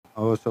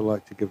I also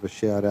like to give a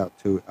shout out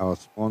to our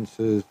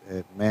sponsors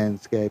at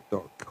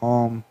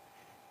manscaped.com.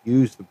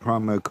 Use the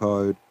promo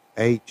code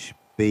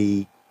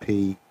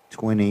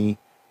HBP20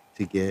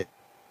 to get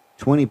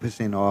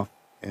 20% off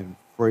and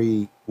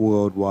free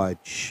worldwide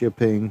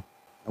shipping.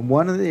 And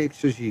one of the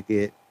extras you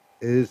get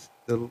is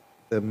the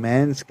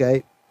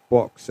Manscaped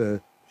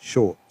Boxer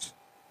Shorts.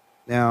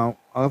 Now,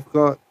 I've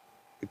got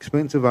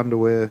expensive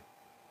underwear,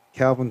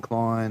 Calvin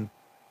Klein.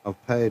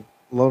 I've paid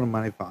a lot of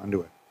money for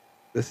underwear.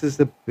 This is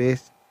the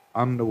best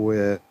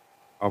underwear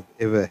I've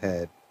ever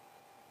had.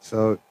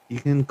 So you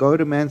can go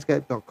to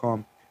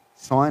manscaped.com,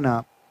 sign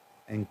up,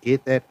 and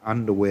get that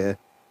underwear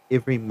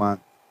every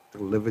month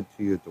delivered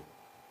to your door.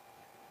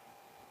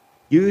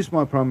 Use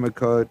my promo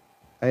code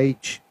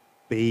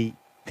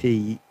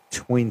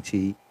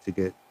HBP20 to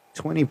get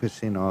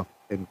 20% off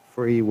and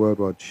free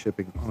worldwide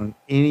shipping on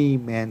any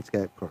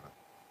Manscaped product.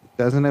 It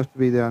doesn't have to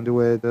be the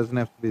underwear, it doesn't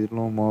have to be the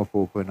Lawnmower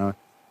 4.0.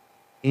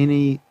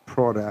 Any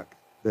product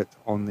that's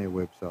on their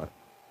website.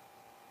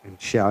 And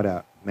shout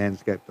out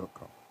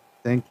manscaped.com.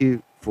 Thank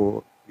you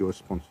for your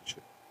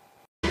sponsorship.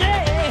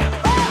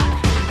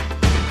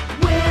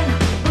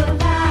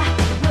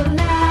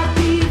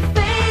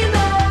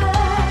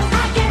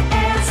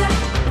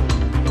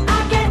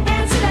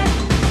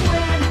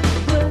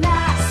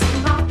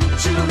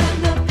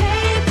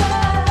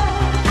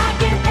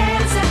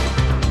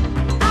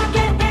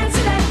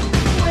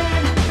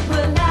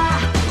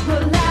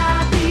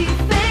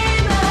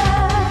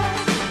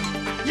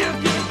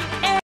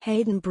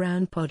 Hayden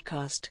Brown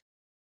Podcast.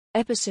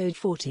 Episode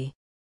 40.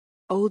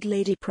 Old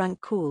Lady Prank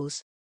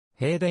Calls.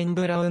 ヘイデン・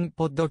ブラウン・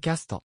ポッドキャ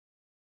スト。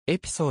エ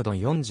ピソード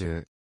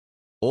40。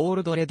オー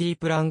ルド・レディ・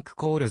プランク・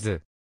コール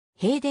ズ。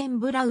ヘイデン・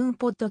ブラウン・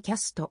ポッドキャ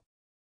スト。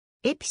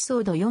エピソ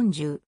ード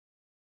40。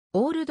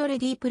オールド・レ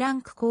ディ・プラ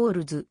ンク・コー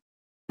ルズ。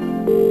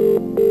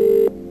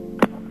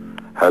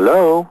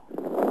Hello?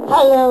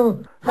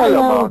 Hello.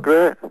 Hello,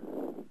 Margaret.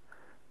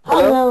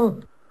 Hello.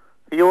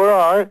 Are you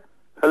alright?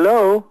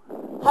 Hello?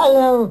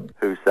 Hello.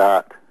 Who's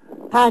that?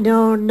 I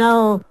don't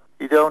know.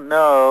 You don't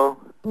know?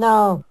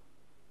 No.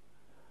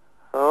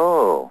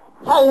 Oh.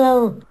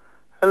 Hello.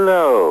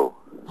 Hello.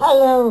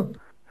 Hello.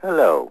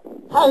 Hello.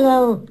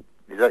 Hello.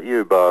 Is that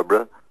you,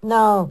 Barbara?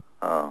 No.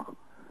 Oh.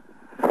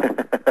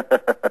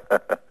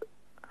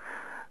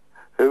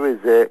 Who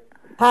is it?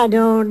 I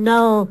don't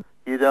know.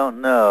 You don't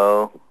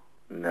know?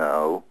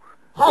 No.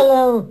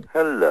 Hello.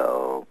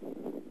 Hello.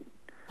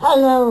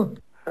 Hello.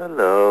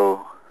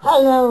 Hello.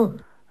 Hello.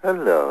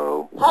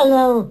 Hello.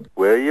 Hello.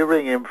 Where are you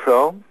ringing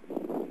from?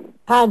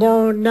 I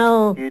don't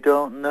know. You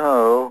don't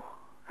know?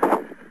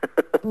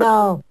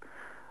 No.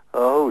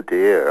 Oh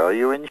dear, are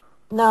you in...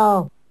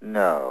 No.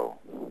 No.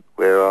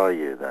 Where are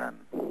you then?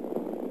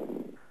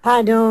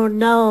 I don't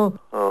know.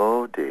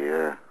 Oh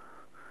dear.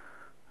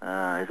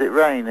 Is it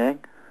raining?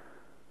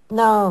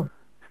 No.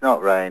 It's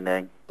not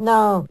raining.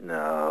 No.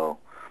 No.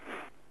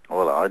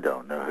 Well, I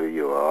don't know who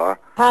you are.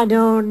 I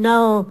don't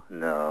know.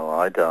 No,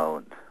 I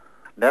don't.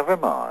 Never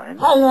mind.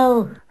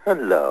 Hello.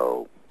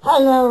 Hello.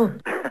 Hello.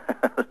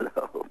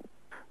 Hello.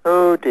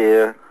 Oh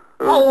dear.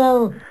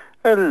 Hello.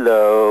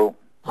 Hello.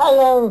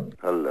 Hello.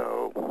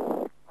 Hello.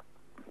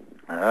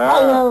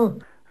 Hello.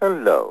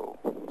 Hello.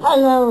 Hello.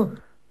 Hello.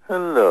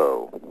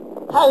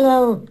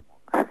 Hello.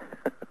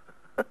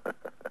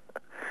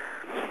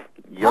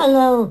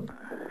 Hello.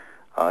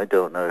 I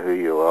don't know who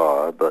you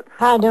are, but...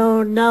 I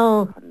don't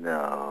know.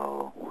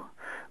 No.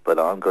 But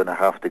I'm going to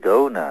have to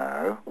go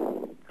now.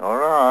 All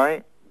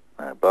right.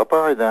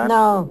 Bye-bye then.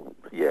 No.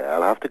 Yeah,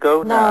 I'll have to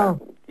go now.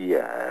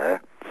 Yeah.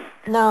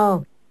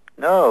 No.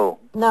 No.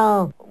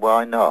 No.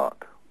 Why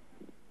not?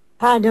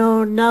 I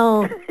don't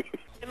know.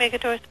 To make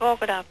it towards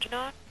good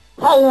afternoon.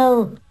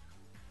 Hello.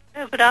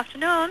 Oh, good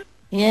afternoon.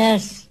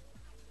 Yes.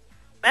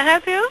 May I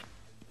help you?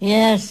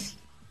 Yes.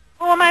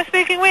 Who am I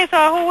speaking with,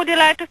 or who would you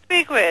like to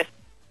speak with?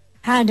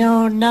 I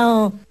don't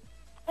know.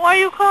 Who are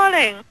you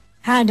calling?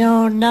 I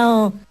don't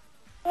know.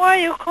 Who are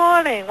you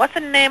calling? What's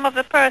the name of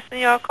the person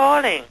you're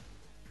calling?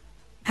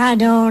 I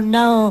don't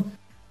know.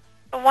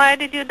 Why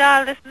did you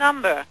dial this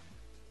number?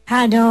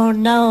 I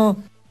don't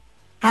know.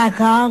 I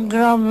can't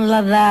grumble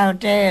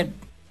about it.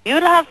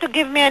 You'll have to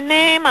give me a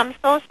name. I'm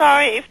so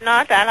sorry. If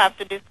not, I'll have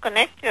to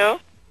disconnect you.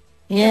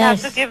 Yes. You'll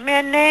have to give me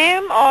a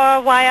name,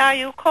 or why are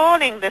you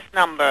calling this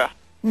number?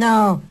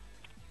 No.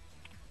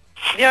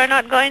 You're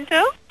not going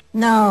to?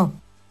 No.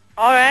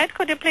 All right.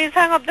 Could you please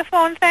hang up the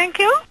phone? Thank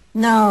you.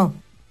 No.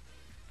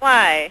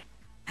 Why?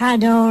 I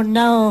don't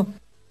know.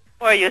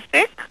 Were you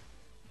sick?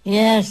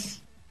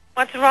 Yes.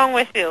 What's wrong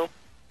with you?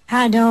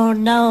 I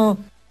don't know.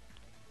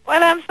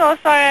 Well, I'm so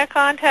sorry I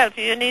can't help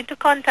you. You need to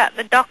contact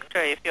the doctor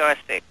if you're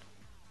sick.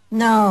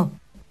 No.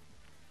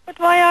 But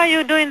why are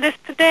you doing this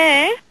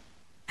today?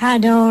 I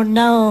don't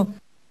know.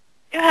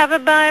 You have a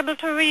Bible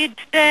to read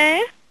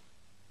today?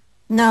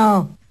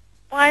 No.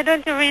 Why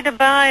don't you read a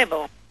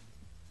Bible?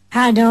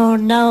 I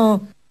don't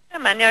know.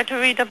 Come on, you're to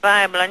read a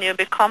Bible and you'll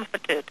be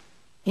comforted.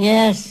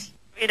 Yes.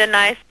 Read a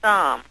nice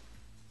psalm.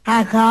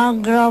 I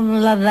can't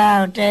grumble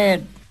about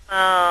it.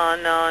 Oh,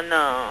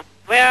 no.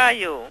 Where are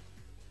you?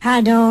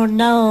 I don't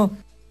know.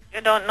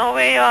 You don't know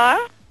where you are?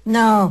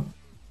 No.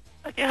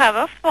 But you have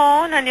a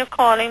phone and you're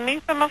calling me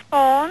from a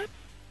phone?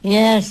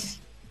 Yes.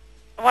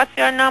 What's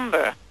your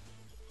number?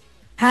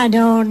 I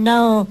don't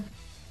know.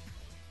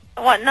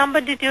 What number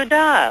did you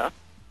dial?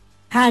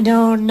 I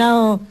don't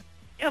know.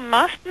 You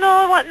must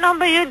know what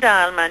number you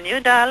dial, man. You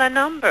dial a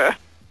number.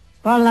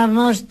 Well, I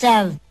must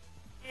have.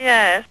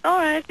 Yes, all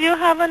right. You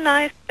have a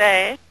nice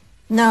day.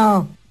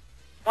 No.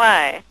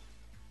 Why?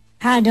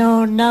 I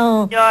don't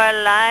know. You're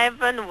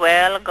alive and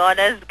well. God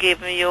has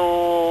given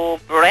you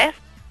breath.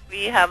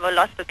 We have a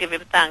lot to give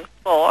him thanks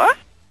for.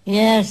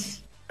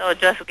 Yes. So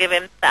just give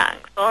him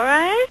thanks, all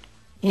right?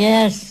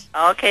 Yes.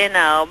 Okay,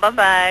 now.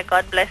 Bye-bye.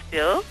 God bless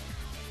you.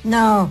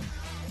 No.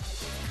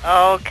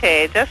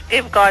 Okay, just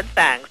give God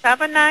thanks. Have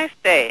a nice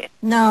day.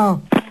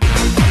 No.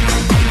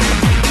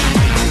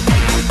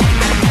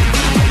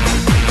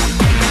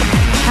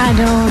 I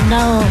don't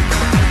know.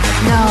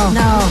 No,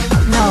 no,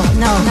 no,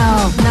 no,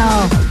 no,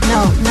 no,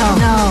 no, no,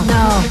 no,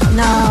 no,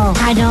 no.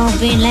 I don't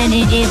feel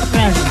any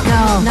different.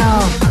 No, no,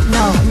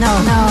 no, no,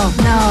 no,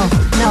 no,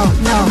 no,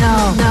 no, no,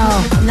 no,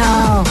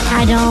 no.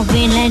 I don't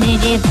feel any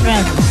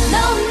different.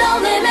 No, no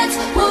limits,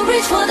 we'll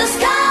reach for the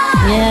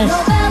sky. Yes. No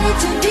valley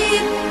too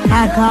deep.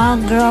 I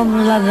can't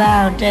grumble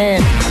about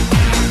it.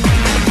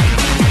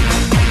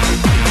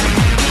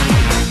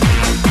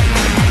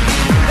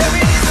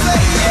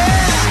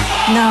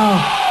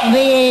 No,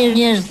 behave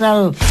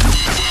yourself.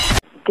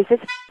 This is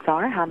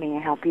Sarah. How may I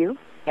help you?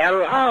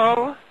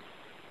 Hello.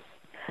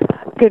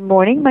 Good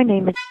morning. My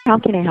name is. How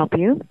can I help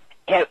you?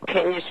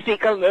 Can you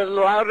speak a little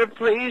louder,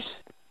 please?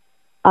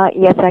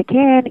 Yes, I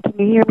can. Can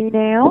you hear me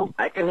now?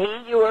 I can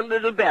hear you a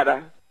little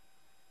better.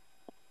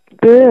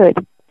 Good.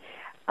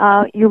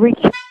 You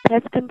reached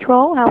pest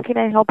control. How can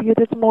I help you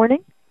this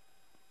morning?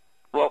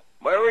 Well,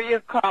 where are you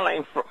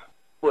calling from?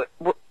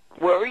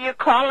 Where are you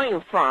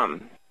calling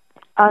from?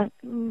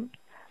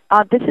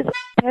 This is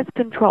pest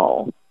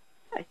control.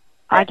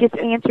 I just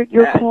answered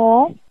your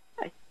call.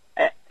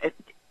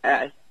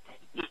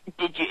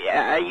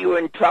 Are you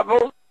in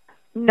trouble?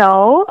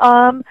 No.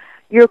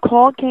 Your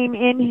call came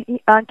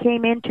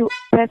into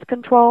pest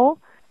control.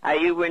 Are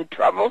you in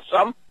trouble,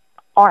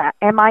 Or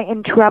am I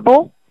in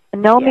trouble?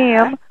 No,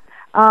 Yeah.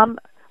 ma'am.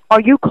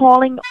 Are you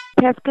calling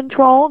pest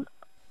control?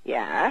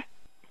 Yeah.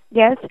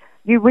 Yes.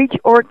 You reach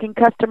Oregon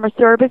Customer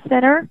Service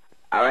Center.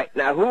 All right.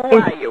 Now, who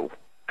are you?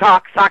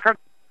 Cocksucker.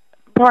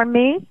 Pardon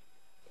me?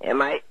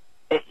 Am I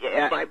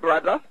my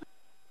brother?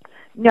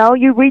 No,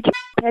 you reach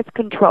pest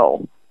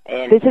control.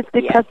 And This is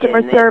the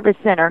Customer Service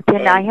Center.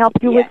 Can I help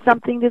you with yeah.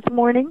 something this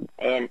morning?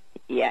 And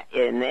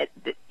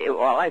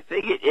well, I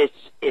figured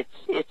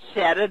it's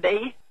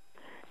Saturday.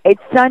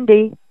 It's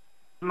Sunday.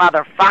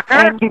 Motherfucker.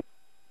 And you,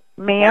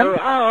 ma'am?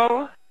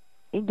 Hello.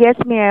 Yes,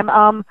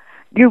 ma'am.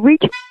 You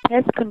reach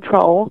pest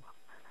control.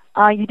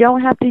 You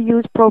don't have to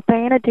use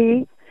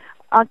profanity.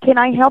 Can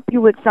I help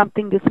you with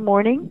something this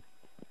morning?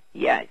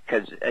 Yeah,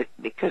 because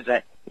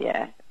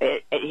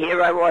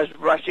here I was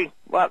rushing.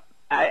 Well,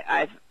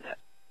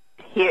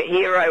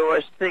 here I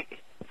was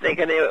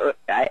thinking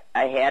I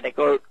had to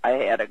go.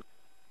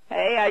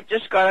 Hey, I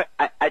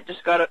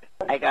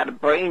got a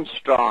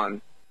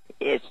brainstorm.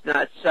 It's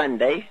not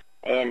Sunday,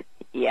 and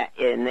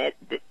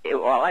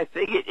well, I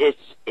figured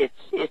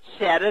it's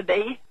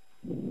Saturday.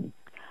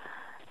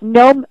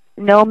 No,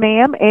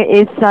 ma'am.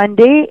 It is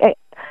Sunday.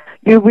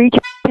 You reach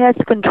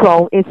pest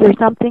control. Is there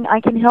something I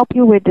can help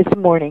you with this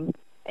morning?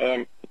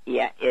 And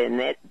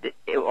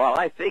well,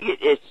 I figured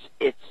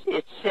it's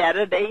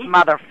Saturday.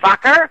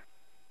 Motherfucker.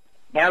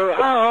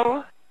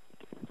 Hello.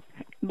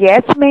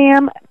 Yes,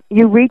 ma'am.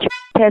 You reach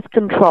pest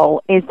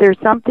control. Is there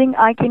something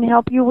I can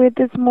help you with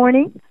this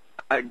morning?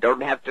 I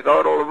don't have to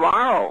go till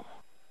tomorrow.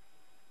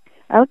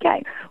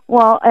 Okay.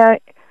 Well,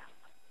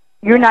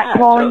 you're not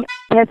calling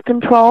pest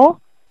control?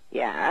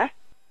 Yeah.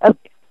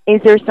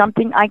 Is there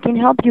something I can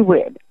help you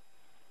with?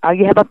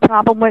 You have a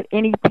problem with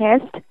any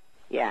pest?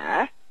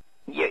 Yeah.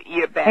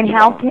 You're back And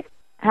home.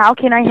 how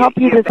can I help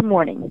you this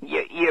morning?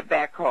 You're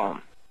back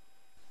home.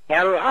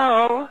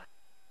 Hello.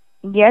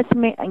 Yes,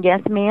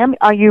 ma'am.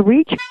 You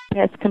reach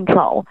pest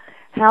control.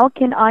 How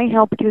can I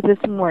help you this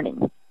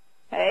morning?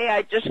 Hey,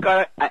 I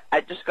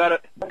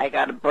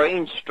got a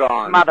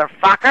brainstorm.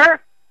 Motherfucker.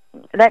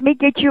 Let me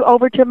get you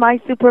over to my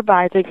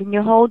supervisor. Can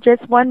you hold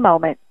just one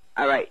moment?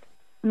 All right.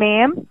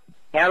 Ma'am?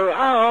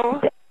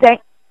 Hello.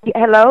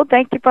 Hello,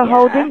 thank you for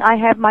holding. I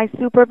have my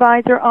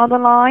supervisor on the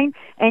line,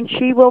 and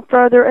she will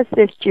further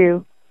assist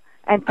you.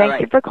 And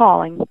thank you for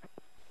calling.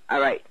 All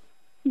right.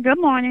 Good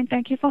morning.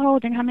 Thank you for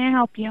holding. How may I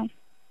help you?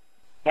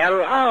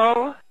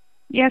 Hello.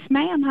 Yes,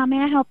 ma'am. How may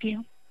I help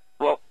you?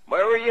 Well,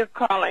 where are you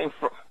calling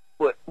from?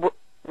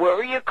 Where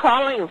are you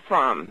calling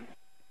from?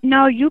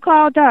 No, you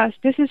called us.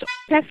 This is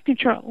pest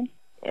control.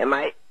 Am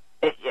I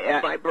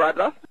my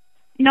brother?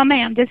 No,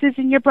 ma'am. This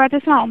isn't your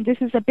brother's home. This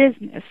is a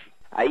business.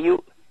 Are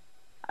you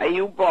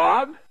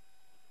Bob?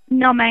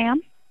 No,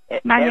 ma'am.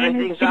 My name is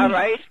Everything's all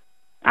right?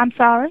 I'm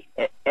sorry?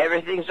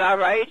 Everything's all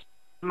right?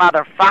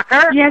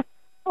 Motherfucker. Yes.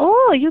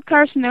 Oh, you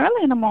cursing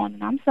early in the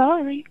morning. I'm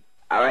sorry.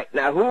 All right.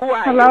 Now, who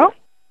are Hello? you?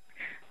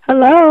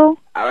 Hello.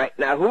 All right,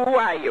 now who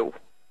are you?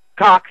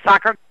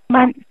 Cocksucker.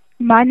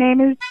 My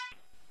name is.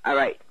 All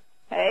right.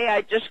 Hey,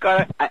 I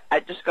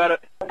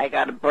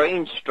got a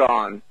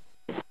brainstorm.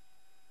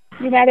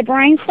 You got a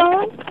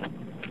brainstorm?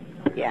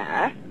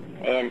 Yeah,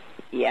 and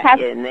yeah, How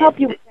and help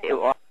you?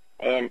 Well,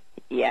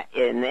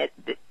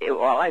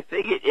 I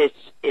figured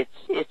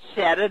it's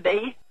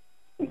Saturday.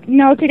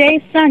 No,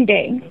 today's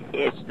Sunday.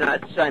 It's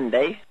not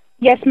Sunday.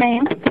 Yes,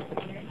 ma'am.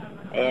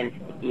 And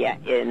yeah,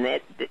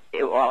 and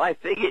well, I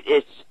figured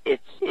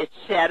it's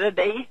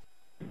Saturday.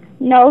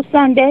 No,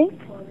 Sunday.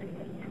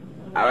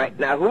 All right,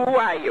 now who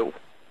are you?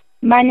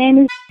 My name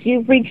is.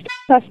 You've reached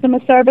Customer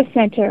Service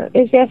Center.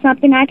 Is there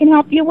something I can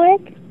help you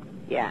with?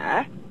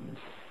 Yeah.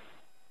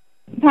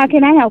 How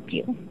can I help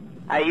you?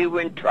 Are you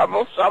in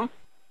trouble, some?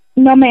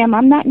 No, ma'am,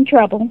 I'm not in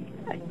trouble.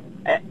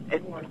 Are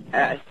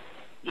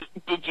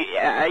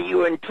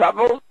you in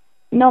trouble?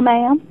 No,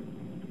 ma'am.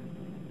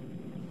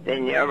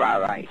 Then you're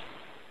all right.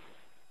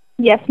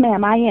 Yes,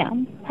 ma'am, I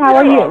am. How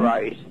are you? You're all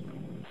right.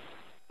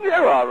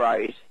 You're all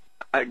right.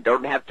 I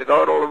don't have to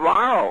go till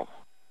tomorrow.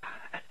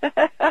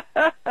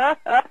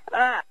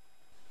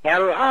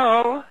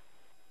 Hello?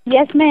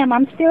 Yes, ma'am,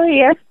 I'm still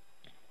here.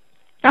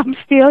 I'm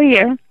still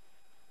here.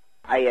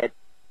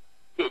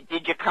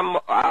 Did you come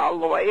all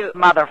the way?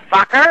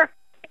 Motherfucker.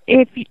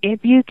 If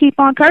you keep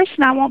on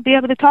cursing, I won't be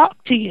able to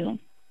talk to you.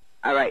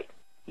 All right.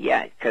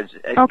 Yeah, because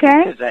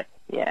okay.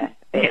 Yeah.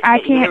 I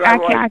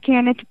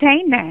can't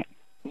entertain that.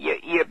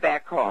 You're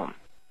back home.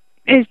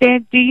 Do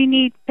you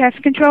need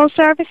pest control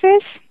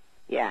services?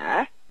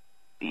 Yeah.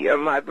 You're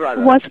my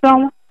brother. What's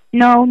going?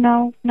 No,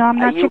 I'm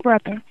not your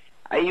brother.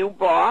 Are you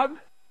Bob?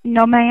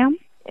 No, ma'am.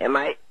 Am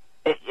I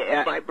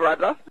my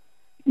brother?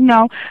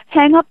 No.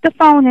 Hang up the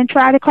phone and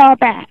try to call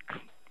back.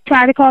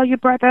 Try to call your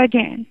brother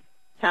again.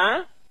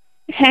 Huh?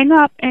 Hang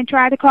up and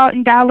try to call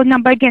and dial the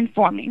number again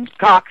for me.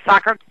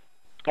 Cocksucker.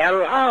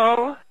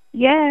 Hello?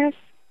 Yes.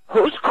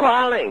 Who's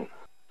calling?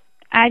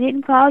 I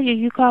didn't call you.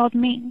 You called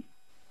me.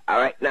 All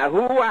right. Now,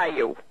 who are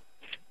you?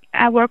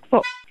 I work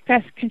for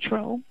pest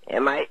control.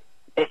 Am I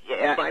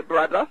my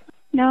brother?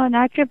 No,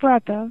 not your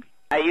brother.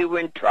 Are you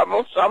in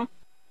trouble, some?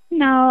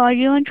 No. Are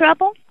you in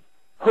trouble?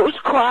 Who's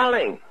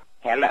calling?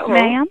 Hello?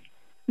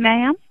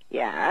 Ma'am?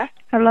 Yeah?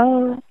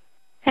 Hello?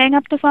 Hang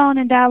up the phone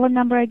and dial the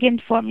number again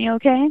for me,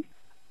 okay?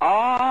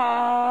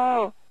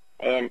 Oh,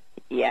 and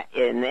yeah,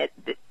 and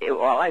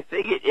well, I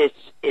figured it's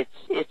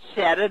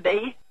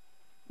Saturday.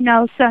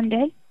 No,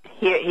 Sunday.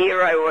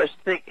 Here I was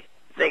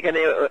thinking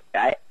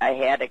I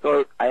had to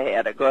go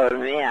to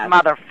mass.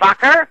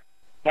 Motherfucker.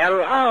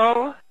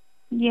 Hello.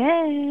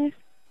 Yes.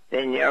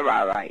 Then you're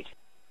all right.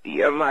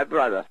 You're my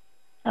brother.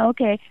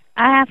 Okay,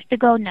 I have to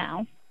go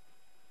now.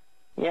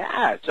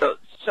 Yeah,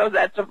 so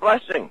that's a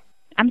blessing.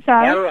 I'm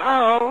sorry.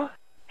 Hello.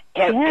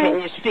 Yes.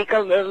 Can you speak a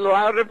little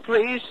louder,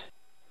 please?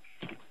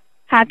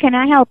 How can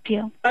I help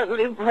you?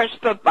 Press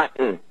the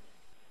button.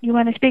 You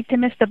want to speak to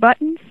Mr.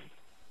 Buttons?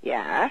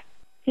 Yeah.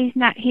 He's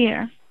not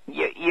here.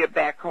 You're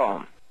back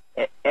home.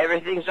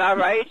 Everything's all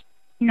right?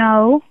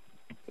 No.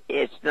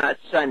 It's not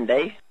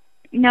Sunday.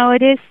 No,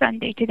 it is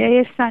Sunday. Today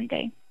is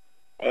Sunday.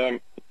 And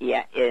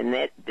yeah,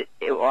 and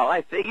well,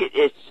 I figured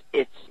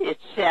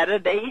it's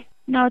Saturday.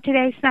 No,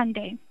 today's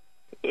Sunday.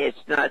 It's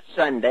not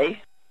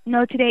Sunday.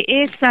 No, today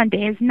is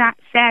Sunday. It's not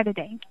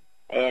Saturday.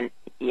 And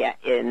yeah,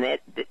 and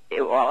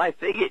well, I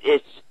figured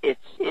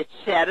it's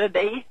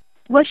Saturday.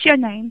 What's your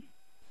name?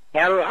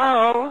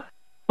 Hello.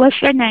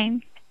 What's your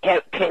name?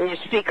 Can you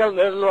speak a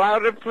little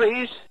louder,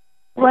 please?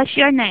 What's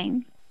your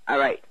name? All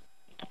right.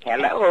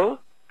 Hello.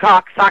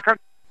 Cocksucker.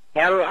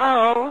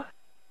 Hello.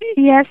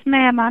 Yes,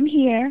 ma'am. I'm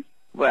here.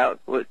 Well,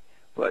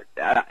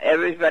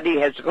 everybody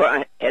has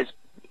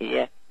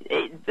yeah.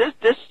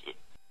 This.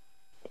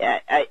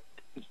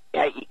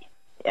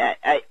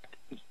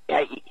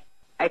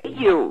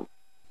 You.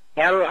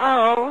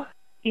 Hello.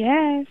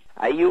 Yes.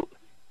 Are you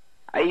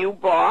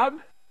Bob?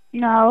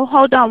 No.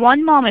 Hold on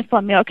one moment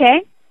for me,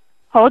 okay?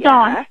 Hold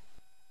on.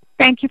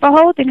 Thank you for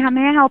holding. How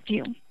may I help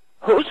you?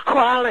 Who's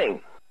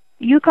calling?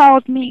 You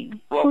called me.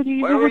 Well,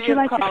 who would you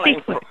like to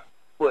speak with?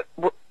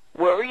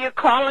 Where are you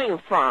calling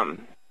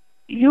from?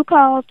 You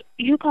called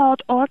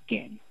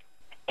Orkin.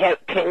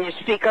 Can you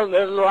speak a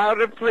little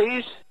louder,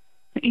 please?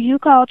 You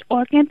called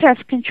Orkin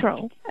Pest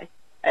Control.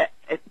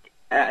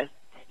 Are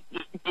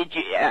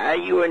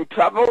you in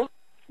trouble?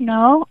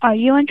 No. Are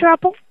you in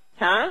trouble?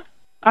 Huh?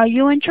 Are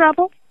you in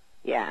trouble?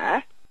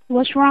 Yeah.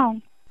 What's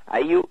wrong?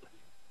 Are you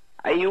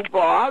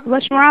Bob?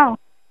 What's wrong?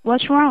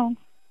 What's wrong?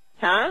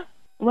 Huh?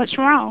 What's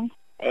wrong?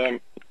 And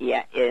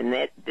yeah,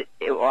 and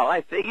well,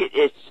 I figured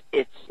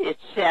it's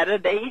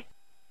Saturday.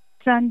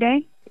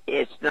 Sunday.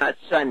 It's not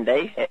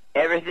Sunday.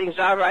 Everything's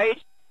all right?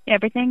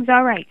 Everything's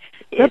all right.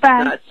 It's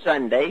Goodbye. not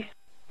Sunday.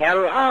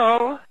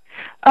 Hello?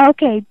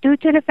 Okay, due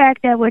to the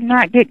fact that we're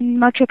not getting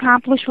much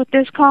accomplished with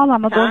this call,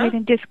 I'm going to go ahead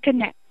and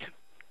disconnect.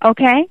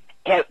 Okay?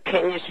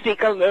 Can you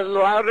speak a little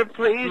louder,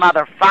 please?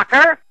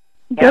 Motherfucker.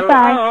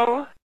 Goodbye.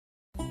 Hello?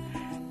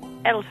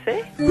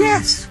 Elsie?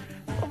 Yes.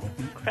 Oh,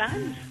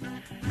 Kranz.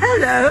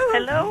 Hello.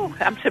 Hello.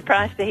 I'm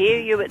surprised to hear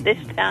you at this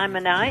time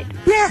of night.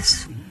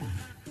 Yes.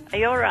 Are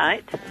you all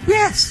right?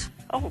 Yes.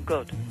 Oh,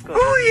 good.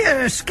 Oh,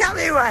 you're a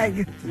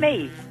scallywag.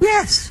 Me?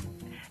 Yes.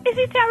 Is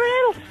it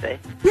Aaron Elsie?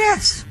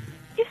 Yes.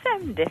 You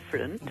sound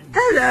different.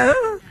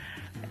 Hello.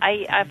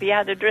 Have you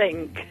had a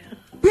drink?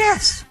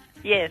 Yes.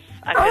 Yes.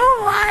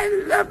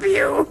 I love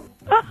you.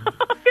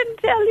 I can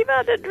tell you've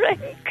had a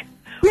drink.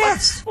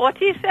 Yes.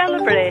 What are you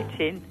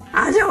celebrating?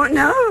 I don't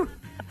know.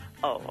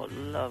 Oh,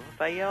 love,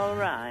 are you all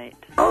right?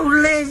 Old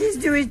ladies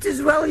do it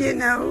as well, you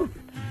know.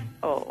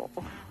 Oh.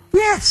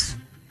 Yes.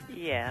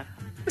 Yeah.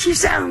 She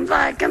sounds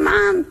like a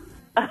man.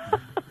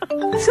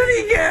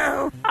 Silly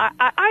girl.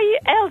 Are you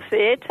Elsie?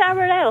 It's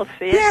our Elsie,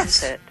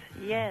 Yes. isn't it?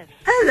 Yes.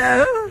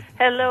 Hello.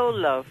 Hello,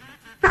 love.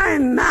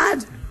 I'm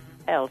mad.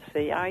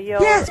 Elsie, are you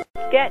Yes.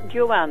 Get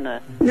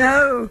Joanna.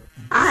 No,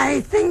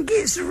 I think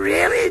it's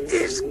really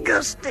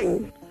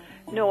disgusting.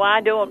 No,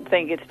 I don't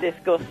think it's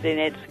disgusting.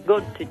 It's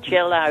good to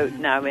chill out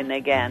now and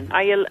again.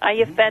 Are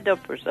you fed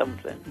up or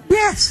something?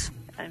 Yes.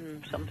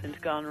 And something's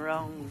gone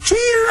wrong. She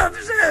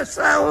loves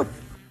herself.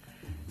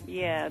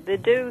 Yeah, they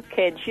do,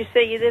 kids. You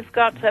see, they've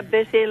got a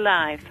busy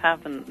life,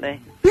 haven't they?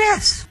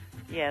 Yes.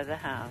 Yeah, they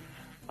have.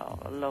 Oh,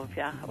 I love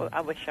you.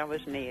 I wish I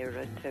was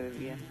nearer to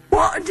you.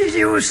 What did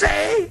you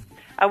say?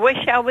 I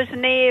wish I was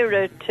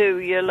nearer to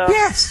you, love.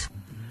 Yes.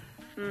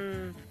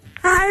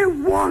 I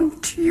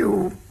want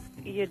you.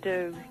 You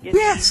do.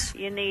 Yes.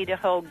 You need a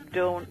hug,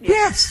 don't you?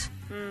 Yes.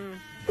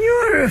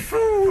 You're a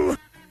fool.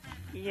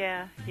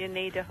 Yeah, you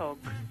need a hug.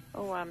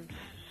 Oh, I'm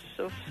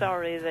so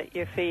sorry that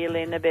you're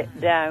feeling a bit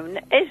down.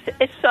 Is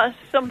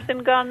something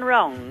gone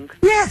wrong?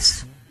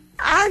 Yes.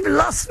 I've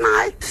lost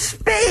my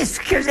Space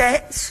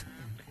Cadets.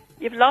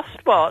 You've lost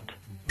what?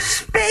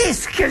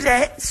 Space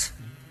Cadets.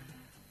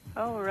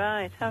 Oh,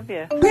 right, have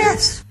you?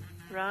 Yes.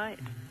 Right.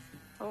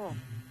 Oh,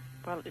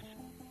 well, it's...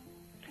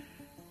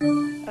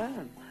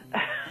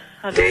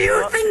 Do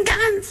you think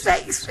I'm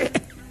sexy?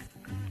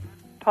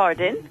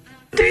 Pardon?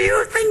 Do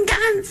you think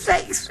I'm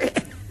sexy?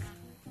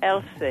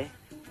 Elsie.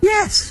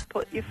 Yes.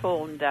 Put your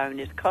phone down.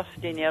 It's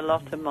costing you a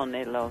lot of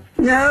money, love.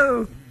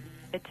 No.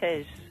 It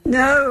is.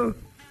 No.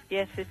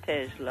 Yes, it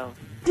is, love.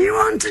 Do you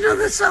want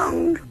another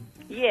song?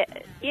 Yeah.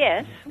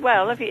 Yes.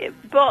 Well,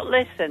 but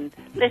listen,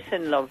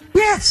 love.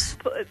 Yes.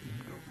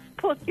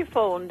 Put your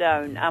phone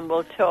down, and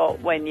we'll talk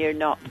when you're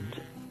not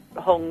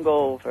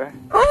hungover.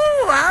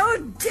 Oh, how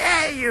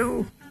dare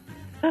you!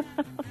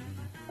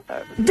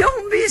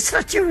 Don't be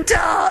such a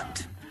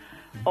dart.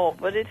 Oh,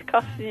 but it's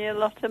costing you a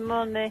lot of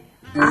money.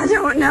 I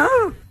don't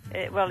know.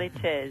 Well,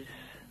 it is.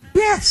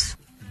 Yes.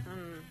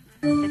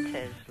 It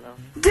is, love.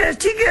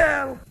 Dirty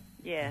girl.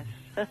 Yes.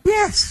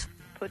 Yes.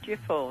 Put your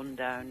phone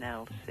down,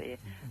 Elsie,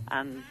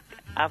 and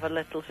have a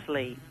little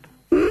sleep.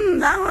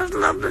 That was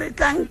lovely,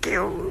 thank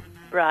you.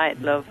 Right,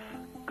 love.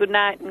 Good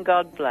night and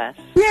God bless.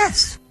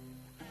 Yes.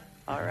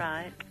 All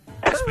right.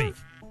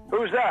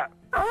 Who's that?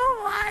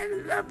 Oh, I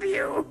love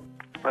you.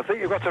 I think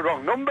you've got the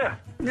wrong number.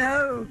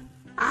 No,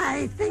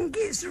 I think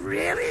it's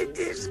really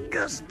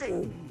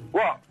disgusting.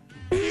 What?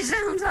 He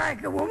sounds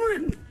like a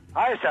woman.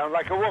 I sound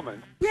like a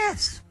woman?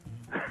 Yes.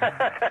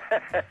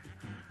 I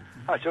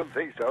shouldn't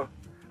think so.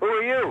 Who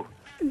are you?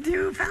 Do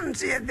you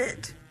fancy a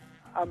bit?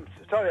 I'm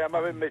sorry, I'm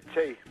having my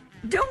tea.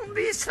 Don't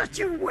be such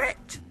a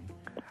wet.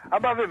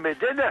 I'm having my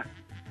dinner.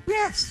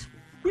 Yes,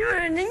 you're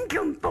an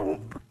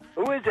nincompoop.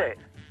 Who is it?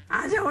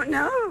 I don't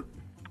know.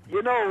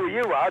 You know who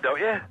you are, don't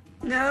you?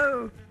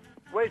 No.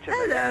 Wait a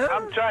minute. Hello?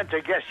 I'm trying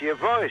to guess your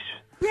voice.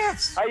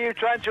 Yes. Are you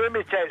trying to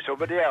imitate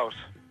somebody else?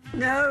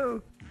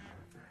 No.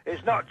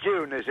 It's not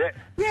June, is it?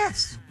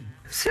 Yes.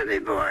 Silly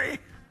boy.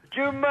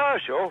 June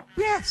Marshall?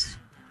 Yes.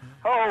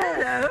 Oh.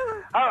 Hello?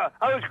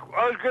 I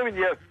was giving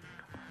you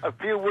a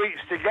few weeks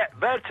to get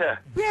better.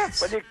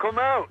 Yes. When you come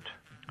out.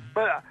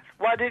 But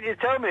why didn't you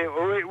tell me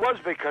who it was?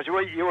 Because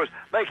you was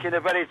making a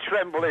very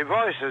trembly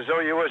voice as though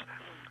you was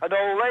an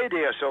old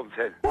lady or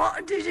something.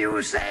 What did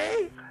you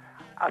say?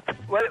 I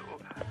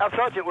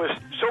thought it was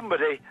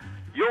somebody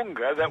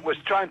younger that was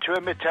trying to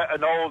imitate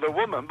an older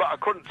woman, but I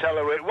couldn't tell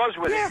who it was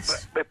with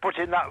it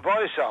putting that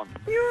voice on.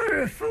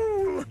 You're a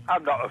fool.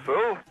 I'm not a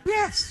fool.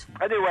 Yes.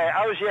 Anyway,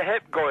 how's your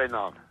hip going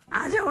on?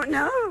 I don't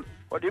know.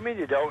 What do you mean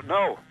you don't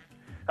know?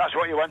 That's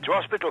what you went to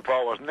hospital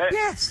for, wasn't it?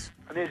 Yes.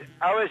 And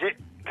how is it?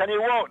 Can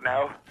you walk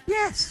now?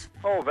 Yes.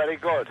 Oh, very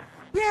good.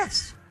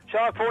 Yes.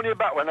 Shall I phone you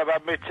back when I've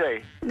had my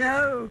tea?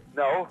 No.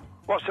 No?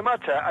 What's the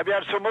matter? Have you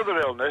had some other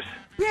illness?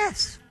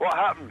 Yes. What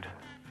happened?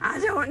 I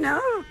don't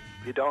know.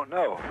 You don't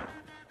know?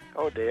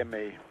 Oh, dear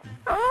me.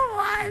 Oh,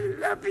 I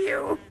love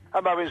you.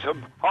 I'm having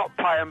some hot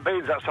pie and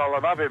beans, that's all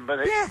I'm having, but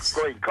it's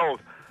going cold.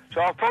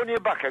 So I'll phone you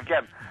back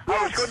again.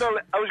 Yes.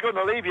 I was going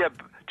to leave you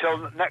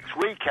till next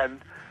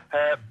weekend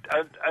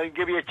and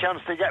give you a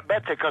chance to get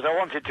better because I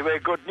wanted to hear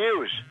good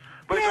news.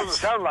 But it doesn't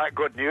sound like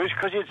good news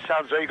because it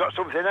sounds like you got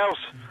something else.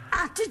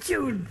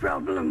 Attitude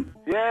problem.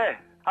 Yeah.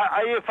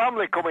 Are your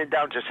family coming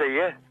down to see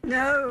you?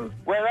 No.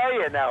 Where are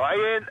you now? Are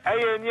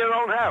you in your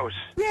own house?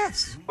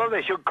 Yes. Well,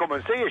 they should come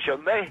and see you,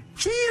 shouldn't they?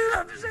 She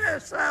loves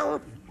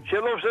herself. She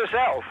loves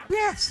herself?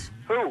 Yes.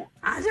 Who?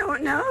 I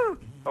don't know.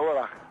 Oh,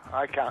 well,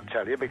 I can't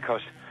tell you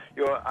because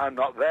I'm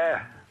not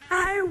there.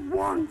 I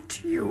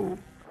want you.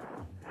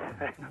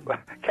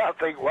 Can't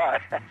think why.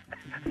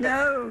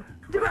 No.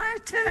 Do I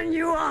turn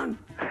you on?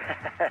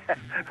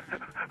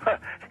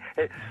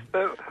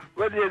 But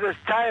when you're as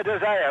tired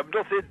as I am,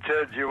 nothing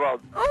turns you on.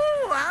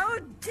 Oh, how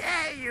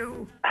dare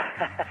you!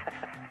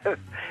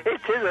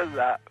 It isn't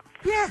that.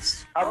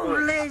 Yes,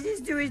 old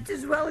ladies do it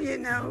as well, you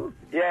know.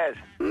 Yes.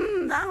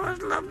 That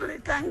was lovely,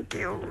 thank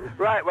you.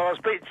 Right, well, I'll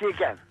speak to you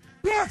again.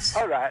 Yes.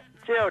 All right.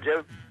 Cheerio,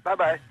 Jim.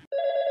 Bye-bye.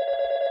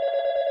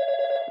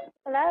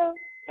 Hello?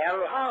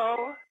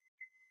 Hello?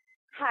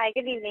 Hi,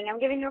 good evening. I'm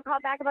giving you a call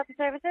back about the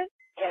services.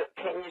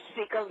 Can you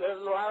speak a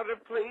little louder,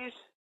 please?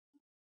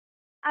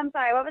 I'm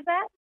sorry, what was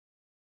that?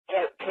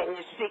 Can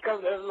you speak a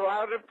little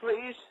louder,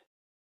 please?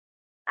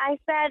 I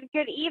said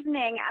good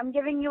evening. I'm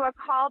giving you a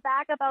call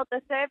back about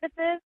the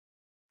services.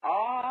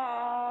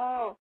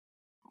 Oh,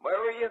 where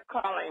are you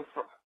calling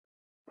from?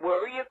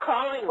 Where are you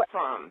calling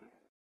from?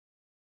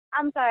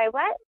 I'm sorry,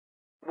 what?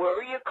 Where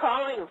are you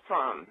calling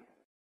from?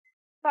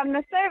 From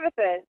the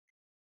services.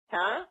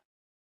 Huh?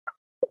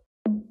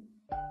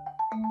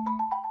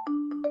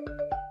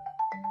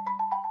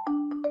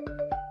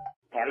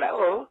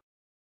 Hello?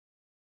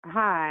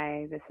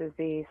 Hi, this is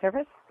the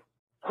service.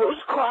 Who's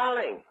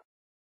calling?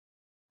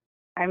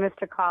 I missed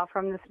a call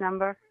from this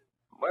number.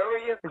 Where are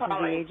you This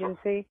calling is the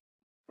agency.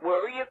 from?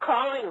 Where are you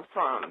calling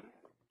from?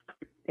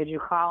 Did you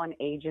call an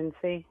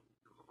agency?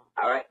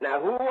 All right, now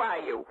who are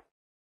you?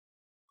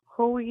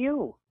 Who are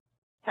you?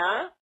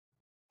 Huh?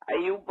 Are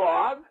you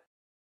Bob?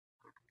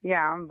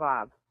 Yeah, I'm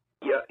Bob.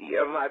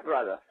 You're my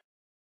brother.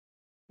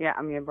 Yeah,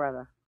 I'm your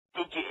brother.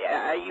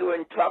 Are you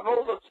in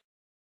trouble?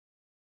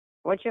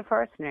 What's your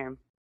first name?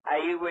 Are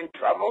you in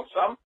trouble,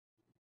 some?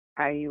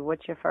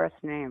 What's your first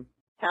name?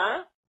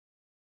 Huh?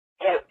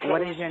 Can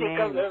What you is your speak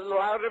a name? little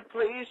louder,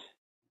 please?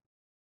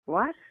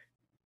 What?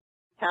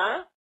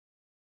 Huh?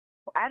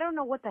 I don't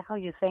know what the hell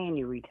you're saying,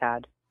 you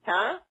retard.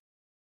 Huh?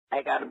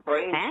 I got a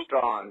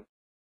brainstorm.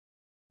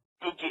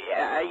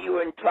 Are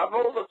you in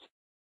trouble?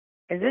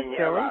 Is this Then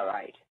you're Billy? all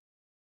right.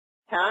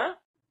 Huh?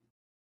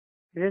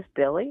 Is this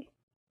Billy?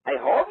 I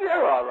hope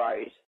you're all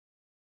right.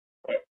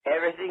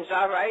 Everything's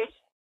all right?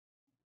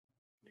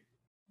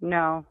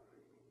 No.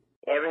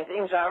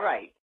 Everything's all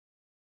right.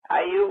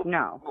 Are you?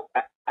 No.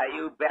 Are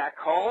you back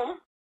home?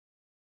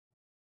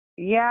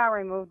 Yeah,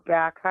 I moved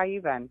back. How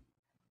you been?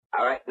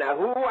 All right. Now,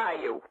 who are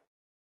you?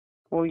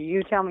 Well,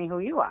 you tell me who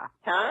you are.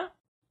 Huh?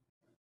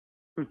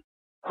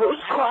 Who's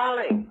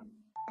calling?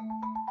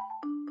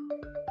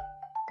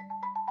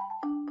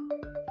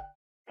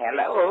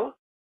 Hello?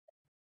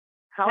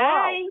 Hello?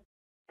 Hi.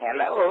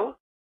 Hello?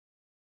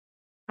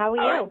 How are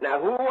All you? right,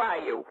 now, who are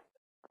you?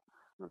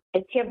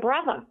 It's your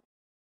brother.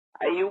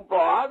 Are you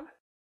Bob?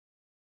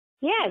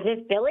 Yeah, is this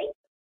Billy?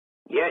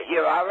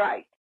 You're all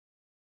right.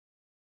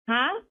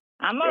 Huh?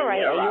 I'm Yeah, all right.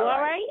 you're Are you all all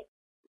right. right?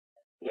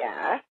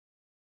 Yeah.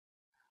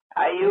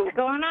 Are you? What's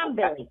going on,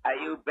 Billy? Are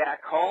you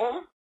back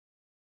home?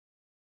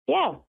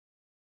 Yeah.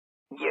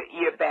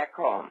 You're back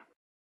home.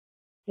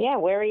 Yeah,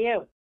 where are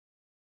you?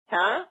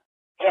 Huh?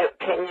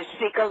 Can you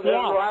speak a little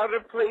Yeah. louder,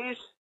 please?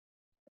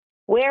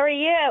 Where are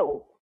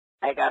you?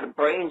 I got a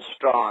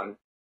brainstorm.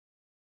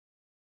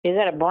 Is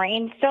it a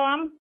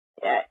brainstorm?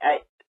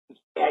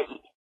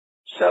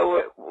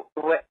 So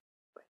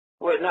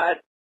we're not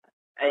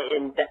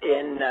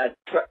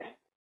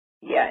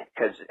yeah,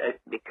 because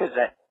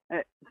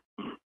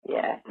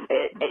yeah.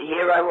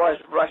 Here I was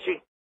rushing.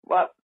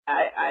 Well,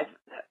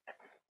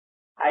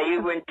 are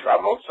you in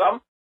trouble,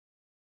 some?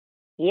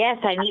 Yes,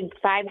 I need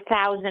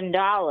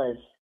 $5,000.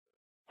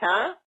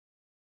 Huh?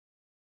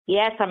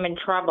 Yes, I'm in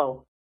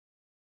trouble.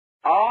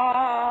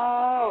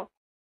 Oh,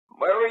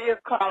 where are you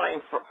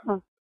calling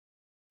from?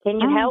 Can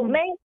you help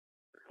me?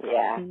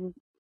 Yeah.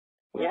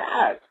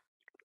 Yeah.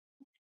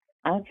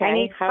 Okay. I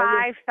need how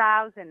do-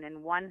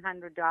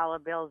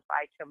 $5,100 bills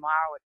by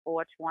tomorrow at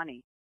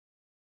 4:20.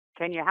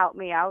 Can you help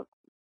me out?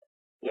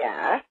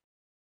 Yeah.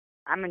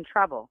 I'm in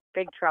trouble,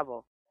 big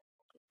trouble.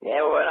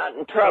 Yeah, we're not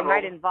in trouble.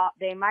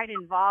 They might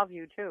involve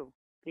you too,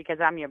 because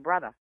I'm your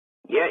brother.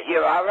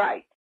 You're all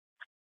right.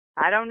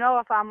 I don't know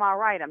if I'm all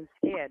right. I'm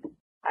scared.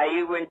 Are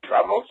you in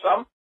trouble,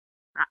 some?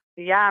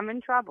 Yeah, I'm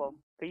in trouble.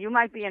 But you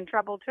might be in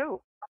trouble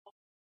too.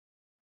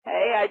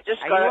 Hey, I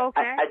just Are got. you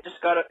okay? I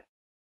just got to.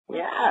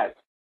 Yeah.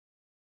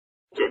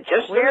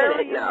 Just Where a are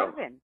minute you now.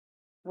 living?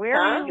 Where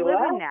are you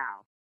living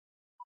now?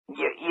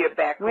 You're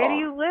back Where home. do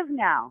you live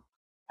now?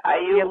 Are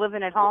you? You're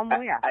living at home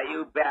where? Are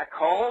you back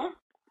home?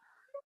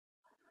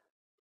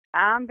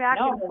 I'm back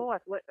No. and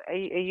forth. Are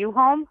you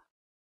home?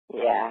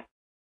 Yeah.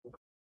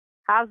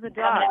 How's the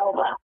dog? Coming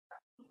over.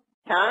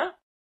 Huh?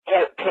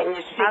 Yeah, can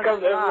you speak How's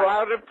a the little dog?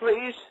 louder,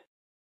 please?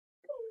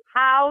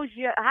 How's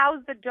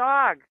the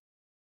dog?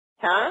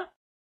 Huh?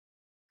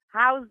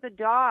 How's the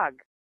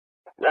dog?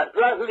 Let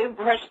me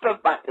press the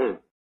button.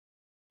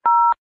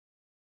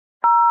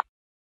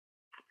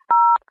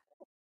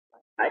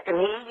 I can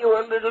hear you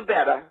a little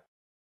better.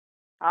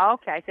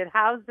 Okay, I said,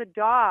 how's the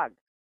dog?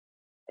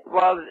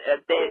 Well,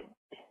 they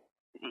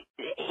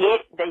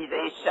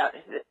shut.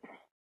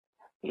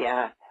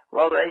 Yeah.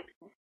 Well,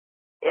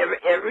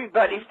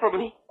 everybody from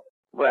me.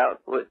 Well,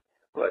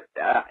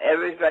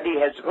 everybody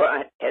has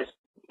gone.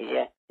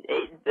 Yeah.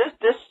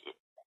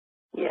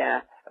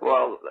 Yeah.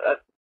 Well.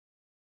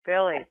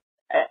 Billy.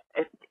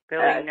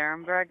 Billy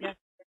Nuremberger?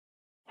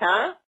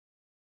 Huh?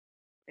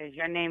 Is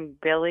your name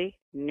Billy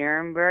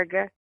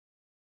Nuremberger?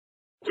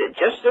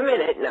 Just a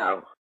minute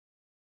now.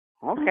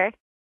 Okay.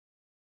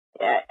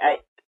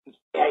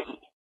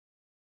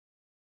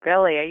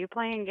 Billy, are you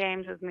playing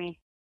games with me?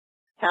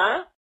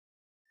 Huh?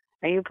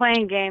 Are you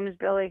playing games,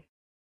 Billy?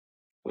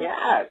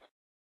 Yes.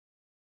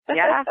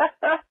 Yeah?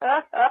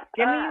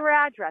 Give me your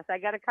address. I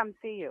gotta come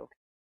see you.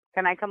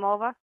 Can I come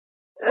over?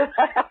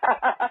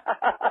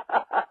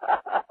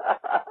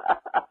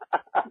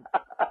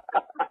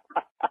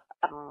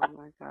 Oh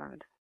my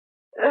God.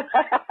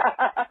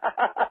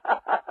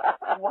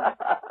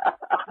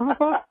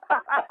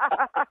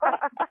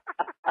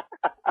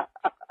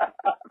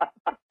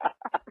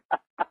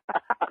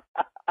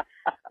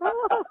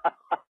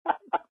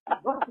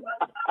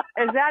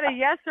 Is that a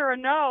yes or a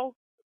no?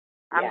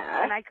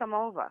 Yeah. Can I come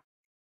over?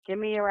 Give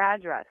me your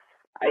address.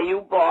 Are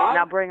you Bob? And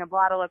I'll bring a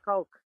bottle of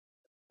Coke.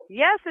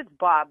 Yes, it's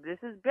Bob. This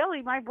is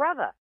Billy, my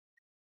brother.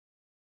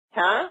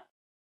 Huh?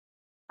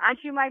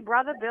 Aren't you my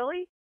brother,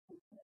 Billy?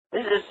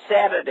 This is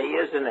Saturday,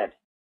 isn't it?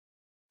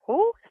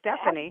 Who?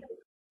 Stephanie.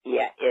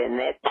 Yeah, and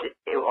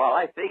well,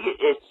 I think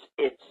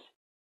it's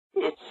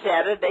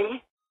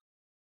Saturday.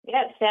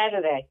 Yeah, it's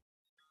Saturday.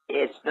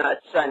 It's not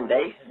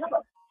Sunday.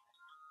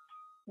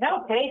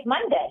 No, today's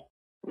Monday.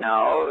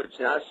 No, it's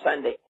not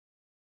Sunday.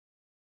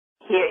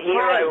 Here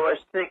Right. I was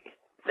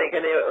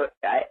thinking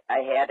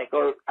I had to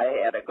go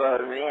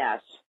to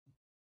mass.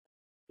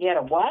 You had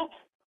a what?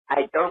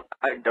 I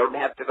don't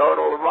have to go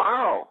till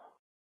tomorrow.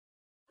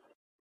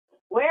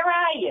 Where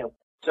are you?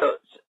 So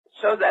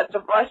that's a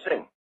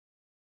blessing.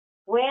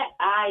 Where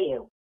are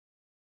you?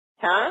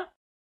 Huh?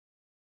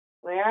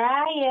 Where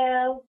are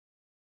you?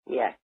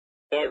 Yeah.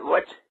 And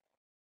what's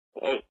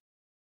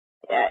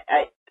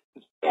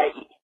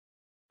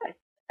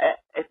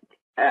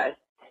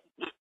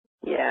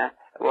yeah.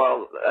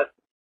 Well,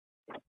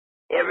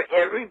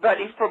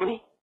 everybody from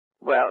me.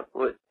 Well,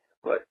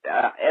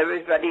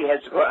 everybody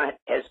has gone.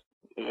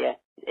 Yeah.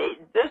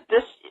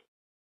 This.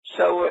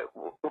 So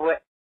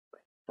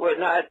we're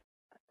not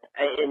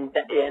in.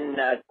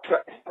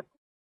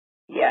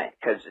 Yeah,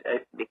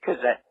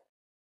 because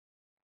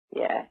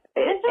yeah.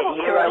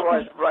 Here I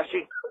was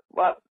rushing.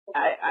 Well,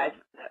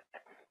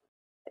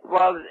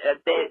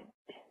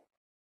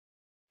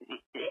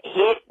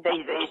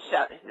 they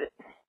shot.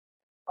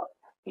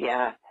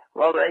 Yeah.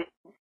 Well,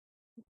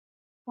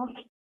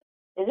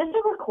 Is this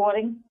a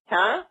recording?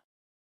 Huh?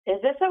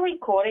 Is this a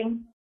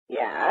recording?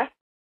 Yeah.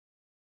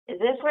 Is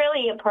this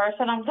really a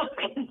person I'm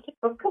talking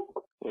to?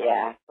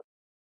 Yeah.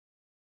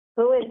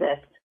 Who is this?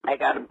 I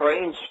got a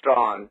brain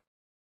strong.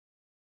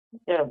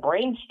 You're a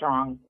brain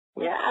strong.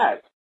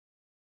 Yes.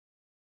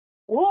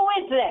 Who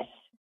is this?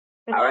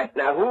 All right.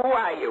 Now, who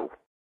are you?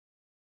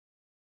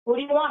 Who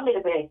do you want me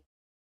to be?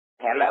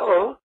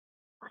 Hello.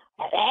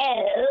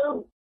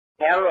 Hello.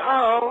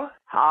 Hello.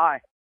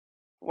 Hi.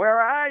 Where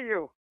are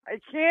you? I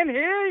can't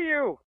hear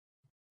you.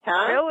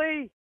 Huh?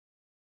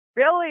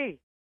 Billy.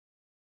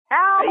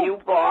 Help. Are you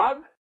Bob?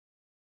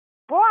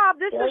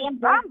 Bob,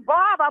 I'm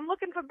Bob. I'm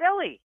looking for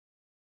Billy.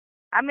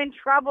 I'm in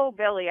trouble,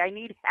 Billy. I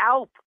need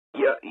help.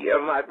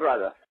 You're my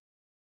brother.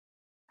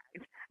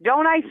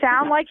 Don't I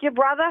sound like your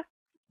brother?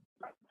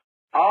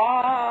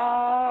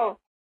 Oh.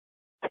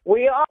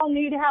 We all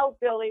need help,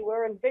 Billy.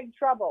 We're in big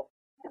trouble.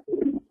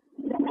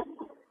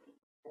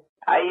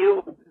 Are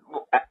you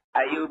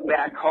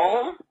back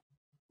home?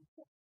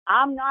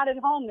 I'm not at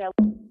home now.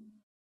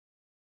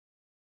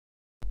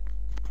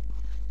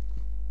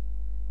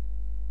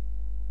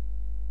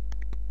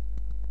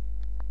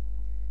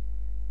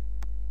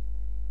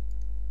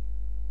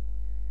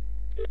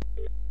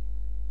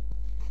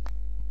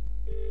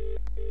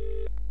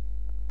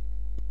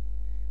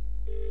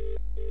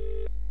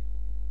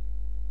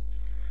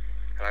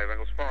 Hello,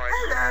 Bengals 5.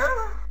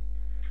 Hello.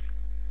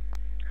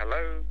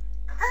 Hello.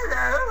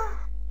 Hello.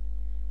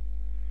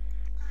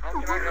 How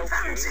can I help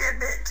fancy you? a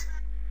bit?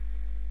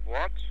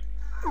 What?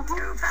 Do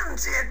you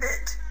fancy a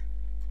bit?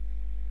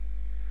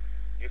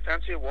 You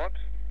fancy a what?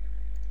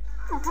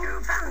 Do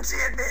you fancy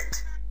a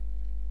bit?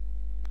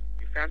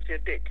 You fancy a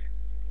dick?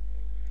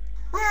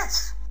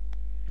 Yes.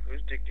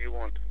 Whose dick do you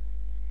want?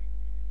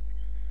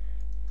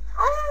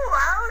 Oh,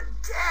 how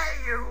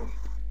dare you!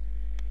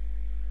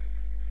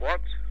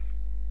 What?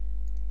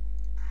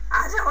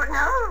 I don't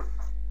know.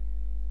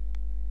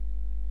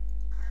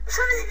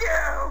 Should he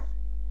go?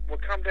 Well,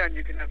 come down.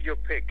 You can have your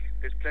pick.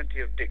 There's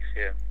plenty of dicks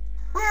here.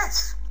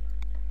 Yes.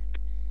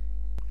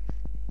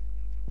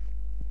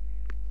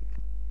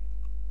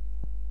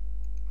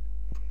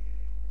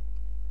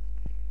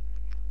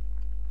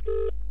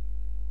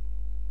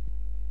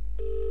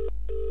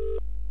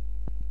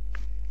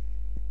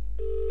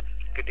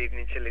 Good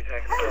evening, Chili's. How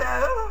can I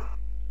help?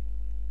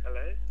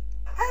 Hello.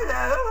 Hello?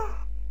 Hello.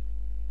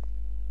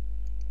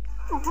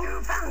 Do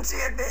you fancy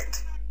a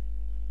bit?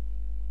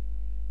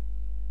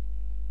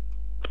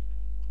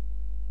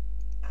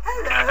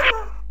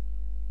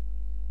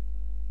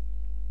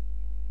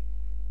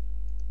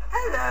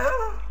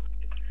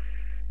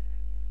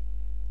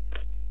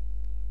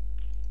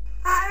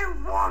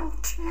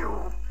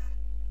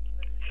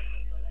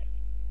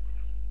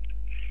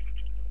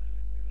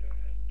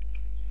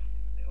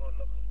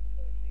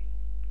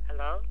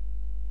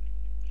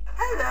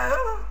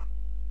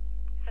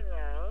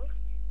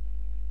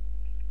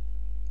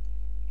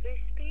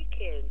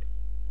 thinking?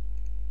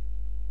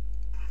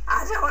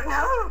 I don't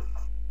know.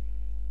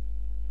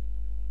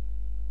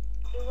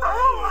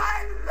 Oh,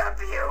 I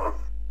love you.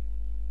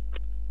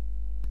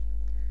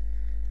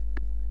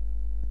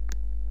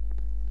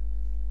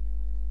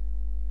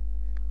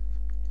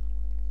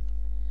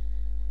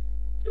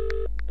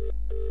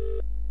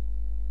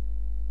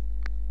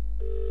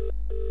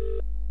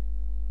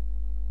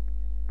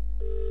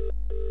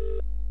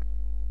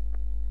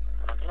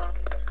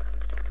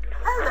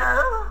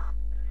 Hello.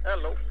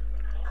 Hello.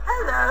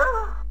 Hello.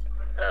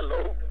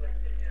 Hello.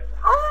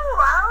 Oh,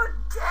 how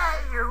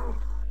dare you?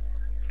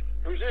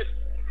 Who's this?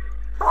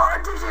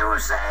 What did you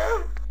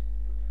say?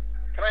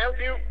 Can I help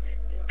you?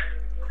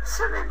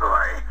 Silly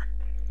boy.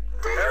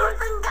 Do you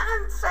think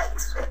I'm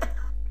sexy?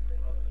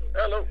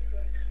 Hello.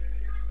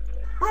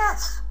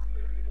 Yes.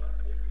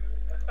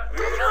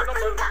 Do you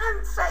think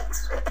I'm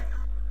sexy?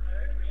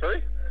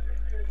 Sorry?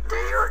 Do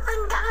you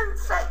think I'm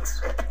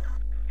sexy?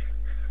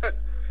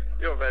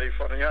 You're very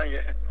funny, aren't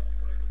you?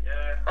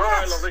 Yeah. All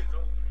right, lovely.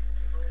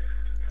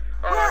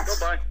 All right,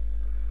 goodbye.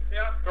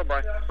 Yeah.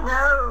 Goodbye.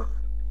 No.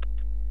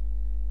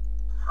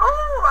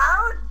 Oh,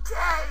 how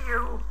dare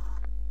you!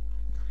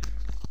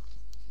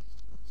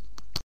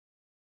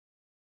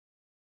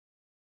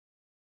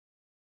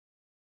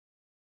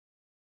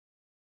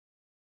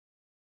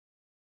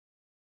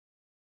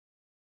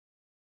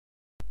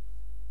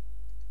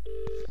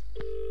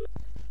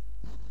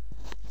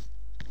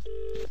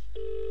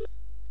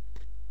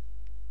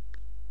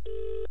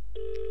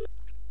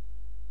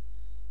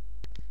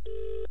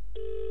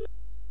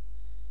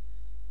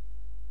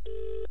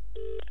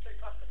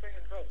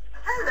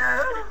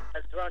 Hello.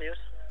 That's Ranius.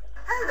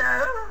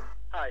 Hello.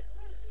 Hi.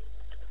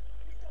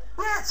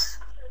 Yes.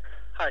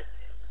 Hi.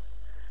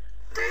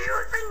 Do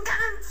you think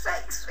I'm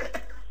sexy?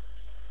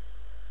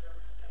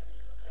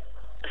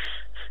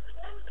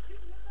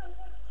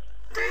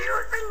 Do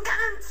you think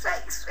I'm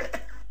sexy?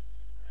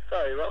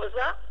 Sorry, what was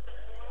that?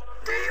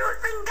 Do you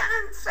think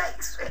I'm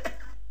sexy?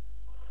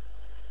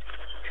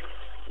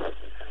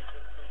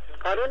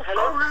 Pardon?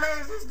 Hello? Old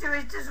ladies do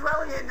it as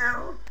well, you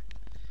know.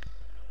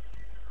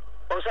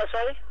 What was that,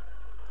 sorry?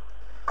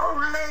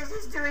 Old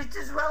ladies do it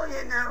as well,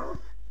 you know.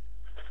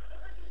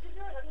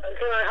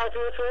 Can I help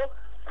you at all?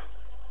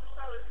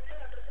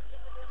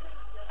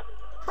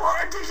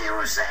 What did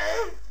you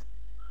say?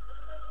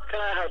 Can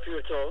I help you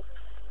at all?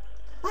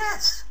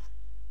 Yes.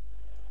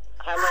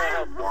 How may I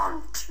help you?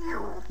 Want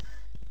you.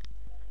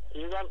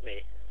 You want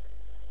me?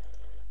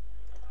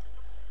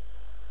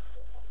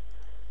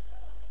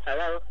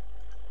 Hello?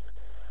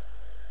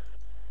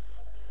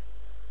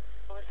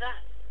 What was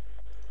that?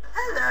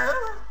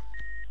 Hello.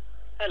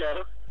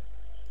 Hello?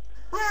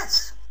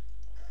 Yes.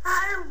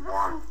 I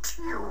want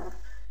you.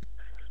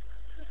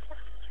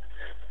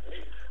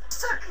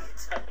 Suck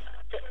it.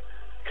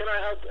 Can I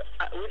help?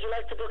 Would you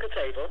like to book a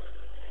table?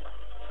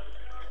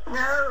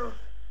 No.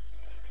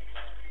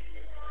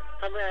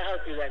 How may I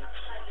help you then?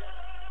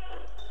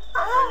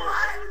 Oh,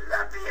 I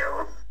love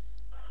you.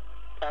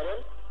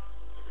 Pardon?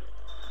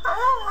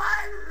 Oh,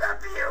 I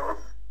love you.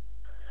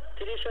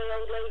 Did you say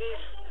old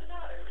ladies?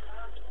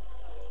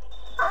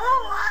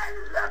 Oh, I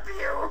love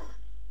you.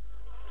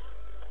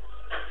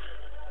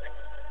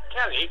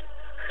 Kelly?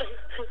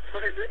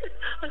 What is it?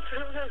 I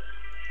don't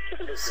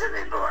know.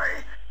 Silly boy.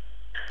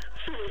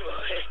 Silly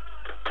boy.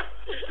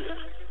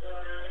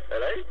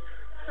 Hello?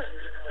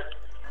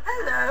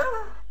 Hello.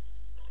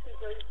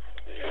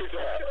 Who's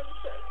that?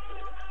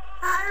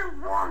 I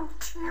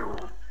want you.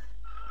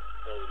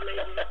 Old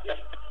lady.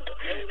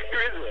 Who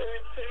is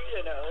it?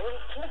 You know.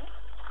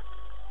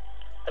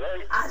 Hello?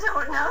 I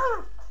don't know.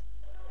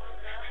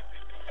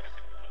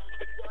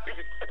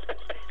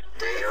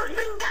 Do you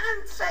think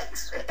I'm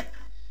sexy?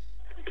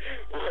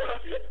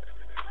 What?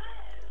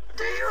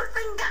 Do you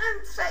think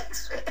I'm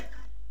sexy?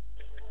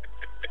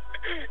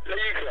 Are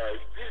you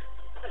close?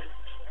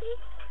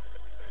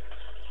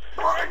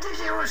 What did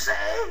you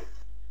say?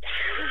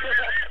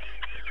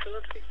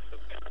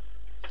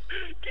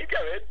 Keep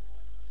going.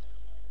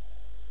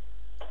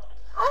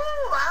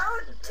 Oh, how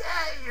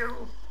dare you!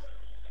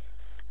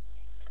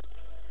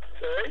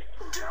 Sorry?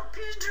 Drop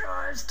your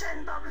drawers,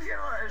 $10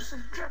 yours.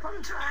 Drop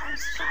them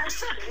twice. I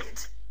suck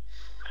it.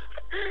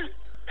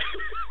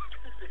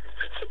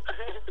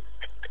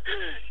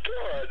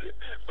 God,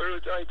 we're all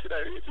trying to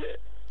know, is it?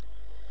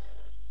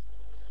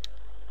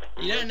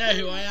 You don't know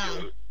who I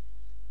am.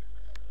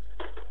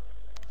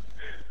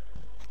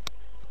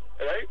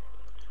 Hello?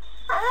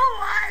 Oh,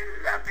 I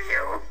love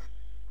you.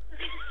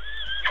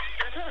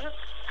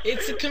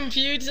 It's a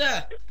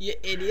computer, you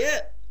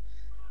idiot.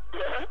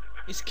 What?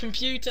 It's a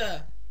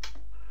computer.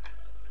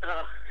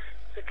 Ah,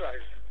 so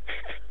close.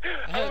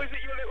 Oh, is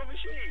it your little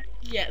machine?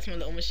 Yeah, it's my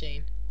little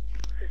machine.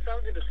 It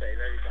sounded the same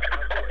every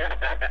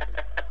time.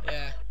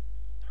 Yeah.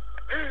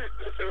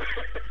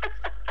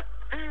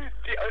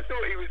 I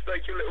thought it was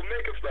like your little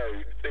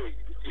megaphone thing.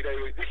 You know,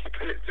 you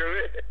put it through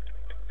it.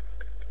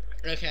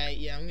 Okay,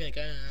 yeah, I'm gonna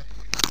go now.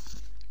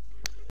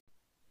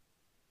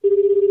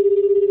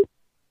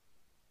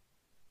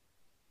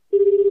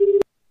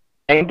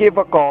 Thank you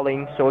for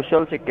calling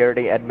Social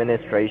Security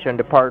Administration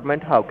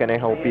Department. How can I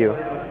help you?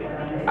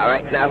 All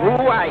right, now who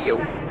are you?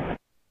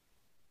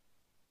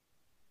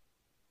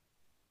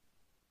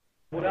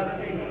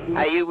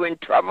 Are you in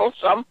trouble,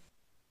 some?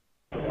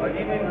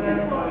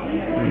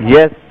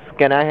 Yes.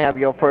 Can I have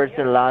your first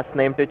and last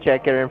name to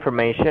check your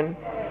information?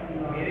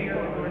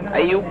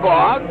 Are you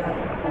Bob?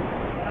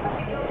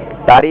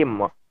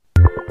 Tarim.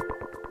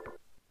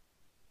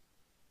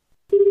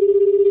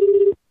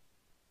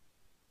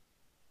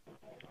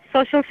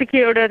 Social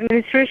Security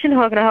Administration,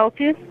 how can I help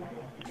you?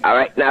 All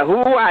right, now who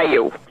are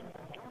you?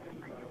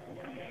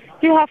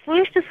 You have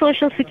reached the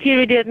Social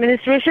Security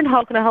Administration.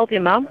 How can I help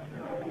you, ma'am?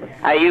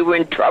 Are you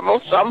in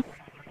trouble, some?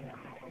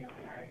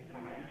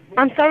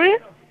 I'm sorry?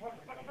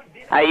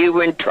 Are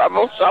you in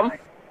trouble, some?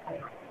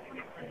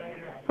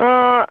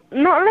 No,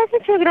 let me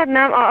check it out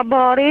now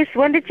about this.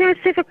 When did you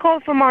receive a call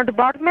from our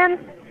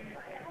department?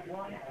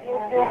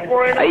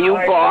 Are you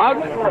Bob?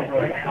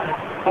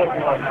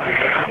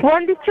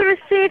 When did you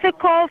receive a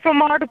call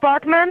from our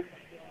department?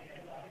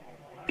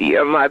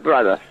 You're my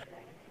brother.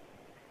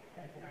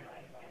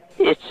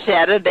 It's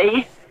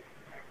Saturday.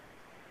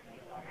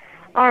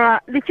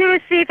 Alright. Did you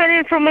receive any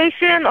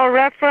information or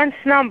reference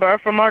number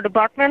from our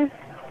department?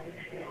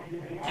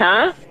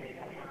 Huh?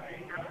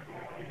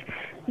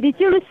 Did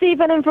you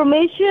receive an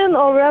information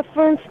or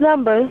reference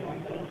number?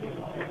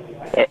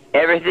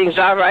 Everything's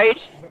all right?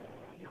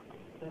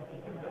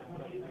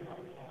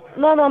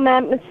 No,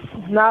 ma'am. It's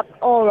not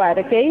all right,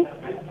 okay?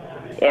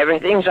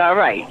 Everything's all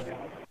right.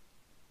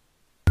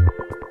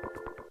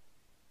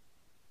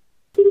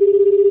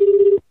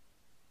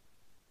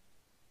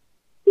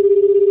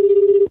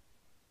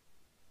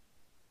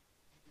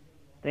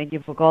 Thank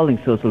you for calling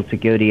Social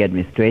Security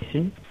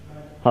Administration.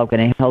 How can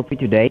I help you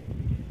today?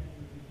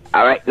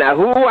 All right, now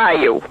who are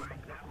you?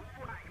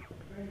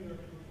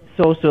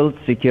 Social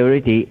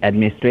Security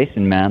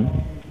Administration, ma'am.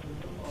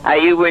 Are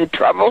you in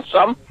trouble,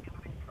 some?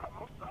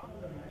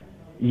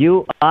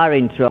 You are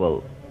in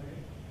trouble.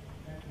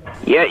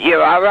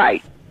 You're all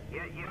right.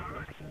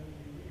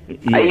 Yes.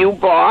 Are you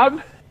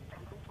Bob?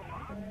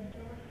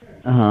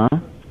 Uh-huh.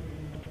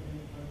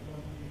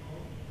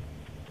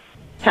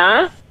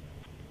 Huh?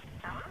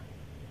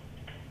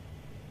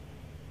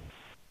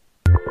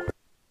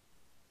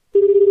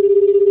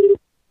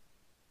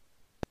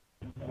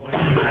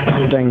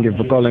 Thank you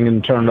for calling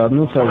Internal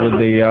Administrator with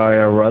the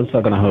IRS.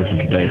 How can I help you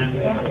today?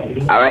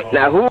 All right,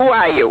 now who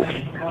are you?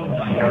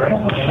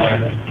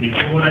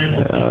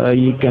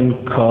 You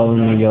can call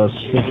me your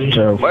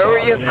sister. Where are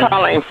you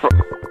calling from?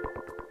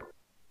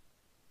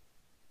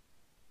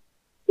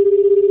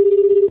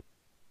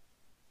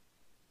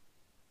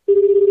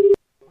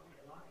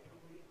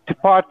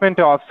 Department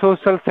of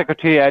Social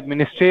Security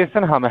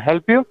Administration. How may I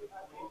help you?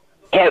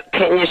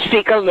 Can you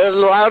speak a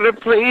little louder,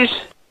 please?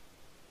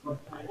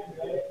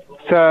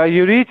 Sir,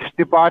 you reached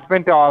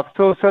Department of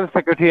Social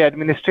Security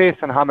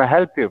Administration. How may I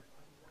help you?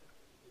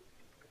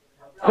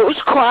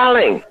 Who's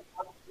calling?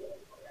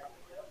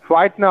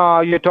 Right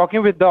now, you're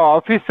talking with the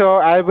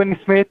officer, Alvin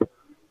Smith,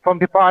 from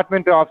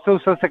Department of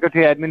Social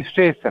Security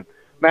Administration.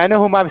 May I know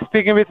whom I'm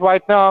speaking with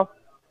right now?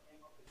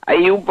 Are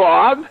you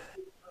Bob?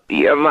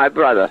 You're my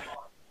brother.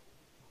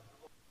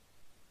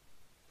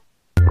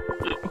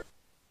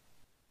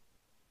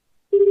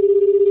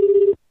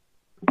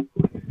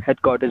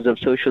 Headquarters of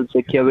Social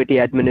Security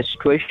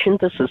Administration.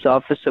 This is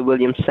Officer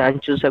William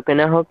Sanchez. How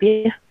can I help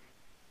you?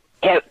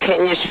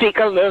 Can you speak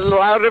a little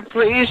louder,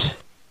 please?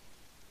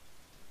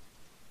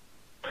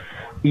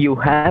 You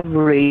have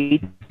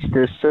reached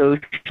the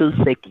Social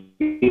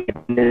Security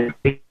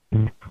Administration.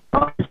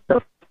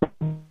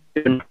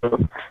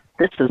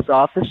 This is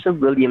Officer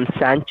William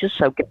Sanchez.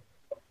 How can...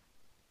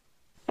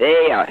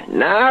 There you are.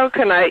 Now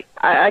can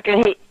I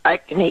can hear.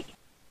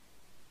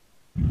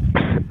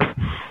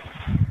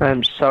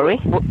 I'm sorry?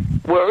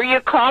 Where are you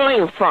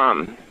calling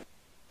from?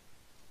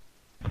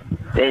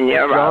 Then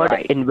you're all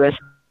right.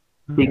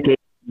 Investigation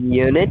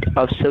Unit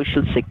of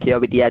Social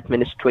Security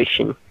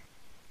Administration.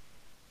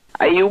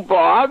 Are you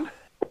Bob?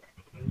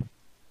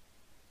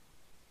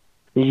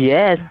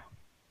 Yes.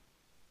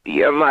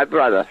 You're my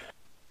brother.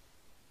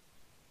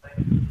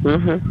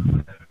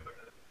 Mm-hmm.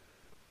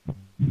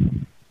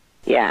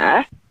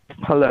 Yeah?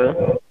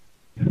 Hello?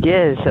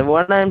 Yes,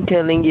 what I'm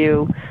telling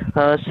you,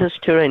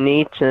 sister, I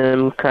need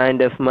some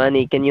kind of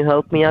money. Can you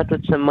help me out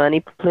with some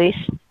money, please?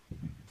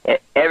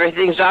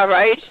 Everything's all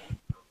right?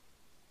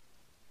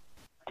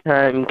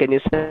 Can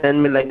you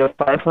send me like a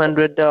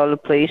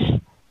 $500,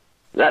 please?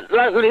 Let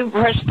me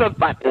press the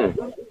button.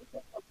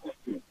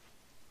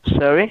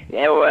 Sorry?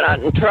 Yeah, we're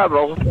not in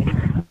trouble.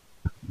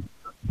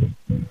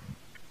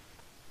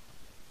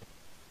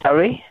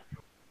 Sorry?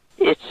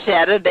 It's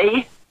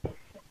Saturday.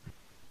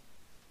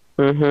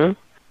 Mm-hmm.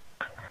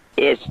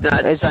 It's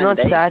not It's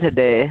Sunday. not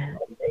Saturday.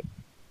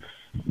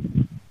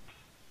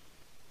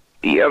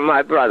 You're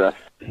my brother.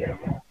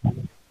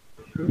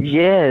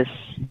 Yes.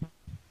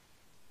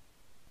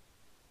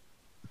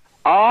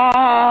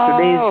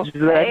 Oh,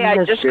 Today's hey,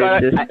 I just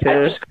got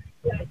it.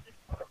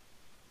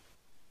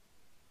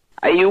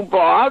 Are you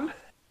Bob?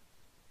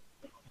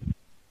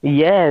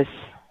 Yes.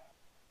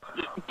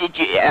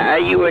 Are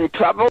you in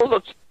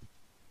trouble?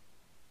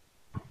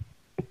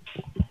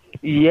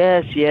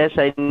 Yes,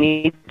 I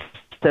need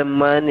some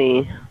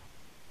money.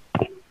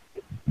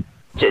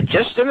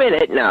 Just a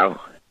minute now.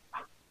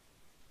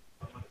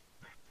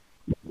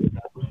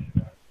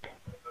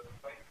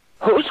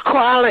 Who's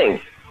calling?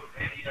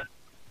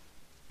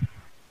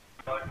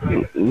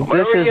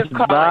 This is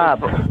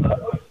Bob.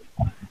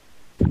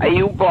 Are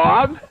you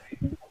Bob?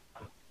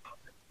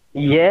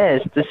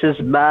 Yes, this is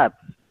Bob.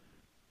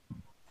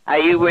 Are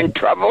you in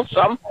trouble,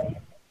 some?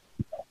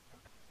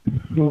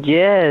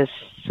 Yes,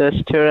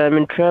 sister, I'm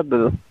in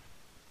trouble.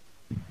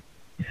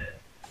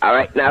 All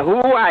right, now who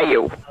are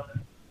you?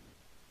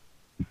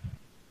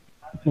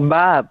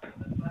 Bob.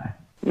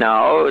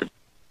 No.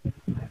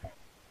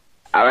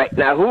 All right,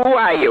 now who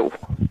are you?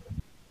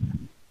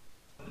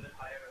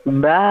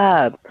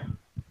 Bob.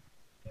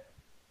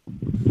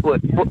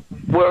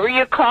 Where are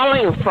you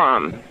calling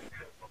from?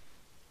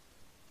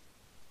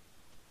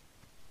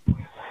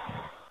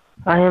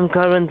 I am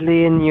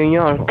currently in New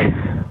York.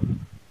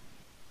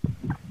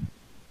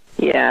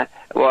 Yeah,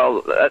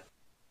 well,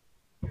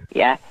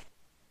 yeah.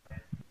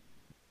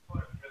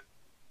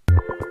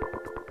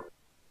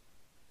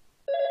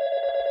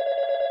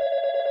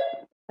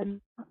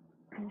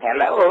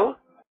 Hello?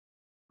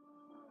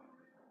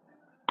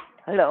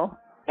 Hello.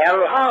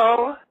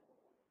 Hello?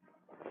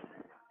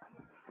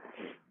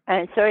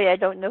 I'm sorry, I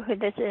don't know who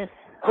this is.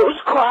 Who's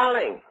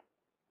calling?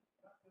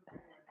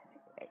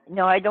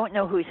 No, I don't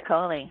know who's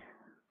calling.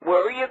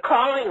 Where are you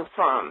calling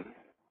from?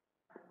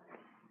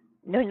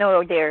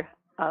 No, dear.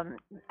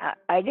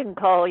 I didn't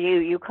call you.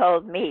 You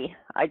called me.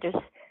 I just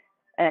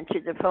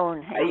answered the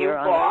phone. Are you You're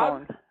on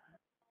Bob? the phone.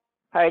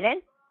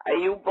 Pardon? Are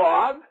you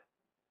Bob?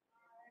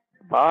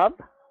 Bob?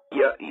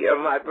 You're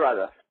my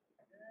brother.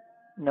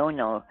 No.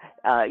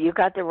 You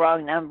got the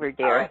wrong number,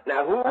 dear. All right,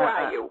 now who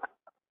are you?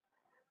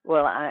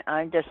 Well,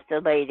 I'm just a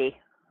lady.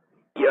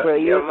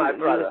 You're my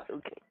brother.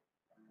 Okay.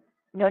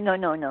 No.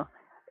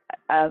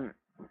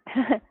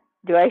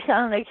 Do I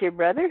sound like your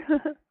brother?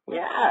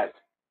 Yes.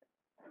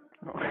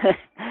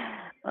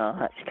 Oh,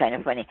 that's kind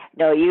of funny.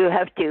 No, you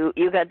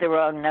got the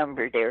wrong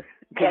number, dear.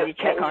 Can you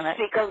check on it?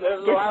 Speak a little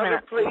Just a louder,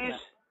 minute. please?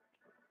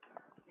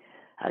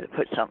 How to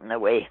put something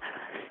away.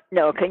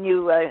 No, can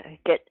you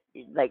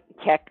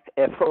check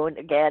a phone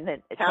again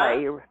and try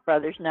your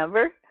brother's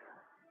number?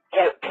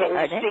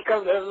 Can you speak a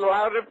little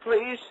louder,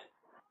 please?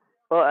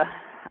 Well,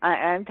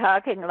 I'm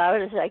talking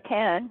loud as I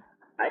can.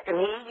 I can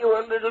hear you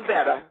a little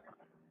better.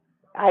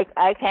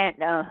 I can't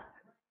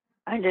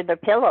under the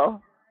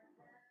pillow.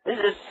 This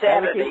is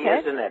Saturday,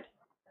 isn't it?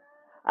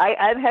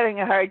 I'm having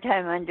a hard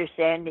time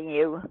understanding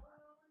you.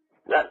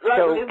 Let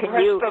So me can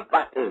press you- the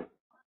button.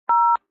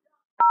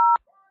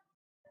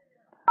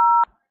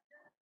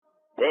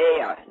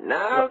 There.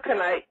 Now can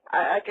I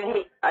can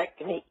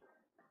hear.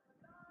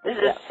 This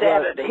is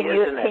Saturday,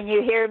 isn't it? Can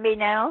you hear me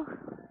now?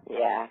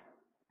 Yeah.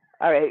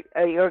 All right.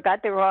 You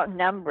got the wrong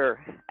number,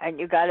 and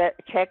you got to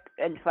check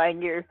and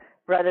find your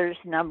brother's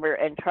number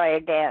and try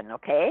again.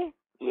 Okay?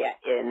 Yeah,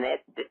 and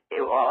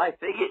well, I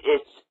figured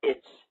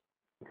it's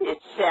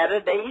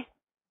Saturday.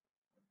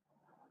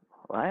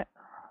 What?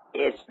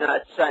 It's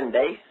not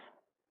Sunday.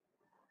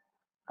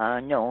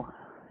 No.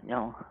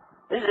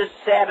 This is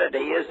Saturday,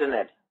 isn't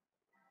it?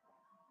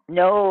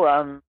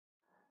 No.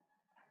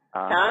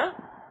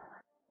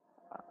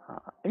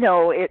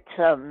 No, it's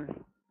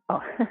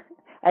Oh,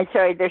 I'm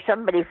sorry. There's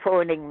somebody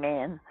phoning me,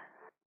 and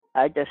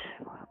I just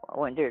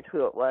wondered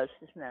who it was.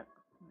 Isn't it?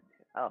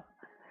 Oh.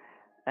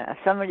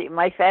 Somebody,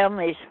 my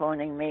family's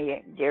phoning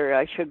me, dear.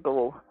 I should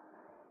go.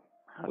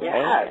 Okay.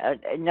 Yeah.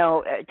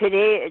 No,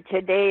 today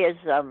is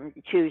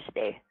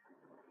Tuesday.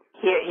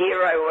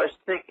 Here I was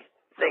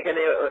thinking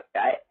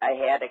I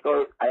had to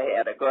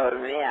go to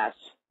mass.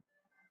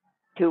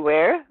 To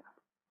where?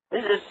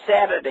 This is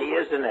Saturday,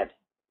 isn't it?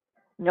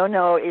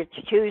 No, it's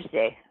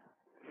Tuesday.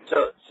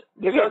 So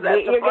You're that's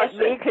a getting blessing.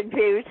 me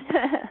confused.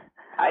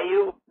 Are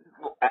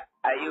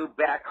you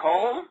back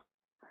home?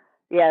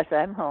 Yes,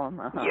 I'm home.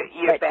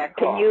 You're back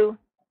can home. you?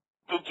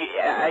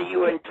 Are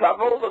you in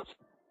trouble?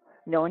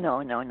 No.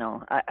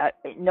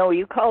 No,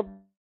 you called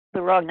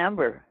the wrong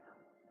number.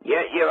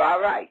 You're all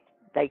right.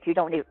 Like you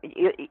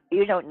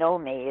don't know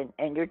me,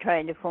 and you're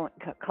trying to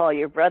call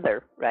your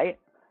brother, right?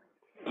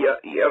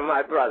 You're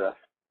my brother.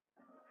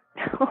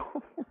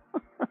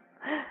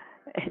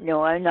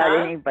 No, I'm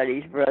not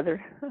anybody's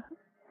brother.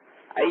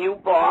 Are you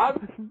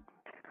Bob?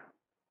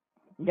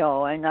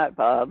 No, I'm not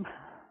Bob.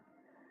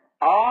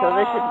 Oh. So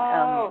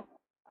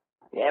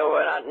listen, yeah,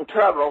 we're not in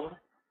trouble.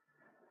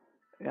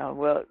 No,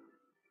 well,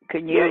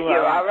 can you?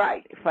 You're all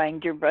right.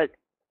 Find your brother.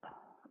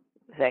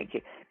 Thank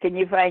you. Can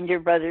you find your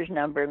brother's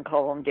number and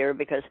call him, dear?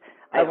 Because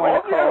I want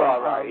hope to call you're him.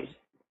 all right.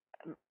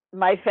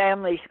 My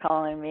family's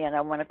calling me, and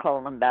I want to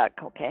call them back.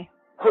 Okay.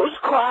 Who's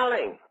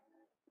calling?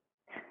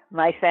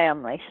 My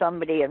family.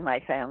 Somebody in my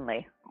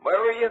family. Where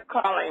are you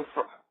calling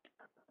from?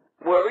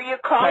 Where are you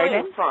calling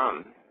Pardon?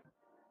 from?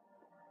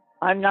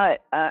 I'm not.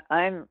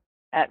 I'm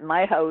at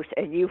my house,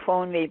 and you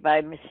phoned me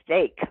by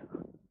mistake.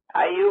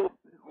 Are you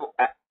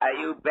Are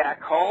you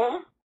back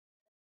home?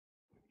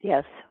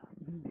 Yes.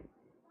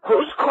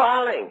 Who's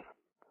calling?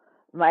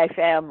 My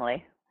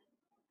family.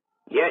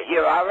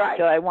 You're all right.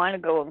 So I want to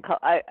go and call.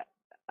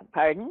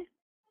 Pardon?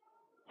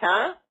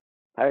 Huh?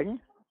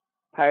 Pardon?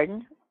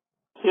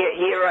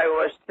 Here I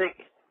was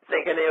thinking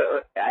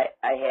I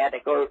had to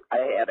go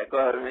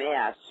to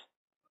mass.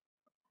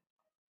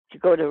 To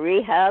go to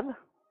rehab?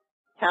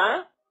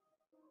 Huh?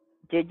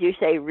 Did you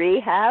say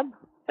rehab?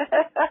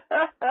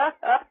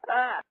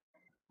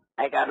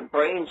 I got a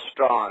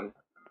brainstorm.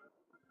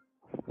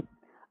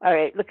 All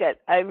right, look at.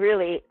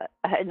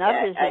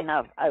 Enough is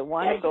enough. I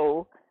want to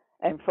go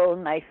and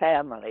phone my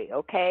family.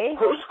 Okay?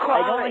 Who's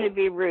calling? I don't want to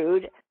be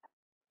rude.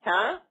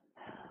 Huh?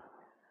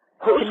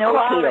 Who's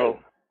Pinocchio. calling?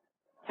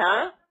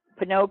 Huh?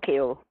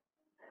 Pinocchio.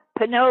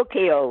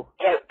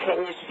 Yeah, can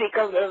you speak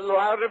a little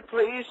louder,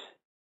 please?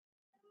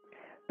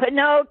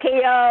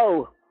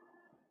 Pinocchio.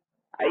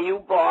 Are you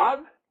Bob?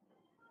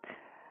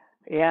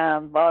 Yeah,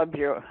 Bob's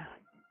your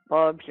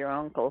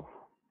uncle.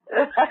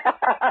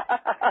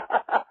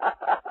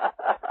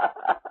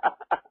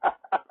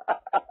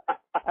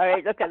 All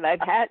right, look,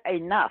 I've had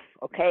enough,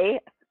 okay?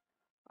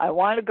 I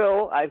want to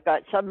go. I've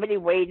got somebody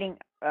waiting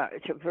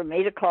for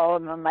me to call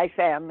them on my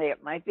family.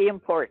 It might be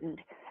important,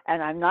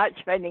 and I'm not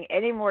spending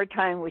any more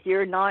time with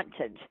your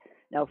nonsense.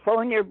 Now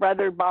phone your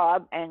brother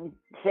Bob and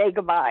say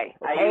goodbye,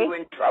 okay? Are you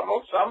in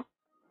trouble, some?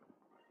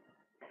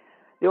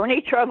 The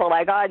only trouble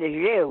I got is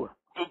you.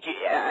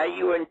 Are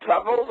you in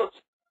trouble?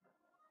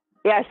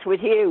 Yes,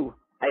 with you.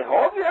 I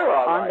hope you're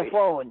all right. On the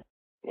phone.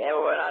 Yeah,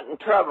 we're not in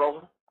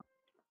trouble.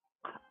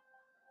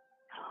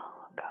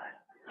 Oh, God.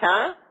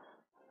 Huh?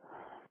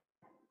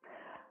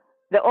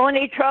 The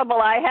only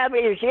trouble I have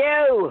is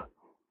you.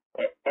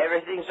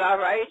 Everything's all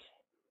right?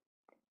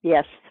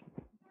 Yes.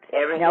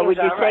 Everything's now, would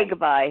you all say right?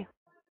 goodbye?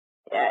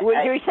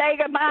 Would you say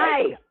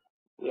goodbye?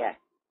 Yeah.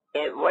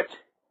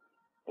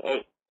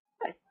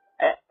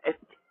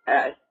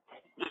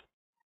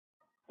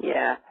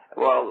 Yeah.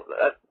 Well,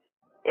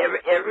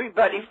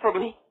 everybody from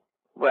me.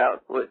 Well,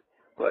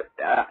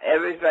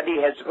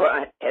 everybody has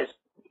gone.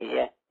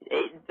 Yeah.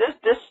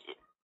 This.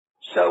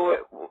 So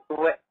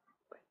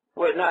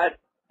we're not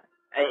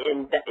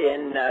in.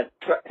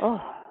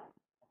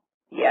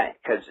 Yeah,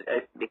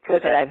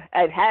 because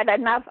I've had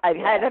enough. I've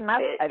had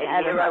enough.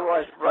 Here I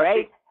was,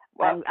 right?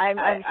 Well,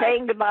 I'm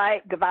saying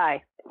goodbye.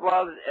 Goodbye.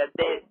 Well,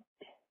 they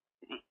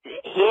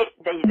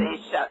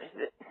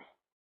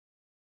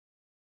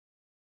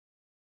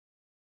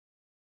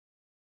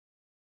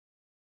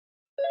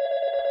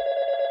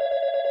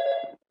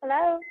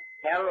Hello?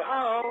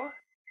 Hello?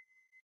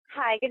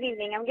 Hi, good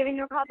evening. I'm giving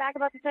you a call back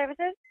about the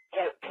services.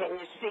 Yeah, can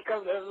you speak a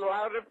little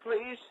louder,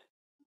 please?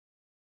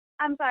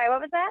 I'm sorry,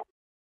 what was that?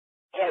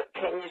 Yeah,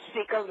 can you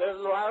speak a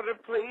little louder,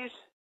 please?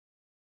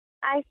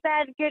 I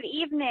said good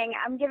evening.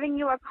 I'm giving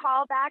you a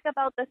call back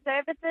about the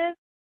services.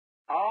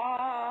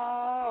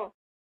 Oh,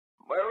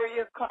 where are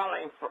you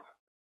calling from?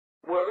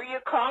 Where are you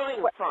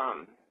calling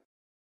from?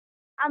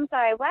 I'm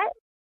sorry, what?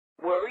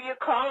 Where are you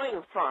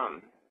calling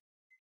from?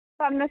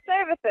 From the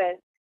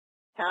services.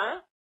 Huh?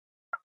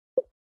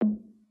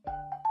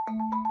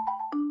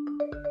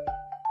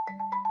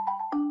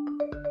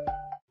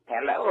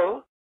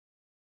 Hello?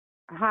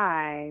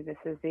 Hi, this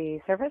is the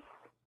service.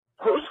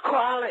 Who's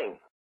calling?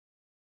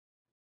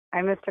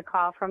 I missed a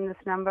call from this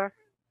number.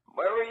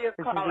 Where are you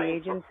This calling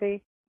is the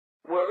agency.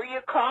 from? Where are you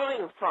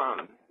calling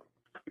from?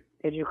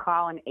 Did you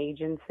call an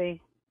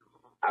agency?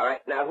 All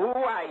right, now who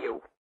are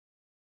you?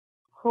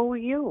 Who are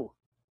you?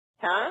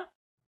 Huh?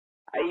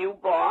 Are you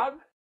Bob?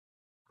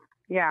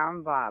 Yeah,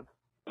 I'm Bob.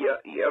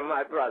 You're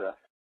my brother.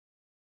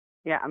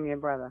 Yeah, I'm your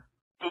brother.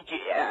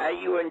 Are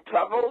you in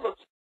trouble?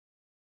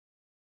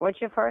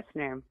 What's your first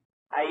name?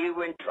 Are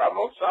you in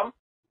trouble, some?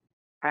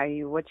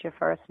 What's your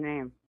first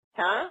name?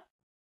 Huh?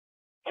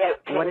 Yeah,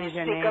 can What you is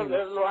your speak name? a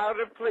little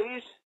louder,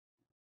 please?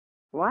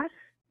 What?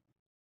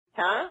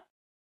 Huh?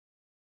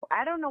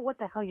 I don't know what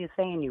the hell you're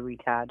saying, you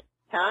retard.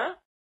 Huh?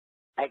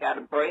 I got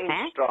a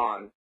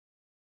brainstorm.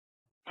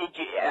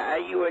 Are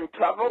you in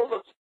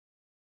trouble?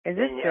 Is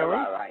this You're Billy?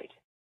 all right.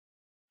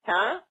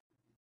 Huh?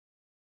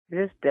 Is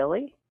this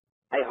Billy?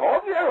 I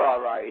hope you're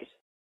all right.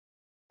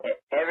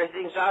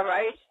 Everything's all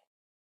right?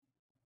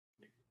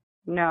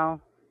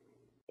 No.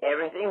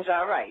 Everything's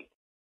all right.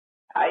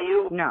 Are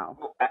you?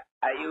 No.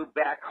 Are you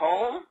back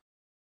home?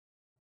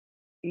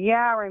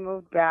 Yeah, I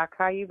moved back.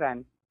 How you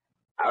been?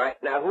 All right.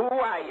 Now, who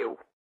are you?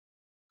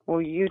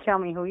 Well, you tell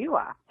me who you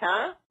are.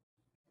 Huh?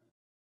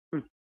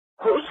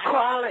 Who's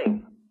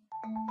calling?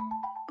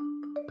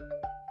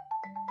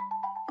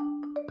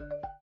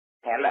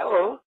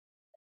 Hello?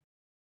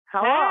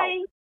 Hello? Hi.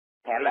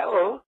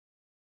 Hello?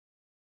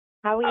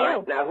 How are All you?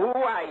 right. Now, who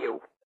are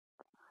you?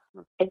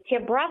 It's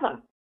your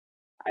brother.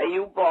 Are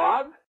you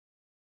Bob?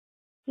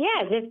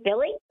 Yeah, is this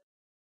Billy?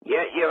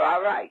 You're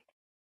all right.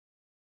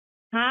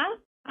 Huh?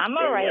 I'm Yeah,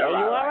 all right. you're Are you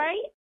all all right.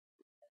 right?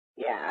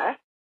 Yeah.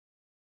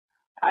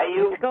 Are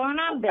you? What's going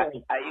on,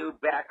 Billy? Are you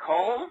back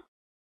home?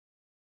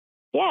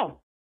 Yeah.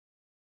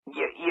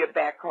 You're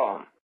back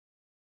home.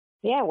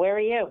 Yeah, where are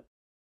you?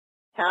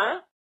 Huh?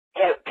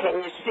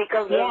 Can you speak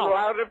a little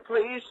louder,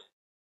 please?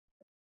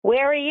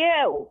 Where are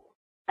you?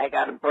 I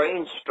got a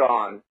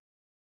brainstorm.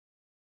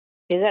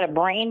 Is it a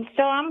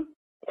brainstorm?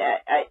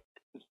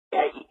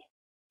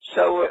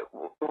 So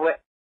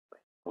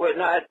we're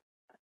not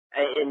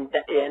in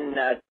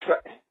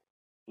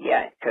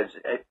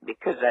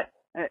because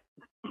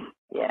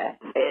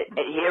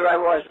here I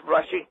was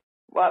rushing.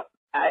 Well,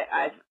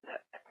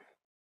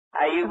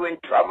 are you in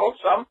trouble,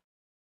 some?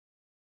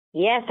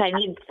 Yes, I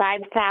need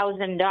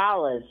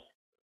 $5,000.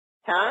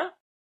 Huh?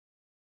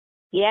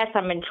 Yes,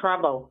 I'm in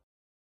trouble.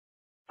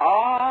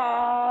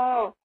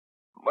 Oh,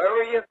 where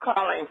are you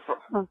calling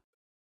from?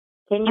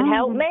 Can you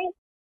help me?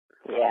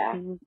 Yeah.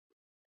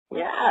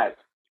 Yes.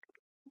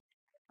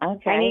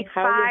 Okay. I need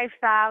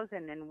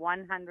 $5,000 in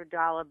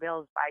 $100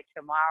 bills by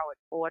tomorrow at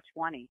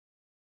 4:20.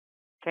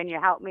 Can you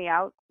help me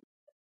out?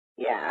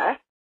 Yeah.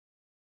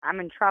 I'm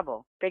in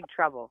trouble, big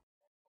trouble.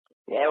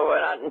 Yeah, we're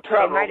not in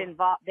trouble.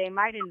 They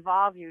might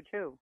involve you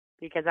too,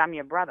 because I'm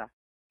your brother.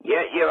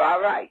 You're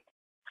all right.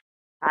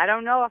 I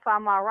don't know if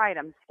I'm all right.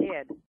 I'm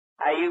scared.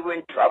 Are you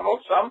in trouble,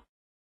 some?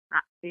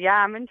 Yeah,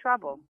 I'm in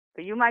trouble.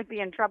 But you might be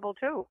in trouble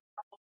too.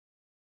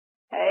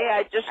 Hey,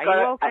 Are you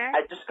okay?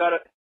 I just got to.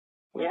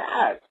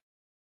 Yeah.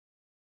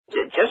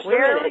 Just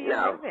Where a minute are you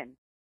now. living?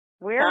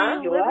 Where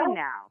are you living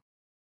now?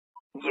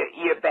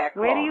 You're back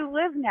home. Where do you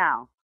live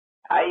now?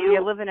 Are you?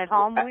 You're living at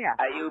home where?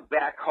 Are you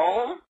back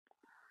home?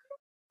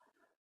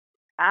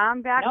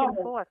 I'm back and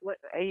forth.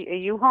 Are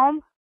you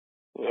home?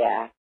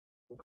 Yeah.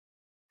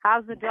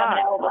 How's the dog?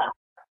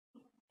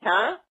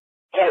 Huh?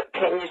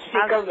 Can you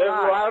speak a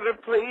little louder,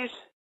 please?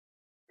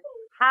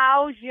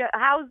 How's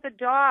the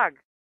dog?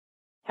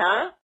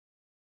 Huh?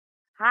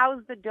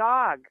 How's the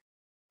dog?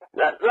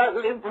 Let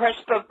me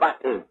press the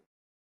button.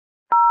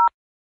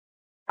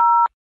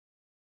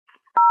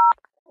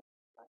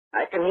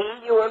 I can hear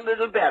you a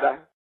little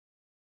better.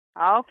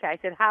 Okay, I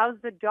said, how's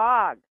the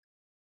dog?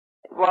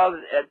 Well,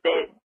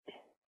 they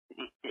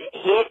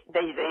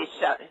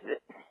shot.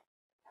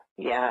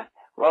 Yeah.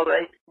 Well,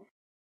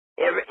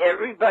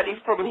 everybody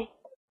from me.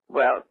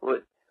 Well,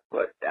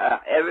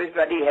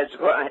 everybody has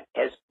gone.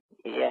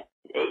 Yeah.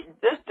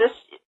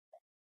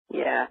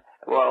 Yeah.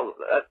 Well.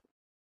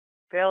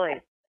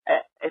 Billy.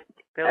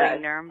 Billy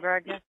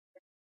Nuremberger.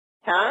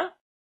 Huh?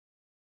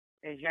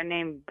 Is your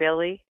name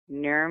Billy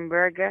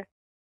Nuremberger?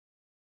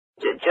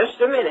 Just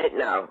a minute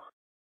now.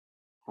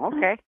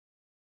 Okay.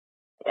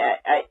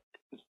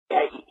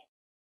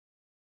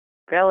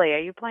 Billy, are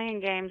you playing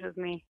games with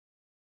me?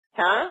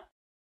 Huh?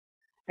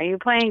 Are you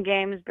playing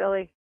games,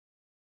 Billy?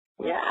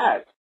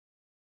 Yes.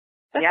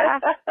 Yeah?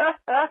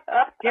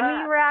 Give me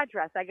your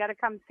address. I got to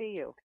come see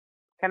you.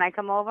 Can I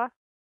come over?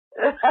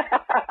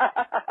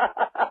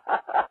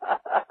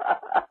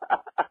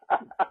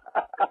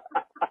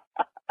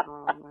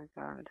 Oh, my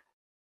God.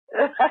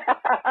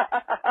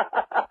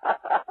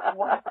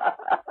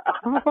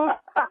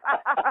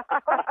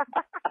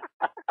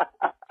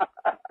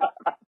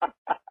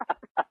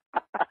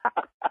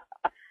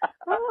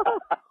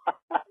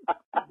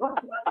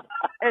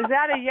 Is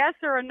that a yes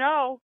or a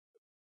no?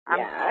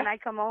 Yeah. Can I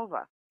come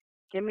over?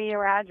 Give me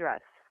your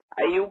address.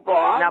 Are you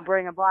Bob? And I'll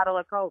bring a bottle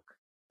of Coke.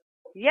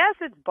 Yes,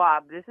 it's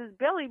Bob. This is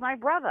Billy, my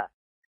brother.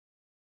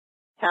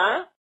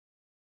 Huh?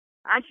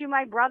 Aren't you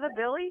my brother,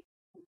 Billy?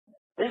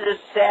 This is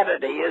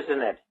Saturday,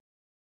 isn't it?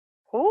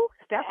 Who?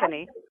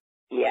 Stephanie.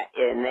 Yeah,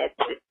 and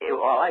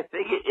well, I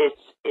figured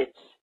it's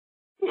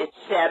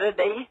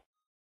Saturday.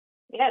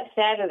 Yeah, it's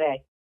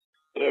Saturday.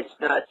 It's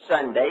not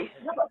Sunday.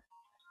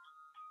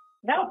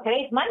 No,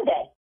 today's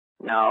Monday.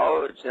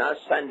 No, it's not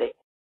Sunday.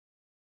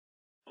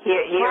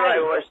 Here I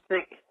was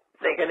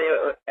thinking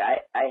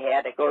I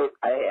had to go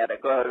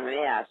to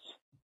mass.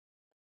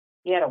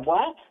 You had a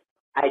what?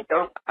 I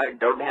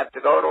don't have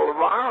to go till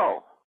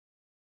tomorrow.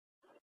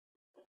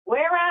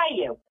 Where are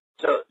you?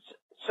 So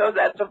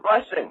that's a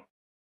blessing.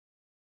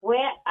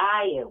 Where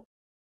are you?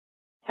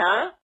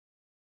 Huh?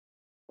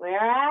 Where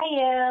are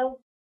you?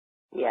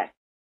 Yeah.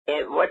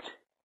 And what's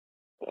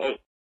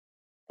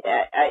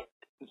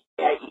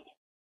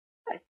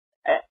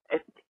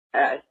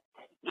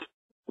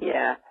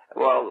yeah.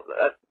 Well,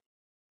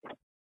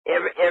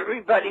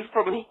 everybody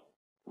from me.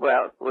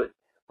 Well,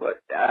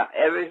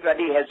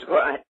 everybody has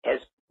gone.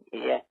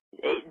 Yeah.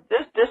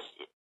 This.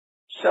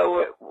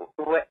 So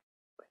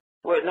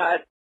we're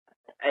not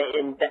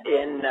in.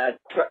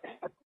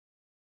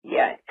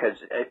 Yeah,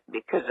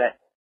 because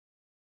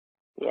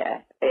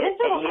yeah. And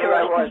here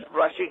I was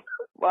rushing.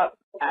 Well,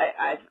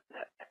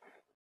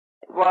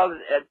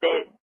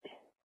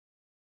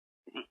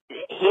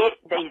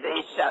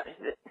 they shot.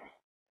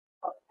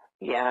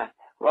 Yeah.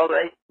 Well,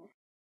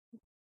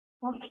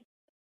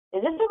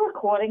 Is this a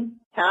recording?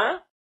 Huh?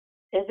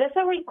 Is this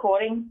a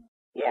recording?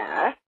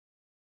 Yeah.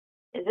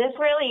 Is this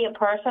really a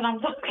person I'm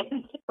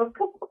talking to?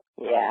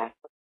 Yeah.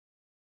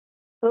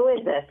 Who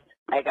is this?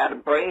 I got a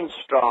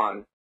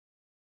brainstorm.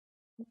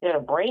 You got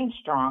a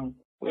brainstorm?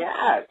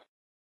 Yes.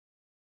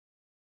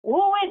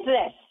 Who is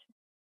this?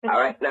 All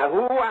right. Now,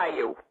 who are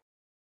you?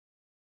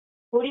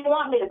 Who do you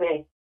want me to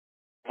be?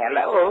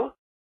 Hello.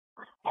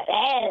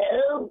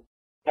 Hello.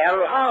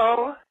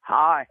 Hello?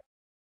 Hi.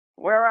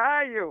 Where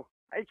are you?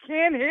 I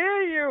can't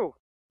hear you.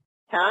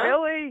 Huh?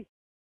 Billy.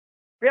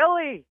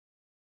 Billy.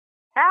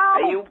 Help.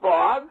 Are you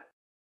Bob?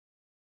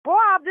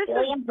 Bob,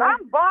 Billy, I'm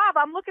Bob.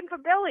 I'm looking for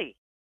Billy.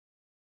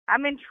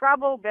 I'm in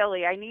trouble,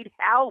 Billy. I need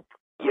help.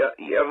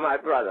 You're my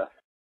brother.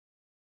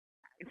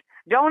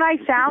 Don't I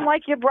sound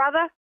like your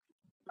brother?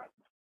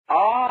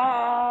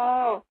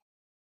 Oh.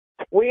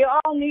 We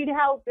all need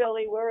help,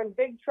 Billy. We're in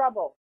big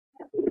trouble.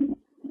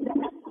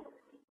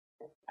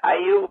 Are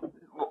you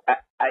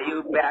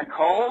back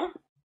home?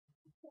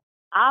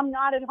 I'm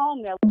not at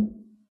home now.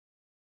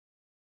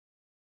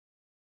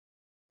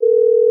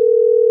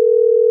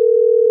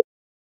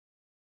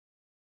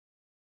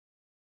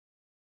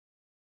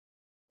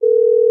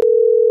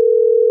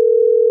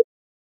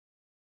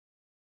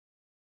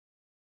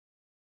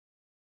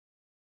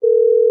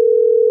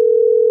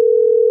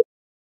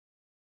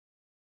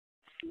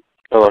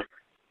 Hello.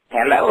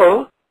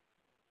 Hello?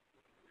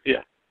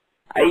 Yeah.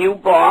 Are you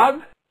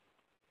Bob?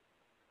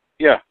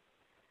 Yeah.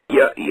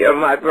 You're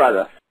my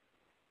brother.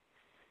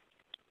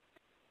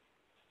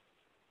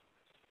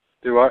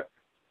 Do what?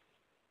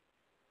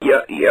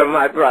 You're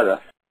my brother.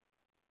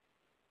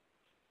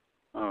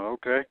 Oh,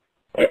 okay.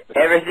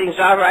 Everything's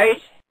all right?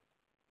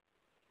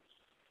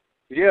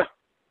 Yeah.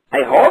 I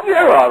hope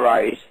you're all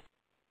right.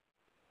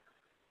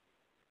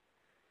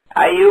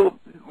 Are you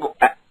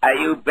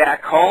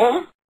back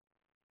home?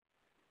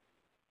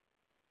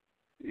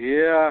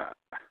 Yeah.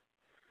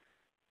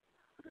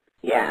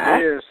 Yeah.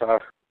 Yes.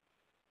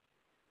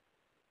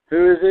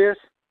 Who is this?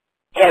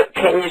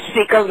 Can you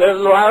speak a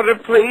little louder,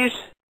 please?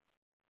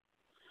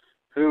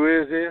 Who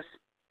is this?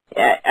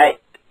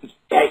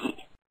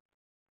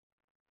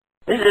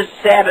 This is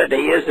Saturday,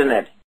 isn't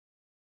it?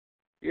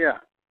 Yeah.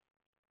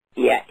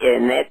 Yeah,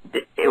 and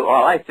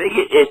well, I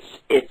figure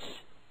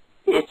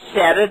it's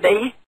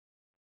Saturday.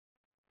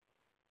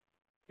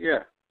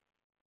 Yeah.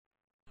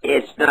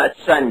 It's not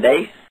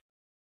Sunday.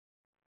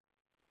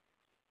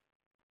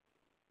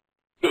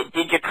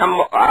 Did you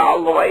come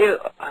all the way?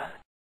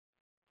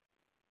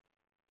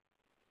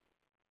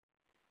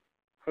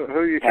 Who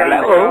are you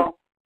trying to call?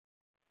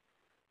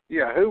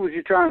 Yeah, who was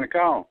you trying to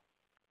call?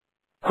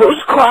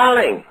 Who's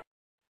calling?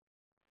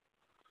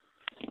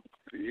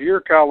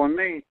 You're calling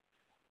me.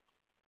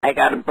 I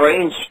got a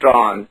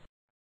brainstorm.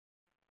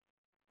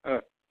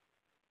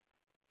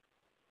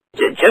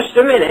 Just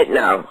a minute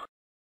now.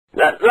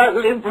 Let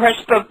me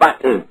press the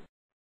button.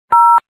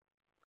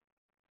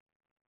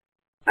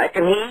 I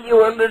can hear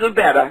you a little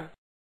better.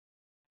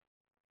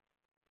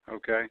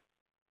 Okay.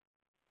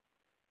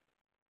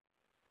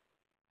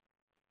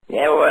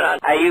 Yeah, well,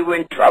 are you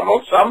in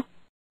trouble, some?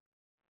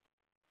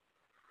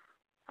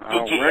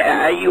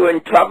 Are you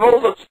in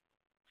trouble?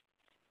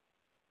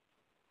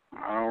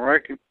 I don't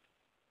reckon.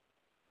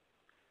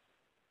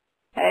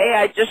 Hey,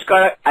 I just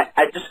got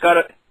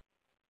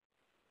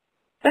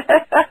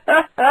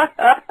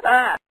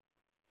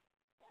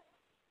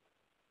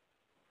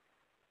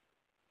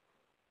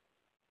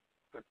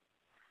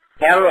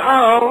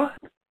Hello?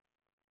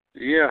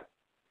 Yeah.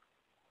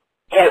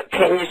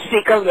 Can you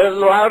speak a little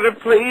louder,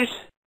 please?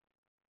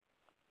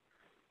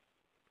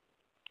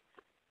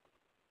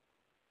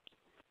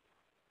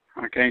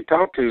 I can't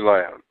talk too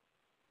loud.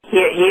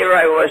 Here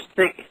I was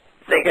thinking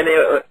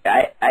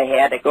I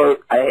had to go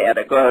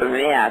to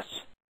mass.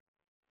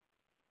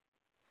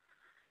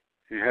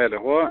 You had to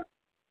what?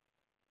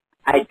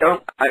 I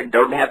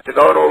don't have to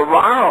go till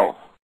tomorrow.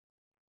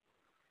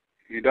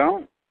 You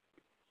don't?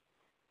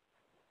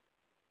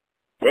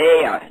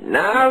 There.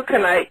 Now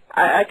can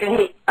I can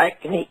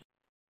hear.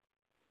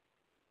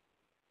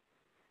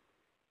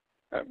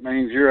 That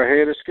means you're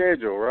ahead of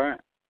schedule, right?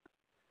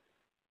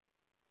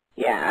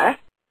 Yeah.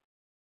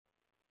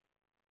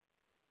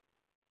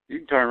 You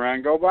can turn around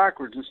and go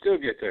backwards and still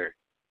get there.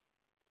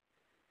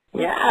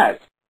 Yes.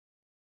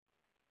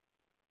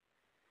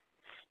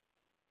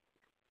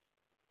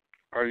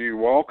 Are you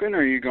walking or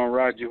are you going to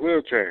ride your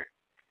wheelchair?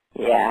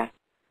 Yeah.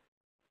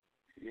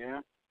 Yeah?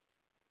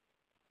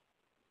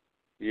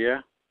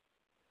 Yeah?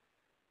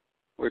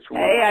 Which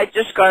one? Hey, I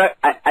just got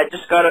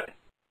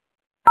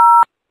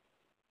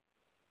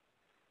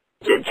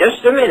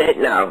just a minute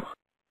now.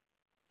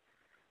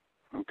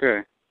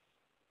 Okay.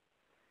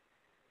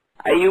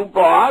 Are you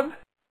Bob?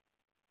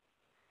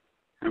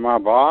 Am I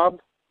Bob?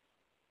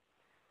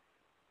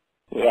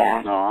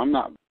 Yeah. No,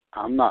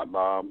 I'm not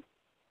Bob.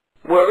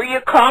 Where are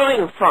you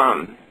calling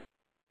from?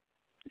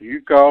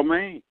 You call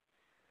me.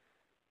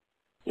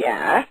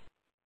 Yeah.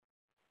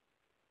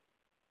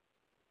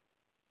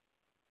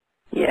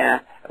 Yeah.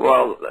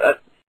 Well,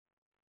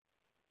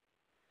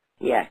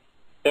 yeah.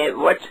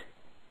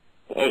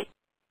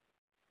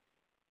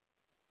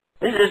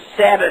 This is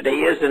Saturday,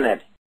 isn't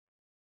it?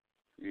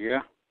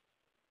 Yeah.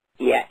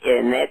 Yeah,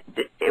 and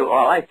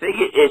well, I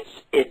figure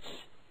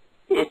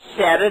it's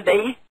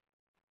Saturday.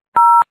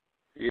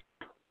 Yeah.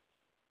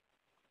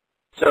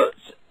 So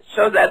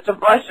that's a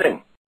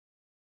blessing.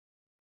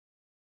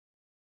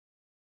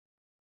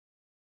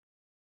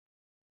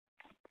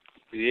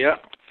 Yeah.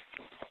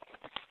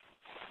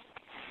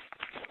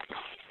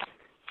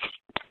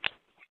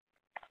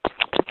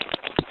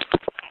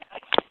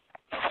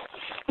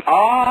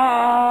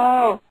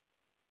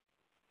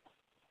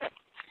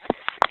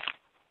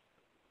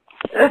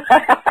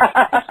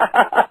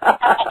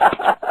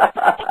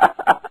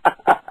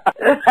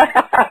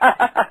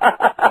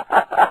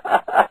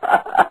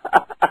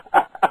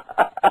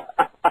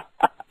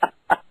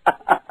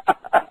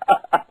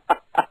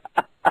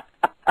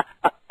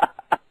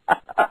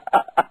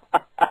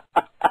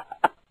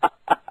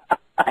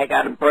 I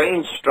got a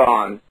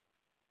brainstorm.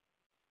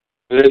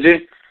 Did you?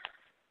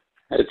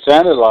 It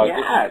sounded like it.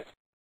 Yes.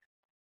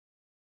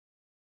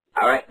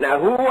 All right, now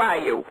who are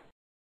you?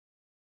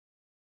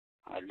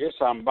 I guess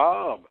I'm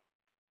Bob.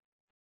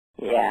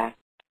 Yeah.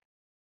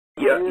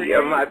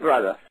 You're my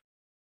brother.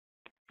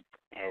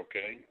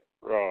 Okay.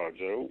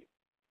 Roger.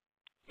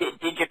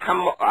 Did you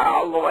come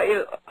all the way?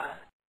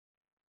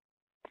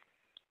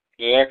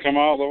 Did I come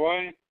all the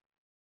way?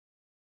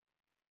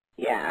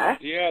 Yeah.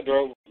 Yeah, I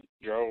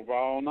drove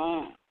all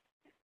night.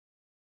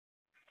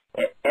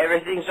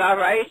 Everything's all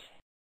right?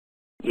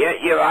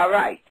 You're all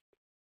right.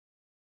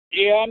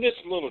 Yeah, I'm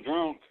just a little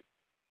drunk.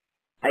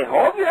 I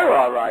hope you're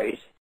all right.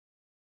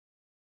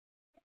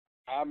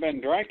 I've been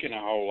drinking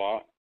a whole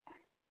lot.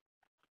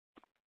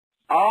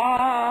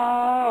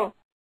 Oh.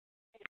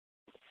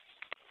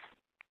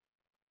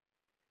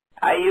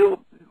 Are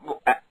you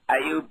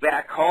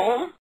back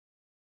home?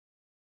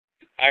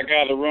 I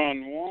gotta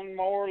run one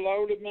more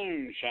load of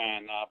moonshine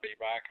and I'll be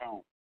back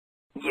home.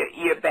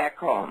 You're back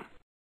home.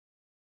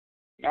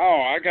 No,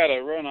 I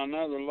gotta run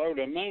another load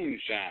of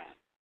moonshine.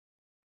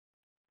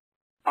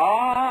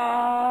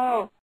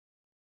 Oh.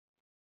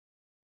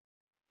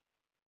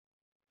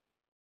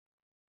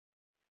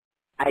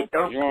 I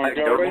don't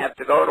have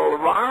to go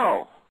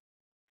tomorrow.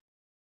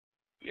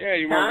 Yeah,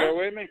 you wanna go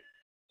with me?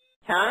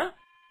 Huh?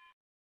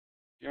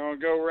 You wanna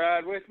go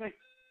ride with me?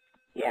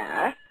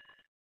 Yeah.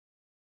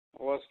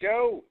 Well, let's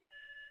go.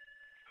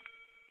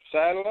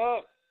 Saddle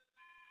up.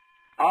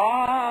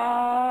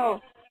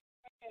 Oh.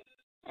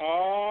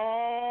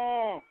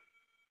 Oh.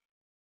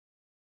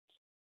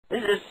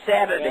 This is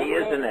Saturday,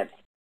 isn't it?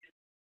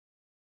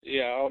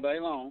 Yeah, all day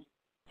long.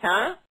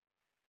 Huh?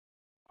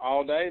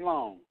 All day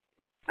long.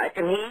 I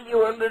can hear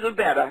you a little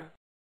better.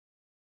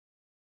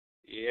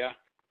 Yeah.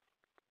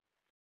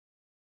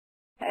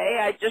 Hey,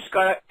 I just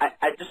gotta,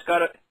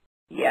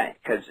 yeah,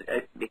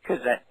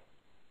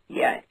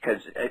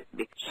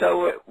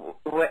 so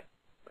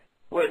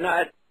we're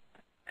not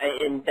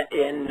in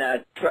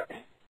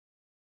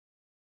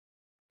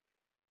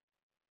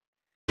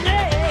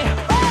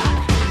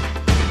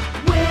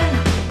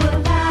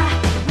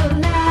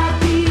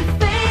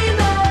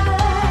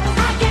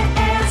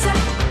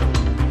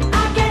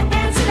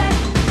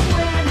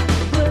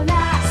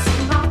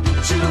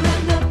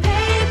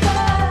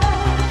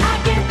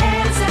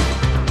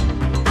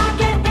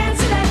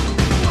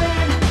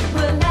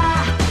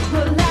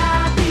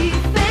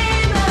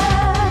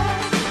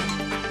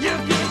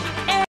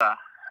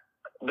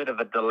bit of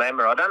a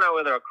dilemma. I don't know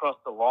whether I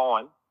crossed the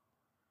line.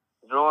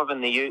 Driving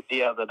the ute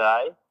the other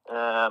day,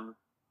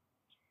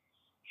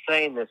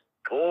 seeing this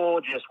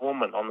gorgeous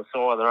woman on the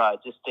side of the road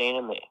just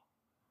standing there.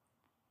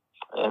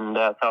 And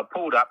so I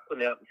pulled up,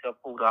 couldn't help myself,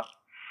 pulled up.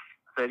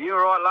 I said, "You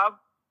all right, love?"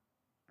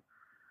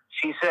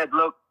 She said,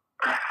 "Look,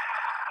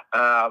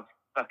 I've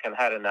fucking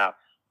had enough."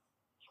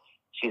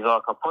 She's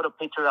like, "I put a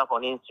picture up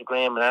on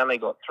Instagram and I only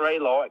got 3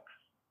 likes.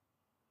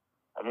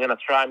 I'm going to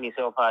throw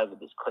myself over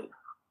this cliff."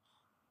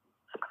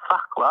 I said,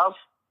 "Fuck, love."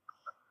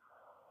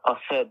 I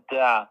said,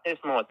 "This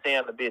might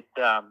sound a bit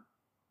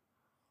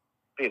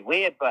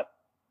weird, but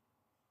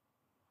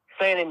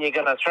seeing you're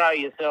going to throw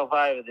yourself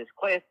over this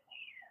cliff,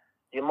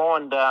 do you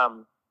mind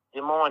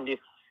if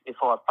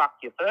I fuck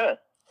you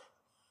first?"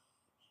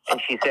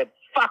 And she said,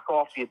 "Fuck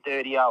off, you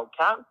dirty old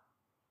cunt."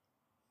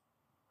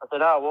 I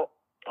said, "Oh, well,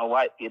 I'll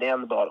wait for you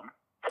down the bottom."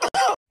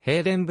 ヘ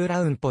イデン・ブ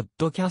ラウンポッ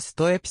ドキャス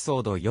トエピソ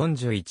ード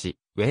41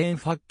ウェーン・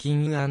ファッキ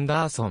ング・アン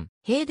ダーソン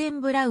ヘイデ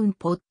ン・ブラウン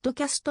ポッド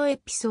キャストエ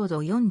ピソー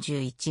ド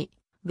41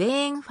ウェ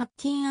ーン・ファッ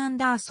キン・アン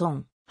ダーソ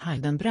ン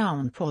Hayden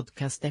Brown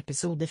Podcast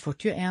episode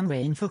 41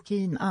 Wayne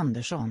fucking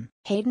Anderson.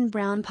 Hayden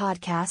Brown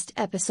Podcast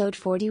episode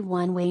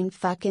 41 Wayne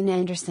fucking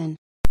Anderson.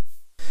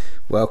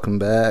 Welcome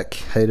back,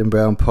 Hayden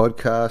Brown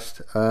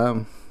Podcast.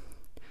 I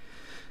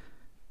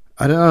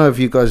don't know if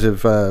you guys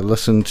have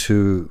listened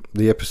to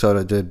the episode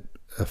I did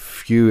a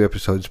few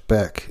episodes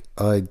back.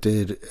 I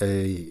did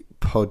a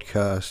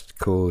podcast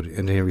called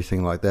And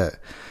Everything Like That.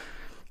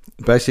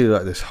 Basically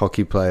like this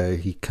hockey player,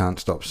 he can't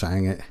stop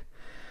saying it.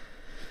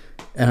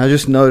 And I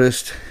just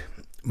noticed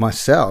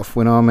myself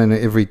when I'm in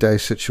an everyday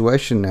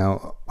situation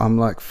now, I'm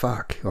like,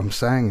 fuck, I'm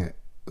saying it.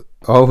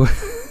 Oh,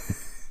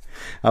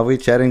 I'll be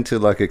chatting to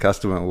like a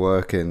customer at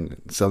work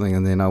and something,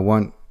 and then I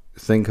won't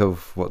think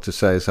of what to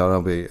say, so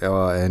I'll be,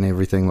 and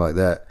everything like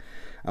that.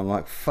 I'm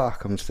like,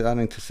 fuck, I'm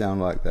starting to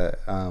sound like that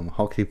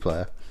hockey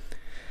player.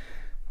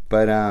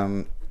 But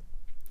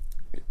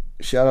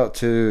shout out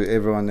to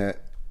everyone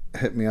that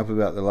hit me up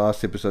about the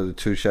last episode of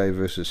Touche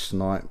versus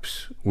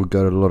Snipes. We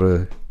got a lot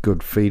of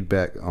good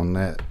feedback on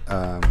that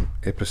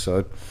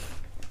episode.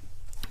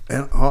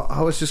 And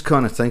I was just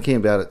kind of thinking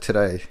about it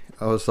today.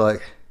 I was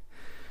like,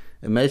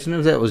 imagine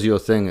if that was your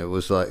thing. It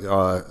was like,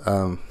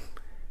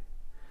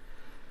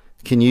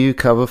 can you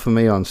cover for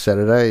me on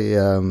Saturday?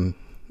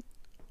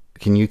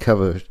 Can you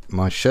cover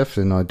my shift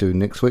and I do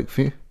next week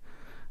for you?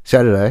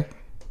 Saturday.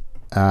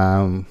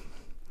 Nah,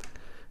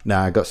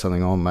 I got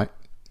something on, mate.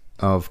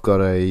 I've got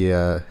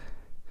to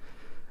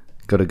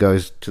go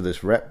to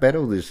this rap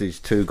battle. There's these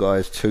two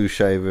guys, Touche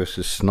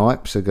versus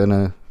Snipes, are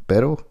gonna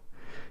battle.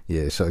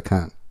 Yeah, so I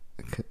can't.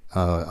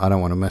 I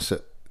don't want to miss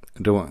it.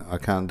 I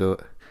can't do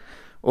it.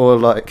 Or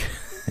like,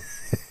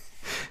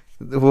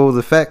 well,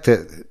 the fact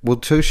that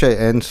Touche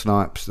and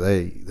Snipes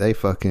they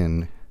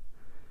fucking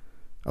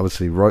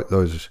obviously wrote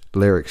those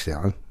lyrics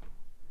down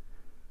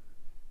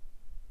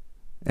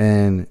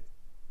and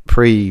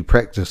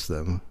pre-practiced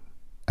them,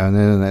 and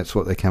then that's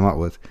what they came up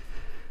with.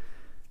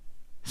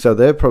 So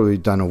they've probably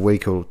done a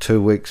week or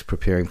 2 weeks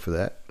preparing for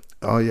that.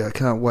 Oh yeah, I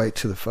can't wait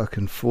to the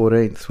fucking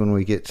 14th when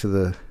we get to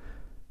the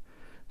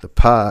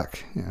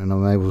park and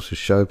I'm able to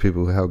show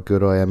people how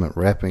good I am at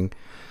rapping.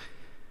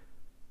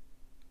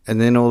 And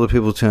then all the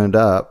people turned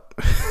up.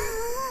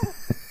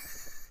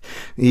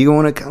 You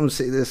want to come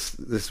see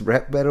this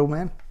rap battle,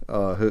 man?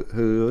 Oh,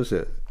 who was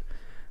it?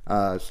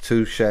 It's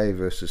Touche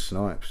versus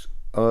Snipes.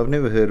 Oh, I've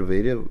never heard of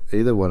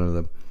either one of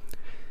them.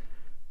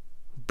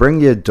 Bring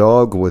your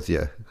dog with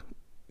you.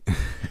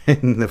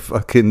 And the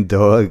fucking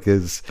dog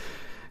is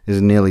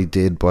nearly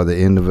dead by the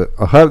end of it.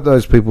 I hope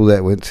those people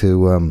that went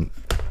to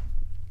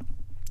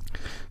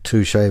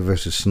Touche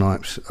versus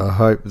Snipes, I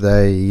hope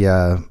they've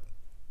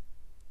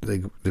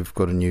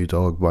got a new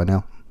dog by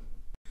now.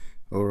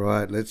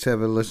 Alright, let's have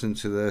a listen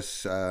to this.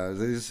 So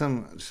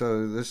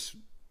this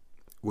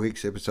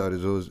week's episode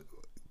is always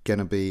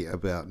gonna be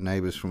about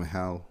Neighbours from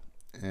Hell,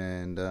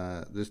 and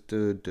this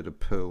dude did a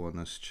poo on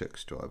this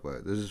chick's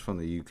driveway. This is from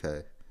the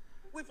UK.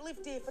 We've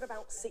lived here for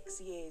about 6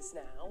 years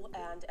now,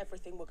 and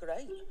everything were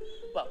great.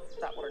 Well,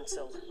 that were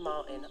until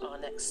Martin, our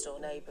next door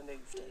neighbour,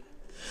 moved in.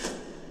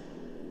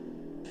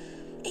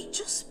 It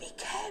just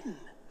became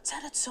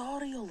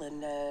territorial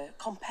and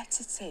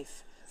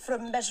competitive.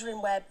 From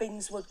measuring where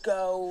bins would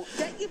go.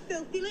 Get your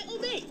filthy little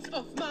mick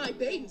off my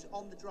bins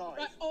on the drive.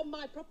 Right, on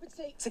my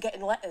property. To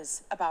getting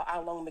letters about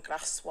how long my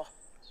grass was.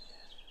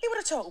 It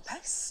was a total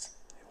pest.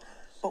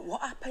 But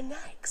what happened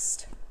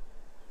next?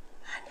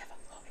 I never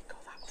thought it'd go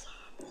that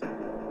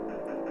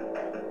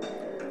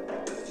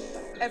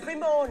far. Every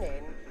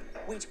morning,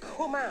 we'd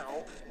come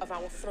out of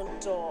our front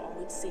door and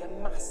we'd see a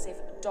massive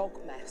dog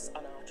mess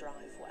on our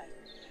driveway.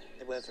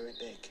 They were very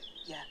big.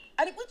 Yeah,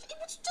 and it was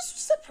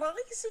just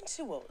surprising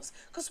to us,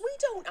 because we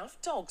don't have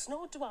dogs,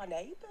 nor do our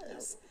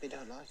neighbours. No, we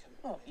don't like them.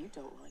 Oh, you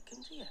don't like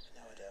them, do you?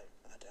 No,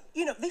 I don't.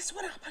 You know, this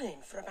was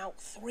happening for about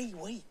 3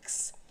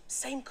 weeks.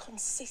 Same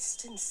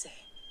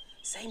consistency,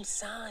 same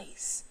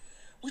size.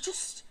 We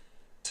just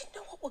didn't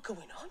know what was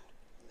going on.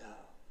 No.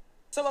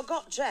 So I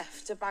got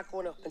Jeff to bag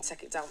one up and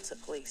take it down to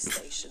the police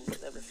station, but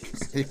they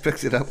refused. He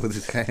picked it up with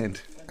his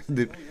hand.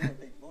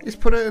 Just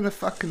put it in the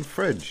fucking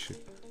fridge.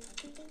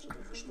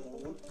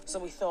 So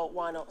we thought,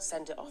 why not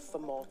send it off for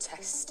more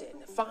testing?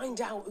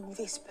 Find out who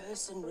this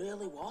person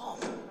really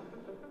was.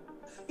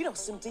 You know,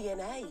 some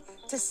DNA,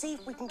 to see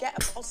if we can get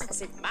a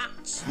positive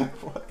match.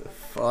 What the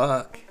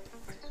fuck?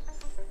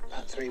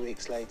 About 3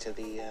 weeks later,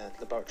 the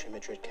laboratory in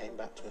Madrid came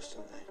back to us,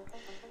 didn't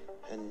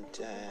they? And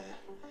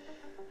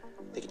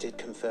they did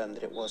confirm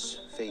that it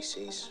was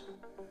feces,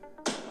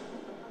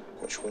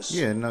 which was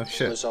a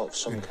result of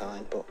some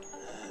kind, but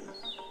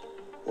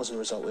wasn't the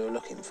result we were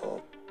looking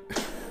for.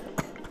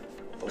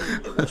 But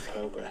it was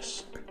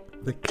progress.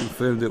 They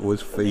confirmed it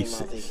was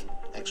feces.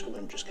 The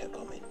excrement just kept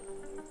coming.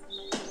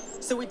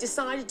 So we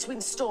decided to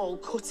install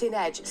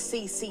cutting-edge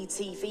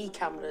CCTV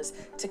cameras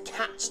to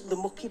catch the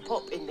mucky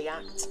pup in the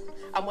act.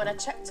 And when I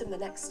checked him the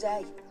next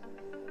day,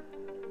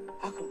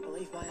 I couldn't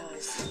believe my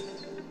eyes.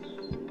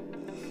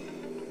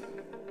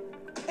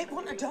 It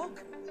wasn't a dog.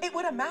 It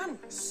was a man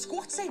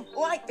squatting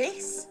like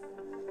this.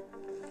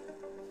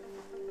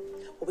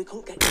 Well, we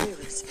couldn't get near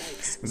his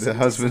face. The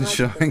husband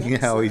showing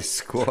how he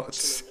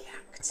squats.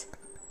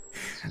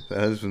 The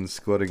husband's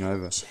squatting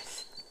over.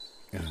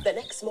 Yeah. The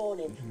next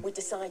morning, we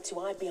decide to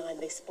hide behind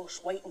this bush,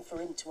 waiting for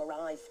him to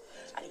arrive.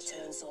 And he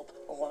turns up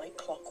like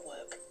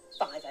clockwork,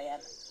 5 a.m.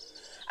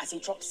 As he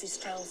drops his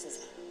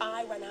trousers,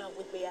 I ran out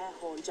with my air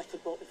horn Jeff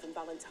had bought me from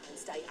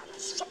Valentine's Day, and I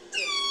shot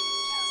him.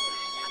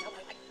 And I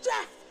went like,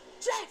 Jeff,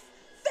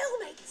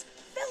 film it,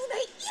 film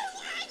it.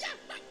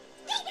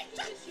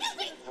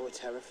 I was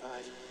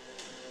terrified.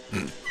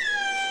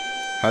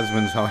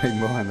 Husband's hiding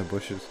behind the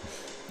bushes.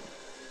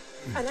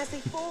 And as he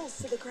falls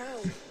to the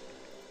ground,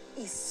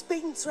 he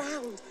spins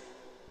round,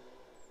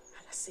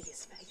 and I see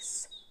his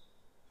face.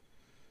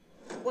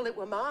 Well, it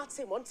were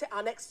Martin, wasn't it?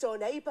 Our next door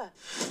neighbour.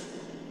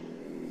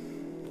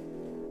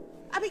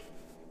 I mean,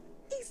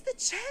 he's the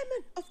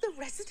chairman of the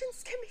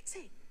residence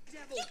committee.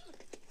 Devil.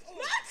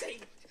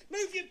 Martin!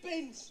 Move your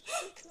bins!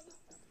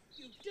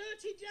 You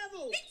dirty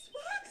devil! It's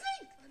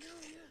Martin! I know,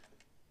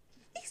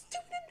 yeah. He's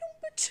doing a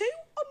number 2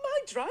 on my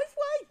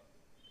driveway.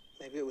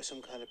 Maybe it was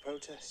some kind of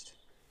protest.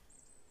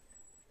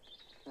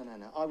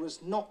 No. I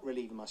was not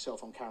relieving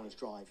myself on Karen's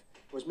drive.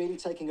 I was merely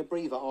taking a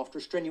breather after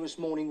a strenuous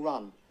morning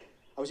run.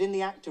 I was in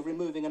the act of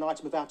removing an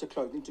item of outer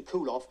clothing to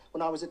cool off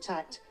when I was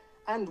attacked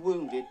and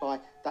wounded by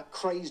that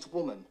crazed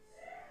woman.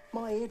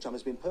 My eardrum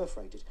has been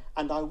perforated,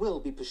 and I will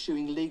be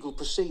pursuing legal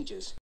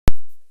procedures.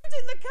 It's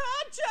in the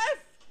car,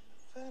 Jeff!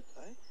 Fair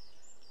play.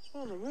 It's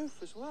on the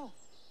roof as well.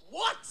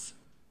 What?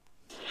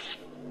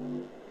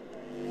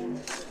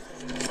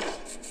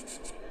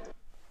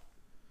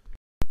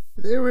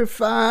 The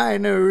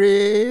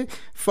refinery.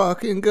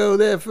 Fucking go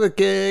there for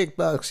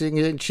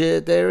kickboxing and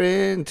shit. They're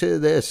into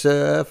their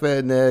surf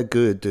and they're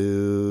good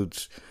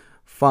dudes.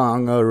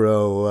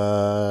 Whangaroa.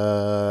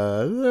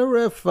 The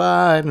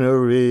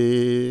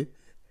refinery.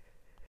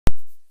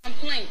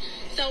 Complaint.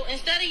 So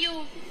instead of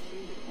you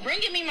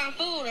bringing me my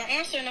food or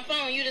answering the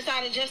phone, you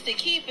decided just to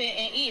keep it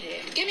and eat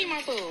it. Give me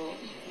my food.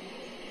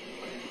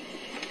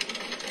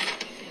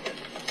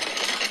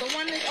 The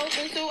one that's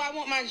open too, I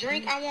want my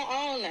drink, I want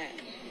all that.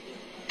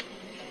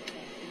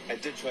 I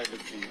did try to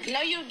feed.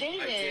 No, you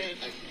didn't.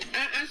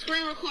 I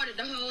screen recorded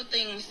the whole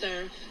thing,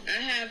 sir.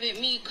 I have it,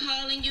 me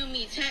calling you,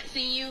 me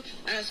texting you.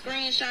 I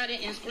screenshot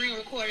it and screen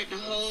recorded the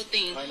whole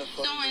thing.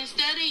 So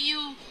instead of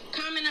you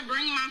coming to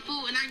bring my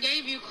food, and I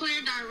gave you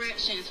clear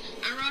directions.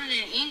 I wrote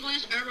it in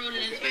English, I wrote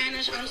it in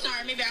Spanish. I'm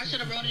sorry, maybe I should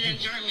have wrote it in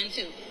German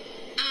too.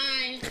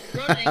 I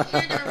wrote it in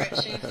clear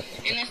directions,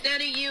 and instead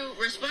of you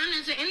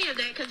responding to any of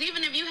that, because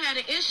even if you had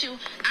an issue,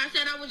 I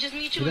said I would just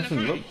meet you in the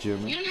front. Look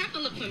German. You didn't have to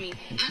look for me.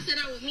 I said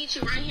I would meet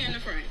you right here in the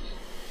front.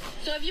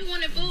 So if you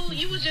wanted food,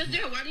 you was just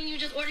there. Why didn't you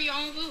just order your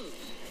own food?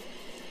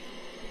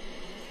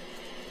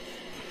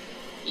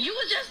 You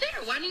was just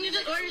there. Why didn't you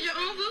just order your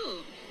own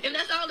food? If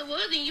that's all it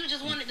was, and you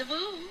just wanted the food. I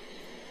was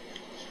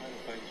trying to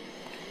find you.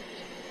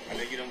 I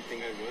know you don't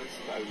think I was,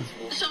 but I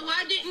was. So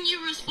why didn't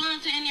you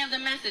respond to any of the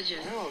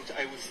messages? No,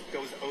 I was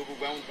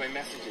overwhelmed by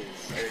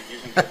messages. I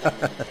usually get them.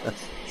 I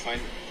was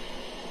trying.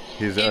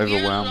 He's If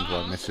overwhelmed you're by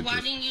lost, messages.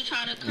 why didn't you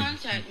try to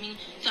contact me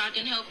so I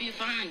can help you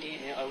find it?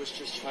 Yeah, I was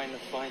just trying to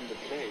find the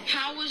place.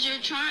 How was your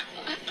trying?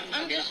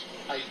 I'm just.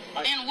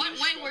 In what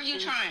way were you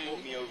trying?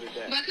 Me over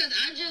there. Because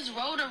I just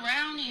rode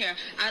around here.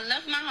 I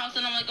left my house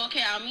and I'm like,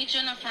 okay, I'll meet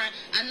you in the front.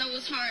 I know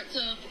it's hard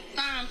to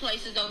find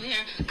places over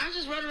here. I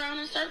just rode around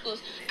in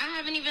circles. I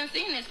haven't even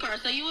seen this car,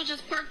 so you were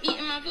just parked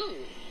eating my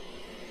food.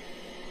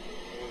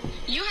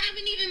 You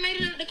haven't even made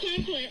it up the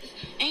complex,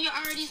 and you're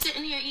already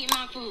sitting here eating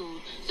my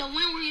food. So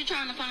when were you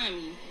trying to find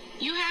me?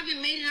 You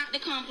haven't made it out the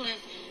complex,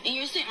 and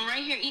you're sitting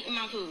right here eating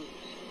my food.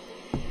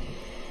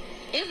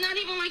 It's not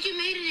even like you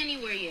made it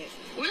anywhere yet.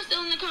 We're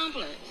still in the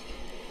complex.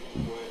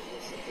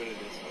 What's the good of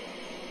this?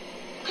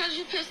 Because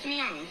you pissed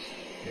me off.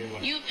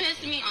 You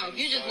pissed me off.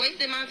 You just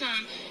wasted my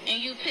time, and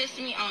you pissed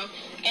me off.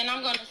 And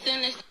I'm going to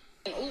send this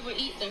Uber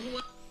Eats and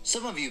whoever.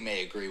 Some of you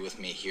may agree with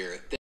me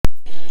here.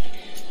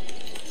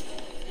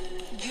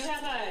 Do you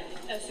have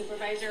a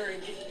supervisor or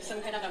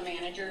some kind of a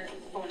manager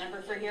phone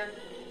number for here?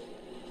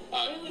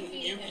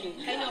 You can.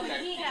 I know, but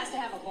he has to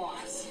have a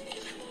boss.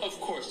 Of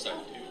course I do,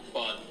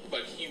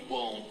 but he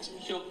won't.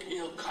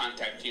 He'll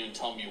contact you and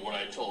tell me what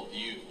I told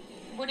you.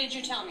 What did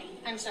you tell me?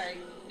 I'm sorry.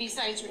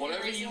 Besides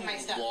Whatever you erasing my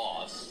stuff.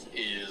 lost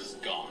is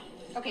gone.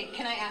 Okay,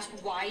 can I ask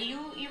why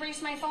you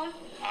erased my phone?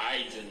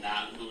 I did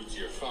not lose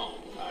your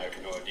phone. I have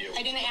no idea.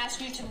 I didn't ask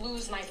you to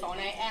lose my phone.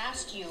 I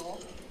asked you,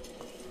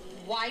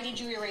 why did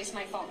you erase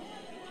my phone?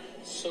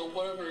 So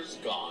whatever is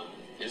gone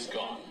is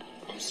gone.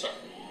 I'm sorry.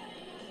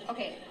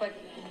 Okay, but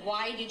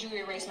why did you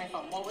erase my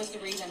phone? What was the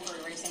reason for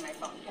erasing my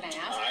phone? Can I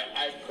ask?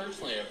 I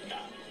personally have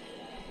not.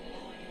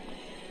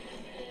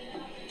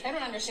 I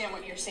don't understand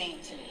what you're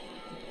saying to me.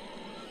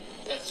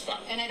 That's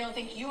fine. And I don't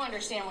think you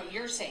understand what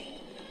you're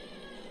saying.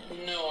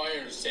 No, I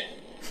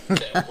understand.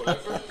 That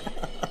whatever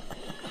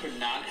could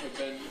not have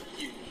been,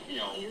 you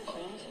know.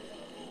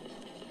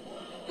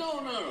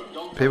 No,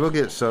 don't. People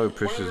get so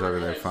precious over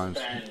their phones.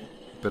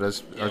 But I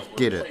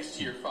get it.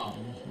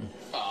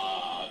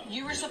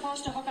 You were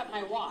supposed to hook up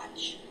my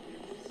watch.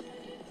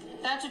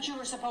 That's what you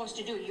were supposed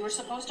to do. You were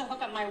supposed to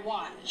hook up my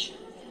watch.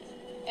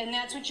 And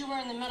that's what you were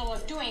in the middle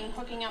of doing,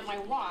 hooking up my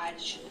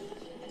watch.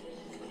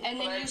 And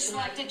then you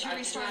selected to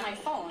restore my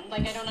phone.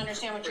 Like, I don't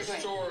understand what you're doing.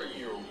 Restore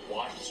your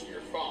watch to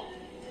your phone.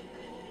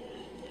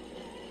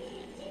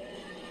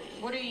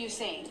 What are you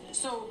saying?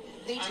 So,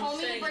 they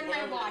told me to bring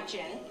my watch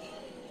in,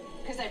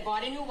 because I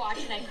bought a new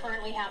watch and I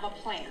currently have a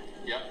plan.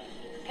 Yep.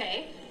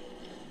 Okay?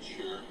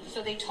 Sure.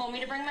 So they told me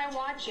to bring my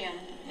watch in,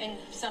 and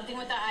something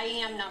with the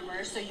IEM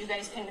number, so you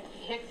guys can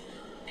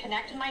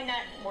connect my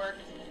network,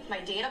 my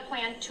data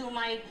plan to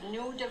my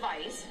new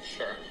device.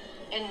 Sure.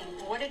 And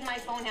what did my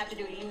phone have to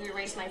do? You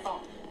erased my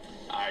phone.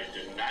 I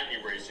did not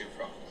erase your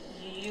phone.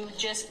 You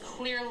just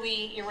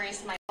clearly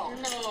erased my phone.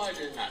 No, I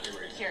did not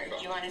erase your phone. Here,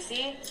 do you want to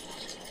see?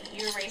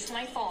 You erased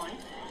my phone.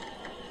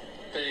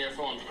 Then your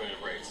phone's been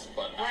erased,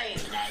 but right. I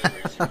did not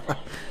erase your phone.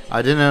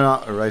 I did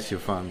not erase your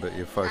phone, but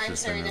your phone's I'm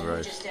just sorry, been then who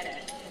erased. just did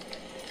it?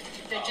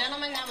 The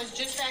gentleman that was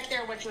just back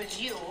there, which was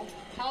you,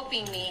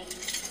 helping me,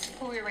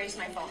 who erased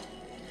my phone.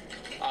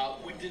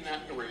 We did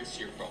not erase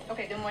your phone.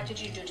 Okay, then what did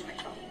you do to my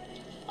phone?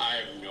 I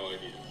have no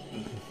idea.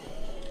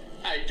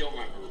 I don't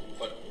remember,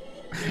 but...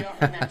 You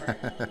don't remember?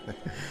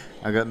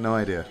 I got no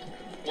idea.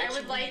 I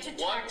would like to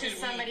talk to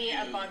somebody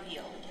above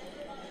you.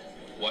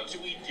 What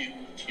did we do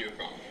to your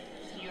phone?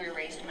 You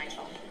erased my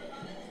phone.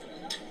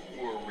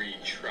 Were we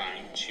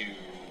trying to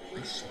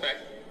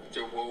respect,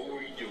 or what were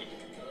we doing?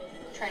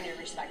 Trying to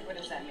respect, what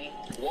does that mean?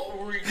 What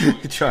were we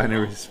doing? Trying to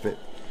respect.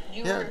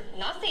 You were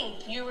nothing.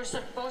 You were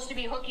supposed to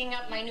be hooking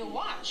up my new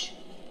watch.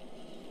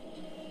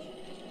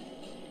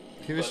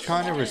 He was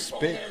trying to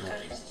respect me.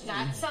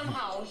 Not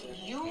somehow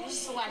you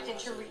selected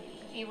to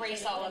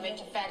erase all of it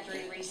to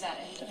factory reset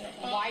it.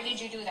 Why did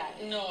you do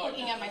that? No.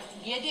 Looking at my,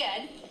 you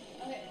did.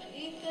 Okay,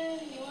 Ethan,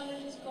 you want to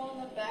just go in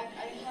the back?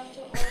 I have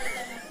to order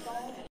them a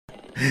phone.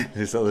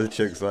 This other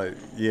chick's like,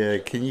 yeah,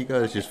 can you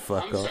guys just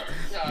fuck off?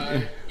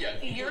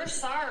 You're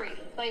sorry.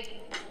 Like,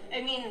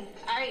 I mean,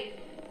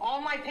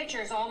 all my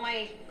pictures, all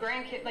my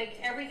grandkids, like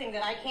everything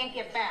that I can't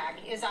get back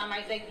is on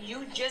my, like,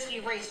 you just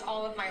erased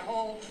all of my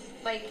whole,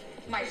 like,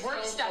 my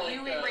work stuff.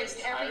 You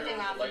erased everything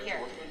off of here.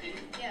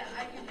 Yeah,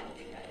 I can help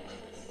you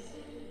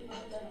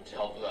guys. To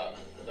help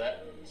with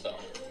that. So,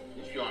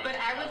 if you want. But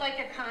I would like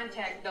a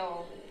contact,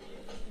 though,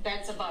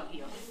 that's above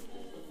you.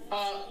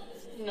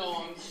 No,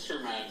 I'm the store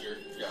manager.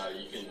 Yeah,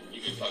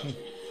 you can talk to me.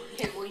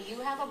 Okay, well, you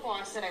have a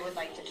boss that I would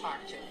like to talk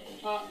to.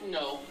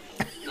 No.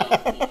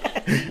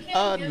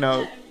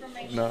 No.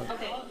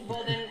 Okay,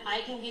 well then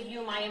I can give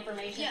you my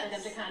information for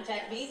them to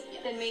contact me.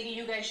 Then maybe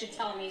you guys should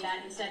tell me that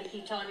instead of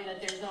keep telling me that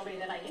there's nobody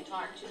that I can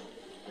talk to.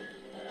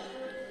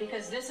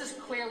 Because this is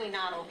clearly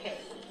not okay.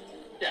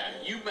 Yeah,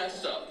 you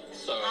messed up.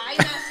 So I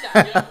messed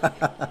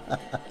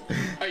up.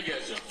 How you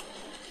guys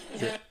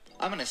doing?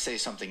 I'm going to say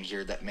something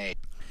here that may...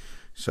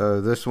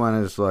 So this one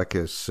is like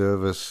a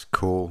service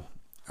call.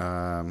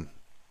 I'm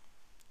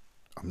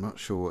not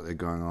sure what they're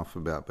going off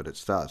about, but it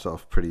starts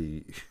off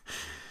pretty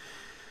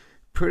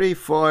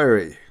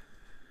fiery.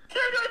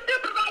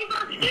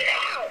 Supervisor,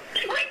 now!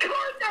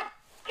 Record the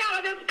out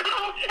of this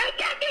call and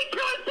get me to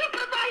a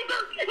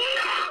supervisor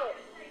now!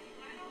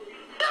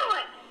 Do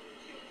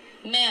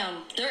it!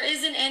 Ma'am, there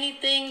isn't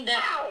anything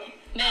that...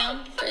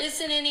 Ma'am, there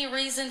isn't any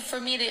reason for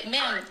me to...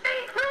 Ma'am...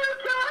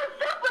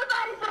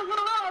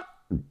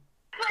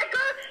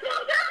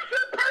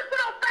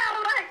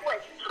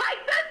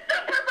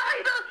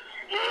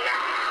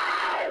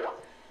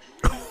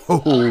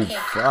 Oh,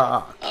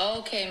 fuck.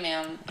 Okay,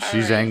 ma'am.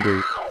 She's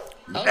angry.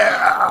 Okay.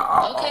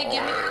 Okay,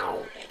 give me...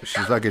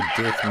 She's like a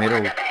death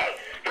metal.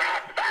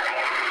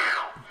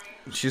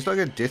 She's like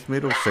a death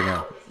metal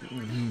singer.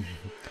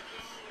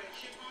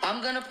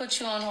 I'm gonna put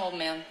you on hold,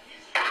 ma'am.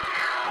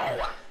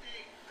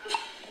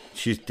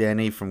 She's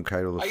Danny from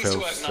Cradle of I used to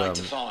Filth's. work 9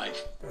 to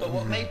 5, but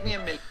what made me a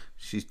million...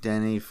 She's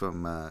Danny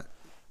from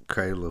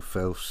Cradle of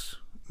Filth's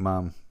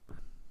mum.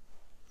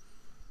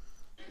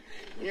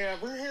 Yeah,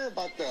 we're here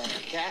about the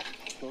cat,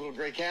 the little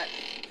gray cat.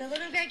 The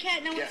little gray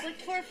cat no one's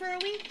looked for a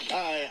week?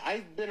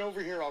 I've been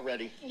over here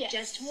already. Yes.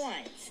 Just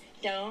once.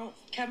 Don't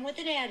come with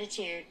an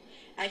attitude.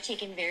 I've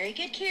taken very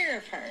good care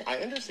of her. I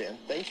understand.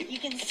 Thank you. You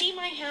can see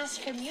my house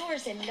from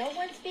yours, and no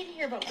one's been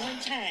here but one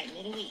time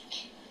in a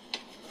week.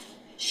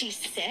 She's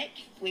sick.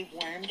 We've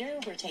wormed her.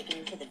 We're taking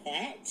her to the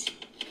vet.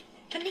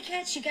 How many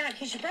cats you got?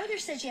 Because your brother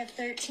says you have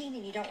 13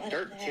 and you don't let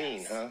them in the house.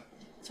 13, huh?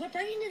 That's what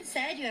Brandon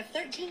said. You have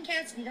 13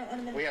 cats and you don't let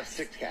them in the We house. have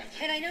 6 cats.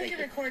 And I know Thank you're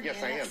you. recording. Yes,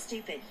 and I am. that's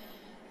stupid.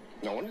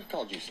 No one has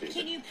called you stupid.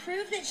 Can you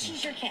prove that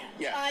she's your cat?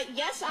 Yes.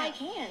 Yes, I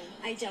can.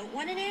 I don't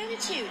want an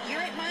attitude. You're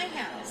at my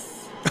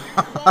house.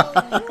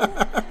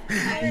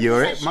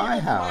 You're at my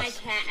house.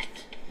 My cat.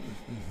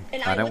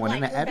 And I don't would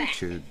want like an her back.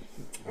 attitude.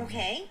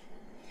 Okay.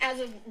 As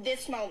of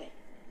this moment.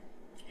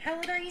 How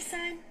old are you,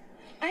 son?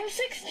 I'm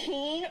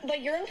 16,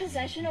 but you're in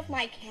possession of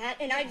my cat,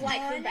 and I'd like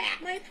her On back.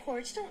 my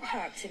porch, don't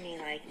talk to me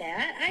like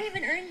that. I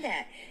haven't earned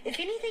that. If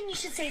anything, you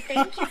should say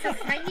thank you for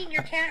finding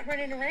your cat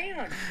running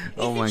around.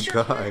 Oh my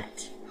god.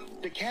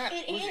 The cat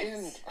It was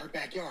is. in our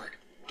backyard.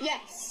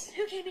 Yes.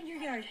 Who came in your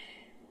yard?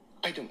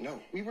 I don't know.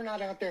 We were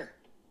not out there.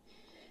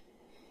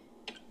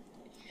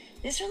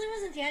 This really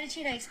wasn't the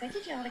attitude I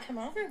expected y'all to come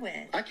over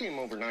with. I came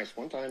over nice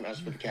one time,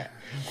 asked for the cat.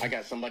 I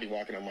got somebody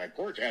walking on my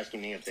porch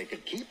asking me if they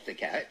could keep the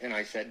cat, and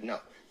I said no.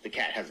 The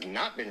cat has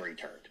not been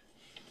returned.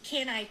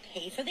 Can I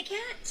pay for the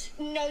cat?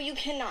 No, you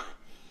cannot.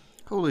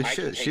 Holy I can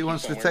shit, take she you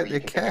wants to somewhere take where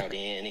their you can pick cat. out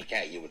any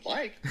cat you would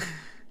like.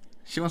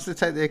 She wants to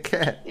take their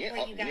cat.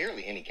 Yeah,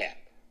 nearly any cat.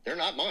 They're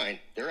not mine.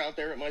 They're out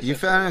there at my You sister's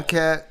found a house.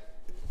 cat.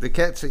 The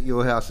cat's at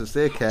your house. It's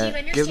their cat.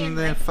 understand Give them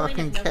their my point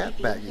fucking of nobody cat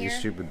being back, you here?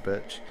 stupid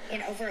bitch.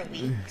 In over a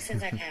week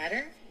since I've had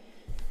her.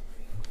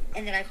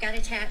 And then I've got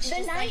attached. The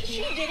just night like she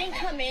you. didn't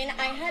come in,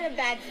 I had a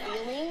bad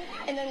feeling,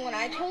 and then when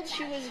I told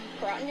she was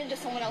brought into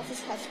someone else's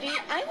custody,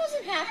 I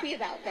wasn't happy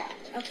about that.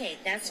 Okay,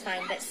 that's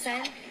fine. But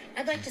son,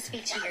 I'd like to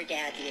speak to your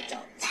dad, the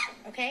adult.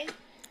 Okay?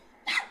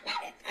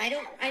 I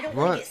don't want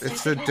What? to get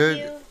It's stupid a with dude.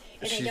 you, and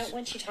I She's- don't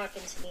want you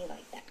talking to me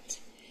like that.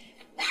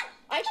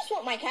 I just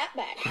want my cat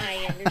back.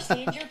 I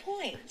understand your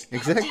point. Do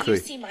Exactly. you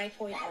see my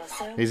point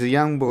also? He's a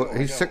young boy.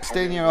 He's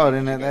 16-year-old,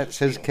 and that's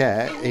his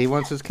cat. He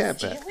wants his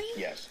cat back.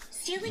 Yes.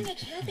 Stealing a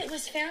cat that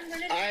was found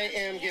running I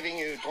am giving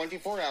you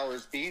 24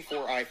 hours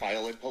before I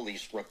file a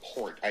police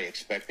report. I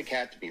expect the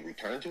cat to be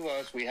returned to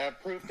us. We have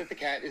proof that the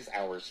cat is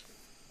ours.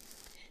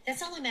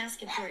 That's all I'm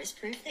asking for is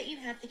proof that you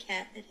have the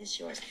cat that is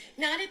yours.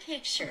 Not a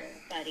picture,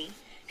 buddy.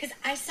 Because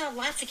I saw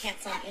lots of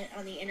cats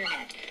on the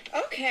internet.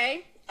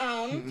 Okay,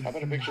 How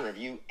about a picture of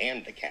you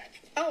and the cat?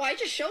 Oh, I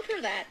just showed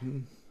her that.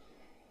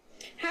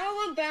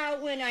 How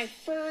about when I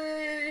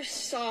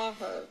first saw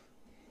her?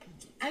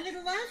 I would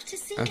love to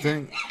see I that.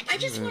 think- I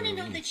just want to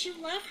know that you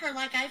love her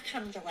like I've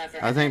come to love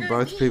her. I think I've met her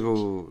both meet.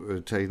 people are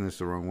taking this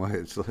the wrong way.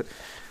 It's like,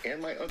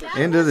 And my other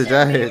end of the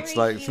That was day, a it's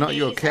very like, it's few not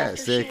your days cat, after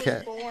it's their she was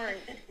cat. born.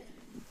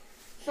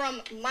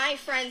 From my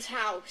friend's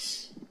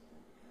house.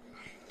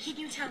 Can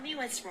you tell me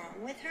what's wrong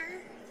with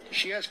her?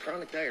 She has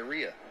chronic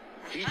diarrhea.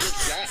 He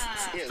just got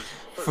his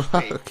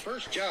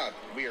first job.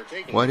 We are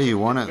taking Why do him you to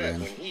want the it vet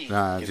then? when he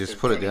Nah, gets just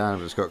his put it tummy down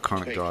if it's got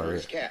chronic fixed for diarrhea.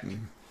 his cat.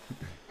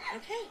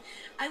 Okay.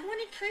 I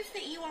wanted proof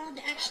that you all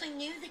actually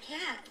knew the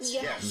cat.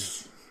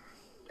 Yes.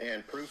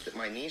 And proof that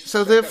my niece.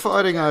 So they're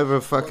fighting over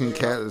a fucking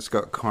cat that's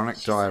got chronic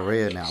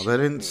diarrhea now. They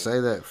didn't say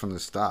that from the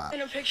start.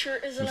 And a picture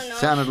isn't It enough.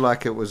 sounded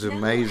like it was an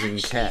amazing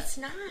Actually, cat. it's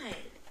not.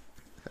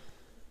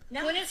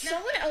 No, When it's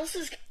someone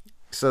else's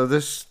So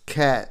this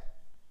cat,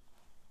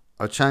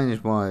 I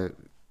changed my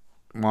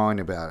mind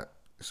about it.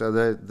 So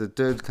the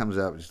dude comes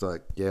up and he's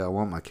like, yeah, I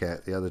want my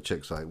cat. The other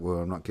chick's like, well,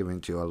 I'm not giving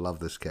it to you. I love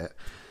this cat.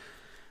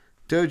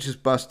 Dude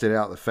just busted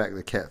out the fact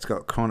the cat's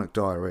got chronic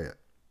diarrhea.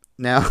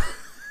 Now,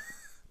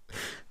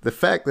 the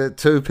fact that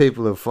two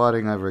people are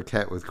fighting over a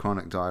cat with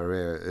chronic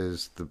diarrhea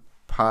is the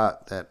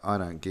part that I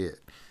don't get.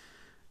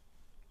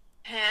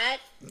 cat,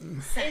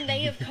 and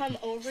they have come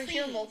over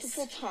here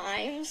multiple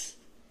times.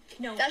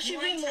 No, That should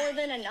be one more time.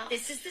 than enough.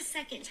 This is the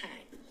second time.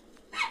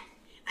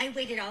 I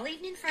waited all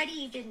evening Friday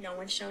evening. No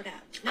one showed up.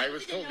 I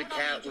was told the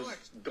cat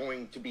was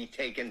going to be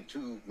taken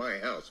to my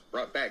house,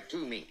 brought back to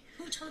me.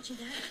 Who told you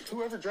that?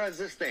 Whoever drives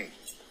this thing.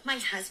 My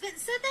husband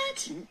said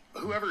that?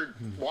 Whoever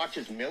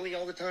watches Millie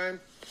all the time.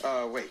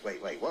 Wait.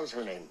 What was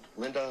her name?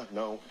 Linda?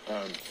 No.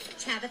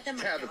 Tabitha,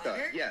 my Tabitha,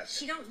 daughter? yes.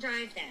 She don't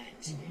drive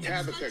that.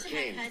 Tabitha I spoke to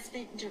came. my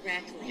husband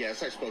directly.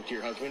 Yes, I spoke to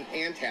your husband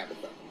and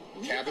Tabitha.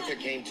 Tabitha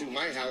came to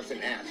my house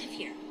and asked. Live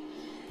here.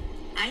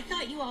 I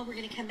thought you all were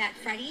going to come back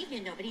Friday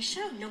evening. Nobody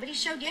showed. Nobody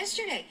showed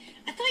yesterday.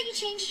 I thought you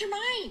changed your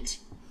mind.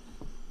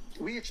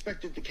 We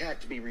expected the cat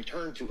to be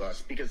returned to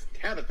us because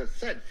Tabitha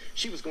said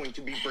she was going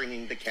to be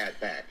bringing the cat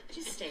back.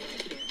 Just stay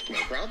right here.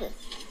 No problem.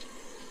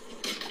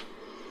 They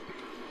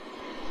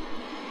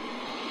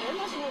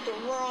must have the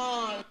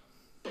wrong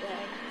way.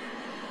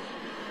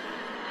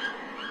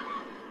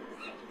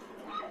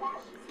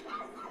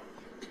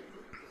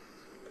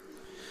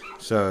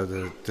 So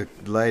the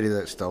lady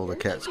that stole the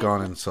cat's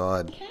gone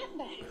inside. Cat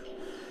back.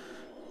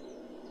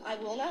 I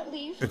will not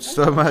leave. It's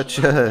so much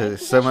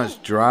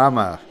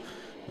drama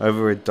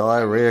over a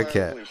diarrhea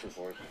cat. Police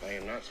report. I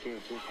am not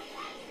scared to.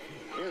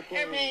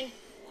 Everything.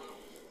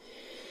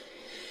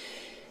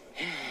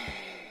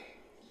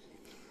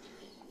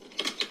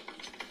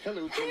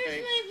 Hello, Here's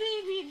Timpe. my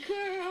baby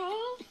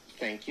girl.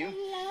 Thank you.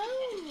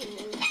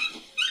 Hello.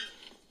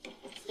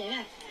 Stay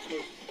back.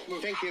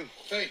 Thank you.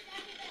 Hey,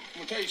 I'm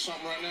gonna tell you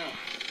something right now.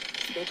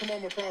 Don't come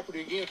on my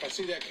property again. If I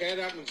see that cat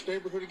out in this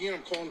neighborhood again,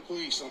 I'm calling the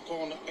police. I'm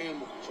calling the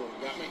animal control.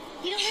 Got me?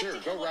 You don't Sure,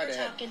 have to go go right over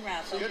ahead. talking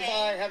rough, okay?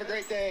 Goodbye. Have a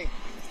great day.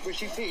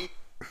 Wish you peace.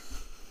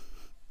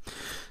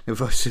 If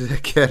I see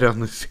that cat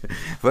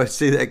if I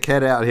see that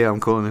cat out here, I'm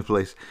calling the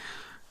police.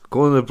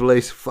 Calling the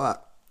police.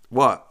 Fuck.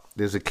 What?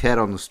 There's a cat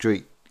on the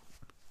street.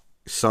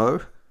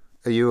 So?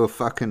 Are you a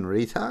fucking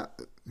retard?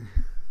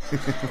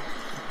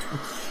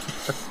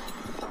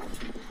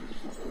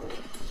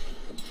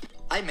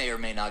 I may or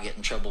may not get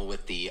in trouble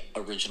with the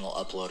original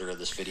uploader of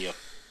this video.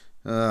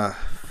 Look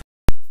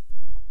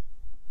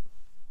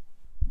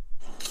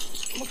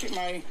at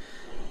my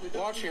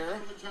watch here.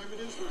 What time it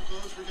is? We're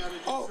closed. We gotta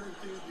do certain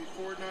things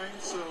before 9,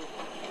 so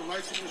the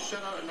lights are gonna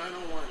shut out at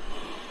 9:01.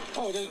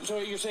 Oh, so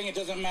you're saying it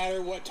doesn't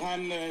matter what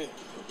time the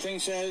thing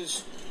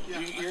says? Yeah,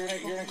 You're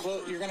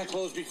gonna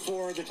close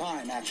before the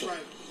time, actually.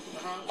 Right.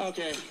 Uh-huh.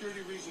 Okay.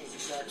 Security reasons,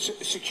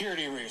 exactly.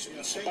 Security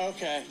reasons. Yeah,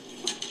 Okay.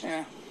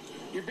 Yeah.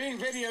 You're being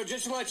videoed,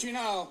 just to let you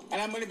know,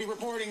 and I'm going to be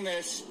reporting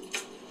this.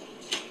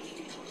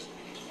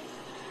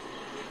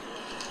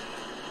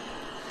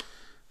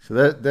 So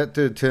that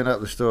dude turned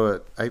up the store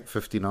at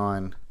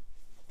 8:59.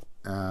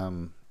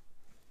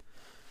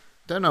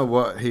 Don't know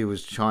what he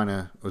was trying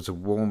to. It was a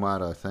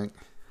Walmart, I think.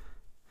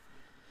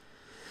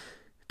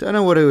 Don't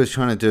know what he was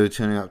trying to do,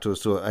 turning up to a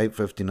store at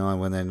 8:59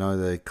 when they know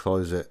they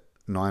close at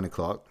 9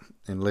 o'clock,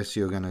 unless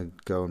you're going to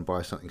go and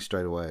buy something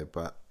straight away.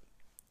 But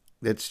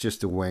it's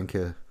just a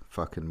wanker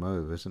fucking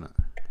move, isn't it?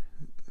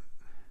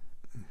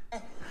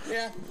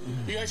 Yeah,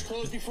 you guys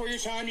close before your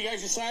time. You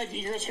guys decide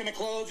you're just going to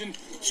close and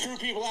screw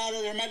people out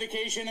of their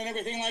medication and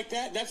everything like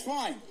that. That's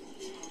fine.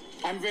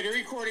 I'm video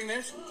recording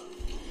this.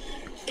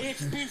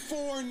 It's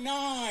before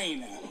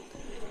 9.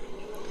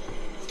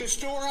 The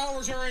store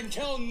hours are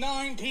until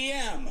 9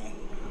 p.m.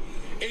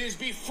 It is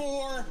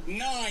before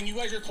 9. You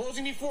guys are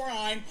closing before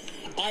 9.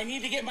 I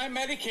need to get my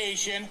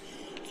medication.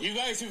 You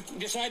guys have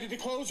decided to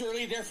close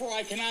early, therefore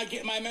I cannot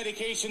get my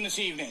medication this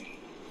evening.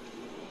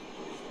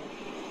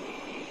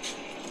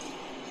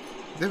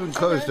 They've been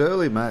closed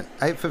early, mate.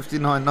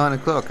 8:59, 9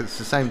 o'clock. It's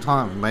the same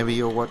time. Maybe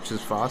your watch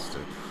is faster.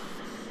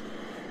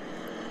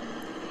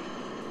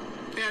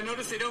 Yeah,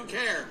 notice they don't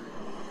care.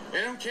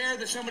 They don't care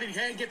that somebody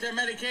can't get their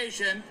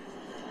medication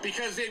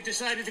because they've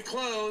decided to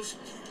close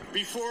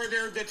before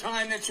the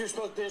time that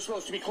they're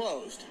supposed to be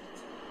closed.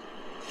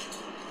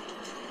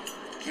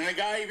 And the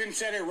guy even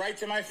said it right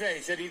to my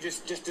face, that he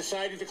just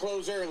decided to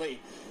close early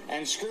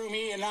and screw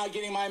me and not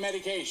getting my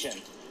medication.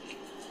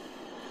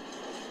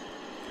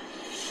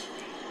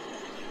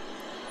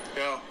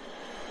 So,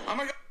 I'm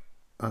gonna go.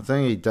 I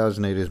think he does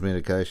need his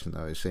medication,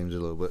 though. It seems a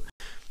little bit.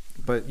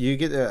 But you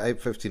get there at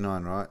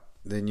 8:59, right?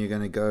 Then you're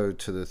going to go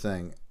to the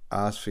thing,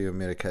 ask for your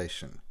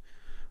medication.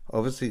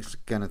 Obviously, it's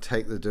going to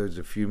take the dudes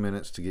a few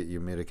minutes to get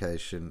your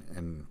medication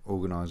and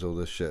organise all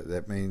this shit.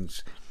 That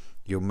means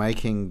you're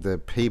making the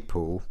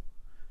people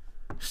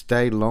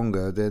stay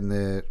longer than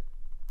they're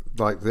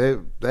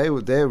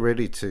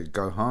ready to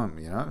go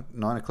home.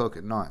 9 o'clock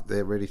at night,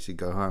 they're ready to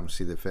go home,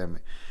 see their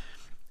family.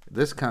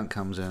 This cunt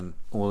comes in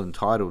all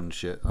entitled and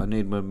shit. I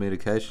need my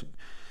medication.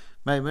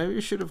 Mate, maybe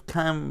you should have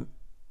come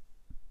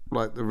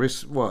like the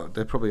rest. What?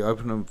 They probably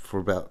opened them for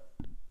about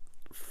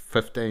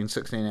 15,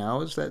 16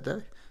 hours that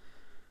day.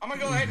 I'm going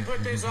to go ahead and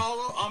put this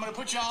all. I'm going to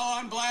put y'all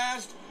on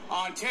blast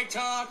on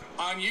TikTok,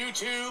 on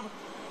YouTube.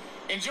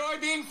 Enjoy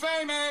being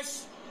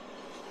famous.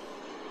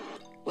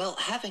 Well,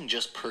 having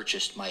just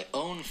purchased my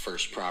own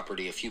first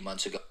property a few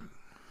months ago.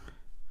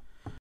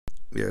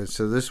 Yeah,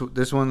 so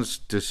this one's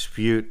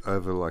dispute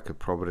over like a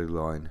property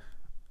line,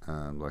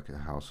 like a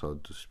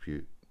household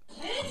dispute.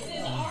 This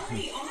is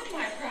already on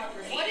my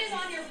property. What is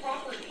on your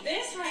property?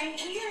 This right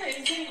here is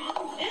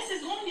this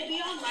is going to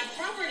be on my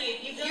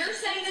property. If you're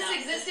saying this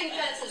existing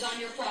fence is on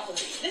your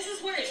property. This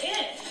is where it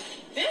is.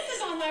 This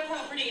is on my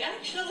property,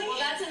 actually. Well,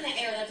 that's in the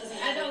air. That doesn't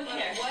matter. I don't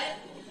care. What?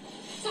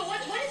 So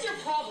what is your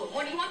problem?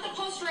 What, do you want the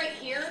post right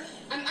here?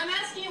 I'm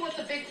asking you what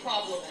the big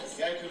problem is.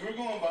 Yeah, because we're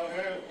going by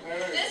her.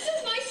 This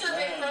is my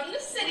survey from the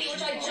city,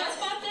 which I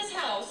just bought this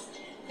house.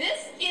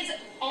 This is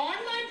on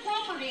my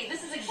property.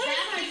 This is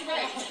exactly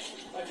right.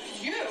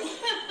 You?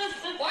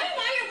 Why am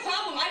I your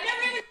problem? I've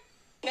never even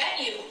met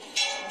you.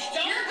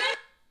 You're gonna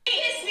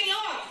piss me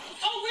off.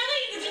 Oh, really?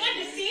 Would you like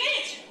to see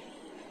it?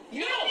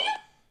 You don't.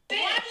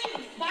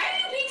 Why are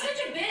you being such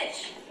a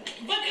bitch?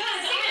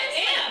 Because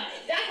I am.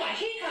 That's why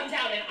he comes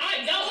out and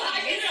I don't. Well,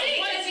 I can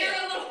see because you're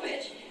a little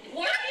bitch.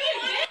 Where do you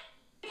want to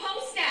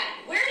post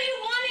at? Where do you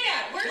want it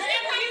at? Wherever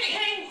you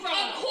came from.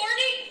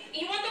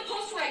 You want the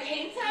post where I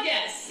came from?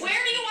 Yes. Where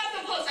do you want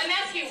the post? I'm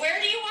asking you, where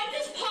do you want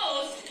this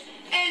post?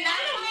 And I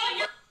don't want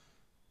your.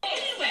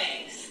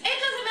 Anyways. It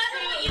doesn't matter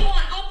what you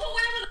want. I'll put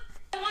wherever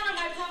I want on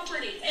my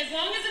property. As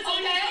long as it's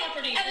on your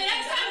property. And the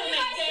next time you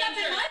guys step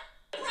in my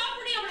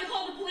property, I'm going to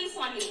call the police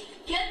on you.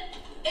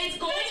 It's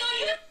going on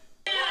your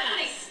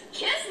property.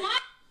 Kiss my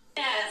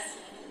ass.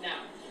 No.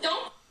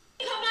 Don't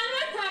come on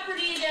my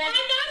property again.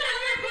 I'm not on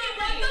your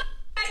property.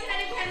 I said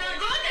it cannot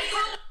do this.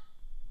 Come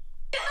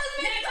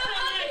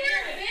on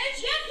here,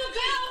 bitch. Yes, go.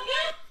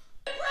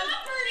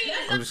 Property.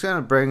 I'm just going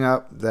to bring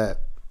up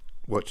that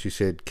what you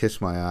said, kiss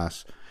my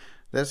ass.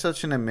 That's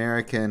such an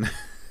American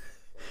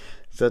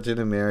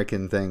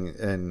thing,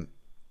 and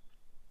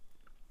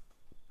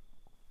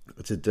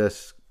it's a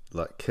diss,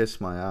 like,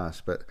 kiss my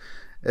ass. But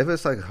if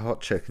it's like a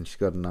hot chick and she's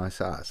got a nice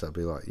ass, I'll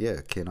be like,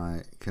 yeah, can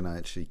I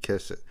actually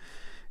kiss it?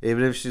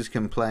 Even if she's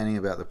complaining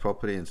about the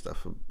property and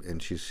stuff,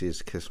 and she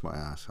says kiss my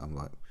ass, I'm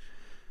like,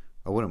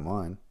 I wouldn't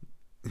mind.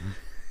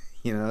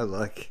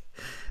 Like,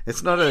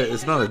 it's not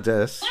a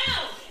diss.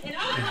 And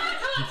I'll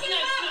come to you.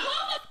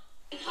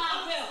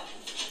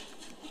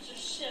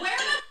 Where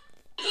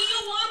do you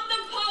want the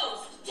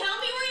post? Tell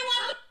me where you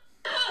want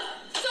the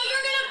post. So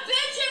you're gonna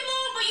bitch and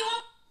moan, but you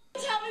won't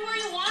tell me where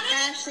you want it?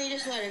 Ashley,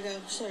 just let her go.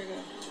 Just let her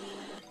go.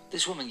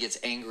 This woman gets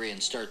angry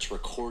and starts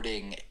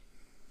recording.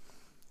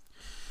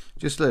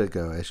 Just let it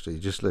go, Ashley.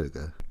 Just let it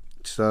go.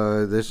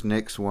 So this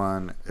next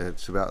one,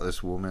 it's about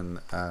this woman.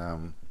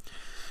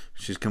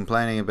 She's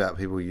complaining about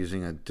people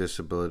using a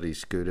disability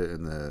scooter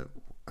in the,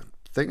 I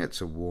think it's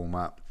a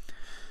warm-up.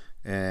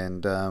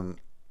 And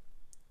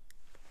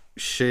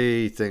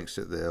she thinks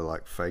that they're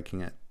like faking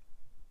it.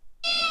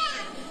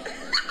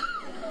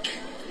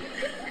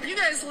 You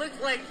guys look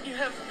like you're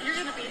gonna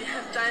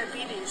have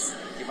diabetes.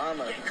 Your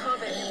mama. Get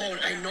COVID. Oh,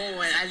 I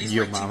know. At least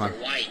Your my mama. teeth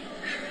are white.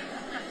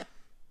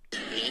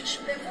 Bitch.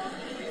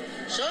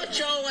 Shut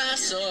your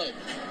ass up.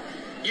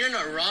 You're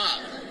not raw.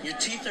 Your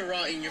teeth are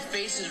rotten. Your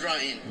face is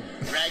rotten.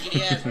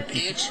 Raggedy ass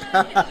bitch.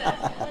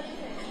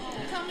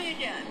 Tell me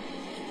again.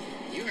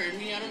 You heard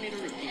me. I don't need to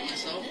repeat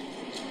myself.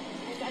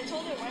 I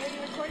told her, why are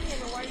you recording him,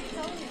 or why are you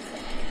telling me so?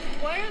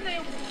 Why are they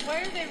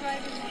riding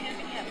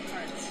handicap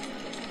carts?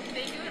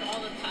 They do it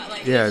all the time.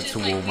 Like, Yeah, it's it's just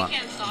a like, warm-up. we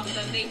can't stop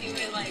them. They do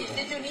it like.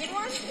 Did you need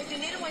one? If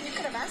you needed one, you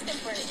could have asked him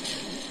for it.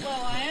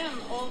 Well, I am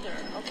older.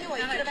 Okay, well,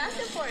 you could have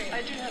asked him for it.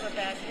 I do have a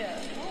bad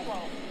hip. Oh,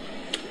 well.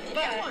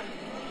 But, Get one.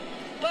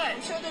 but I'm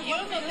sure there's yo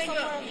one no for you tengo,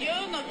 somewhere.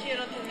 yo no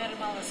quiero tener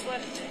mala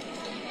suerte.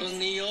 Pues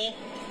Neo.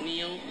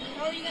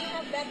 How are you gonna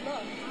have bad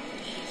luck?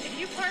 If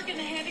you park in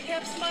a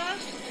handicap spot,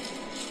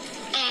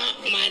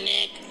 My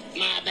neck,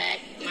 my back,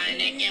 my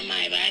neck and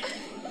my back.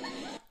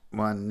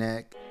 My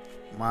neck,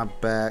 my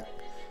back,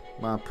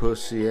 my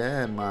pussy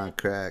and my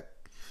crack.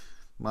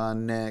 My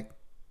neck,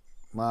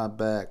 my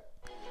back,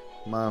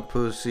 my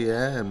pussy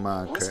and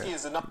my crack.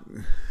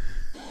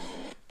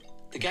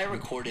 The guy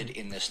recorded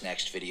in this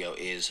next video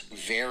is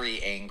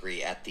very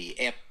angry at the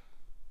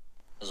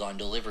Amazon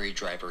delivery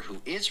driver who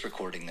is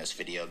recording this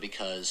video,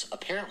 because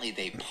apparently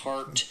they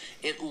parked,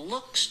 it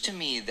looks to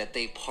me that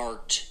they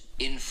parked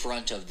in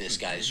front of this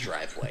guy's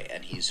driveway,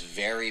 and he's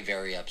very,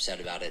 very upset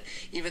about it,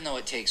 even though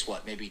it takes,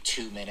 what, maybe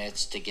 2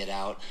 minutes to get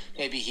out.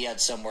 Maybe he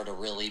had somewhere to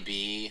really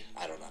be.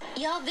 I don't know.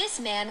 Y'all, this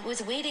man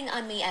was waiting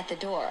on me at the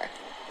door.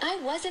 I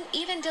wasn't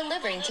even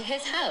delivering to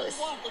his house.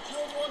 But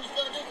you're the one that's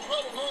gonna get in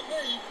trouble, not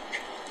me.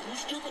 You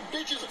stupid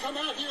bitches that come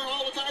out here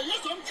all the time.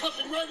 Yes, I'm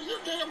cussing right at your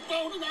damn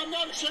phone, and I'm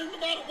not ashamed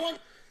about it one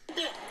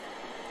bit.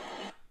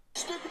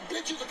 Stupid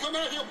bitches that come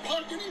out here and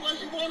park any way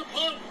you want to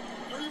park,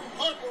 or even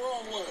park the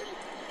wrong way.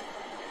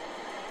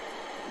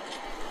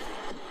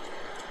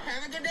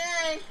 Have a good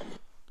day.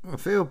 I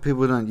feel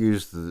people don't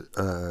use the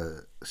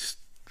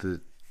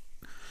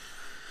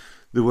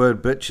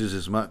word bitches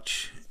as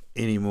much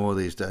anymore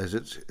these days.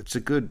 It's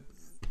a good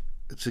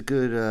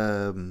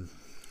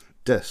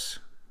diss.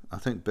 I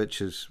think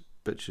bitches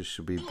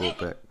should be brought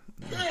back.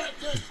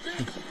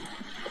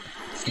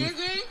 Excuse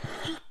me?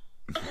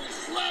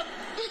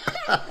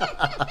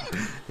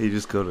 He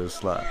just got a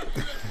slap.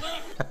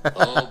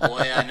 Oh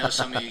boy, I know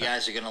some of you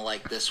guys are gonna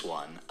like this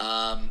one.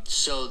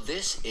 So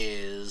this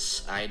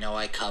is, I know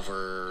I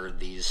cover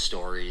these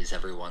stories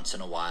every once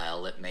in a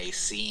while. It may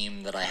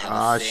seem that I have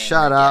a thing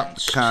shut up,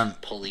 against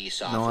cunt.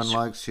 police officers. No one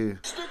likes you.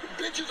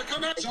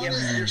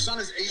 Your son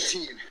is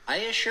 18. I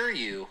assure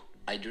you,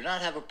 I do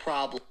not have a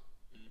problem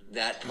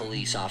that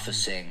police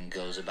officing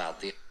goes about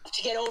the...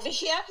 To get over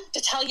here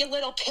to tell your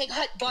little pig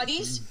hut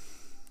buddies.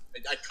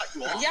 I cut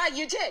you off. Yeah,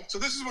 you did. So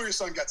this is where your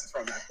son gets it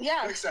from, man.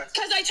 Yeah. Makes sense.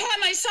 Because I taught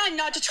my son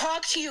not to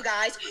talk to you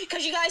guys,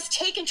 because you guys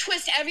take and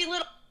twist every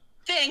little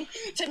thing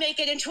to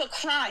make it into a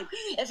crime.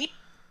 If you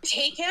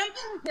take him,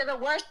 they're the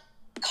worst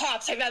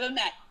cops I've ever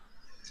met.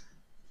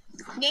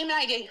 Name an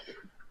ID.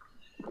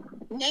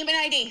 Name an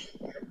ID.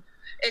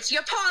 It's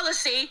your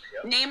policy.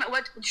 Yep. Name it.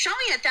 What? Show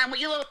me it then. What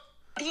your little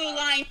blue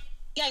line.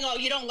 Yeah, no,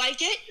 you don't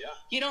like it? Yeah.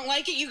 You don't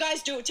like it? You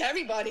guys do it to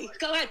everybody.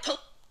 Go ahead.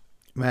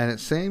 Man, it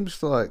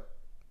seems like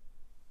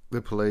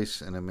the police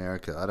in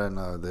America, I don't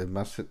know,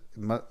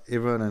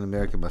 everyone in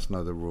America must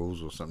know the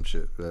rules or some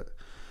shit, but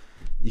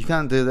you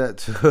can't do that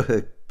to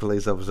a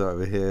police officer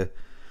over here.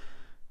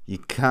 You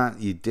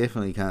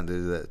definitely can't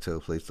do that to a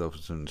police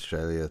officer in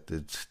Australia.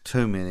 There's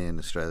too many in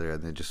Australia,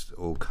 and they're just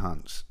all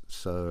cunts.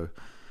 So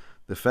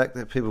the fact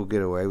that people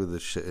get away with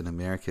this shit in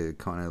America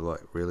kind of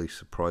like really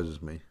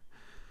surprises me.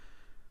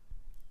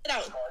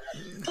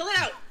 Pull it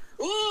out.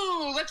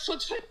 Ooh, let's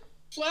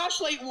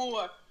flashlight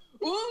war.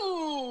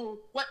 Ooh,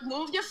 what?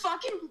 Move your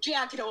fucking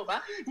jacket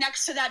over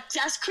next to that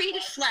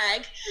desecrated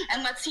flag,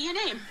 and let's see your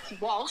name.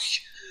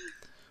 Walsh.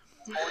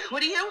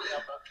 What are you?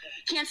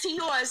 Can't see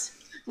yours.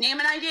 Name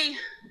an ID.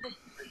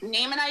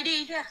 Name an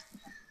ID. Yeah.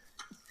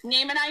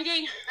 Name an ID. All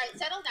right,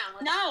 settle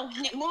down. No,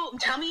 move.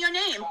 Tell me your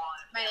name.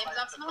 My name is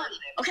Oxamahani.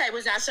 Okay,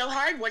 was that so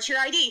hard? What's your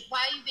ID? Why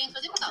are you being so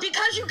difficult?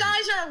 Because you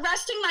guys are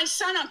arresting my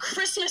son on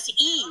Christmas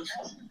Eve.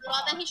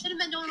 Well, then he should have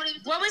been doing what he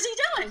was doing. What was he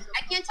doing?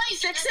 I can't tell you.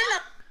 Fixing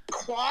a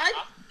quad?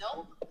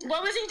 No.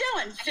 What was he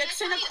doing?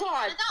 Fixing a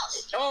quad.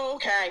 Oh,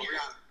 okay.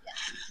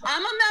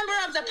 I'm a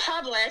member of the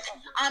public.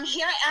 I'm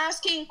here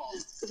asking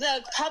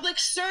the public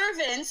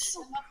servants.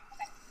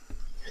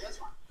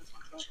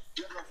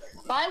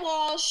 Bye,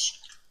 Walsh.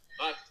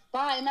 Bye.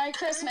 Bye. Merry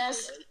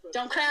Christmas.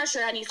 Don't crash or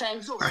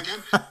anything.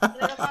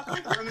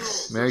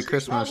 Merry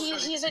Christmas. Well,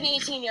 he's an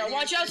 18-year-old.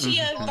 Watch out so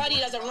your buddy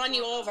doesn't run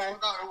you over.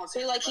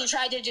 So, like he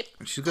tried to do.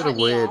 She's got a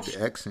weird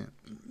accent.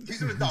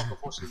 He's an adult,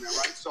 unfortunately, man,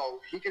 right? So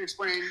he can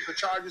explain the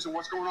charges and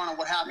what's going on and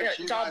what happened.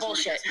 Yeah, it's all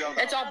bullshit.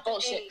 It's all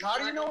bullshit. How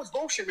do you know it's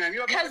bullshit, man?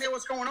 You have no idea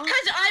what's going on?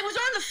 Because I was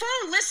on the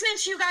phone listening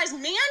to you guys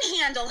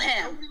manhandle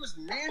him. Nobody was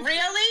manhandling.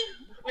 Really?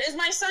 Is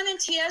my son in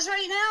tears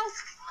right now?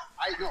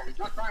 I know. He's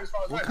not crying as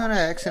far as What kind of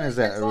accent is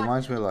that? It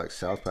reminds me of like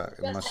South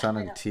Park. My son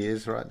in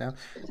tears right now.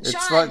 It's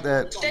Sean, like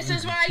that. This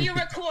is why you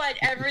record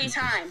every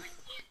time.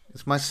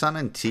 Is my son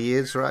in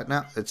tears right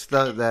now? It's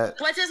that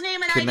What's his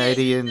name and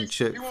Canadian ID?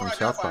 chick from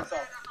South Park.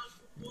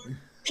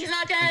 He's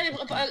not going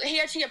to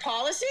adhere to your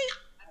policy?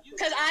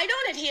 Because I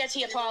don't adhere to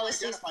your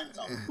policies.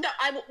 No,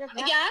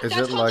 Is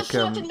that's it called like, the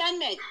Fourth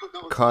Amendment.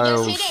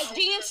 Kyle's... Yes, it is.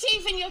 Being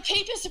safe in your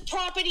papers,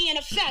 property, and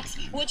effects,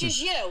 which is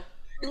you.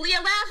 You're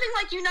laughing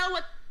like you know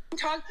what I'm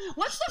talking.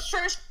 What's the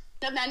First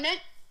Amendment?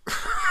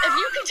 If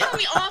you can tell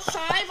me all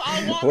five,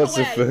 I'll walk What's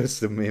away. the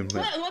First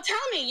Amendment? Well,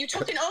 tell me. You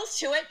took an oath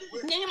to it.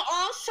 Name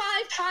all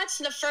 5 parts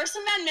of the First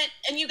Amendment,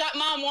 and you got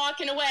Mom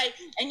walking away,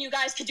 and you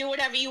guys can do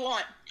whatever you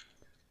want.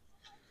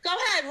 Go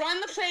ahead.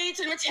 Run the plates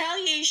in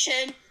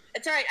retaliation.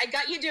 It's all right. I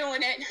got you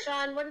doing it.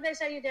 Sean, what did they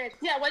say you did?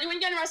 Yeah, what are you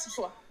getting arrested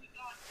for?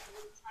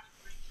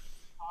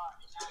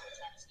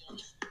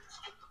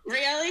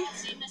 Really?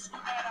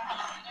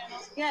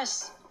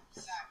 Yes.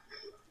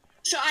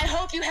 So I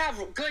hope you have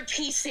good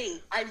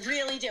PC. I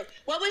really do.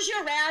 What was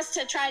your Raz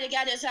to try to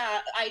get his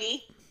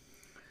ID?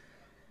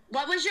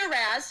 What was your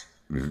Raz?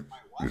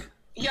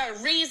 Your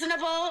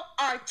reasonable,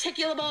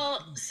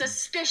 articulable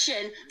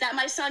suspicion that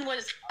my son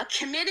was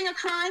committing a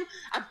crime,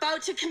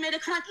 about to commit a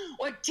crime,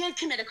 or did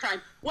commit a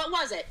crime. What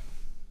was it?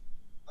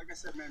 Like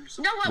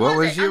No, What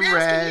was it? your I'm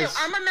asking you. razz?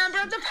 I'm a member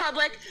of the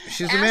public.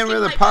 She's a member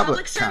of the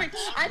public. Servant.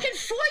 I can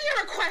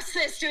FOIA request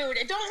this, dude.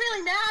 It don't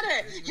really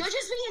matter. You're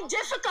just being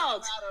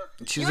difficult.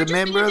 She's a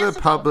member of the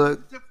public.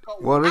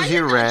 What is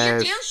your You're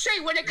razz? damn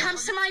straight. When it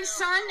comes to my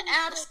son,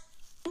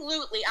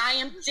 absolutely, I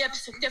am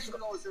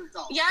difficult.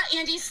 Yeah,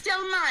 and he's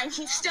still mine.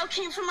 He still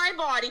came from my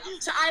body,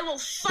 so I will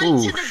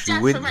fight to the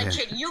death for my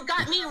kid. You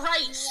got me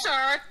right,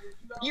 sir.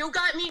 You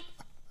got me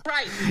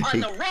right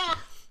on the wrong.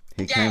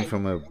 He came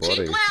from her body.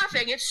 Keep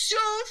laughing. It's so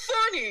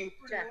funny.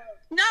 Jack.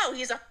 No,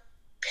 he's a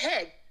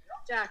pig.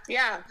 Jack.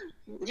 Yeah.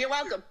 You're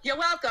welcome. You're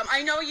welcome.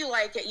 I know you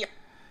like it, you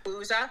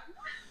loser.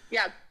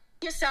 Yeah.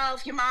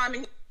 Yourself, your mom,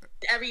 and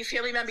every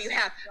family member you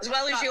have, as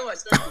well as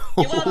yours.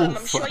 You're welcome.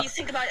 I'm sure you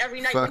think about it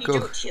every night when you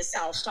do it to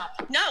yourself. Stop.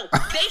 No,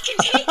 they can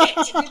take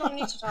it. We don't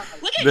need to talk.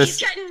 Look at he's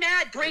getting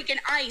mad, breaking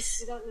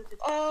ice.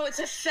 Oh, it's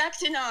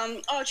affecting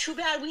Oh, too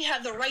bad we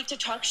have the right to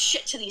talk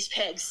shit to these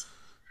pigs.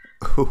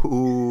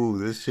 Ooh,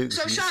 this shit.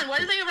 So, Sean,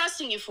 what are they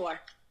arresting you for?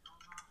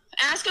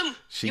 Ask him.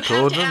 She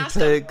called them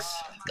pigs.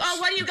 Oh,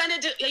 what are you gonna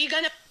do? Are you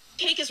gonna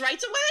take his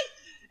rights away?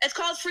 It's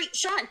called free.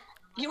 Sean,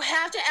 you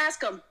have to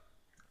ask him.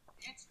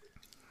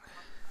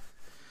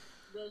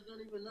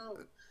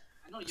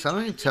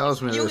 Something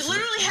tells me you this.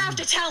 literally have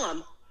to tell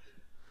him.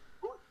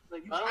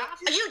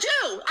 You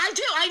do. I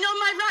do. I know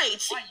my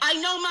rights. I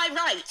know my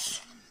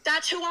rights.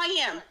 That's who I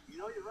am. You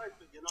know your rights,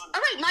 but you're not.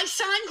 All right, my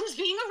son who's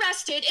being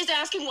arrested is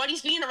asking what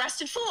he's being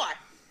arrested for.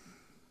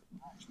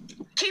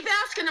 Keep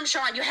asking him,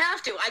 Sean. You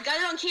have to. I got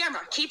it on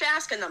camera. Keep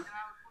asking them.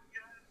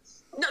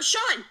 No,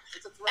 Sean,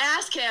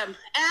 ask him.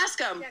 Ask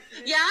him.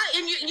 Yeah,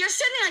 and you're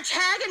sitting there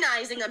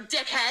antagonizing him,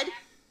 dickhead.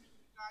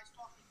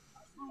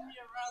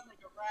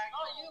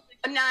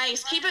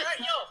 Nice. Keep it.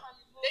 Yo,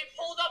 they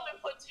pulled up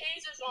and put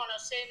tasers on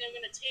us, saying they're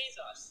gonna tase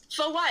us.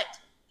 For what?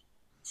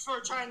 For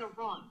trying to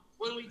run.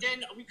 When we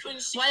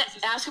couldn't see. What?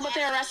 Ask them what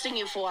they're arresting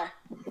you for.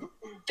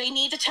 They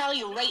need to tell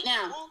you right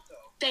now.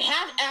 They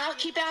have.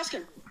 Keep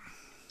asking.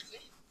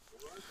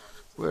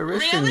 We're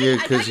arresting you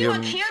because you're. I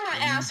got you on camera,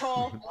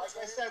 asshole.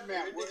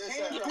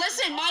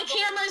 Listen, my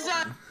camera's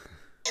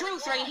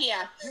truth right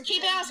here.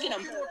 Keep asking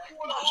them.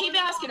 Keep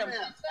asking them.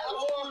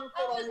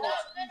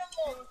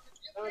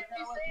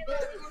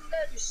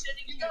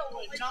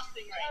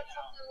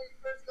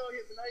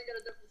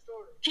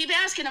 Keep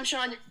asking him,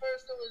 Sean.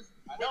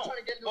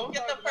 Go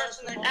get the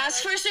person.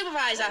 Ask for a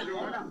supervisor.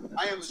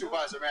 I am the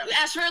supervisor, man.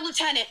 Ask for a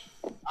lieutenant.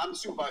 I'm the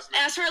supervisor.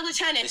 Ask for a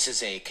lieutenant. This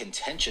is a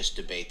contentious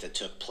debate that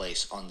took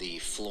place on the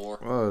floor.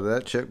 Oh,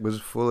 that chick was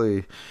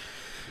fully.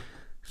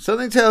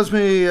 Something tells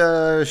me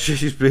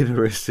she's been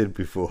arrested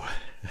before.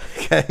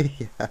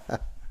 Okay.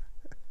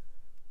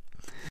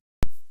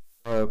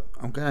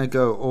 I'm going to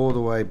go all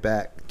the way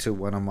back to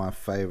one of my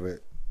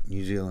favourite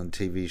New Zealand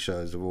TV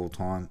shows of all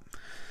time.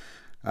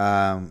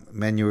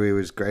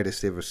 Manurewa's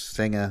greatest ever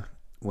singer,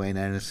 Wayne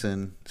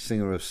Anderson,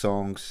 singer of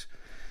songs.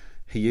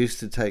 He used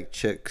to take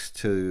chicks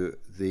to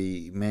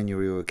the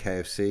Manurewa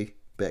KFC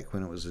back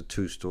when it was a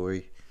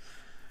 2-story.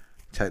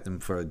 Take them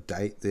for a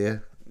date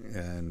there.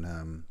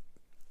 And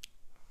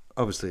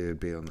obviously it would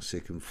be on the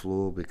 2nd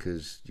floor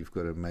because you've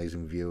got an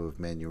amazing view of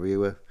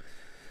Manurewa.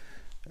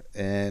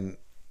 And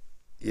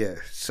yeah,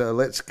 so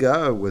let's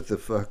go with the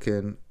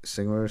fucking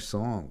singer of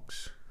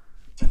songs.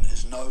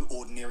 Is no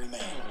ordinary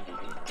man.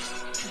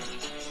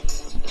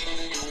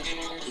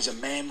 He's a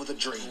man with a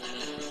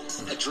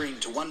dream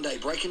to one day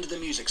break into the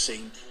music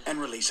scene and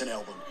release an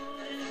album.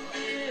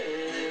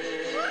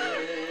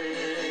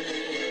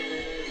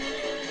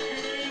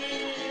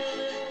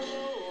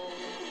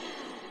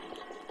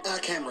 Our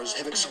cameras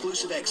have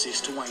exclusive access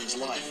to Wayne's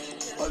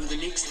life. Over the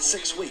next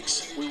 6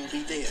 weeks, we will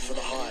be there for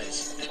the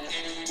highs.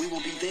 We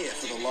will be there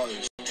for the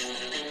lows.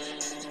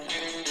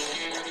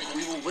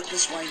 We will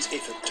witness Wayne's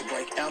effort to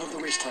break out of the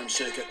rest home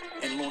circuit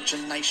and launch a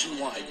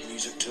nationwide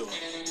music tour.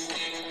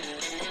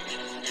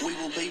 We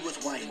will be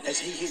with Wayne as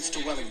he heads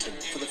to Wellington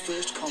for the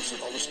first concert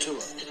of his tour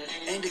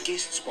and a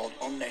guest spot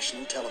on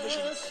national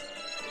television.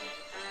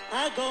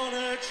 I'm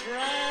gonna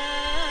try.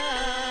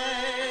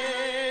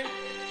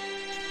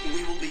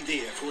 We will be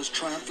there for his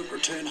triumphant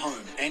return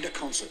home and a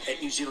concert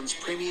at New Zealand's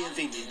premier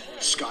venue,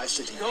 Sky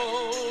City.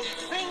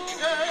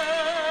 Goldfinger.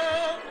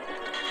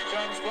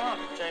 James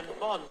Bond. James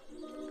Bond.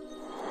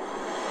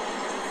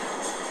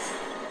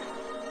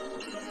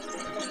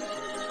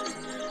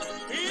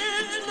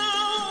 It's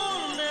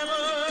now or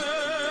never.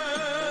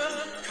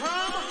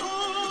 Come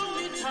hold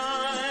me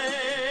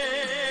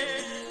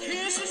tight.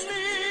 Kisses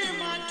me,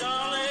 my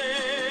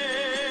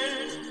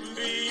darling.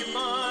 Be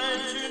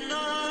mine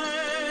tonight.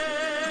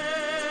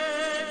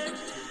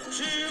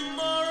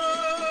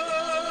 Tomorrow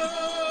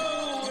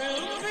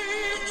will be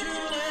too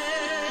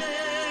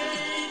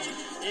late.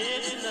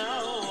 It's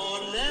now or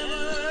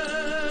never.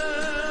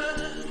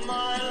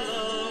 My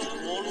love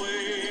won't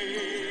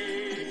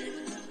wait.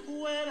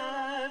 When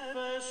I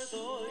first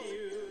saw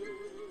you.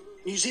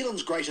 New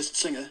Zealand's greatest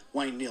singer,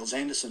 Wayne Niels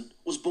Anderson,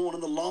 was born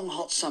in the long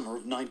hot summer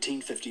of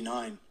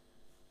 1959.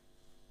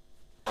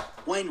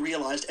 Wayne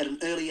realised at an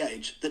early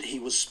age that he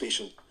was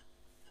special.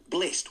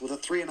 blessed with a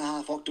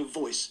 3.5 octave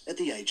voice at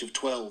the age of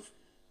 12.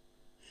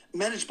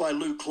 Managed by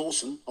Lou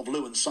Clawson of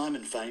Lou and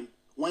Simon fame,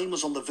 Wayne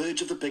was on the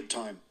verge of the big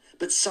time,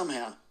 but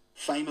somehow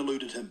fame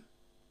eluded him,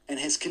 and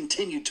has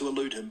continued to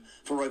elude him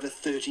for over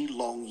 30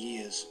 long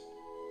years.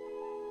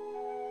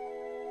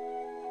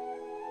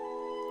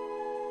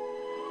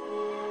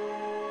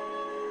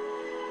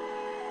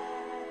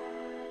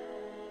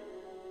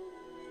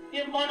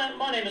 Yeah,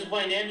 my name is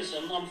Wayne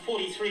Anderson. I'm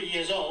 43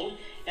 years old,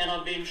 and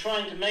I've been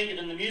trying to make it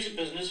in the music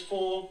business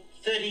for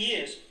 30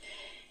 years.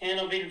 And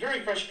I've been very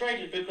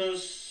frustrated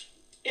because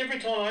every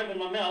time I open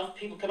my mouth,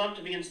 people come up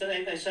to me and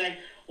they say,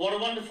 "What a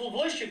wonderful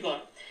voice you've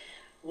got.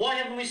 Why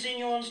haven't we seen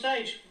you on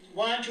stage?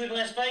 Why aren't you in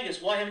Las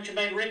Vegas? Why haven't you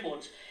made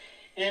records?"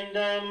 And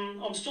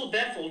I'm still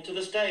baffled to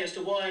this day as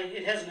to why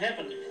it hasn't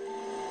happened.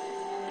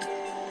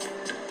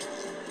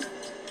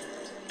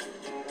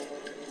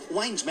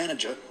 Wayne's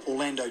manager,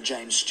 Orlando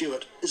James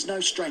Stewart, is no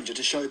stranger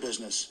to show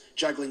business,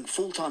 juggling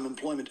full-time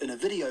employment in a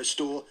video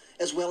store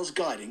as well as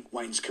guiding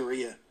Wayne's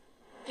career.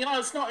 You know,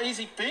 it's not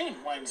easy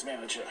being Wayne's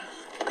manager.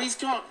 He's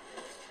got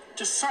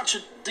just such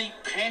a deep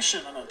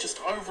passion and it just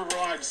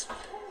overrides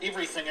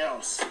everything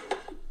else.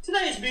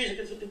 Today's music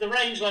is the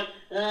range like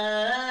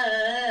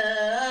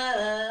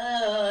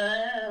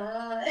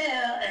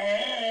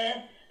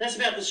that's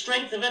about the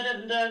strength of it,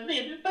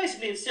 and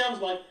basically it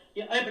sounds like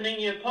you're opening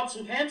your pots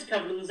and pans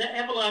cupboard and there's that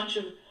avalanche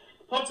of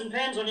pots and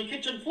pans on your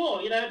kitchen floor.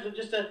 You know, it's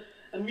just a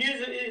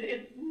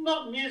music,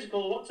 not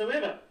musical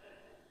whatsoever.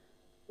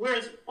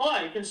 Whereas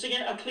I can sing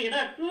a clear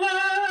note, la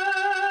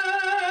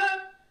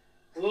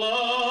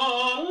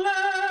la la la.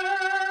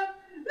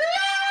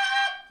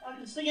 I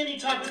can sing any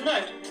type of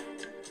note.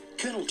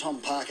 Colonel Tom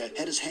Parker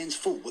had his hands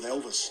full with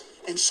Elvis,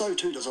 and so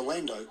too does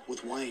Orlando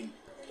with Wayne.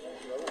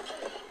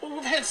 Well,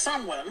 we've had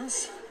some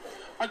wins.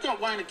 I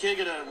got Wayne a gig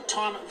at a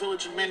retirement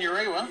village in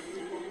Manurewa.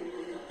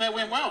 That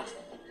went well.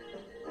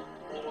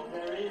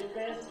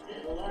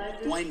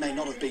 Wayne may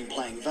not have been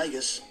playing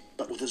Vegas,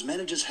 but with his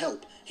manager's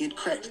help, he had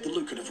cracked the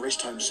lucrative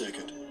rest home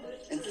circuit,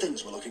 and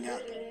things were looking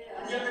up.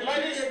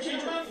 Ladies and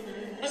gentlemen,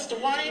 Mr.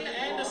 Wayne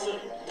Anderson.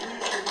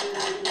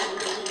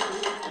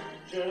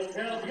 Just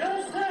help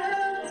yourself,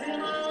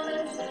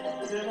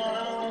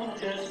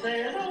 just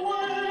say the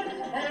word,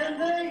 and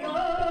they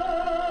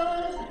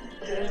go.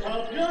 Just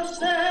help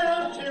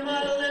yourself to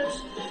my lips,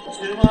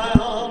 to my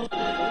arms.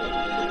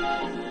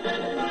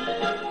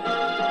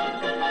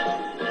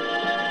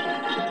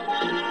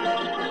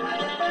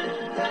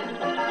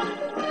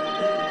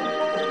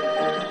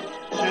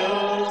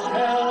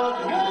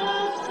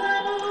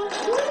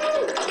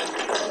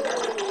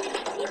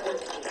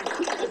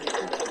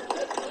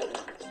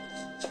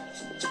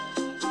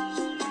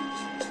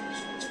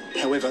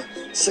 However,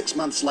 6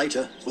 months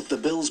later, with the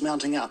bills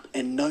mounting up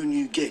and no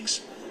new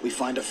gigs, we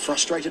find a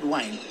frustrated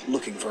Wayne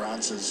looking for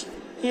answers.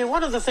 Yeah,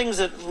 one of the things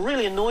that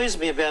really annoys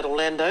me about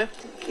Orlando,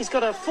 he's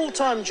got a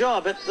full-time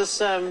job at this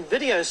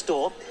video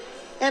store,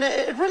 and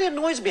it really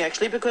annoys me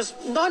actually because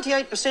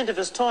 98% of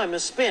his time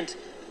is spent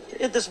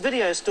at this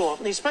video store.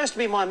 And he's supposed to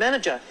be my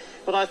manager,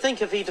 but I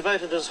think if he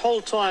devoted his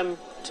whole time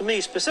to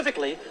me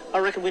specifically, I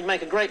reckon we'd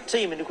make a great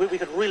team and we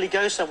could really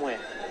go somewhere.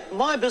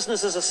 My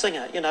business is a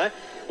singer, you know,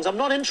 because I'm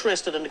not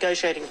interested in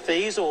negotiating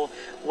fees or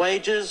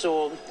wages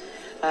or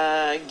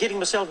getting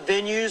myself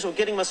venues or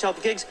getting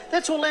myself gigs.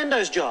 That's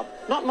Orlando's job,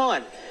 not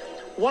mine.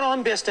 What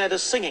I'm best at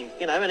is singing,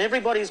 you know, and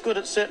everybody's good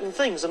at certain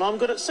things, and I'm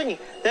good at singing.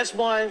 That's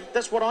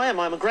what I am.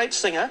 I'm a great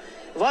singer.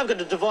 If I've got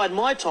to divide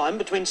my time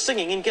between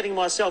singing and getting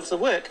myself the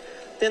work,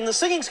 then the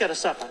singing's going to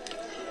suffer.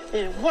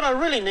 You know, what I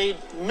really need,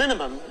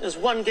 minimum, is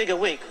 1 gig a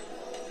week.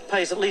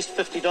 Pays at least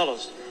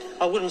 $50.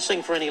 I wouldn't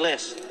sing for any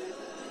less.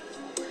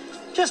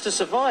 Just to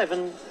survive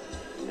in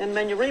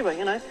Manurewa,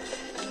 you know.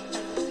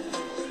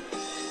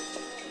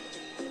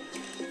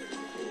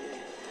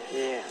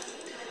 Yeah,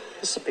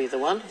 this will be the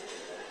one.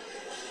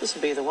 This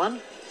will be the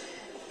one.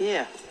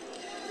 Yeah,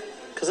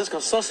 because it's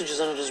got sausages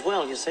in it as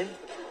well, you see.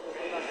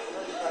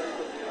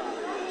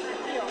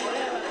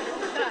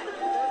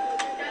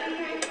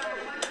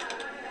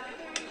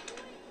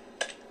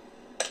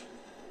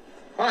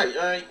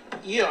 Hi,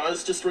 yeah, I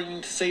was just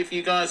ringing to see if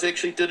you guys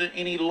actually did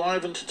any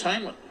live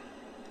entertainment.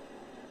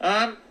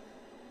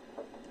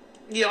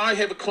 Yeah, I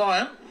have a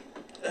client.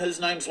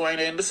 His name's Wayne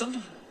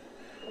Anderson.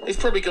 He's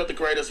probably got the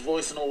greatest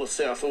voice in all of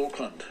South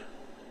Auckland.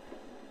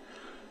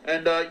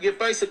 And, yeah,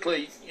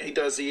 basically, he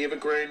does the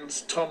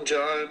Evergreens, Tom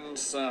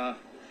Jones,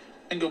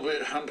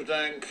 Engelbert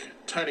Humperdinck,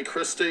 Tony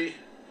Christie,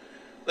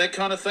 that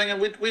kind of thing.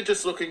 And we're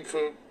just looking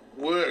for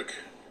work,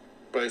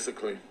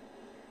 basically.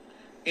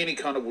 Any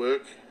kind of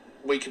work.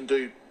 We can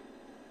do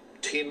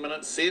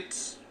 10-minute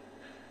sets,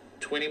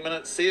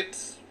 20-minute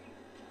sets.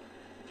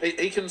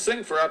 He can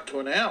sing for up to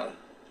an hour.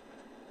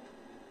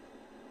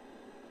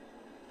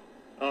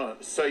 Oh,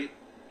 so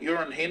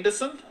you're in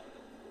Henderson?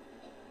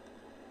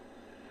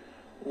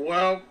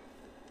 Well,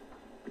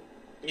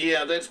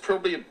 yeah, that's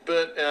probably a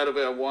bit out of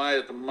our way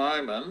at the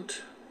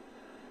moment.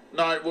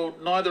 No, well,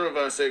 neither of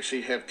us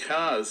actually have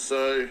cars,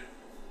 so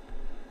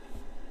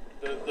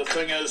the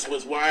thing is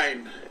with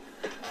Wayne,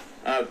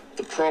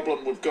 The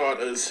problem we've got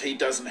is he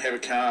doesn't have a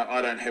car,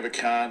 I don't have a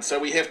car, and so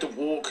we have to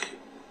walk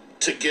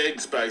to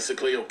gigs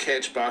basically, or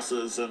catch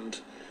buses, and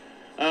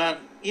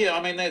yeah,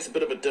 I mean that's a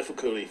bit of a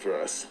difficulty for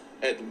us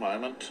at the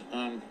moment,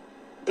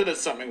 but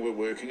it's something we're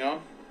working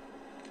on.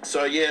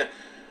 So yeah,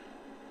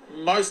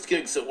 most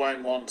gigs that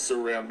Wayne wants are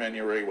around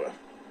Manurewa.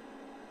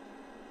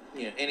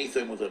 Yeah,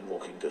 anything within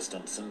walking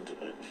distance, and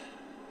it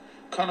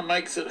kind of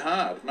makes it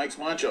hard, makes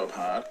my job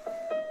hard.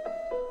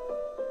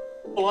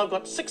 Well, I've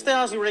got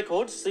 6,000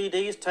 records,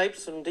 CDs,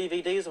 tapes and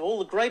DVDs of all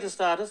the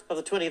greatest artists of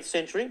the 20th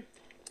century.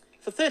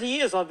 For 30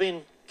 years I've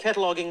been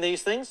cataloguing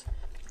these things,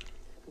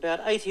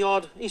 about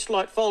 80-odd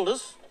Eastlight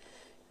folders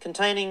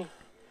containing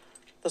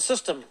the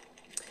system,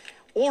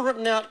 all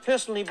written out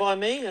personally by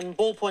me in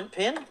ballpoint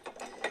pen,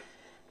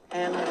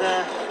 and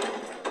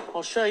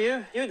I'll show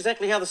you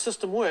exactly how the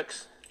system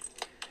works.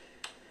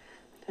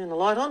 Turn the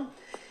light on.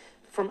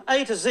 From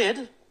A to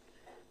Z,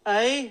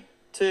 A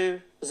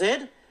to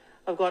Z,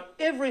 I've got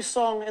every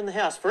song in the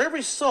house. For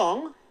every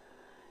song,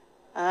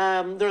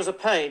 there is a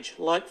page.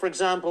 Like, for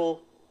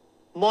example,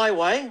 My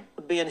Way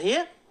would be in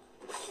here,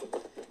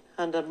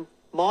 under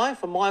My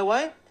for My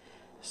Way.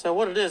 So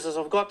what it is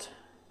I've got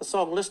the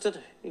song listed,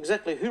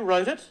 exactly who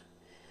wrote it,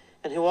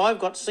 and who I've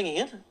got singing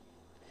it,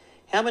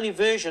 how many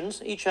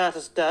versions each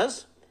artist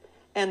does,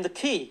 and the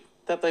key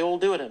that they all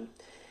do it in.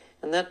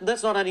 And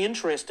that's not only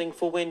interesting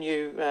for when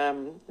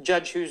you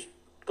judge who's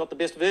got the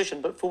best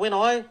version, but for when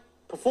I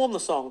perform the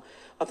song,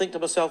 I think to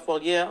myself,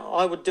 well, yeah,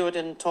 I would do it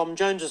in Tom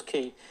Jones's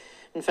key.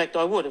 In fact,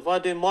 I would. If I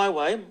do My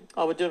Way,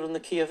 I would do it in the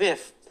key of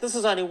F. This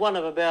is only one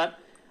of about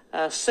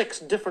 6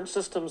 different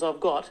systems I've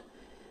got.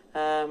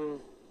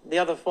 The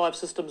other 5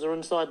 systems are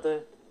inside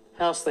the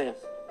house there.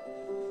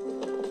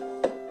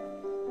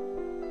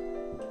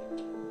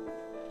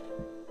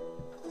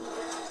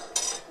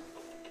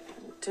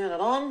 Turn it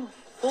on,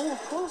 full, of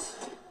course.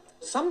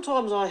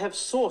 Sometimes I have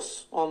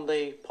sauce on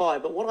the pie,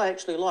 but what I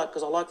actually like,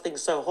 because I like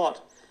things so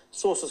hot,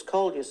 sauce is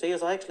cold, you see,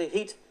 is I actually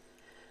heat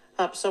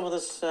up some of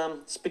this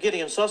spaghetti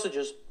and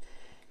sausages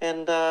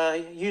and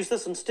use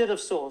this instead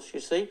of sauce, you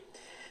see.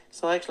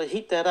 So I actually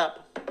heat that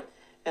up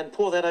and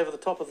pour that over the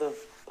top of the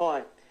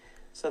pie.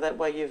 So that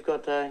way you've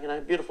got, you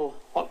know, beautiful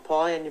hot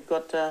pie, and you've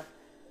got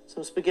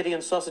some spaghetti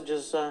and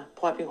sausages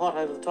piping hot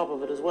over the top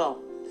of it as well.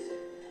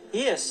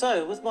 Yeah,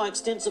 so with my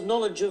extensive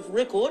knowledge of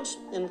records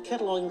and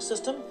cataloguing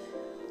system,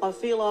 I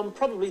feel I'm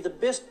probably the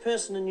best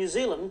person in New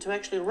Zealand to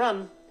actually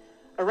run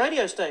a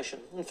radio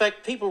station. In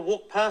fact, people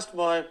walk past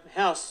my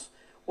house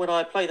when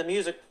I play the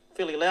music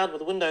fairly loud with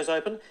the windows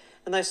open,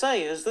 and they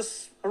say, is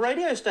this a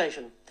radio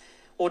station?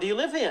 Or do you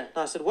live here? And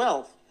I said,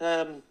 well,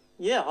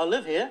 yeah, I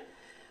live here.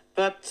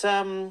 But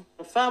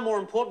far more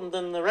important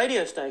than the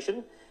radio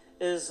station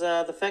is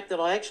the fact that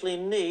I actually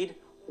need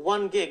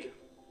 1 gig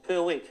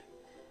per week.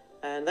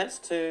 And that's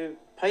to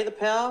pay the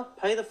power,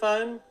 pay the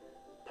phone,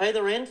 pay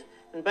the rent,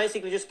 and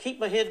basically just keep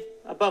my head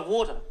above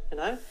water, you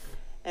know.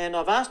 And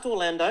I've asked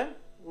Orlando,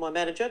 my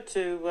manager, to,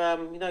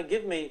 you know,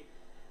 give me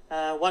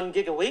 1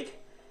 gig a week,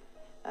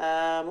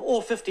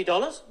 or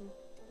 $50,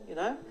 you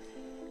know.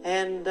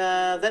 And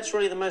that's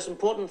really the most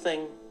important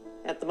thing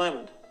at the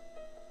moment.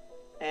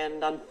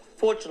 And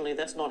unfortunately,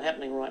 that's not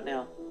happening right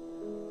now.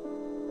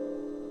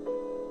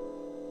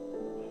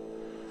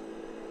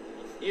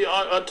 Yeah,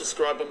 I'd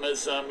describe him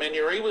as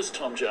Manurewa's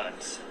Tom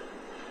Jones.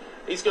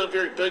 He's got a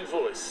very big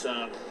voice,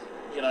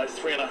 you know,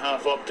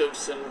 3.5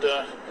 octaves, and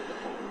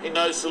he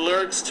knows the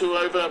lyrics to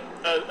over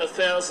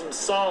 1,000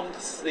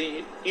 songs,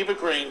 the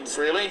evergreens,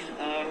 really.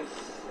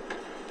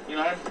 You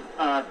know,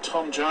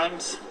 Tom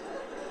Jones,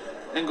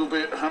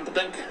 Engelbert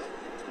Humperdinck,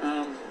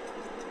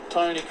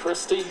 Tony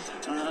Christie.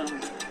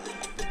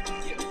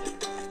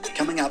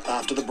 Coming up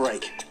after the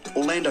break,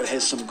 Orlando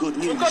has some good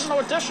news. We've got an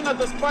audition at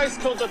this place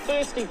called The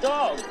Thirsty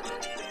Dog.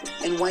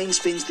 And Wayne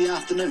spends the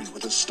afternoon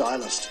with his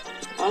stylist.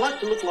 I like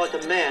to look like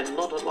a man,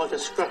 not like a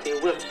scruffy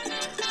wimp.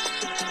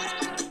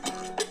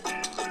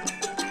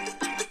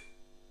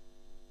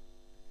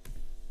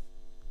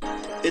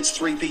 It's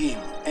 3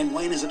 p.m. and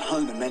Wayne is at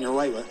home in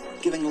Manurewa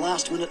giving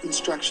last-minute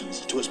instructions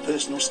to his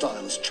personal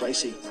stylist,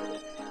 Tracy.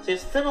 See,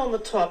 it's thin on the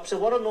top, so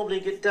what I normally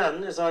get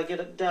done is I get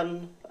it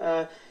done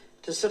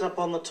to sit up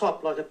on the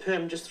top, like a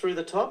perm just through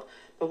the top.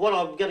 But what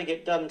I'm going to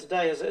get done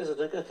today is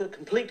a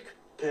complete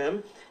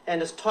perm,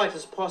 and as tight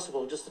as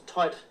possible, just as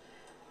tight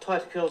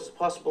curls as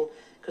possible,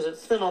 because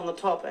it's thin on the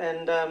top,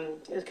 and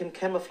it can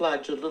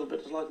camouflage a little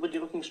bit. It's like when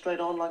you're looking straight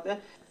on like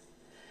that.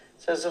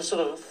 So it's a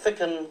sort of thick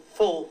and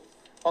full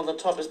on the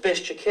top as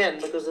best you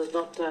can, because there's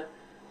not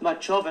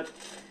much of it.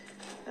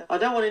 I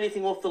don't want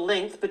anything off the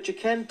length, but you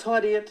can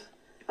tidy it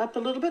up a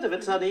little bit if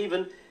it's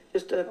uneven.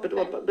 Just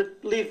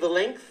but leave the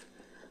length.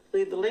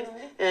 Leave the length.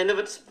 And if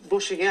it's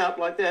bushing out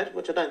like that,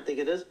 which I don't think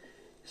it is,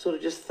 sort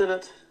of just thin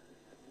it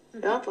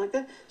out like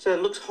that. So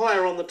it looks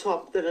higher on the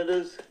top than it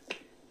is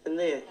in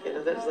there. You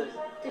know, that's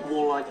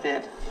more like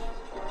that.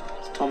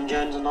 It's Tom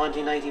Jones in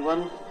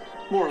 1981.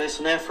 More or less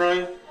an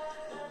afro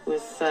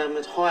with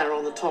it's higher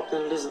on the top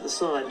than it is at the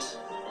sides.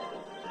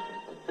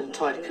 And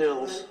tight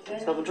curls.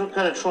 So I'm going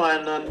to try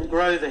and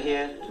grow the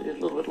hair a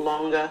little bit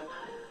longer,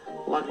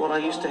 like what I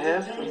used to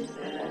have.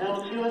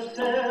 Help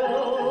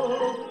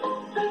yourself.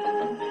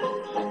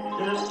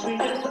 The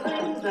sweetest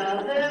things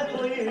out there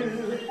for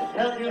you.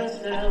 Help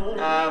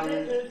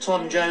yourself.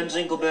 Tom Jones,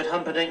 Engelbert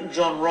Humperdinck,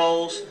 John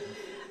Rolls,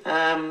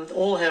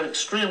 all have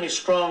extremely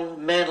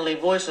strong, manly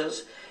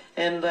voices,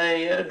 and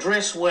they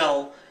dress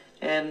well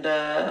and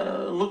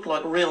look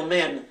like real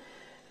men,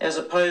 as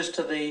opposed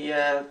to the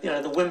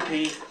the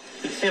wimpy,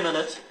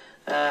 effeminate,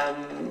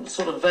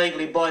 sort of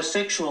vaguely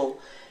bisexual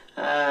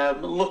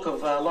look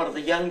of a lot of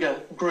the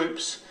younger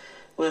groups,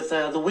 with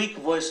the weak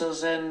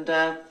voices and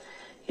the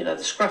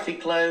scruffy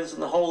clothes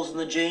and the holes in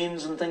the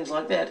jeans and things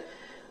like that.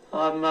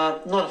 I'm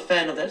not a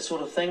fan of that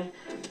sort of thing.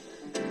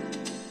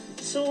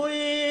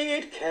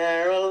 Sweet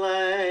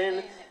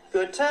Caroline,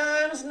 good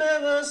times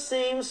never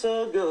seem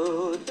so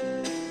good.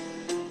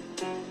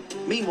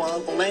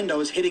 Meanwhile, Orlando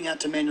is heading out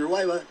to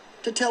Manurewa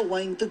to tell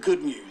Wayne the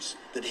good news,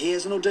 that he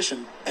has an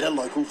audition at a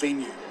local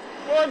venue.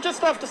 Well, I'm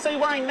just off to see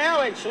Wayne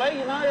now, actually.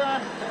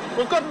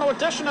 We've got an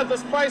audition at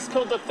this place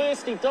called The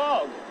Thirsty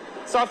Dog.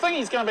 So I think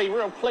he's going to be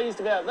real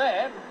pleased about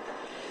that.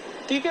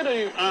 Do you go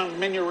to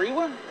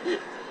Manurewa? Yeah.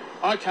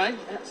 Okay.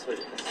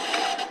 Absolutely.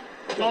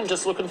 I'm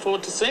just looking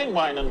forward to seeing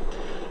Wayne and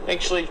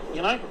actually,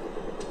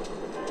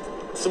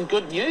 some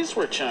good news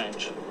for a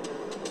change.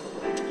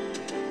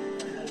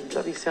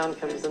 Bloody sound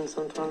comes in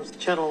sometimes.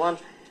 Channel 1.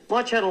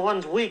 My Channel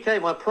 1's weak, eh?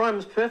 My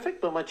Prime's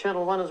perfect, but my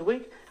Channel 1 is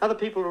weak. Other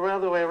people are the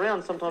other way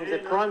around. Sometimes their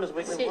Prime is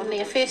weak. Certainly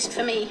a first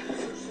for me.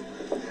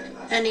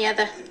 Only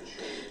other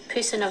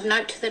person of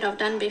note that I've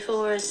done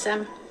before is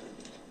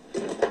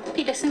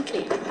Peter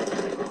Sinclair.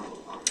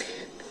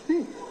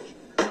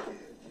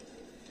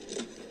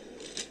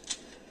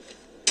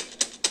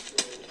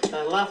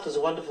 Laughter's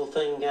a wonderful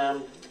thing.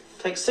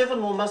 Takes 7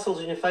 more muscles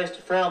in your face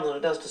to frown than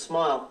it does to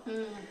smile.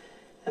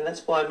 And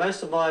that's why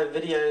most of my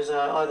videos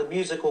are either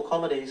music or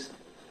comedies.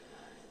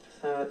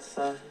 So it's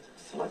I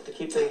like to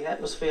keep the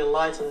atmosphere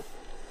light, and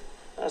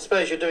I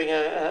suppose you're doing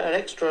an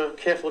extra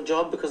careful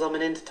job because I'm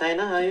an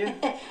entertainer, are you?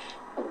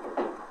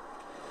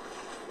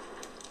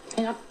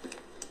 Hang on.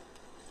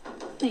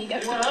 There you go.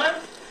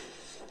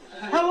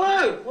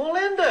 Hello,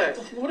 Orlando.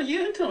 What are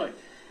you doing?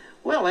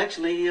 Well,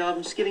 actually,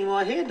 I'm just getting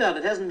my hair done.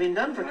 It hasn't been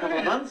done for a couple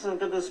of months. I've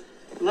got this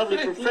lovely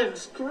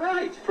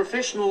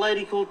professional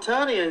lady called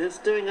Tanya that's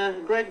doing a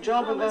great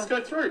job of let's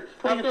go through.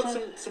 I've got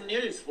some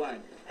news,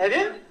 Wayne. Have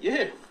you?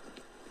 Yeah.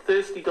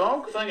 Thirsty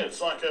Dog. I think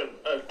it's like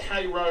a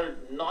K Road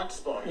night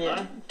spot, you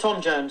know? Tom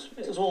Jones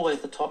is always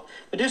the top.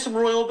 We do some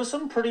Roy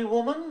Orbison, Pretty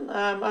Woman,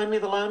 Only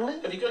the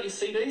Lonely. Have you got your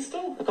CDs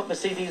still? I've got my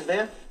CDs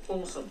there.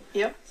 Awesome.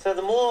 Yep. So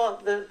the more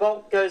the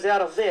bulk goes out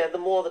of there, the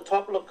more the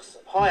top looks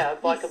higher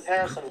by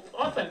comparison.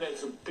 I think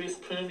that's the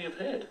best perm you've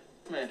had.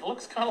 Man, it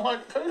looks kind of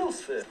like Poodle's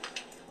fur.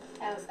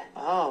 How's that?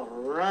 Oh,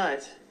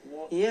 right.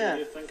 What do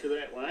you think of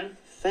that, Wayne?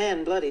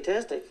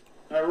 Fan-bloody-tastic.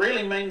 It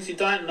really means you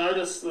don't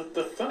notice the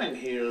thinning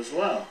here as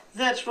well.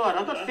 That's right.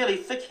 I've got fairly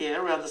thick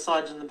hair around the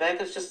sides and the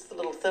back. It's just a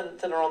little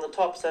thinner on the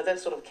top, so that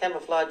sort of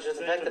camouflages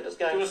the fact that it's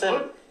going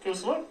thin. Give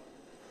us a look.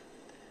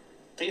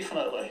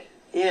 Definitely.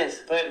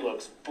 Yes. That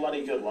looks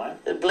bloody good, Wayne.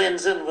 It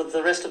blends in with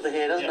the rest of the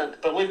hair, doesn't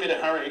it? But we better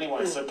hurry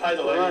anyway, so pay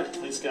the lady.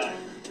 Right. Let's go.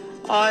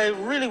 I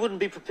really wouldn't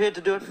be prepared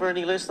to do it for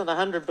any less than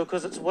 100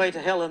 because it's way to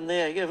hell in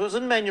there. If it was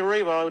in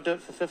Manurewa, I would do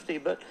it for 50,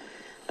 but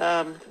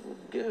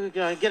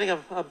getting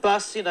a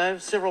bus,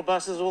 several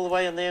buses all the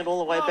way in there and all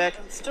the way back.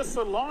 It's just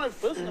a live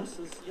business,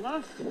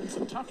 it's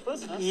a tough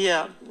business.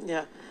 Yeah.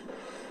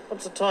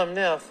 What's the time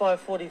now?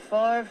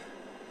 5:45.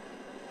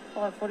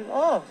 5:40.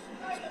 Oh,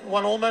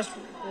 one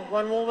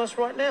almost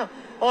right now.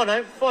 Oh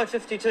no,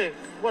 5:52.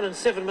 One in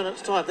 7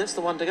 minutes' time. That's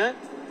the one to go.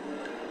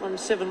 1 in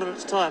 7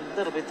 minutes' time.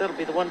 That'll be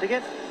the one to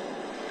get.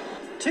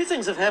 2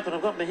 things have happened.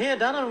 I've got my hair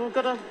done and we've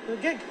got a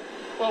gig.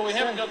 Well, we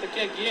haven't got the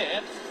gig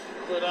yet,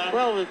 but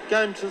well, we're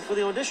going for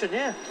the audition.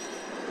 Yeah.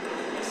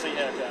 See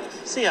how it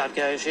goes. See how it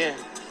goes. Yeah.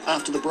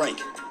 After the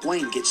break,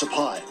 Wayne gets a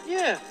pie.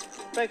 Yeah,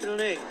 bacon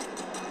and egg.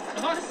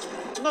 Nice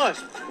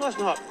and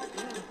hot.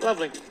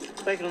 Lovely.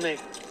 Bacon and egg.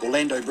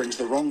 Orlando brings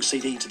the wrong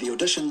CD to the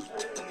audition.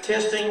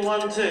 Testing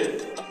 1, 2.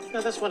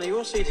 No, that's one of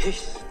your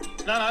CDs.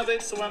 No,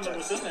 that's the one that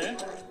was in there.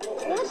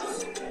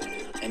 What?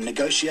 And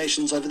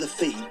negotiations over the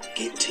fee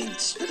get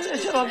tense.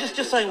 I'm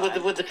just saying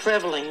with the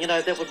travelling,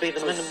 that would be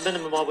the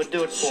minimum I would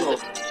do it for. Sure.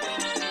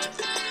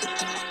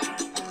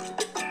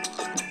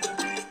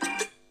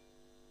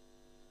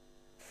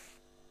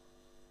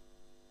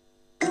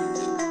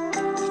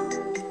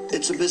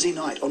 It's a busy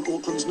night on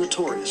Auckland's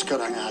notorious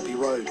Karangahape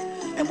Road,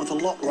 and with a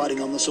lot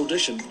riding on this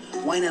audition,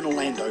 Wayne and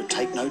Orlando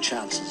take no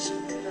chances.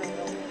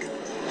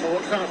 Well,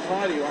 what kind of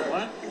pie do you want,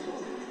 Wayne?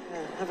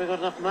 Have we got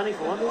enough money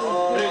for one?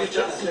 Right.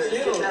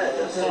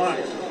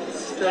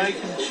 Steak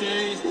and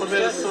cheese. What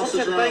about a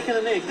sausage roll? Bacon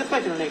and egg. Get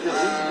bacon and egg.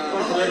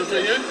 That'll do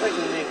you?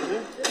 Bacon and egg.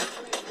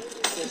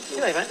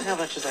 G'day, mate. How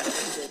much is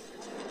that?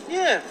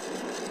 Yeah.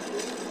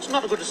 It's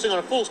not good to sing on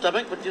a full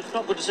stomach, but it's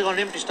not good to sing on an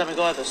empty stomach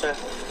either, so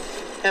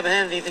haven't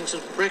had anything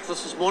since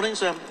breakfast this morning,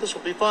 so this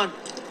will be fine.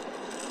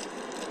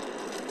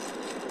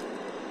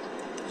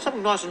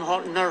 Something nice and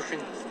hot and nourishing.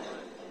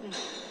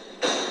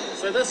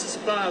 So this is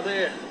the bar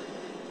there.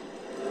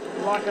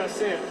 like I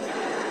said,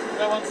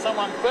 they want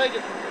someone big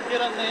to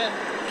get in there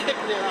and kick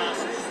their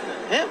asses.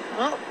 Yeah,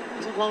 well,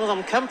 as long as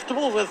I'm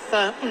comfortable with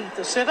the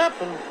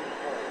setup and...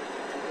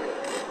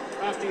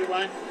 After you,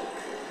 Wayne.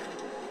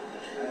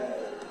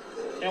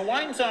 Now,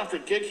 Wayne's after a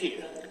gig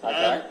here.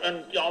 Okay.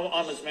 And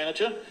I'm his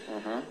manager.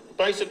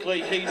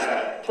 Basically, he's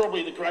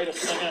probably the greatest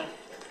singer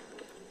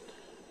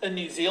in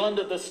New Zealand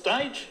at this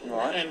stage.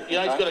 Right. And, you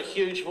know, he's got a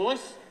huge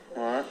voice.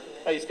 Right.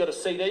 He's got a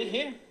CD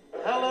here.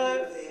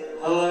 Hello.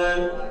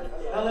 Hello.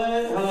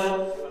 Hello.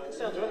 Hello.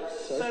 Sounds right.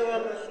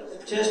 So,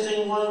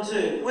 testing 1,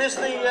 2. Where's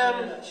the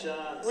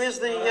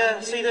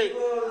CD?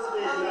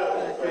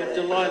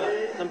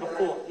 Delilah, number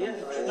 4. Yeah.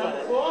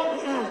 Number 4?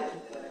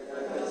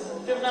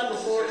 Give number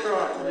 4 a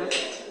try.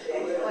 Okay.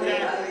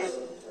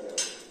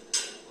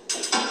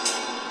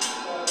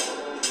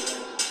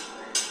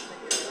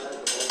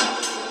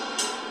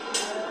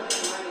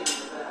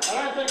 I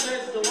don't think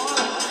that's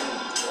Delilah.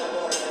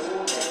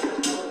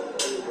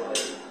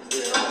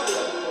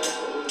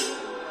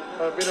 I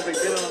better be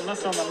better than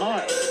this on the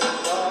night.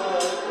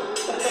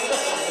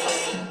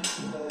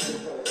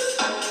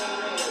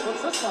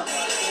 What's this one?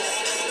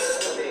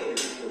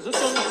 Is this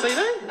on the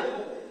CD?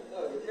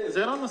 Is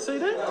that on the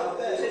CD? Look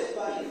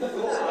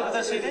at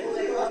that CD?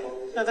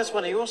 No, that's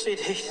one of your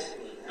CDs.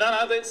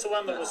 No, that's the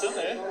one that was in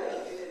there.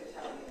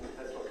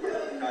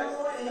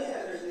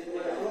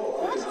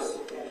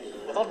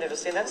 Well, I've never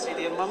seen that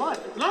CD in my life.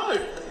 No.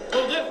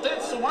 Well,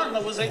 that's the one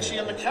that was actually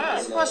in the car.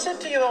 Well, I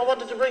said to you I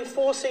wanted to bring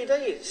 4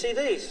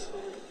 CDs.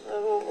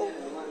 Well,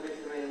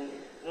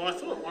 I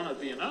thought one would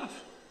be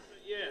enough.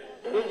 Yeah,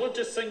 we'll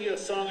just sing you a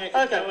song.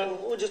 Okay, well,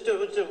 we'll do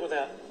it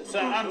without. It's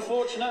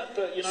unfortunate,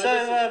 but you know. So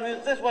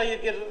this way you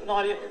get an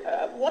idea.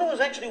 What I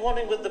was actually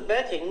wanting with the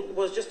backing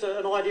was just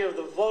an idea of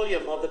the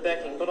volume of the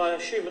backing, but I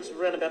assume it's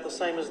around about the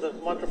same as the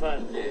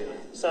microphone. Yeah.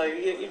 So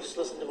you just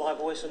listen to my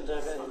voice and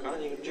you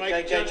can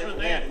make a judgment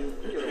there.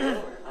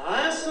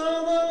 I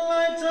saw the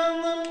light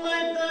on the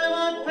night that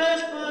I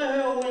passed by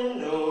her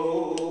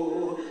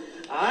window.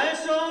 I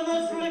saw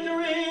the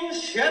flickering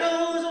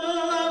shadows of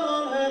love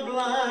on her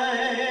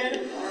blind.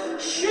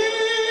 She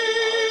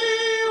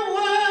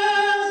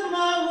was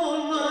my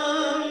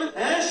woman.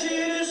 As she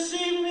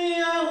deceived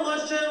me, I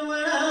watched and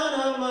went out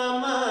of my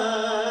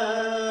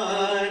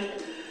mind.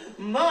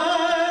 My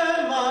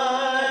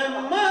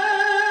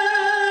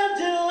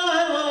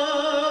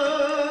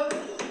Delilah.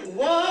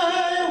 Why,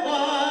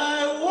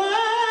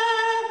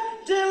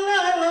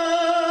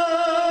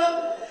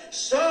 Delilah?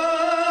 So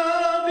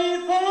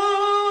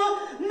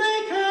before they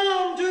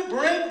come to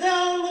break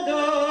down the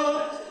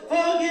door,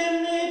 forgive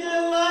me,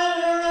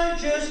 Delilah, I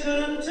just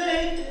couldn't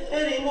take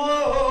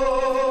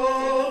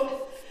anymore.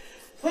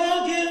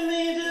 Forgive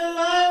me,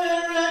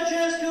 Delilah, I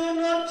just could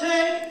not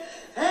take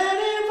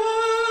anymore.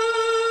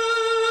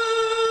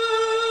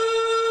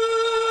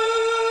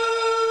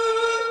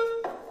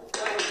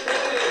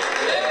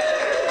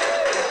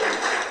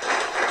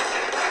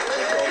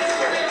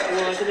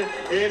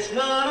 It's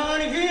not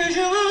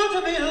unusual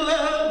to be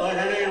loved by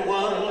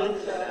anyone.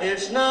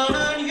 It's not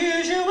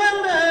unusual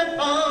to have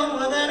fun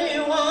with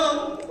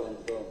anyone.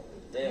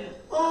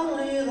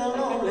 Only the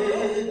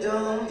lonely,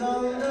 dum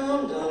dum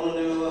dum dum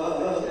do.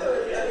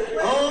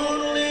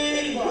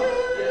 Only you.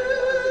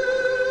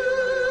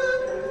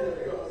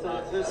 So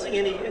sing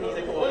anything.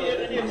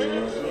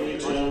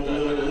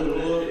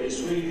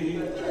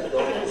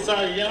 So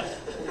yeah,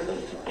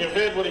 you've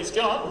heard what he's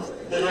got.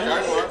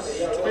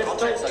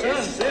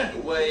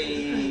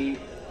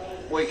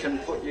 We can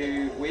put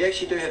you. We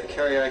actually do have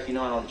karaoke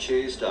night on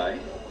Tuesday.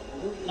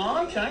 No,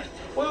 okay.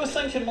 We were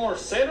thinking more of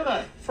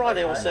Saturday.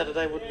 Friday or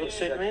Saturday would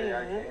suit me.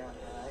 Yeah.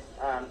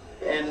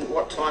 And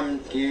what time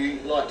do you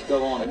like to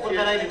go on? What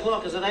about 8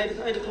 o'clock? Is it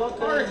 8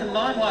 o'clock? I reckon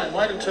 9 won't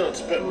wait until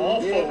it's a bit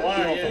more for a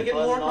while. Do you get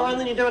more at 9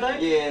 than you do at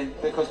 8? Yeah,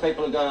 because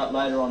people are going up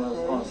later on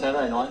a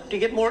Saturday night. Do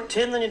you get more at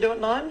 10 than you do at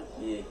 9?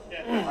 Yeah.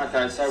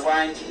 Okay, so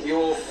Wayne,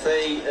 your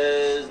fee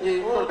is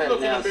what about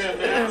an hour's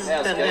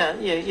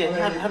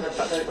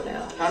 $100 for an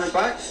hour.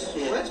 $100?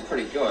 Yeah. Well, that's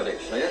pretty good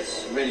actually.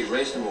 That's really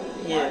reasonable.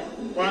 Yeah.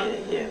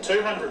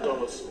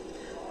 $200.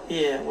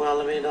 Yeah,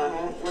 well, I mean,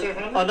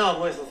 I know I'm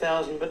worth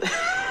 1,000, but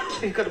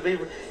you've got to be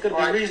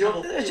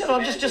reasonable.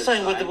 I'm just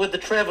saying with the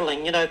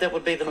travelling, you know, that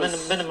would be the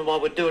minimum I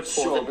would do it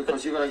for. Sure,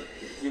 because you got to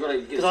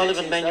because I live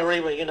in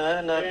Manurewa, you know,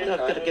 and I've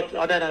got to get.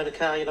 I don't own a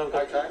car, you know, I've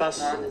got a bus.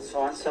 No, that's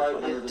fine. So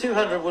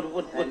 200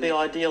 would be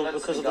ideal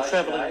because of the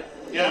travelling.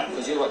 Yeah.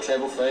 Because you've got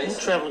travel fees.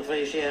 Travelling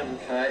fees, yeah.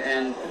 Okay,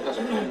 and plus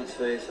performance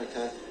fees.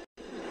 Okay.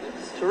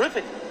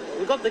 Terrific.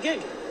 We got the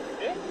gig.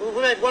 Yeah.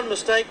 We made one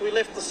mistake. We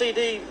left the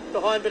CD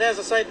behind, but as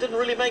I say, it didn't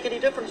really make any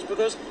difference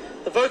because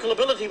the vocal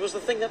ability was the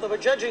thing that they were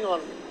judging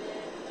on,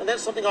 and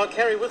that's something I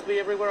carry with me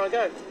everywhere I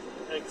go.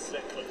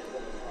 Exactly.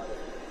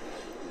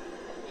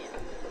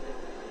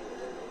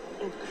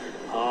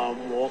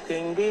 I'm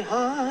walking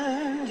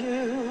behind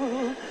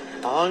you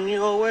on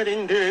your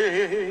wedding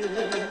day.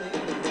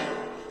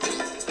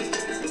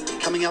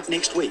 Coming up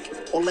next week,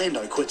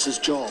 Orlando quits his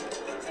job.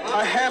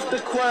 I have to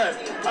quit.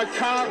 I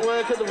can't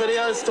work at the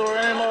video store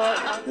anymore.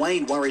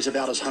 Wayne worries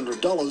about his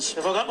 $100.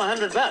 Have I got my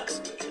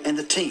 $100? And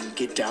the team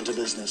get down to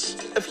business.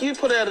 If you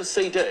put out a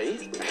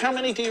CD, how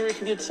many do you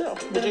reckon you'd sell?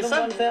 Would you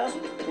Minimum think?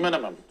 1,000?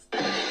 Minimum.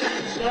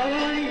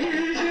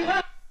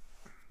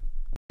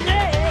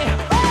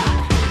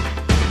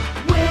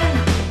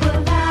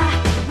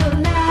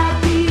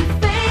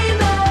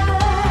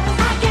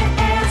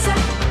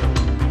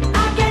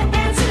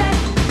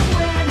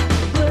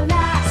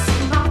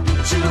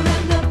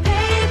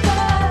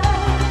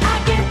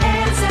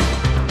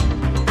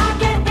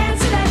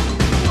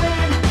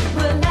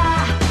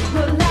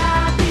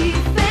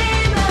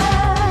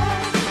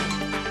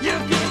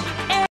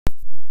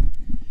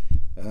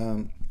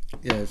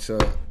 Yeah, so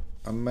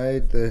I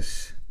made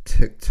this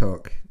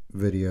TikTok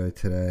video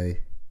today,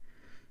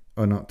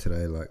 or not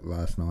today, like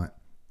last night,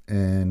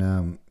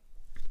 and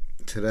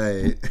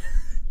today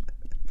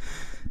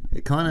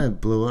it kind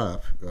of blew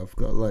up. I've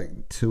got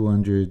like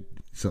 200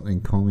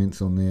 something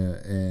comments on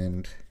there,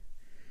 and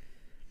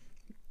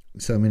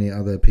so many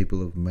other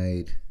people have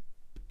made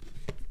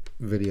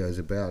videos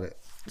about it.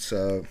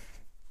 So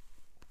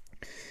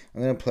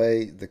I'm going to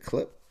play the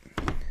clip.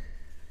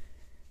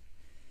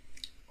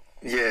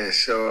 Yeah,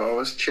 so I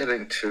was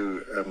chatting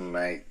to a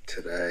mate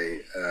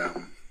today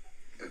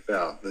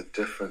about the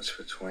difference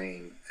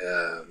between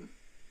a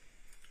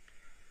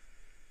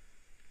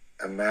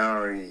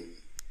Maori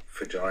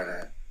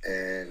vagina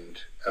and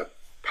a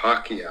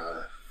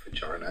Pākehā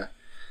vagina,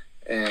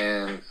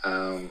 and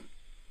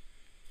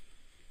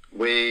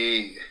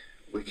we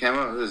came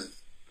up with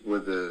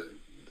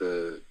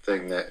the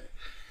thing that,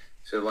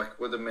 so like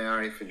with a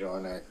Maori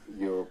vagina,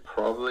 you're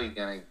probably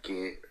going to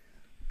get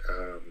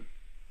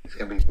it's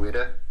going to be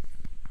wetter,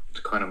 it's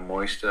kind of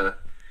moister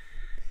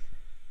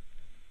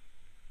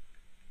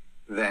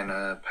than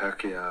a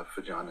Pākehā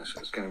vagina, so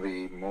it's going to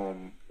be more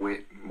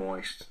wet,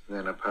 moist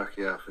than a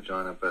Pākehā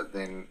vagina. But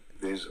then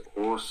there's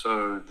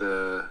also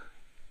the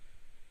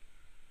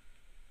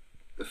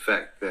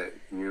fact that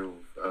you're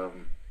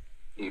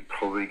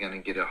probably going to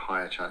get a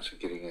higher chance of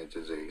getting a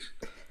disease.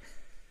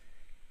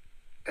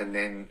 And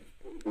then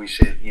we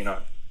said, you know,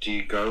 do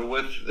you go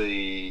with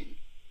the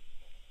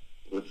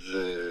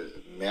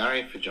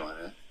Maori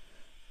vagina,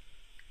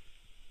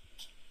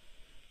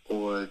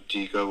 or do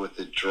you go with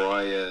the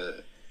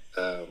drier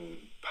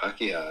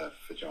Pākehā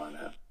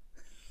vagina?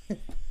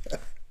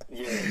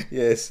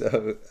 Yeah,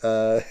 so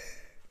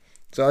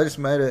I just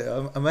made it.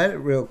 I made it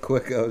real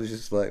quick. I was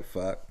just like,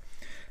 fuck,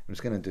 I'm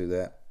just gonna do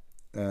that.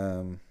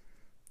 And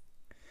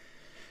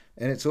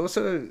it's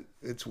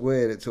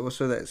weird. It's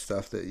also that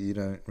stuff that you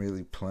don't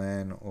really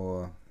plan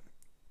or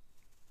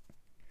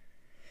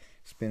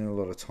spend a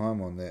lot of time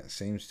on that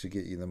seems to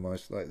get you the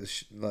most. Like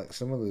like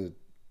some of the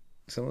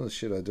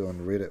shit I do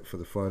on Reddit for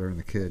the fighter and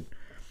the kid.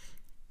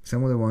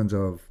 Some of the ones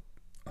I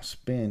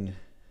spend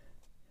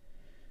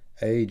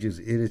ages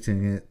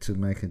editing it to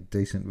make a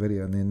decent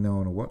video, and then no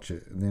one will watch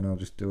it, and then I'll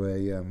just do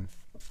a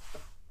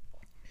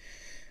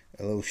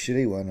little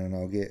shitty one, and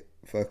I'll get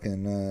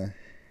fucking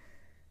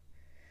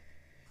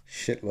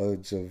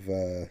shitloads of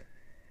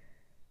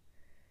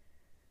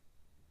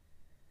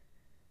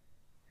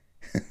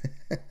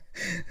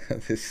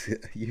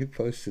you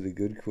posted a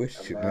good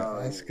question.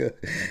 Ask her.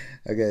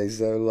 Okay,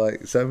 so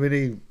like so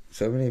many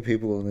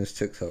people on this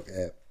TikTok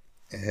app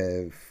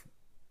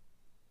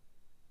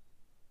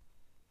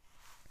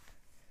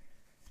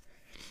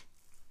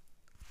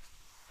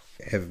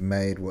have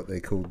made what they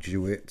call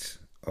duets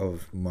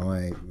of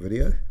my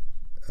video,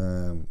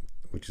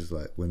 which is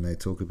like when they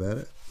talk about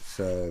it.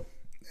 So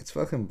it's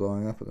fucking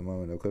blowing up at the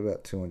moment. I've got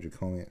about 200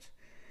 comments.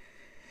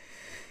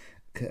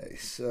 Okay,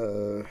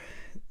 so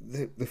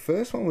the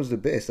first one was the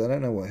best. I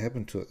don't know what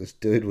happened to it. This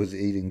dude was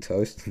eating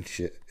toast and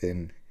shit,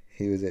 and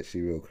he was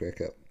actually real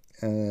crack up.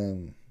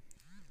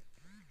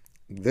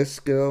 This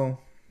girl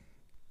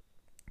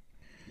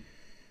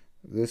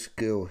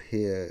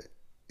here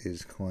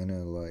is kind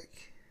of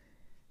like,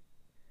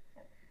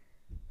 I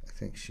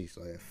think she's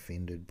like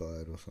offended by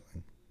it or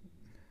something.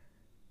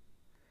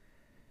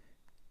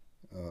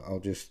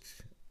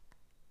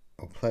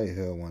 I'll play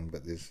her one,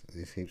 but there's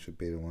heaps of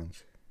better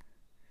ones.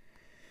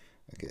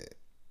 Okay.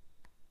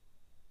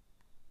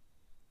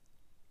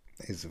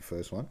 Here's the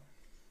first one.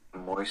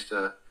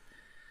 Moister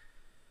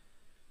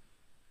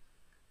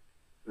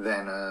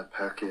than a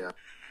Pākehā.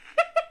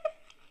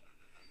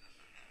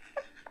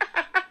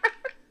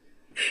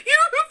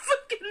 You're a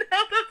fucking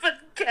hell of a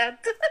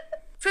cat.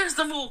 First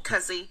of all,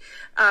 Cuzzy,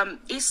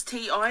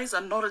 STIs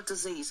are not a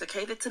disease,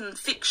 okay? That's an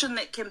infection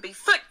that can be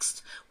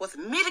fixed with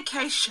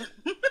medication.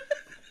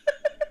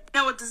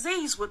 Now, a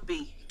disease would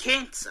be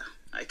cancer,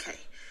 okay?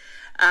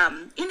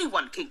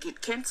 Anyone can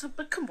get cancer,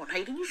 but come on,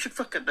 Hayden, you should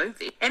fucking know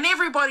that. And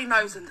everybody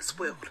knows in this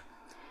world,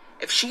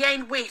 if she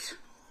ain't wet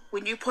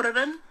when you put it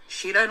in,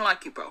 she don't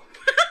like you, bro.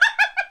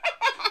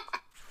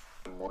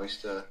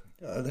 Moister.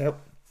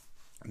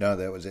 No,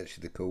 that was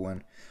actually the cool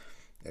one.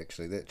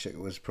 Actually, that chick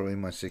was probably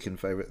my second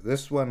favorite.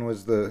 This one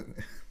was like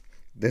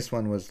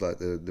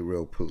the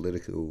real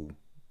political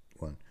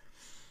one.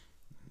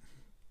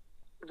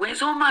 When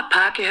Where's all my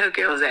Pākehā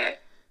girls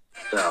at?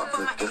 Well,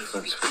 the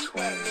difference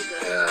between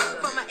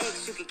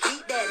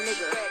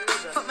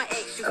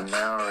a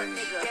Maori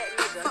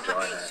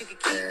vagina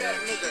and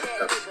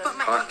a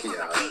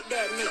Pākehā vagina.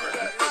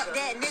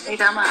 Hey,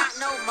 Dama,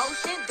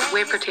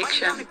 wear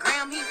protection.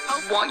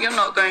 What you're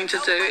not going to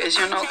do is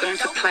you're not going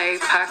to play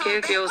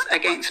Pākehā girls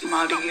against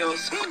Māori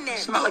girls.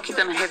 It's not like you're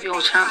going to have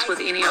your chance with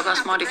any of us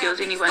Māori girls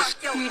anyways.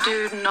 You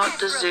do not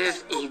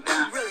deserve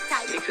either.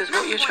 Because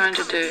what you're trying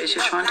to do is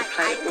you're trying to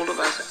play all of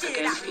us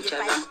against each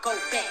other.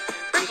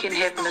 You can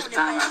have Miss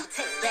Bama.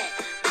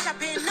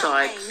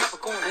 Besides,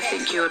 I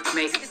think you would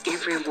make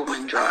every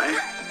woman dry.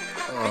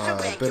 Oh,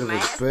 a bit of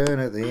a burn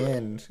at the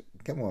end.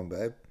 Come on,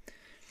 babe.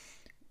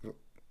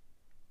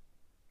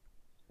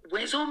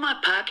 Where's all my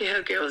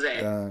Pākehā girls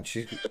at?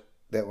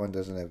 That one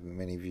doesn't have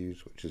many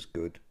views, which is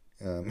good.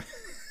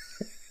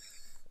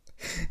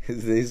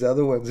 These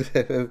other ones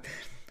have...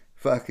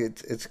 Fuck,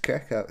 it's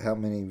crack up how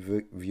many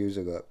views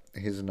I got.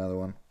 Here's another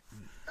one.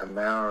 A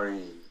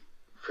Maori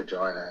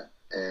vagina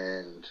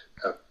and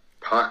a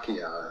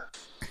Pākehā.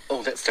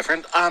 Oh, that's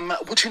different.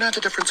 Would you know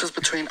the differences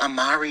between a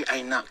Maori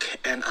Ainuk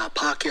and a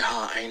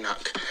Pākehā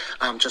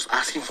Ainuk? Just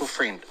asking for a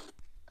friend.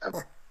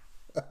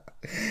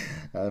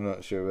 I'm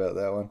not sure about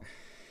that one.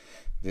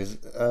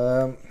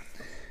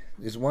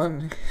 There's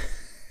one...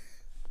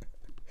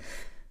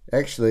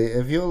 Actually,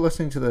 if you're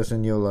listening to this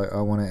and you're like,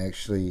 I want to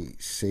actually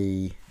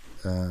see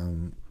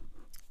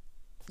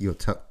your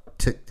TikTok,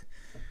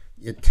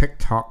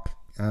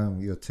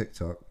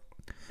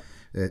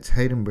 it's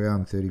Hayden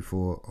Brown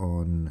 34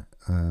 on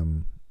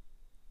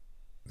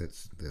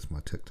that's my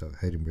TikTok,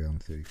 Hayden Brown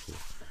 34.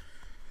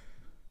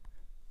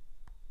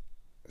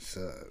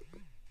 So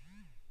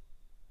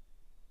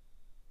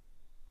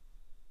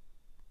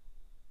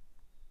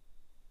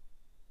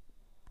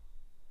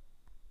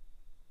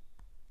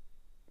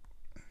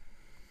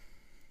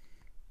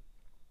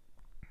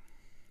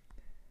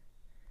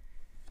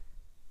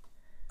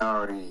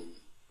Maori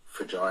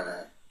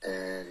vagina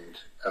and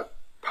a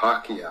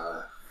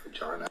Pākehā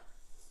vagina.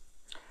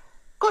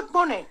 Good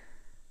morning.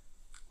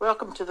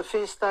 Welcome to the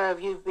first day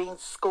of you being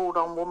schooled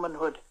on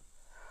womanhood.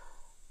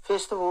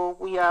 First of all,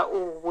 we are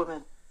all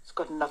women. It's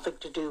got nothing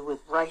to do with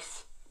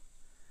race.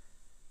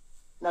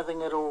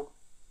 Nothing at all.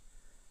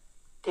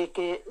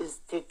 Teke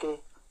is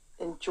teke.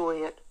 Enjoy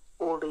it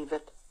or leave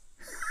it.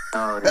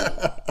 Maori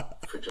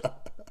vagina.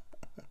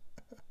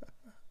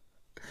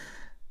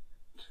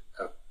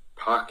 A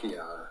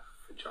Pākehā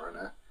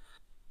vagina.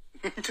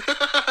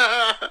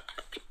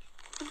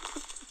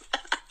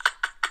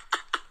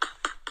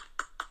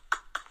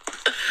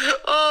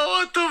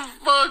 Oh, what the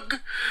fuck?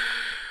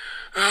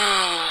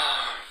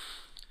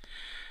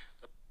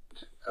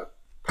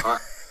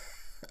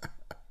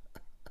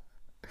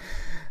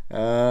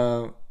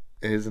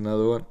 Here's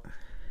another one.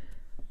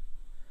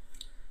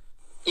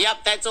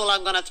 Yep, that's all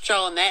I'm gonna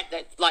throw on that.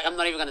 Like, I'm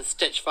not even gonna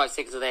stitch 5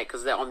 seconds of that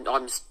because I'm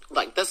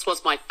like, this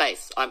was my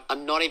face.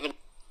 I'm not even.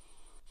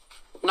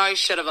 No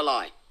shit of a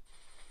lie.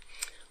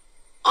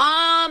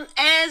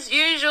 As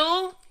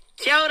usual,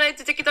 kia ora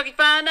te tiki toki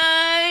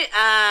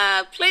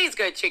whānau. Please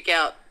go check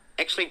out.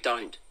 Actually,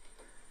 don't.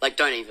 Like,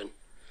 don't even.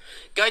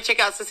 Go check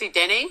out Sissy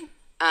Danny.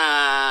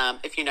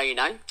 If you know, you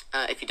know.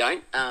 If you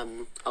don't,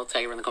 I'll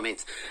tell you in the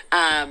comments.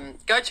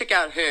 Go check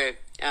out her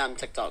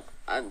TikTok.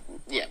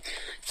 Yeah.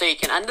 So you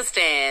can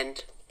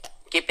understand,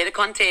 get better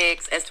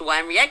context as to why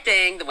I'm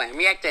reacting the way I'm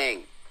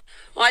reacting.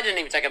 Well, I didn't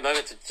even take a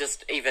moment to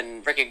just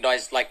even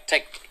recognize, like,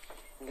 take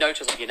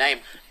notice of your name.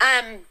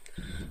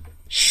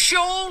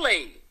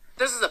 Surely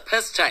this is a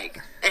piss take.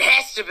 It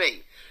has to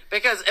be.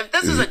 Because if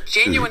this is a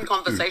genuine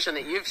conversation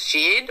that you've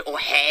shared or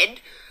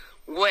had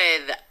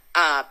with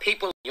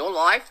people in your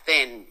life,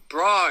 then,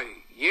 bro,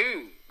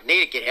 you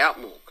need to get out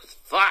more. Because,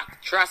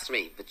 fuck, trust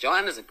me,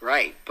 vaginas are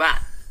great. But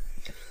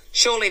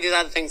surely there's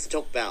other things to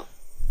talk about.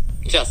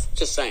 Just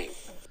saying.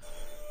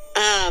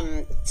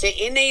 To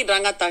any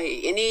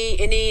rangatahi,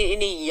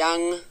 any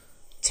young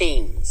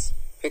teens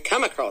who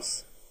come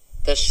across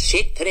the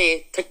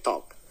shitere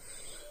TikTok,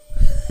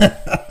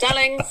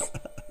 darlings,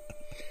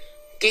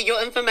 get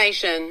your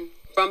information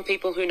from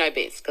people who know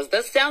best. Because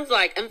this sounds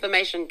like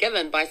information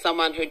given by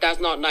someone who does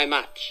not know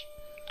much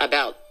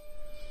about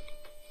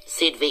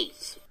said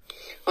V's.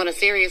 On a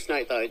serious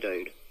note though,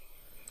 dude.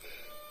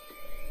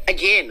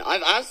 Again,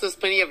 I've asked this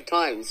plenty of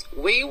times.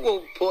 We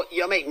will put,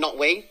 I mean, not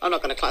we. I'm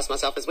not going to class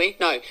myself as we.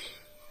 No.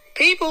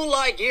 People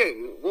like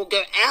you will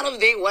go out of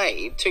their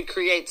way to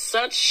create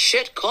such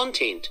shit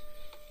content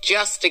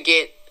just to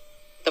get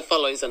the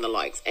follows and the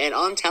likes. And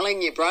I'm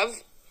telling you,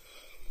 bruv,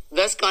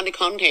 this kind of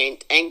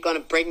content ain't going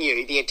to bring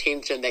you the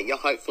attention that you're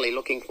hopefully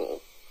looking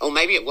for. Or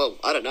maybe it will.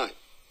 I don't know.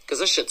 Because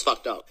this shit's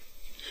fucked up.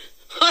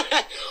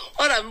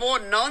 On a more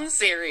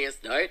non-serious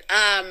note,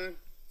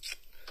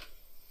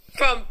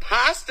 from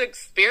past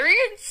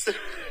experience,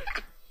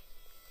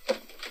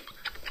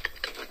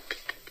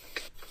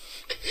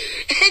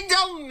 it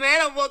don't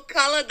matter what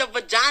color the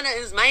vagina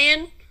is,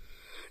 man.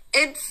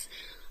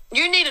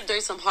 You need to do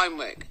some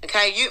homework,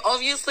 okay? You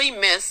obviously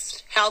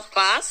missed health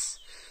class,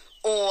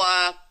 or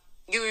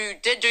you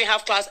did do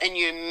health class and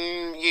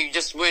you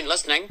just weren't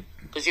listening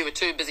because you were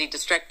too busy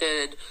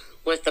distracted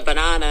with the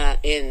banana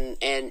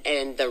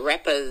and the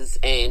wrappers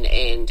and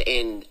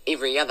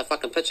every other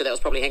fucking picture that was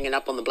probably hanging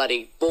up on the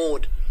bloody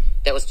board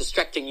that was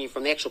distracting you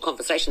from the actual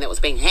conversation that was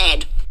being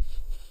had.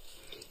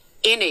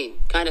 Any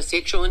kind of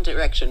sexual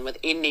interaction with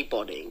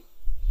anybody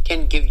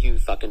can give you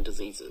fucking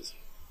diseases.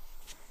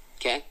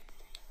 Okay?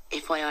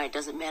 FYI, it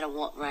doesn't matter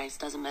what race,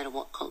 doesn't matter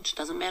what culture,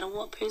 doesn't matter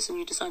what person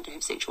you decide to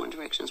have sexual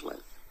interactions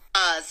with.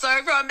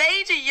 So from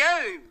me to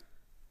you,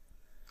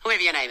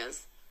 whoever your name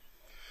is,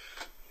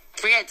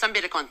 create some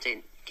better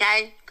content,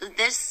 okay? Because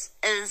this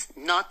is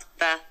not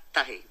the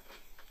tahi.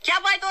 Kia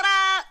pai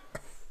tora!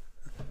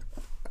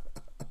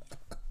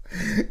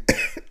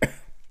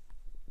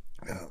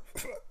 Oh,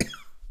 fuck.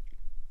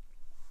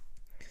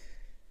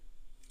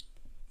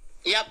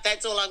 Yep,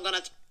 that's all I'm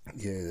gonna...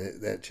 Yeah,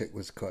 that chick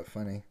was quite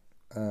funny.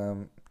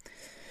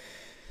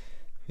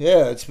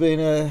 Yeah, it's been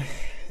a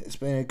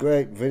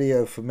great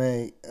video for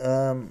me.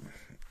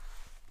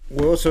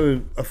 We're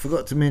also, I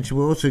forgot to mention,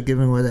 we're also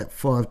giving away that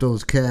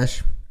 $5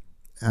 cash.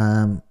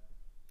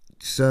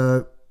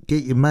 So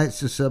get your mates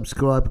to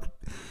subscribe,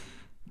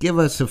 give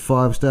us a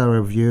 5-star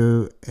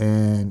review,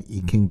 and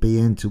you can be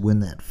in to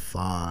win that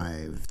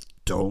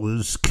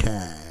 $5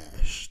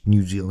 cash,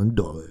 New Zealand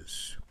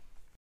dollars.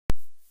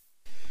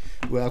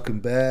 Welcome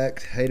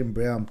back to Hayden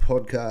Brown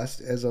Podcast.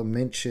 As I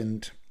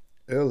mentioned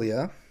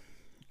earlier,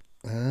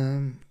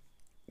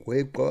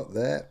 we've got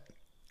that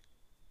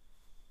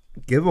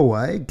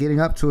giveaway getting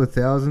up to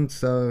 1,000,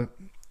 so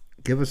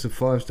give us a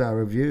 5-star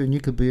review and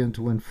you could be in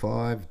to win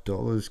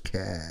 $5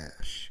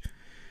 cash,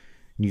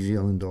 New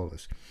Zealand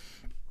dollars.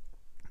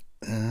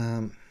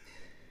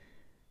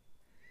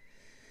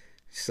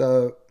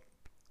 So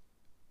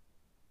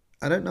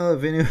I don't know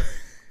if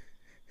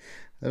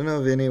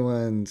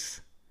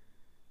anyone's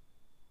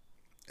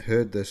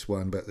heard this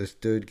one, but this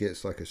dude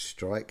gets like a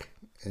strike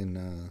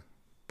in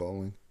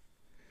bowling,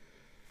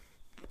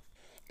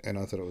 and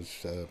I thought it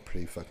was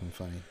pretty fucking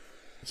funny.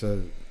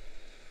 So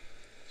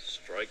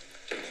strike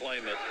to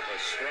claim it, a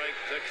strike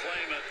to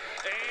claim it,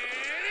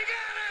 and he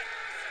got it!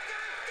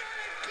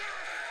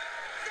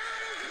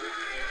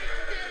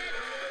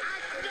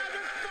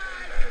 Another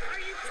 5!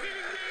 Are you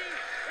kidding me?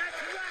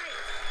 That's right!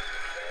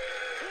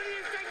 Who do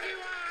you think you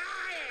are? I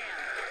am!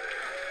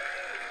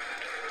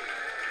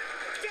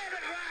 Get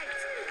it right!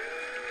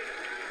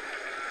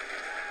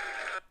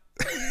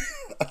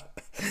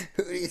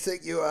 Who do you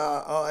think you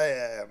are? I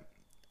am.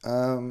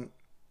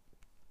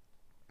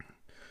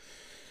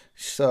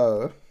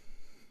 So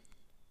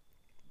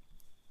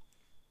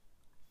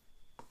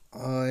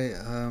I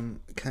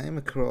came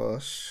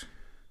across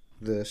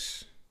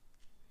this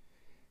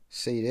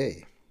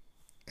CD,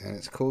 and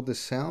it's called The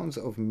Sounds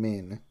of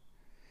Men.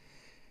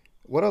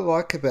 What I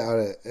like about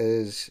it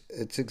is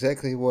it's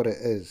exactly what it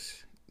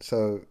is.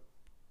 So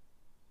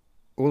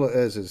all it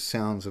is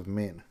sounds of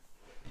men,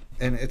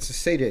 and it's a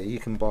CD. You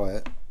can buy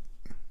it.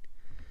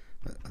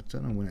 I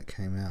don't know when it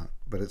came out,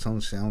 but it's on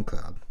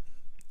SoundCloud,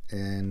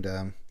 and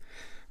I'm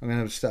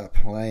going to start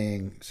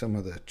playing some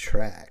of the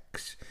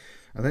tracks.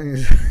 I think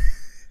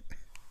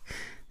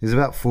there's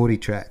about 40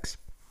 tracks,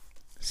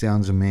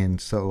 Sounds of Men,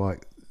 so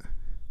like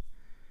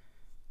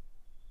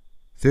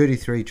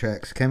 33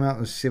 tracks. Came out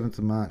on the 7th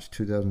of March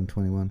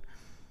 2021.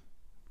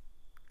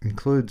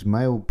 Includes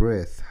Male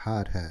Breath,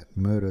 Hard Hat,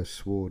 Murder,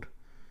 Sword.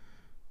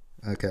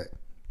 Okay.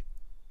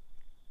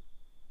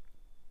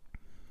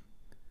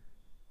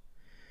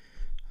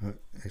 Oh,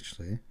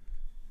 actually, it'd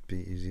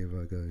be easier if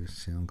I go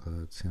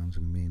SoundCloud, Sounds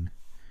of Men,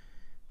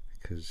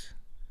 because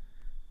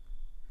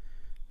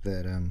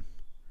that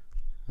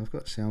I've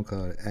got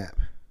SoundCloud app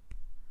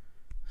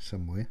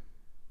somewhere.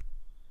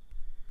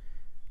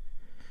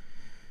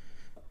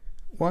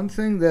 One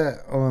thing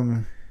that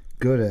I'm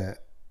good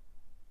at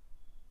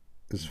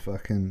is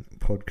fucking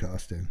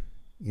podcasting,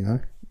 you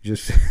know?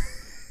 Just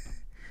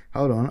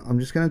hold on, I'm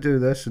just gonna do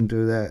this and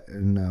do that,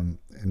 and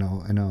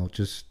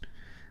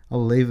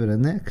I'll leave it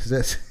in there,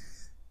 because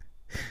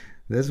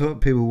that's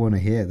what people want to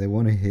hear. They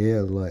want to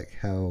hear like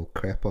how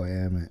crap I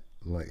am at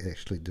like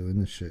actually doing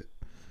this shit.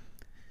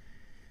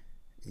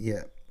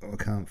 Yeah, I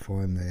can't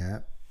find the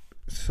app,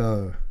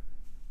 so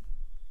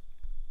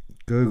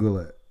Google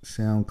it.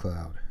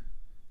 SoundCloud,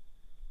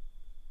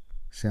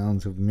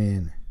 Sounds of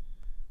Men.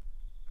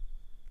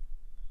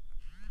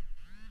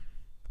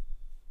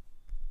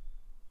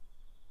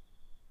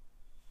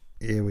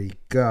 Here we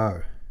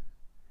go.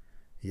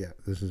 Yeah,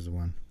 this is the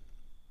one.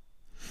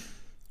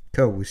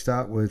 Cool, we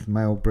start with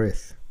Male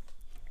Breath.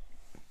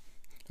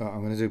 Oh,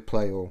 I'm going to do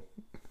play all.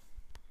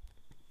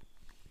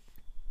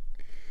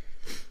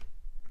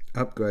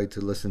 Upgrade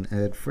to listen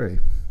ad free.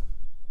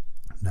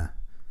 Nah.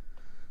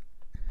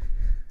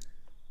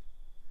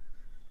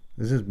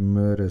 This is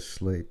Murder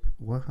Sleep.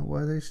 Why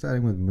are they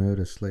starting with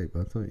Murder Sleep?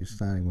 I thought you were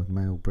starting with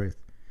Male Breath.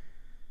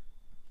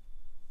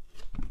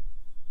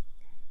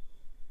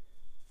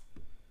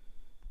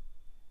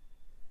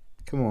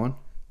 Come on,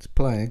 it's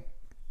playing.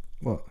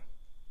 What?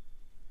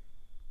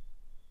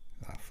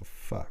 Ah, for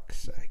fuck's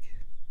sake.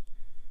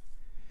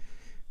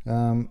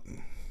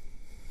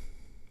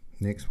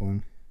 Next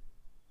one.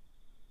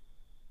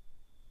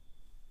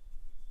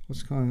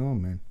 What's going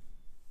on, man?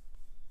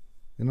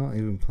 They're not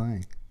even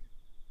playing.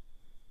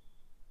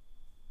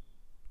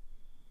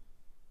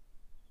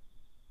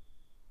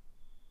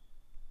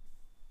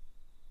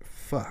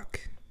 Fuck.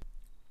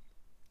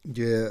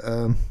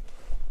 Yeah,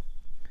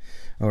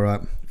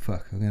 alright,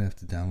 fuck, I'm gonna have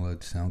to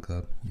download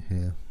SoundCloud.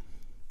 Yeah.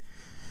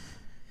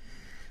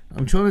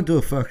 I'm trying to do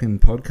a fucking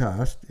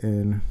podcast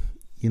and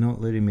you're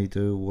not letting me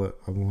do what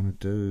I want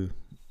to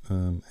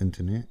do,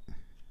 internet.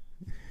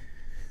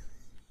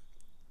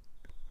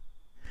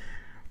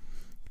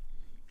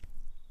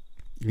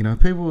 You know,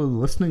 people are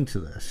listening to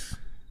this.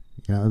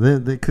 You know,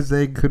 because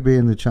they could be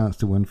in the chance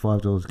to win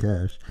 $5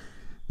 cash.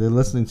 They're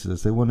listening to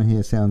this. They want to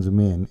hear Sounds of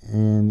Men,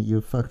 and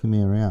you're fucking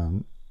me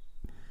around.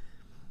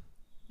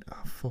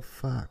 Oh, for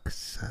fuck's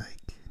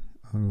sake!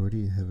 I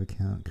already have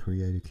account.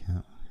 Create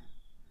account.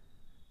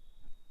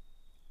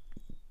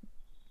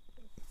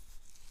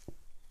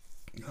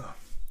 Oh.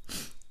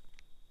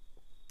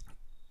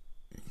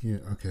 Yeah.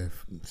 Okay.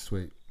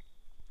 Sweet.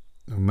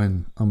 I'm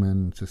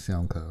in to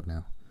SoundCloud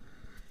now.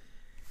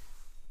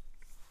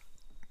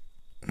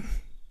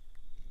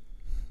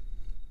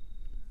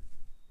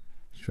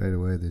 Straight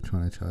away they're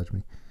trying to charge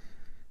me.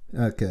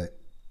 Okay.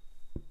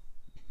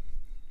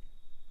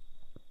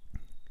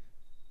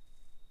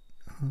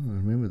 Oh, I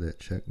remember that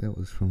check. That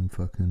was from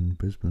fucking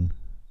Brisbane.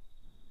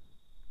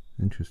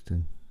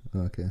 Interesting.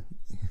 Okay.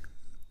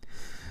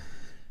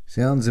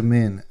 Sounds of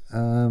Men.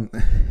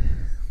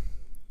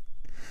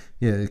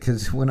 Yeah,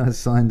 because when I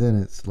signed in,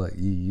 it's like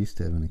you used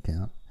to have an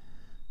account.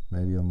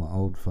 Maybe on my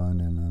old phone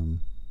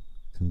in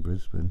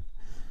Brisbane.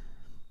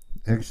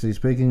 Actually,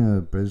 speaking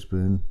of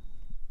Brisbane,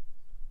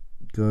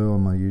 go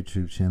on my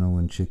YouTube channel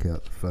and check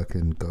out the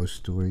fucking ghost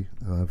story.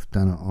 I've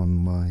done it on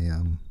my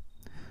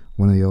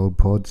one of the old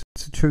pods.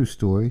 It's a true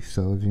story,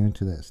 so if you're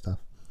into that stuff.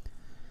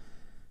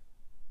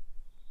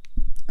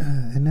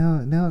 And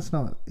now it's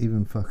not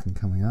even fucking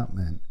coming up,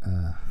 man.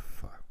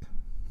 Fuck.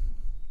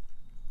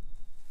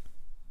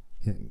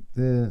 Yeah,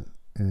 there,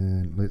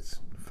 and let's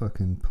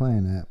fucking play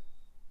an app.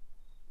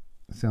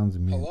 Sounds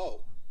amazing.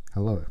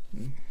 Hello.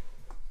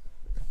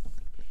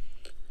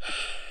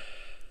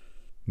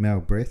 Male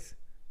breath.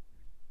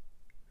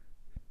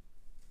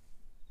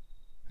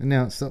 And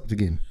now it stopped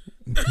again.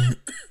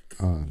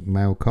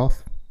 Male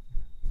cough.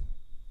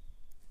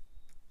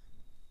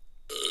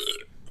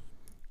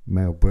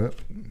 Male burp.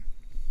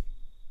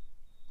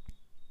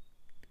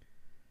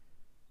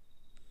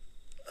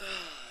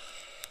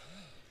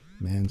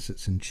 Man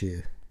sits in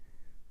chair.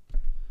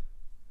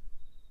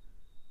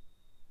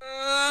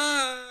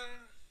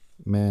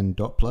 Man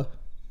Doppler.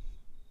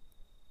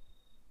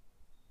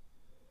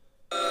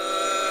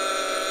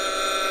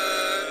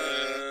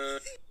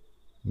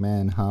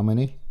 Man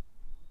harmony.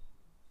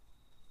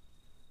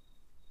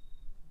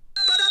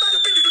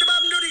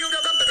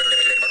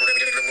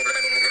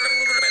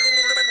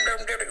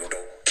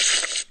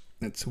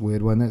 That's a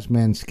weird one. That's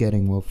man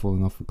scatting while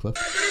falling off a cliff.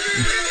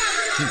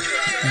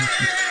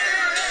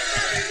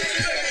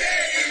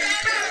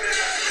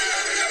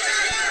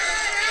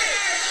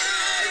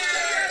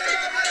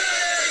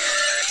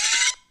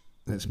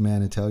 That's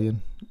man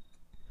Italian.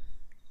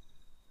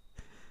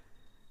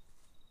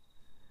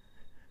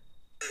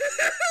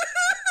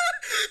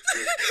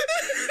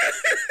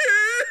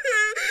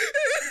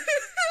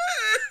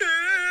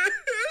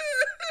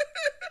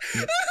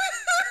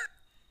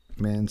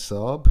 Man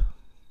sob.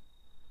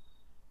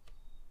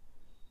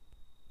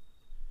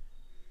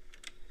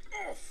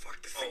 Oh,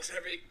 fuck, this thing's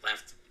heavy.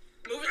 Left.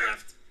 Move it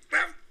left.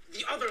 Left.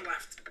 The other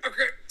left.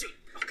 Okay, dude.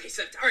 Okay,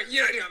 set it down. Alright,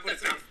 yeah,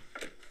 that's enough.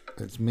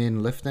 It's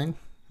men lifting.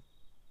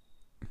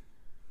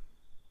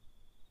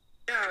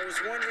 Yeah, I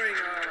was wondering,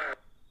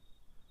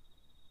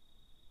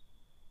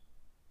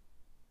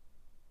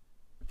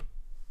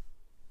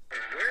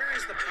 where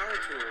is the power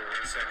tool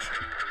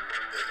section?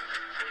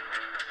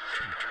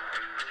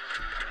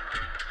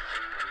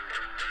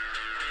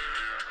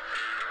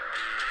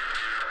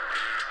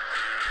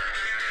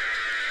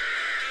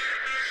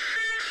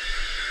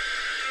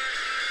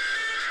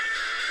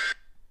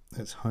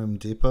 That's Home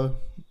Depot.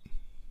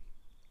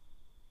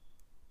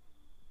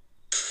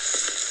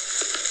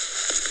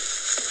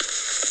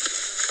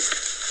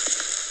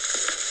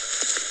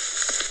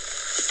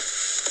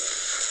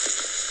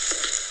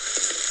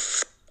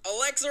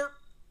 Alexa,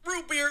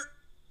 root beer.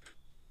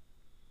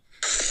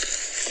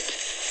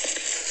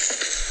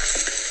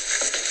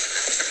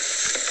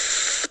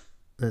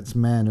 That's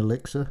man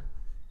Alexa.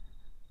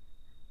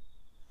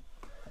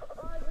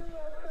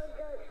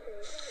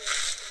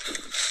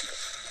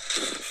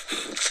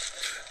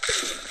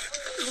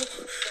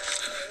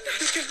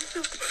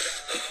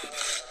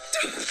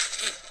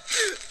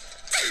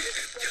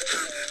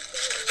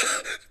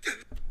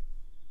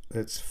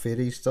 That's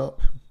Fetty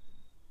Stop.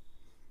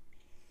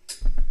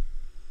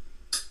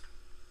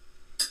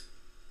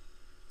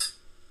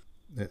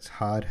 That's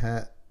Hard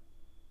Hat.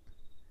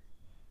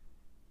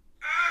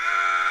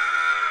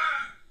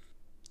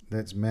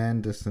 That's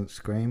Man Distant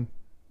Scream.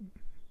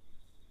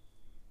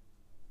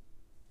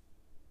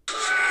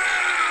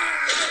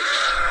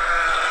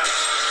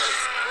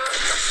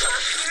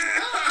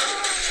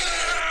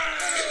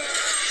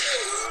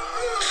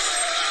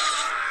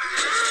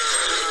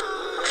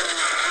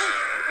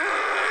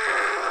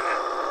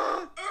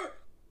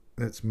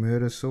 That's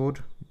Murder Sword.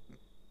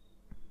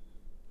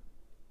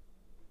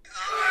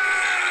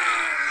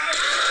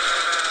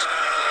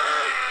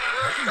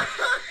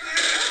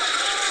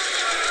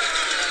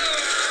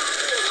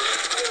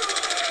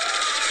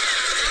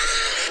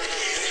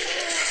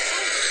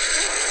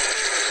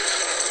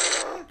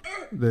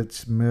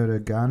 That's Murder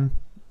Gun.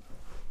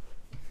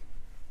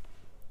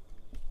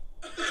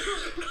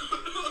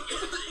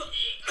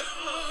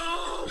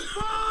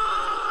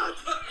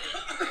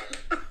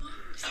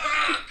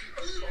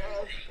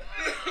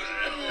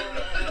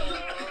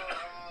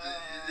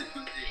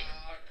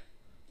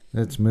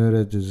 That's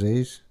Murder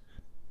Disease.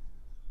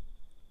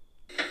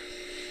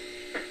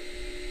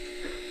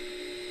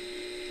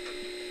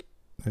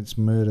 That's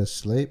Murder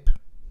Sleep.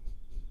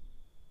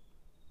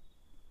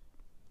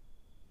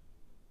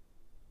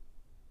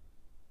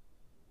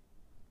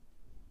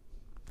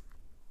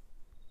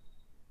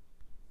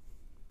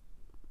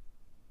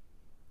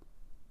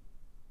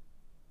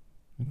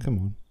 Come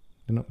on,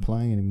 they're not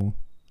playing anymore.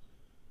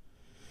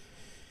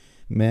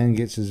 Man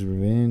gets his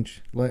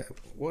revenge. Like,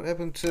 what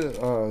happened to?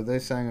 Oh, they're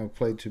saying I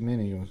played too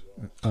many.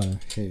 Oh,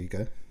 here you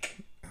go.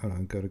 Hold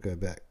on, got to go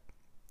back.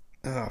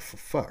 Ah, oh, for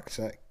fuck's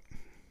sake.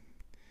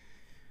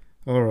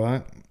 All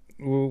right.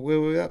 Well, where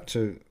were we up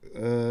to?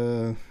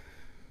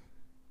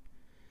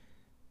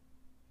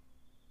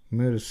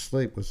 Murder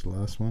Sleep was the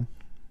last one.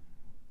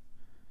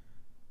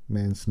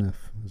 Man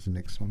Sniff was the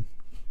next one.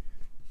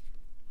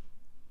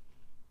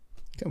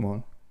 Come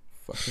on.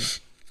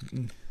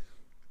 Fucking.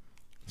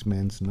 It's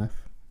Man Sniff.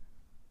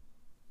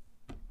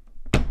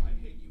 I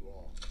hate you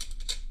all.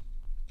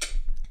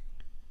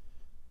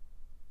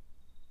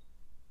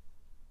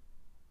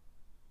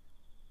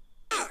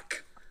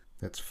 Fuck.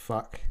 That's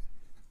fuck.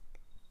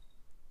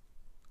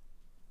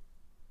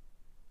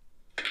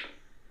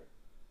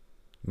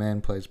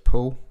 Man plays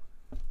pool.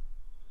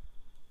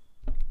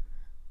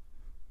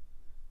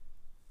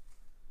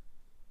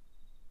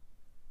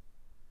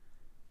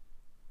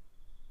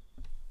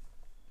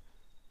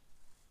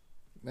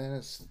 Man,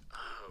 it's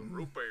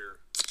root beer.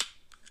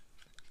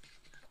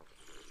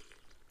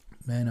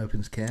 Man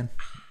opens can.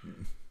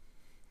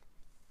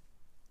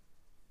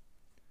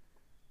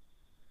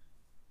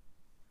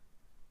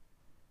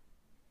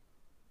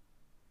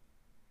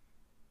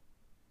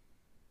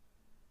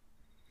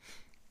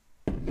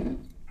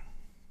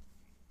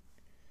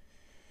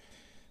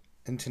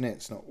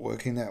 Internet's not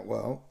working that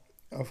well.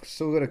 I've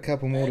still got a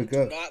couple more to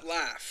go. Do not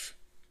laugh.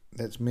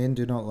 That's Men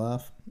Do Not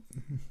Laugh.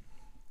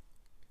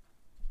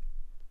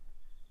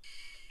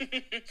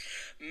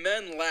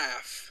 Men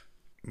laugh.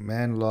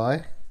 Man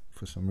Lie.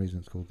 For some reason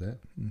it's called that.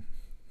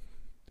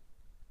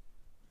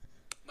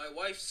 My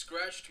wife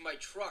scratched my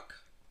truck.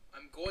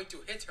 I'm going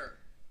to hit her.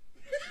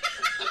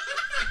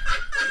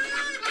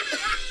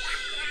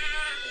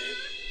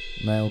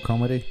 Male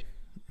comedy.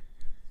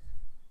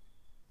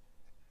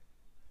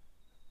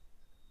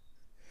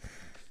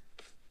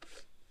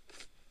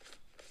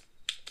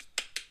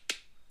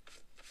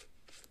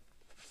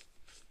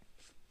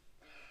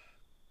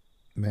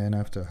 Man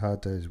after a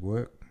hard day's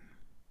work.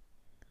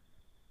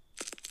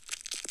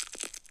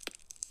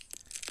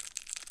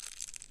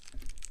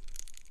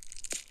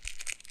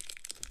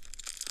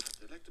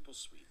 Delectable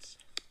sweets.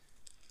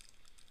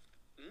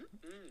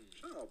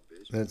 Shut up,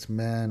 bitch. That's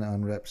Man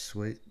Unwrapped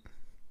Sweet.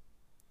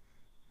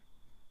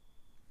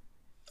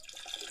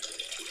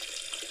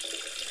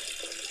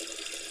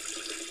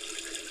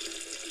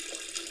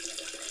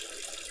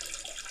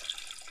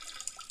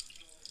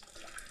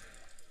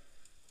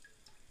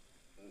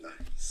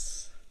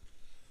 Nice.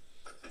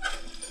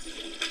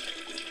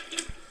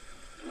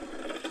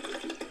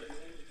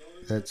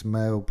 That's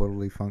Male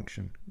Bodily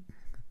Function.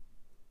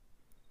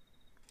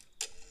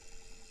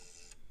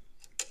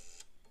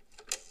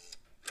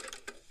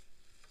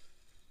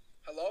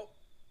 Hello?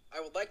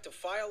 I would like to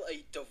file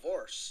a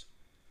divorce.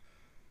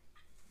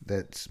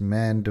 That's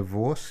Man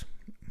Divorce.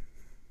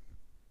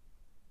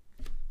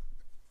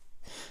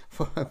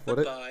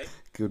 Goodbye.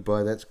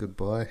 Goodbye, that's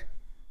goodbye.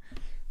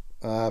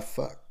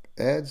 Fuck.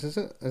 Ads, is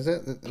it? Is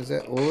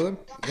that all of them?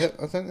 Yep,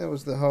 I think that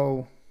was the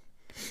whole...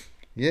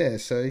 Yeah,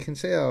 so you can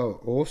see how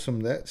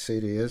awesome that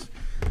CD is.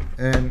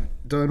 And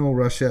don't all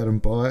rush out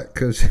and buy it,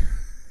 because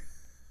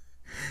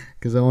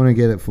I want to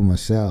get it for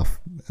myself.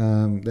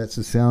 That's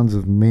the Sounds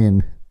of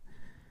Men.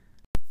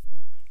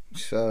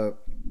 So,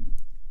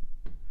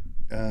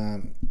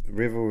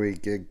 Revelry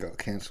gig got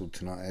cancelled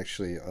tonight,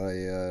 actually.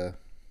 I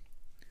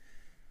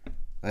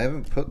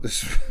haven't put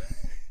this...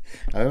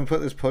 I haven't put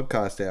this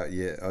podcast out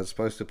yet. I was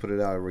supposed to put it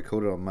out. I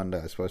recorded on Monday.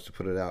 I was supposed to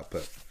put it out,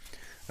 but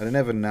I didn't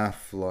have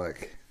enough,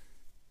 like...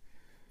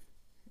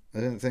 I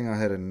didn't think I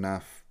had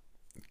enough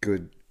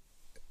good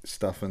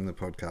stuff in the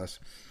podcast.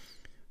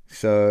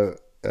 So,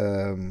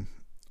 I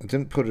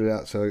didn't put it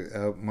out.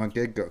 So, my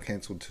gig got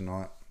cancelled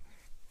tonight,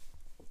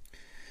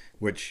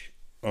 which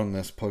on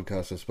this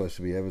podcast is supposed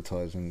to be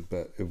advertising,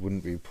 but it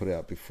wouldn't be put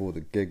out before the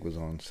gig was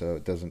on, so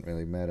it doesn't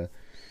really matter.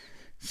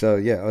 So,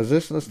 yeah, I was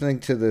just listening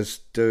to this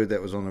dude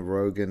that was on the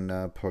Rogan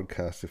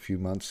podcast a few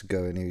months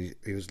ago, and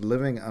he was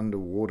living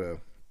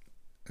underwater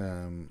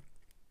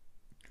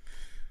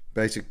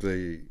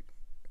basically,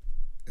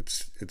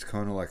 it's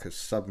kind of like a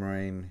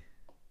submarine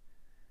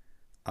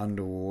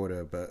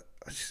underwater, but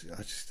I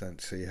just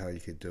don't see how you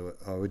could do it.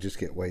 I would just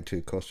get way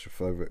too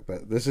claustrophobic.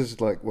 But this is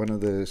like one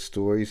of the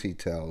stories he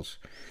tells,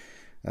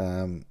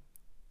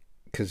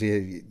 because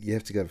you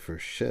have to go for a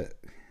shit.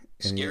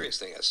 Scariest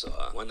thing I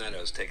saw, one night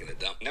I was taking a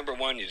dump. Number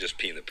one, you just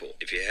pee in the pool.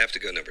 If you have to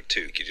go number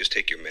two, you just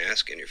take your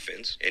mask and your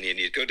fins, and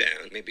you go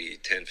down maybe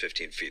 10,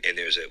 15 feet, and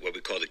there's what we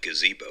call a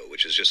gazebo,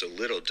 which is just a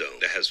little dome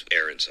that has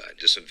air inside.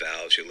 Just some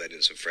valves, you let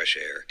in some fresh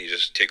air. You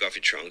just take off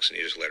your trunks and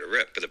you just let it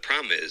rip. But the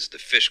problem is the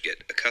fish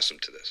get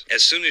accustomed to this.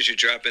 As soon as you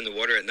drop in the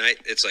water at night,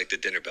 it's like the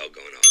dinner bell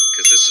going off,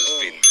 because this is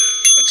feeding time.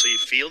 And so you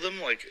feel them,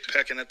 like,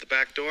 pecking at the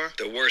back door?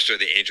 The worst are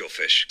the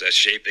angelfish. That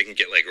shape, they can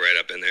get, like, right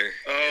up in there.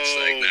 It's,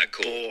 like, not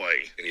cool. Boy.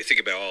 And you think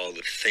about all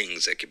the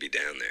things that could be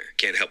down there.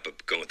 Can't help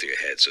but going through your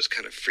head, so it's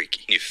kind of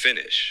freaky. You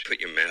finish,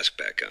 put your mask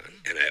back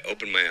on, and I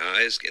opened my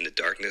eyes in the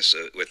darkness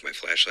with my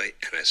flashlight,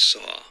 and I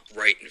saw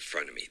right in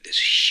front of me this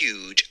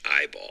huge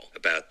eyeball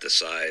about the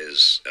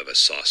size of a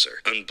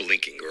saucer,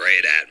 unblinking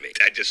right at me.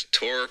 I just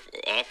tore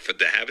off of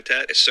the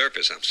habitat. I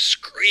surface, I'm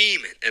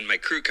screaming, and my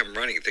crew come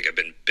running and think I've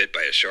been bit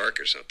by a shark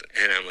or something.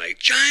 And I'm like,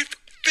 giant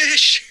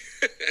fish!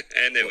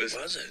 And What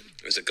was it?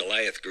 It was a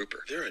Goliath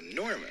grouper. They're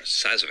enormous.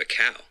 Size of a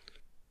cow.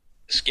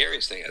 The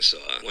scariest thing I saw,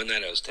 one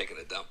night I was taking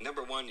a dump.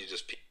 Number one, you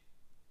just pee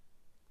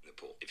in the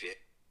pool. If you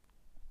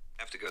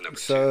have to go number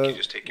two, you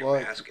just take your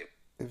mask in.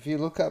 If you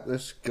look up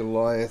this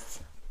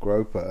Goliath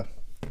groper,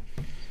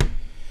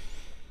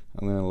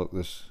 I'm going to look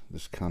this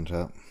cunt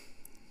up.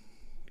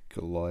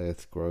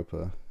 Goliath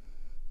groper.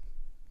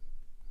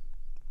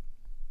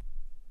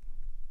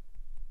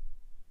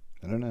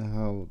 I don't know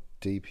how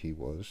deep he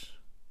was.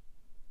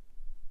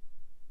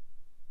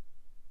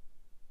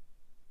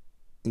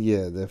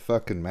 Yeah, they're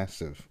fucking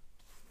massive.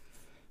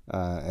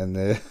 And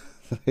they're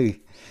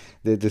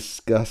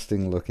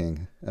disgusting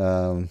looking.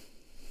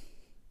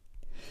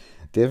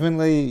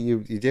 Definitely,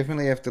 you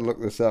definitely have to look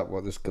this up,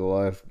 what this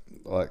Goliath,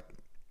 like.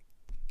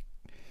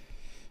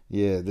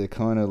 Yeah, they're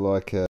kind of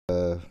like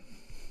a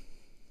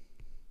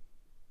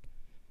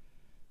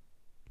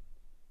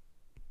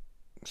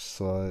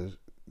size.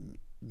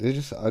 They're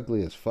just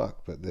ugly as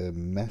fuck, but they're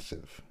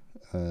massive.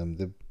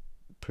 They're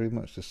pretty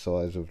much the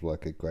size of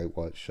like a great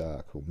white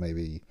shark, or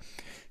maybe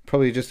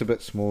probably just a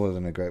bit smaller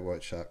than a great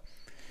white shark.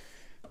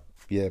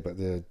 Yeah, but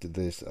they're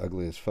just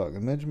ugly as fuck.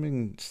 Imagine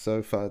being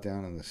so far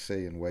down in the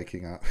sea and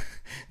waking up,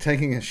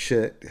 taking a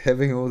shit,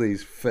 having all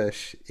these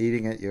fish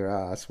eating at your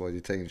ass while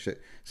you're taking a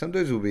shit. Some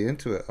dudes will be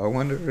into it. I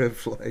wonder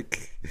if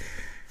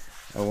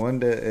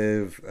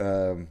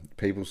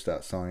people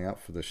start signing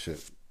up for this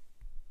shit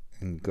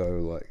and go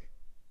like,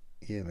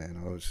 yeah, man,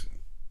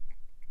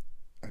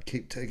 I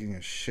keep taking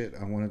a shit.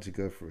 I wanted to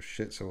go for a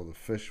shit so all the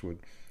fish would.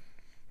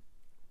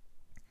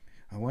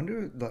 I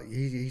wonder, like,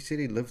 he said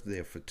he lived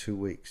there for 2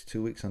 weeks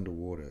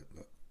underwater.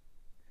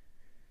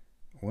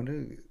 I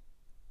wonder,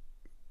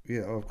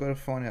 yeah, I've got to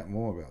find out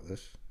more about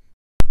this.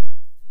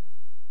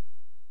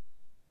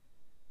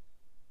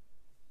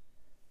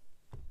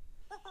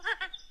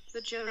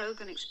 The Joe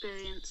Rogan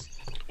Experience.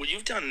 Well,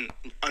 you've done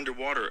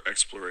underwater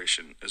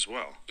exploration as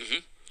well. Mm-hmm.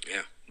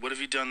 Yeah. What have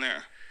you done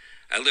there?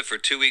 I lived for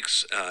 2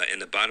 weeks in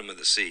the bottom of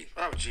the sea.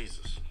 Oh,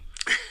 Jesus.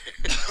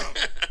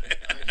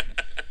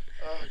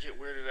 I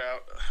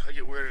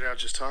get weirded out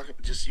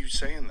just you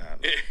saying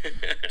that.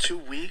 2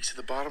 weeks at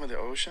the bottom of the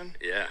ocean?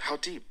 Yeah. How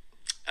deep?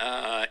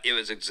 It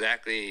was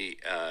exactly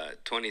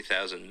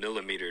 20,000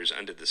 millimeters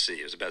under the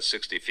sea. It was about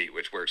 60 feet,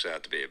 which works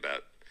out to be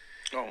about...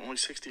 Oh, only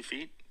 60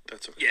 feet?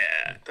 That's okay.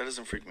 Yeah. That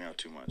doesn't freak me out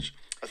too much.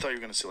 I thought you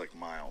were going to say, like,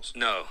 miles.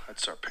 No. I'd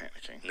start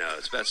panicking. No,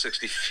 it's about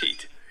 60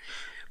 feet.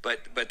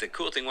 But the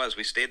cool thing was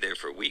we stayed there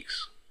for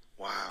weeks.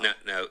 Wow.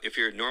 Now if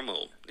you're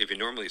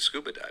normally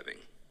scuba diving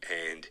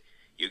and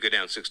you go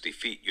down 60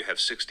 feet, you have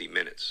 60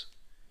 minutes,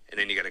 and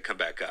then you got to come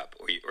back up,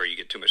 or you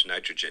get too much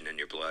nitrogen in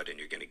your blood and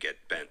you're going to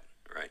get bent,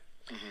 right?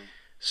 Mm-hmm.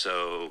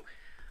 So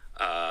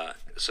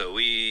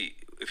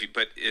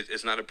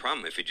it's not a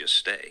problem if you just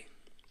stay.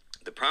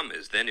 The problem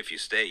is then if you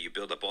stay, you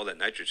build up all that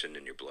nitrogen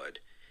in your blood.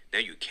 Now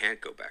you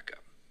can't go back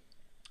up.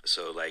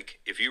 So,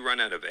 like, if you run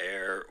out of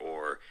air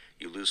or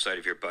you lose sight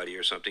of your buddy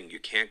or something, you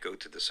can't go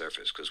to the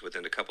surface because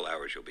within a couple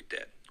hours you'll be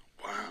dead.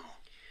 Wow.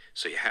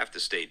 So you have to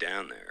stay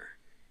down there.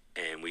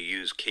 And we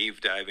use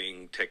cave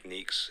diving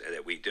techniques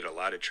that we did a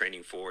lot of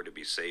training for to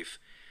be safe.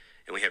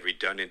 And we have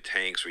redundant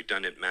tanks,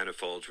 redundant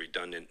manifolds,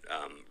 redundant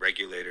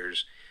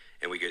regulators.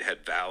 And we could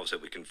have valves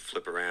that we can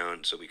flip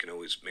around so we can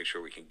always make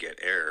sure we can get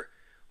air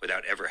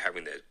without ever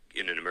having to,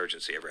 in an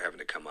emergency, ever having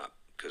to come up.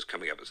 Because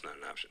coming up is not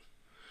an option.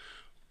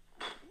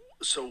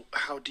 So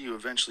how do you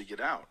eventually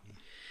get out?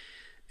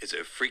 It's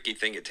a freaky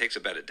thing. It takes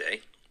about a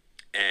day.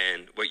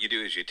 And what you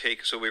do is you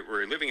take... So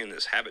we're living in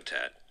this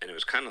habitat, and it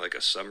was kind of like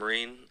a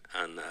submarine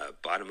on the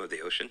bottom of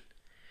the ocean.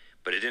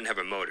 But it didn't have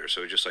a motor,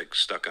 so it was just like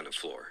stuck on the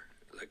floor,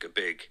 like a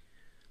big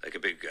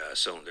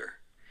cylinder.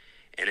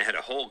 And it had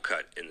a hole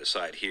cut in the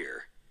side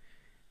here.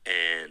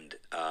 And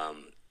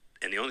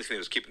the only thing that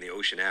was keeping the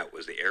ocean out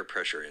was the air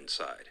pressure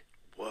inside.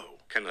 Whoa.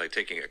 Kind of like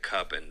taking a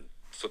cup and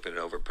flipping it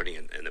over, putting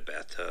it in the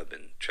bathtub,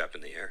 and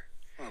trapping the air.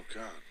 Oh,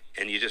 God.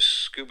 And you just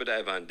scuba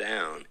dive on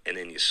down, and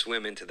then you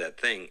swim into that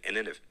thing, and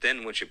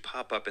then once you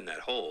pop up in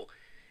that hole,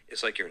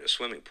 it's like you're in a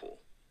swimming pool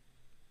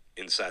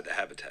inside the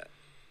habitat,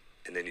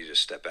 and then you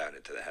just step out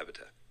into the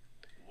habitat.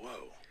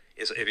 Whoa.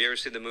 Have you ever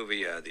seen the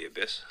movie The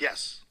Abyss?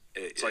 Yes.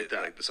 It's like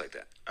that. It's like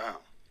that.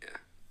 Oh. Yeah.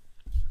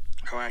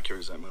 How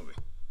accurate is that movie?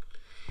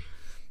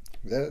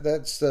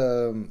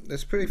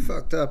 That's pretty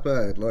fucked up,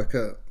 eh? Like,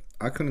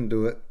 I couldn't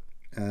do it.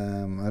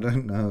 I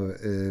don't know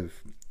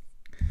if...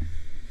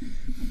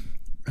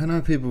 I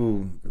know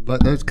people, like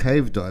those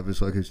cave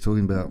divers, like I was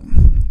talking about,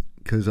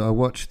 because I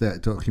watched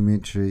that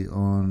documentary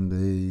on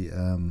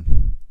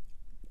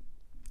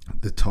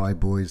the Thai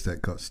boys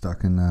that got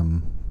stuck in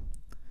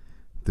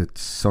the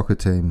soccer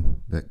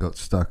team that got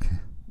stuck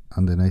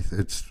underneath.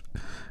 It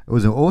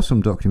was an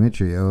awesome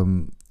documentary.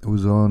 It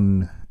was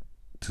on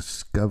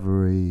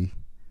Discovery.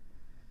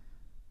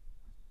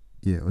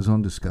 Yeah, it was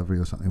on Discovery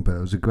or something, but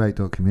it was a great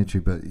documentary.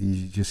 But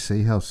you just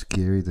see how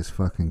scary this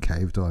fucking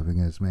cave diving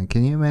is, man.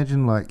 Can you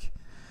imagine, like,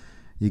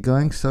 you're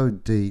going so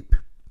deep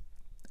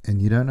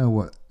and you don't know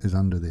what is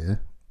under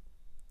there,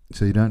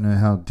 so you don't know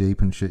how deep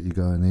and shit you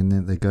go, and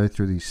then they go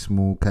through these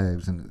small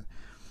caves, and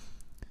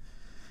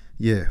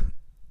yeah,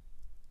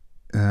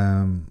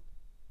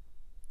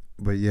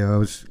 but yeah, I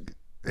was,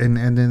 and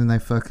then they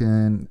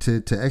fucking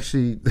to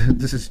actually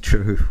this is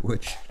true,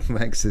 which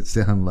makes it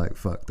sound like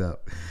fucked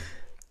up.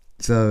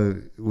 So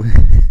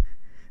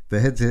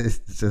they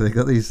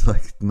got these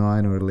like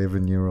 9 or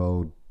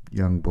 11-year-old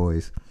young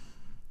boys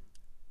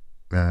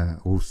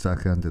all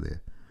stuck under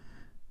there,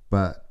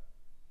 but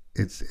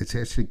it's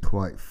actually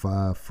quite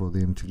far for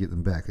them to get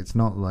them back. It's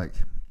not like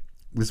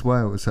this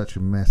whale was such a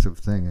massive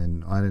thing,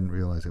 and I didn't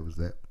realize it was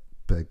that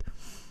big.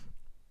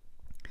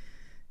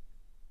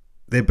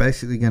 They're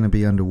basically going to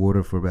be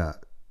underwater for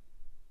about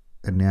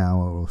an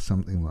hour or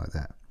something like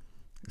that.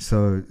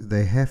 So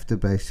they have to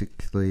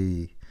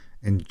basically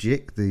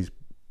inject these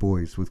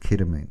boys with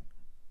ketamine,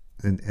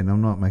 and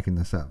I'm not making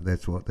this up.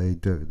 That's what they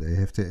do. They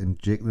have to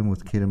inject them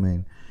with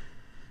ketamine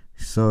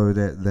so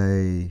that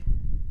they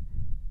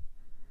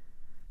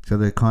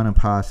kind of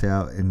pass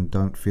out and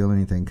don't feel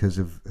anything, because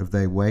if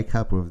they wake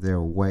up, or if they're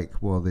awake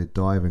while they're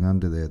diving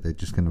under there, they're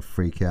just going to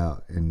freak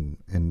out and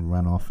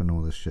run off and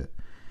all this shit.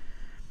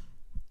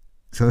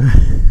 So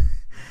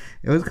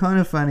it was kind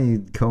of funny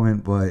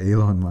comment by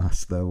Elon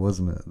Musk, though,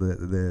 wasn't it?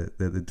 That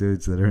the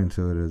dudes that are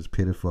into it as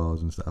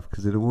pedophiles and stuff,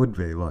 because it would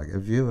be like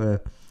if you're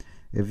a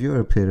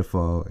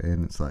pedophile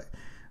and it's like,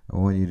 I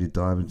want you to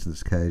dive into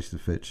this cage to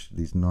fetch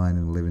these 9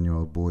 and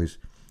 11-year-old boys.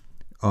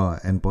 Oh,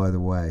 and by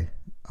the way,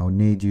 I'll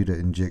need you to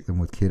inject them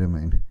with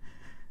ketamine.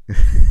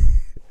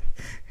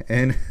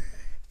 And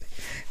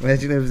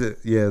imagine if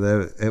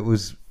it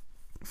was,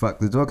 fuck,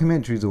 the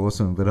documentary's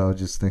awesome, but I was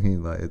just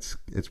thinking, like, it's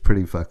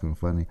pretty fucking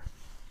funny.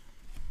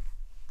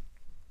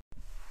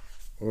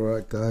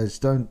 Alright guys,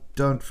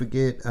 don't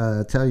forget,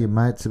 tell your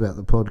mates about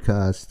the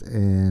podcast,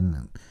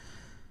 and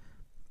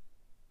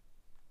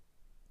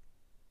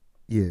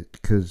yeah,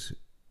 because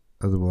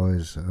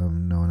otherwise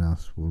no one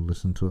else will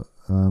listen to it.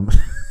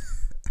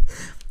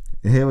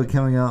 Here we're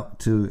coming up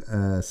to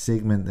a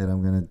segment that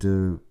I'm going to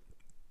do,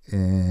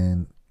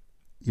 and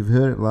you've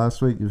heard it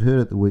last week, you've heard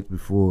it the week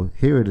before,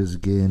 here it is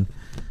again.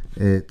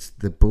 It's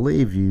the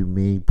Believe You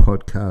Me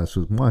podcast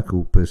with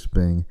Michael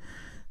Bisping.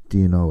 Do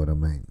you know what I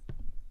mean?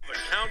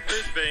 Count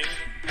Bisping.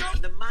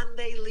 The man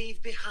they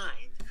leave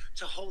behind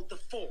to hold the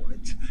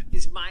fort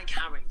is Mike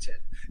Harrington.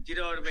 Do you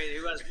know what I mean?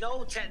 Who has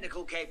no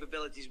technical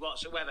capabilities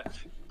whatsoever.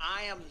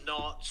 I am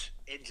not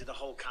into the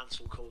whole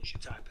cancel culture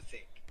type of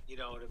thing. You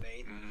know what I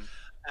mean?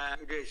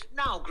 Mm-hmm. It is.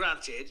 Now,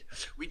 granted,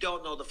 we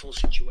don't know the full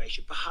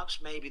situation. Perhaps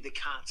maybe the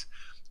cat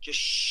just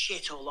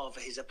shit all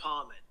over his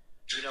apartment.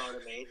 You know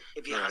what I mean?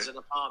 If he has an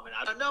apartment.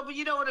 I don't know, but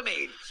you know what I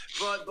mean?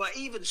 But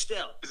even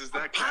still. This is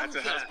that cat to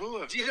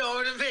Hasbulla. Do you know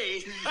what I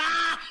mean?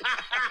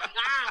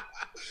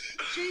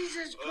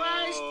 Jesus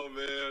Christ. Oh,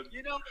 man.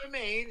 You know what I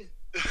mean?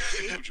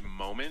 Huge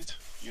moment.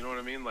 You know what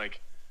I mean?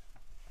 Like.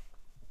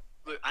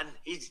 And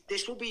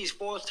this will be his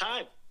 4th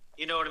time.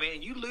 You know what I mean?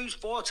 And you lose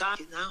 4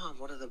 times. Now I'm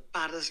one of the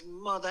baddest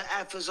mother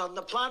effers on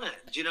the planet.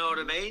 Do you know what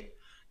I mean?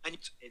 And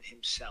in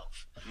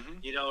himself. Mm-hmm.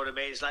 You know what I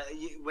mean? It's like,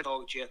 when I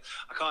talk to you,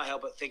 I can't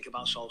help but think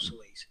about Sol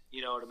Solis.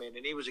 You know what I mean?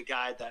 And he was a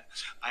guy that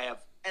I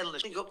have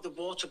endless. Pick up the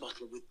water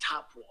bottle with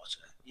tap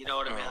water. You know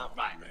what I mean? Oh,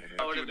 right. Man. You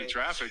know what I mean?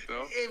 Traffic,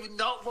 though.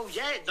 Not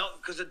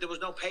because there was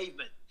no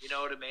pavement. You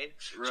know what I mean?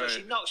 Right. So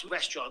she knocks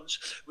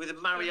restaurants with a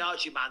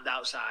mariachi band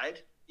outside.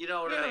 You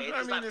know what I mean?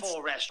 There's like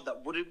 4 restaurants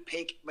that wouldn't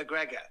pick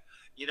McGregor.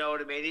 You know what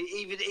I mean?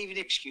 Even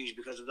excused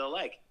because of their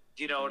leg.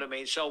 Do you know what I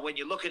mean? So when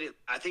you look at it,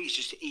 I think it's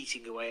just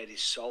eating away at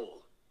his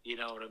soul. You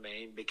know what I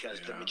mean?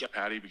 Because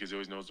Paddy, because he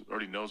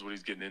already knows what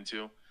he's getting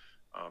into.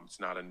 It's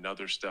not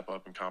another step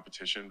up in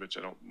competition, which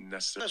I don't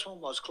necessarily. This one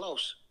was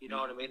close. You know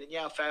what I mean? And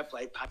yeah, fair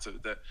play.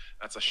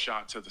 That's a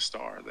shot to the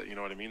star. That, you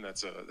know what I mean? That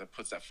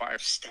puts that fire.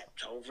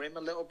 Stepped over him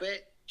a little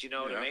bit. Do you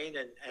know what I mean?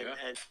 And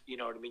you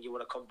know what I mean? You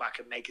want to come back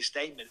and make a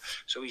statement.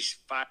 So he's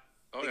fire.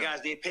 The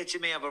guy's the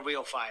epitome of a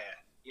real fire.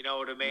 You know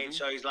what I mean?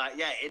 So he's like,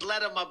 yeah, it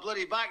led on my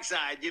bloody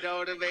backside. You know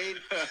what I mean?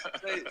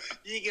 So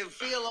you can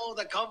feel all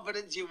the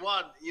confidence you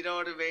want. You know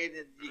what I mean?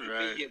 And you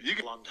can be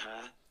your blonde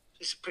hair.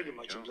 It's pretty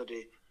much a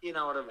bloody, you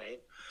know what I mean?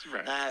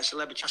 Right.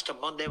 Celebrity Chester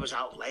Monday was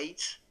out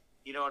late.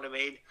 You know what I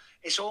mean?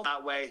 It's all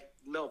that way.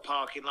 Little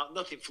parking lot,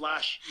 nothing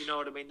flash. You know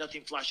what I mean?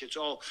 Nothing flash at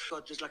all.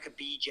 But there's like a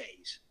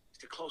BJ's. It's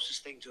the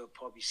closest thing to a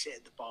pub. You sit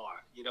at the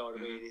bar. You know what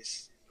I mean?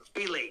 It's a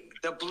feeling.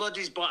 The blood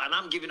is but, and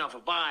I'm giving off a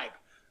vibe.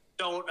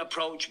 Don't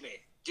approach me.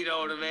 Do you know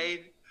what I mean?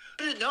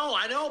 No,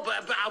 I know,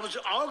 but I was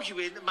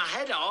arguing my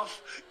head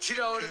off. Do you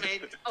know what I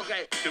mean?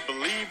 Okay. To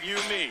Believe You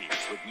Me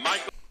with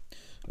Michael.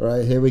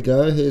 Right, here we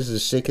go. Here's the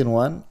second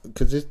one,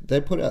 because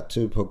they put out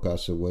 2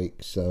 podcasts a week,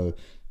 so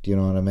do you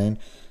know what I mean?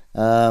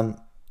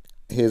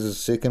 Here's the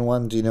second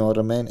one, do you know what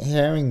I mean?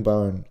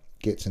 Herringbone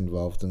gets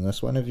involved in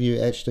this one. If you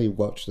actually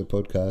watch the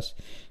podcast,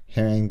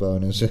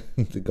 Herringbone is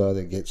the guy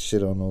that gets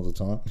shit on all the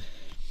time.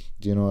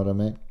 Do you know what I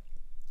mean?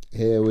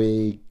 Here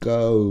we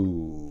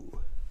go.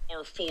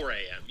 Or 4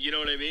 a.m., you know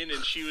what I mean?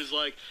 And she was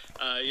like,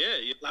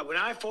 yeah. Like when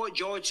I fought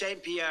George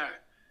St.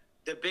 Pierre,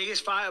 the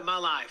biggest fight of my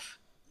life,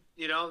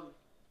 you know,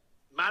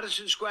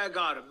 Madison Square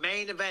Garden,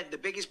 main event, the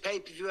biggest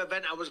pay-per-view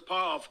event I was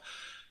part of.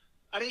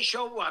 I didn't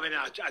show, I mean,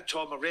 I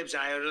tore my ribs,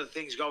 I had other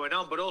things going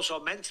on, but also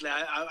mentally,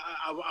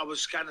 I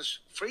was kind of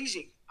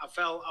freezing. I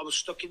felt I was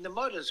stuck in the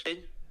mud.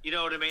 You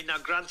know what I mean? Now,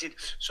 granted,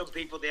 some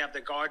people, they have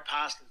the guard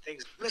pass and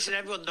things. Listen,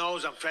 everyone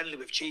knows I'm friendly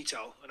with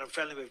Cheeto, and I'm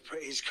friendly with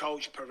his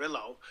coach,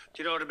 Perillo.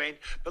 Do you know what I mean?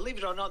 Believe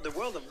it or not, the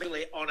world of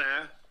really on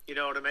air, you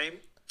know what I mean?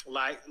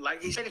 Like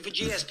he's ready for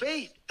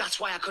GSP. That's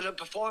why I couldn't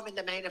perform in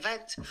the main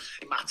event.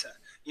 It matter.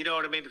 You know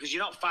what I mean? Because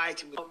you're not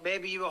fighting.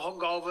 Maybe you were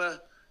hungover.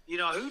 You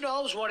know, who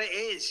knows what it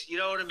is? You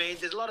know what I mean?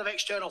 There's a lot of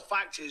external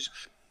factors.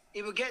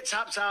 He would get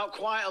tapped out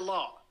quite a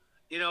lot.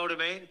 You know what I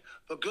mean?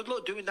 But good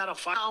luck doing that on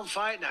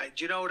fight night.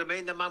 Do you know what I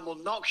mean? The man will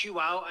knock you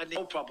out, and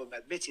no problem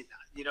admitting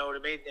that. You know what I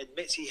mean?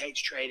 Admits he hates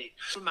training.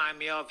 You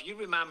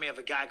remind me of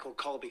a guy called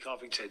Colby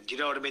Covington. Do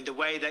you know what I mean? The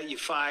way that you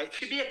fight.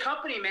 You should be a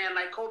company man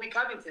like Colby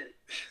Covington.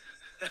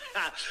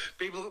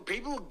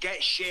 people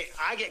get shit.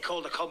 I get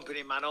called a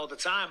company man all the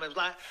time. It's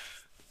like,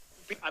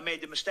 I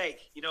made the mistake.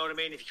 You know what I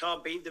mean? If you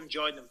can't beat them,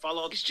 join them,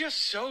 follow them. He's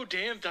just so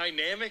damn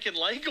dynamic and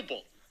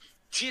likable.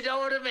 Do you know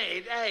what I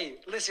mean? Hey,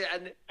 listen,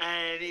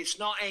 and it's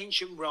not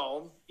ancient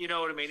Rome. You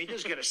know what I mean? He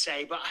does get a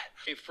say, but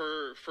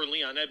for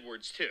Leon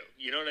Edwards too.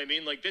 You know what I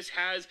mean? Like this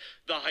has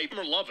the hype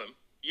or love him.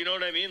 You know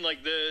what I mean?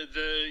 Like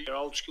the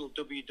old school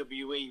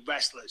WWE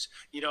wrestlers.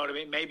 You know what I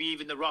mean? Maybe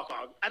even the Rock.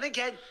 And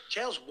again,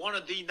 Chael's one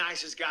of the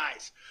nicest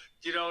guys.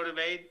 Do you know what I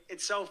mean?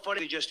 It's so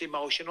funny, just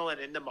emotional and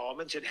in the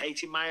moment and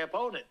hating my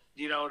opponent.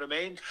 Do you know what I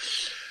mean?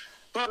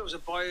 But it was a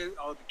boy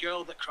or the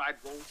girl that cried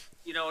wolf.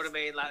 You know what I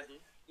mean? Like.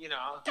 You know,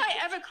 I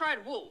ever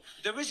cried wolf.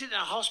 There isn't a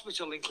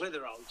hospital in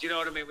Clitheroe. Do you know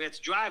what I mean? We had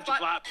to drive to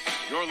Black.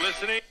 You're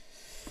listening.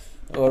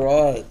 All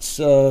right,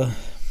 so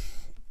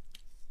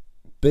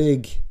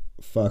big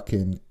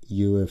fucking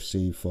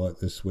UFC fight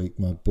this week.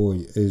 My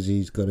boy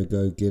Izzy's got to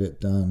go get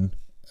it done.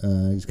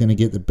 He's going to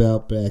get the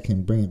belt back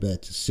and bring it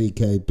back to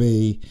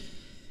CKB.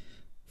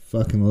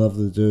 Fucking love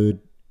the dude.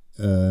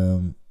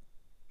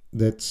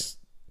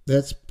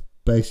 That's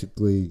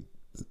basically.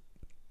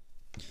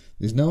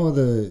 There's no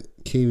other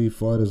Kiwi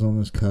fighters on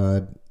this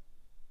card,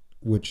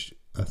 which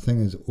I think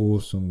is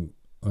awesome.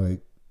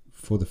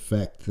 For the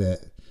fact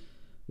that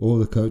all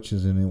the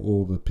coaches and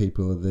all the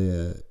people are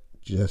there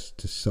just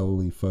to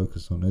solely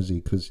focus on Izzy,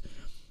 because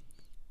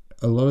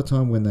a lot of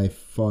time when they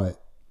fight,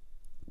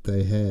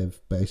 they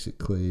have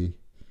basically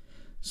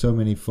so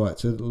many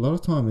fights. A lot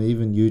of time,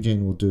 even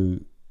Eugene will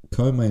do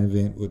co-main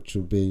event, which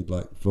will be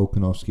like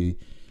Volkanovski,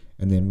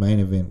 and then main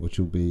event, which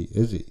will be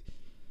Izzy,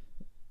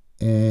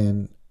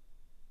 and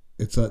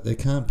it's like they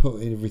can't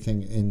put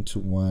everything into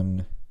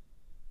one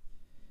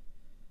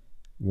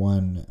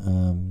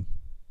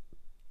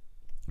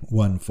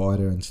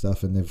fighter and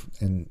stuff,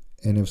 and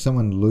if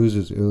someone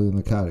loses early in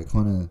the card, it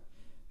kind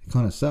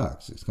of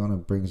sucks. It kind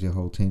of brings your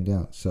whole team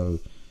down. So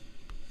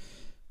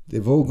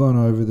they've all gone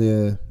over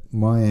there,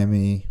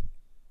 Miami.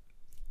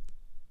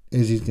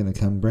 Izzy's gonna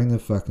come bring the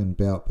fucking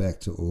belt back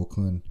to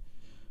Auckland,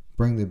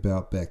 bring the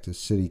belt back to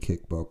City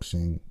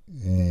Kickboxing,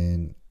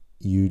 and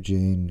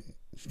Eugene.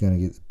 He's going to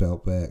get the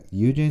belt back.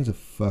 Eugene's a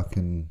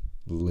fucking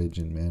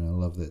legend, man. I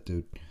love that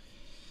dude.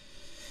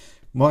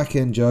 Mike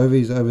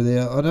Anjovi's over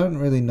there. I don't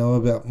really know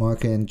about Mike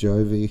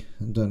Anjovi.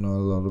 I don't know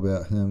a lot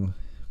about him.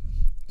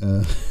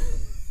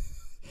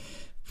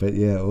 But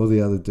yeah, all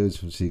the other dudes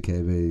from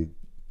CKB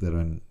that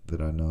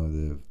I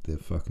know, they're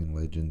fucking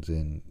legends.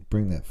 And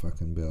bring that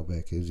fucking belt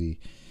back, Izzy.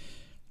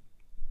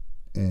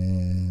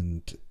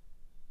 And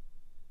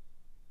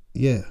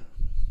yeah.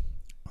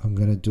 I'm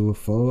going to do a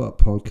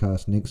follow-up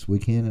podcast next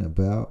weekend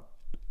about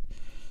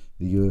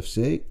the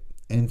UFC.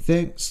 And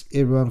thanks,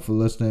 everyone, for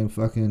listening.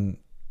 Fucking,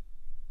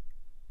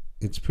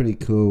 it's pretty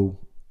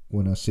cool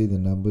when I see the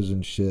numbers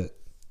and shit.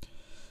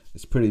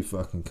 It's pretty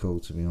fucking cool,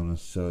 to be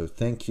honest. So,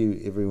 thank you,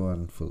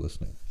 everyone, for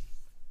listening.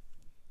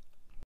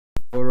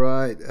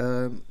 Alright,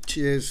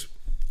 cheers.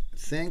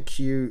 thank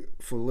you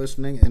for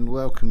listening and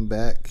welcome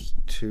back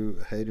to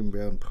Hayden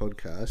Brown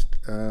Podcast.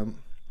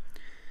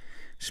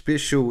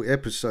 Special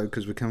episode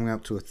because we're coming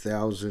up to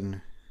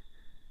 1,000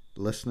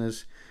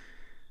 listeners.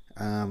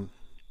 I'm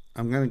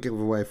going to give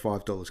away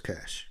 $5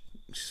 cash.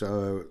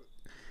 So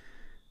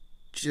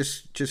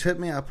just hit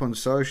me up on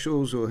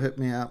socials or hit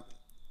me up.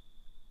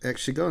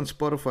 Actually, go on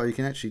Spotify. You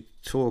can actually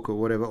talk or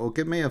whatever, or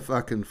give me a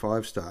fucking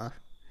 5-star.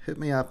 Hit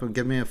me up and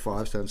give me a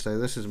 5-star and say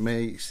this is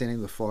me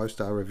sending the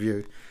 5-star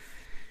review.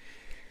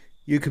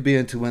 You could be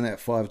in to win that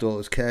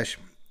 $5 cash.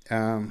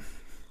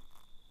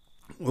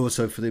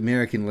 Also, for the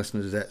American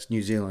listeners, that's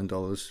New Zealand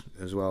dollars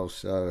as well.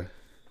 So,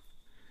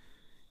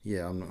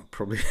 yeah, I'm not,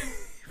 probably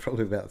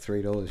about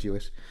 $3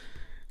 US.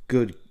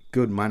 Good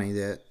money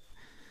that.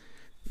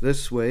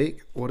 This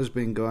week, what has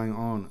been going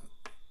on?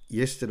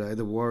 Yesterday,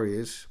 the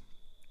Warriors.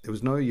 There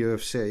was no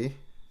UFC,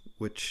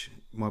 which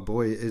my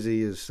boy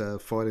Izzy is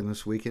fighting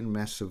this weekend.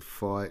 Massive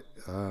fight.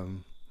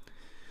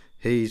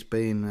 He's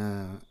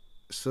been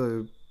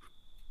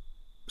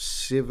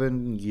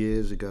 7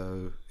 years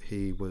ago.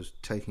 He was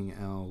taking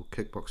our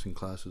kickboxing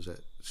classes at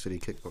City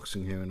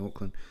Kickboxing here in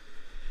Auckland.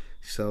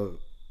 So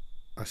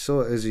I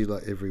saw Izzy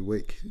like every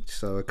week.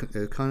 So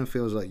it kind of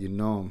feels like you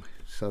know him.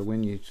 So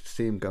when you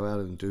see him go out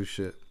and do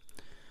shit,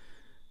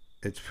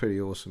 it's pretty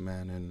awesome,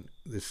 man. And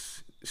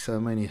there's so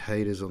many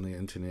haters on the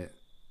internet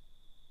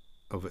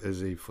of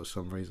Izzy for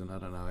some reason. I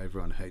don't know.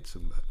 Everyone hates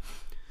him, but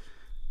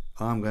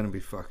I'm going to be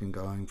fucking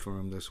going for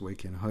him this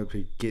weekend. Hope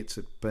he gets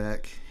it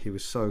back. He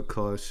was so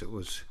close. It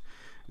was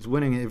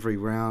winning every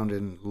round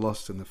and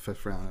lost in the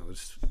 5th round.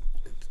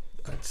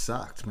 It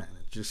sucked, man.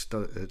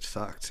 It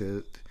sucked.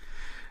 It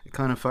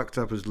kind of fucked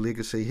up his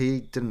legacy.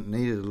 He didn't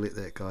need to let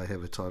that guy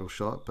have a title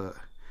shot, but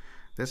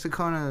that's the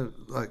kind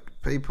of like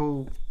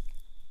people.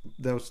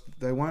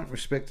 They won't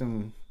respect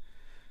him.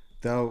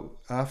 They'll,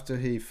 after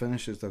he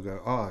finishes, they'll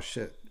go, oh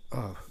shit,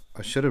 I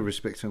should have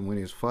respected him when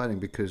he was fighting,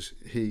 because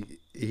he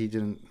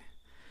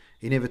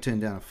never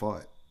turned down a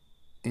fight.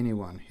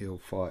 Anyone he'll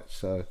fight.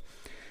 So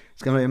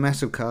it's going to be a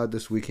massive card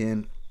this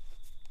weekend.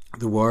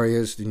 The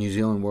Warriors, the New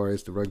Zealand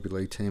Warriors, the rugby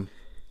league team.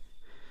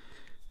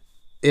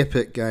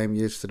 Epic game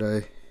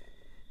yesterday.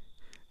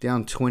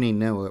 Down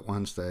 20-0 at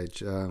one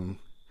stage.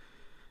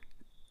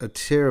 A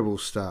terrible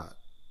start.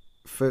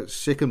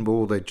 Second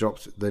ball they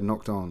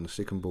knocked on the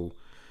second ball.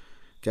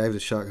 Gave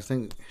the Sharks, I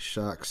think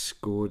Sharks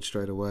scored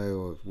straight away,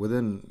 or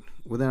within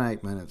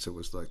 8 minutes it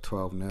was like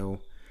 12-0.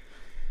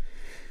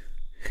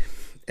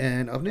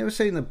 And I've never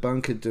seen the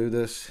bunker do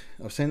this.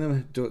 I've seen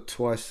them do it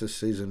twice this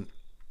season.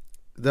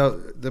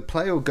 The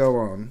play will go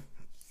on.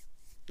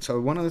 So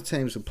one of the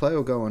teams, the play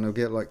will go on, they'll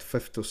get like the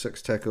 5th or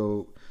 6th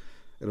tackle.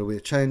 It'll be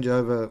a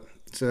changeover.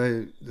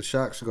 So the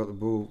Sharks have got the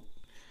ball.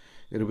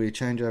 It'll be a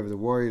changeover. The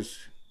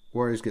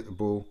Warriors get the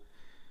ball.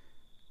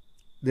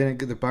 Then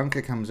the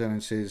bunker comes in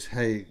and says,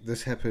 hey,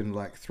 this happened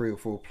like 3 or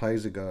 4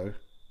 plays ago.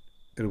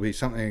 It'll be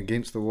something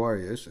against the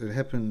Warriors. It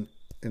happened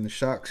in the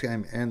Sharks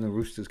game and the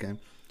Roosters game.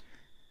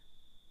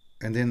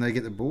 And then they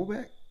get the ball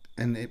back.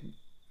 And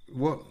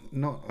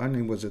not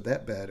only was it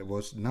that bad, it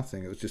was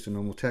nothing. It was just a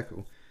normal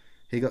tackle.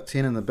 He got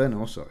 10 in the bin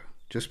also,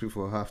 just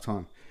before half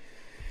time.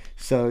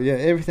 So, yeah,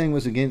 everything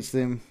was against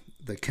them.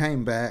 They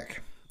came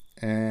back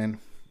and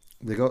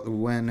they got the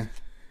win.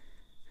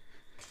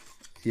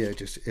 Yeah,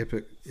 just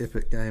epic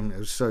game. It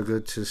was so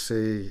good to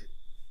see,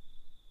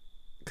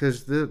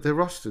 because the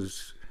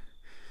rosters,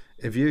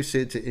 if you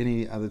said to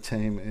any other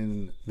team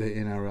in the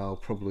NRL,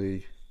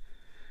 probably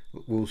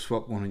we'll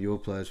swap one of your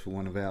players for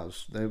one of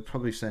ours, they would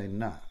probably say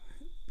nah.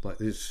 Like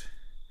there's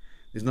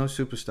no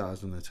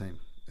superstars in the team.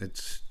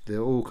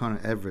 They're all kind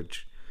of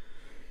average.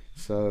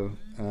 So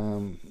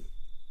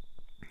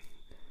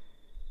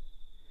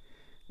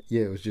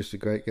yeah, it was just a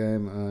great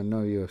game. No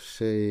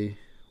UFC.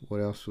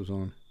 What else was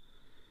on?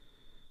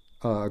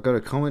 I got a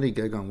comedy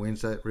gig on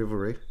Wednesday at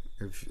Revelry,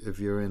 if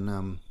you're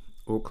in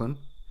Auckland.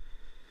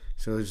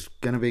 So there's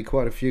going to be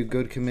quite a few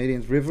good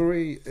comedians.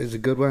 Revelry is a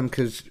good one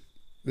because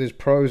there's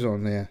pros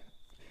on there.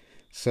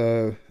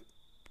 So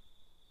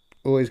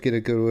always get a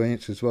good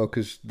audience as well,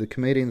 because the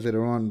comedians that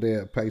are on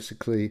there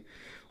basically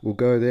will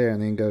go there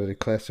and then go to the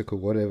classic or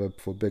whatever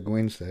for Big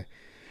Wednesday.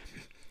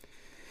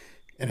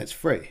 And it's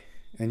free.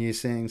 And you're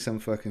seeing some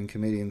fucking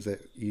comedians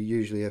that you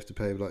usually have to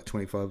pay like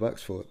 $25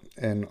 for it.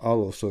 And I'll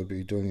also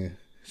be doing a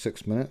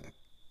 6-minute.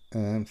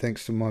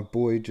 Thanks to my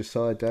boy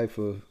Josiah Day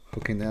for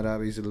hooking that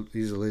up. He's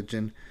a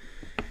legend.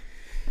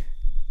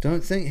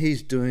 Don't think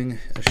he's doing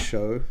a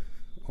show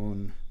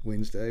on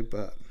Wednesday,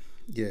 but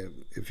yeah,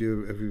 if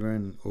you're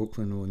in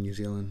Auckland or New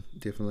Zealand,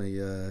 definitely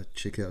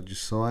check out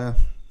Josiah.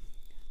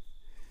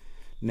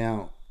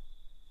 Now,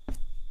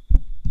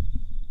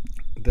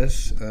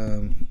 this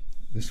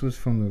was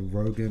from the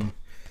Rogan.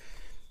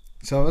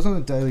 So I was on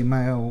the Daily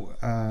Mail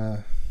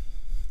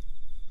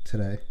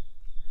today.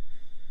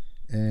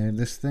 And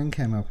this thing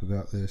came up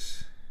about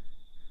this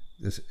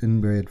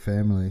inbred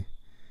family,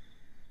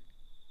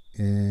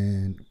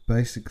 and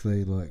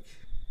basically like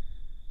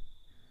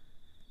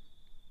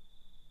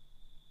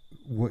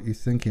what you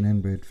think an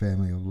inbred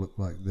family will look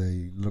like.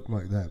 They look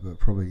like that, but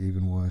probably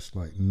even worse.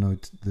 Like, no,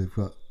 they've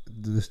got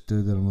this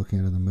dude that I'm looking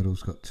at in the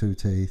middle's got 2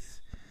 teeth.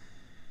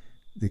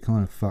 They're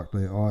kind of fucked.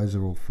 Their eyes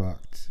are all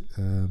fucked.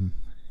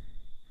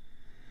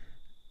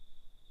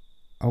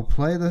 I'll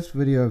play this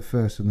video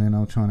first, and then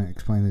I'll try and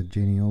explain the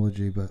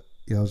genealogy. But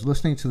yeah, I was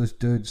listening to this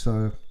dude,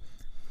 so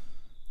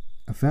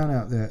I found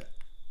out that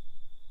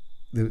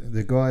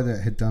the guy that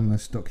had done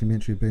this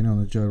documentary had been on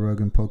the Joe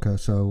Rogan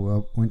podcast.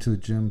 So I went to the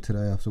gym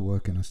today after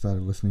work and I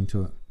started listening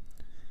to it.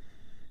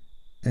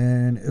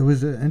 And it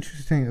was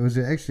interesting. It was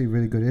actually a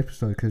really good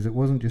episode, because it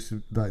wasn't just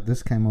like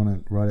this came on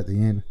it right at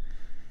the end.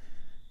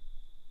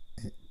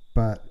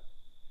 But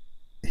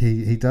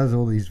he does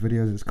all these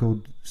videos. It's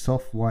called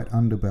Soft White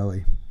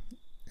Underbelly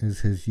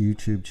is his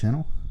YouTube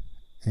channel.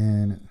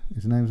 And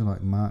his name's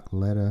like Mark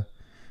Ladder.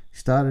 He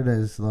started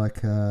as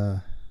like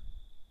a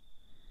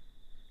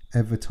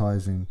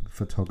advertising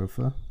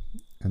photographer,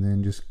 and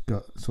then just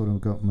got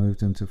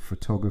moved into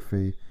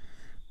photography,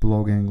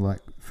 blogging like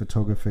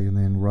photography, and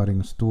then writing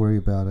a story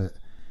about it,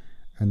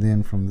 and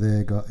then from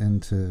there got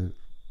into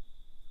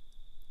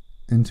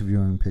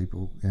interviewing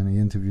people, and he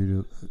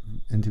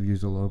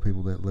interviews a lot of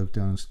people that live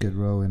down in Skid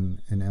Row in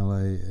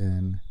LA,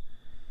 and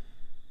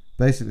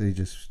basically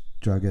just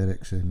drug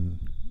addicts and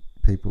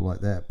people like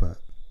that. But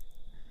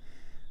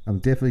I'm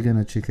definitely going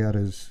to check out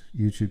his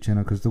YouTube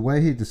channel, because the way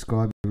he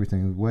described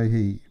everything, the way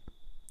he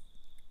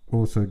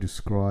also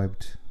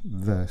described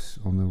this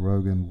on the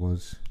Rogan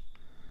was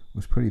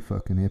pretty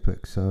fucking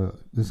epic. So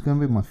this is going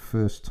to be my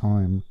first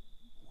time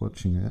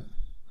watching it.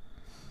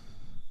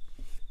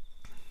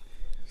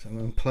 So I'm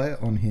going to play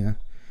it on here.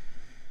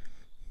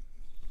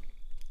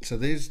 So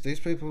these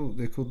people,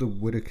 they're called the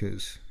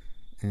Whitakers,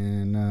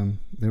 and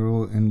they're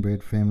all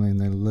inbred family, and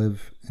they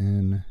live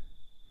in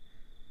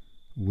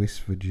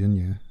West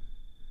Virginia.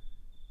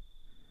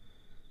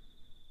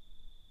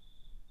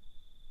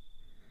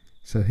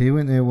 So he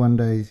went there one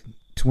day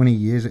 20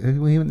 years ago.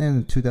 He went there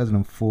in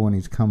 2004, and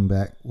he's come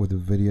back with a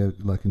video.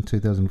 Like in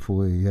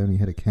 2004, he only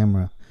had a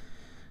camera.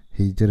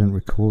 He didn't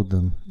record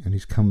them, and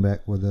he's come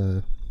back with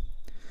a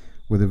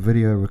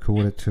video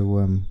recorded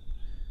to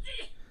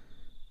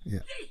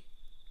yeah.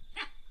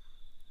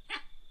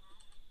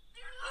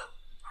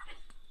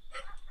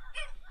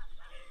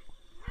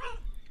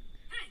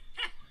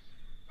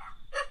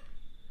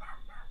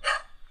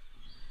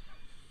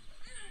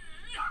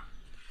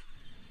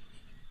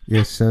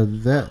 Yes, so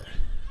that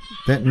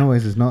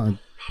noise is not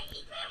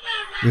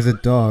there's a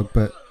dog,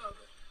 but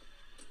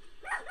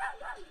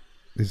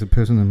there's a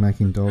person that's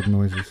making dog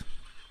noises.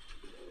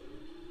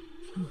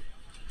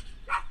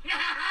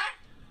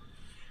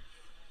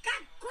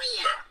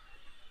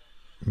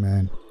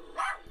 Man.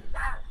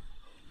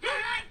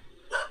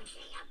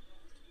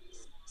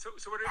 So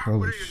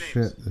holy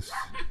shit, this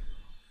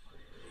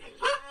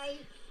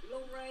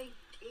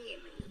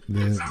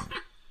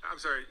I'm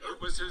sorry,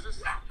 who's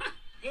this?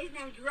 His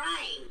name's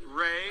Ray.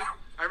 Ray?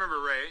 I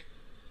remember Ray.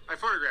 I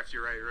photographed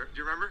you, Ray. Do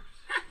you remember?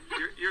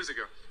 Years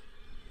ago.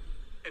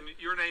 And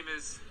your name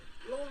is?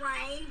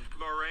 Lorraine.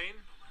 Lorraine?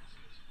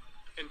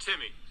 And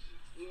Timmy?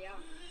 Yeah.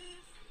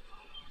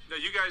 Now,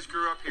 you guys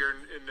grew up here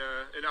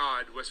in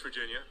Odd, West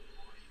Virginia.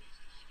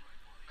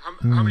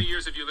 How many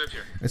years have you lived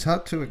here? It's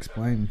hard to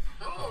explain.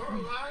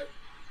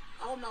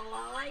 All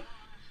my life.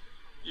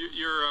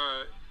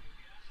 You're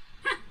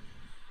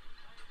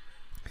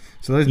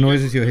So those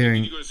noises you're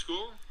hearing Did you go to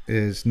school?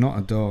 Is not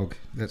a dog.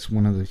 That's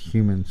one of the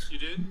humans. You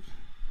did?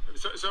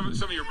 Some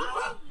of your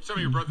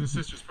brothers and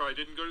sisters probably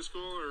didn't go to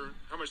school, or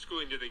how much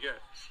schooling did they get?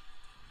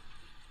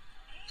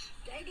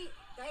 They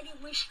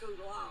didn't wish school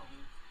long,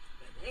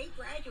 but they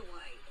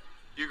graduated.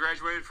 You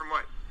graduated from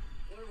what?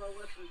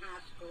 Wilson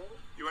High School.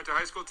 You went to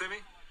high school, Timmy?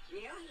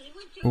 Yeah, he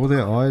went to All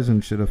their eyes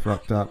and shit are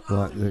fucked up.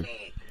 Like the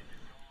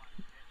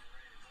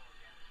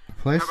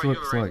place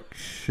looks like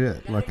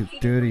shit. Like it's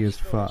dirty as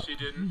fuck. She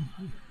didn't.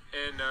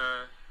 And no,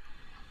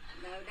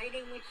 they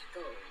didn't went to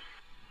school.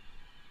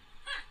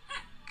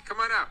 Come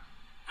on out.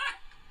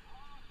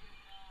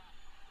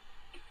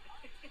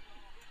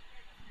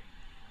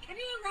 Come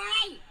here,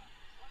 Ray.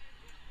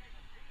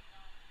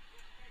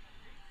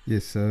 Yeah,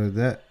 so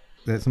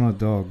that's not a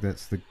dog.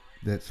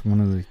 That's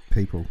one of the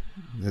people.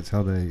 That's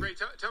how they. Ray,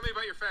 tell me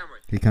about your family.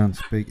 He can't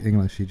speak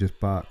English. He just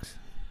barks.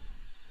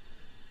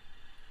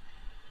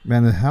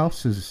 Man, the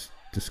house is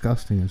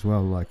disgusting as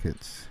well. Like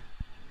it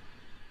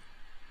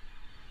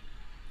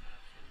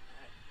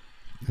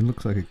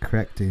looks like it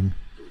cracked in.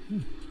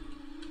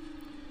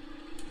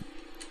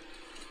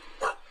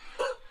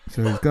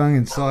 So he's going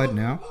inside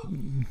now.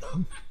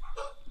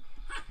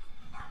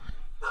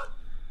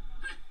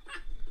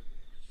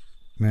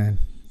 Man,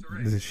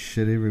 there's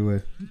shit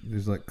everywhere.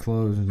 There's like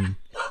clothes and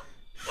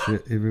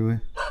shit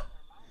everywhere.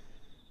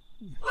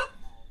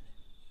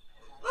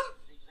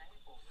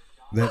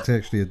 That's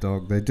actually a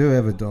dog. They do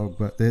have a dog,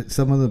 but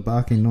some of the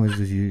barking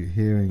noises you're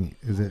hearing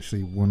is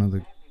actually one of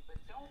the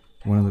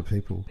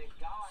people.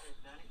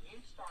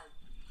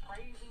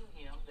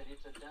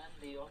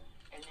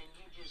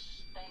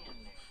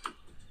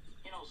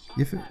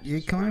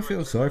 You kind of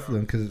feel sorry for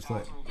them because it's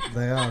like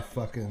they are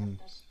fucking.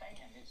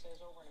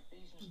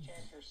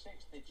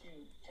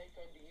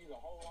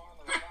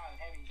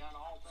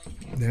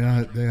 They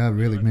are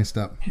really messed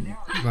up,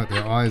 like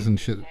their eyes and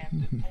shit.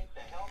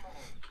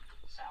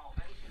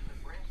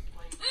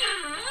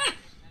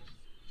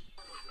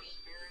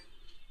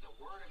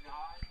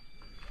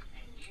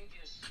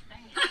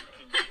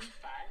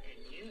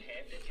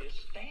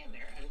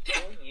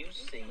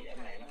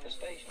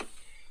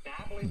 Now,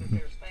 I believe that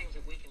there's things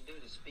that we can do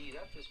to speed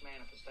up this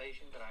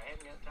manifestation, but I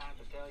haven't got time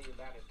to tell you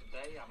about it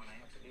today. I'm going to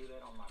have to do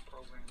that on my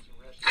programs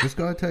the rest of This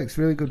guy takes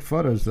really good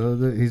photos, though.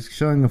 He's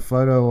showing a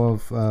photo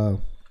of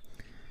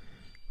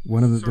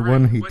one of the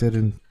one he did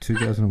in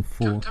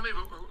 2004. Tell me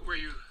where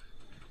you.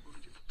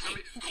 Tell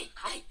me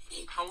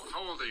how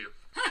old are you?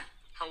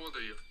 How old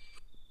are you?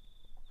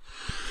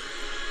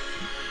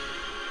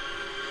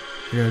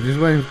 Yeah, just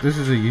waiting. This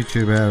is a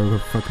YouTube ad. We'll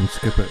fucking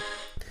skip it.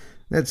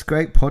 That's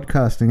great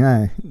podcasting,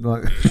 eh?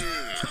 Like,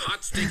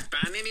 Hot Sticks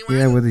band anyway?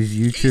 yeah, with his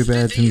YouTube Taste the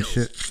ads and deals.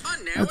 shit. Oh,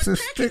 now That's a with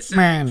stick Pack-N-Save.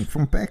 man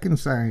from Back and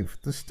Save.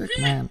 The stick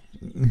man.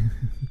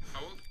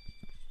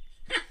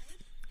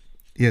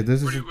 Yeah,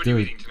 this is a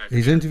dude.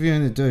 He's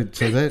interviewing a dude.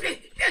 So that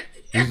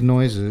these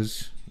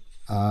noises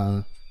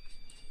are.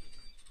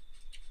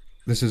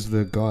 This is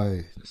the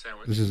guy.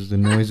 This is the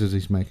noises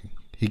he's making.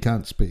 He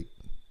can't speak.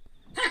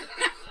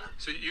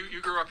 So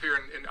you grew up here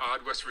in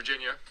Odd, West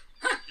Virginia,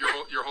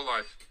 your whole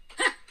life.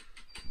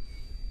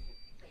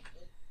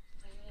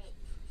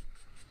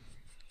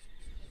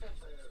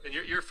 And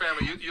your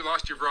family, you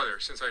lost your brother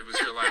since I was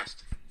here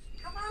last.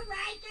 Come on,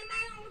 Ray, get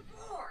me on the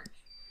board.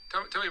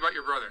 Tell me about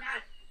your brother.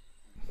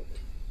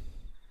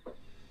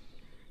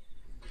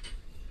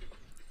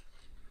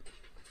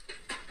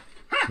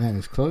 Man,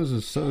 his clothes are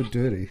so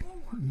dirty.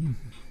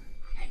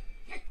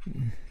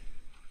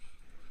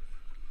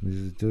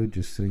 There's a dude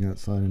just sitting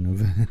outside in a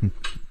van.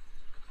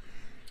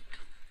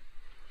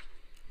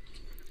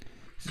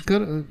 He's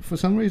got for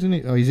some reason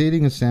he's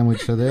eating a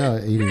sandwich, so they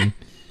are eating.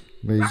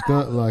 But he's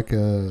got like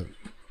a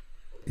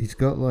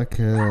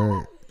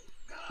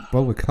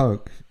bowl of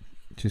Coke,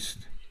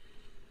 just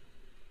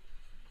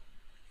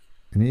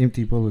an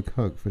empty bowl of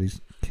Coke, but he's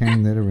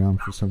carrying that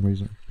around for some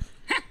reason.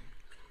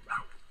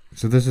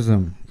 So this is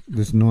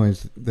this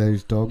noise,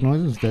 those dog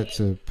noises, that's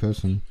a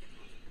person.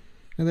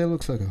 And that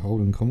looks like a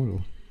Holden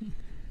Commodore.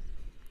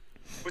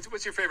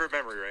 What's your favorite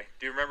memory, Ray?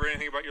 Do you remember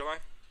anything about your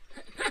life?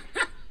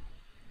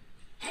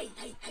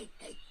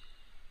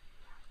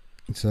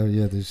 So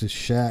yeah, there's a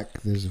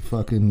shack, there's a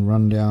fucking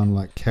rundown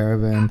like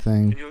caravan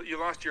thing. And you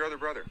lost your other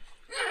brother.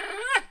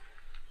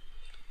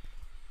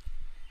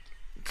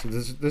 So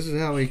this is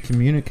how he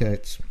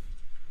communicates.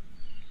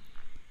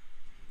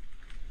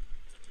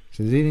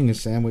 So he's eating a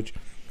sandwich.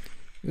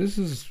 This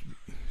is.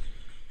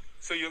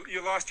 So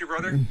you lost your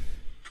brother?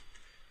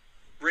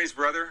 Ray's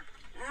brother?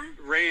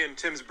 Ray and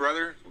Tim's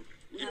brother?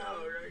 No,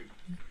 Ray.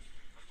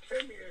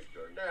 Timmy is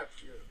your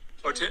nephew.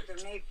 Oh,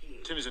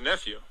 Tim is a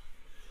nephew.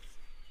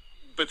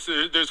 But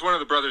there's one of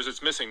the brothers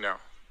that's missing now.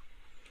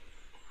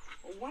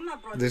 Well, one of my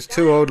brothers There's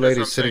two old That's what I'm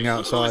ladies sitting saying. Who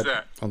outside was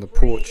that? on the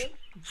porch.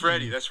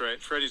 Freddie, that's right.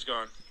 Freddie's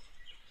gone.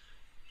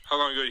 How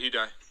long ago did he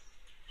die?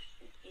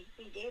 He's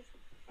been dead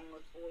for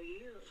almost 4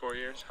 years. 4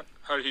 years?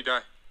 How did he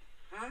die?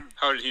 Huh?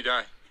 How did he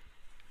die?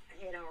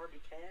 I had a heart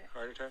attack.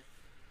 Heart attack?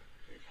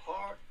 His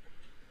heart.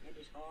 And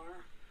his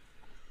heart.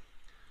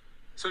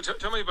 So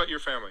tell me about your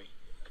family.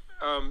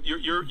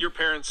 Your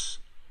parents.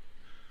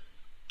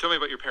 Tell me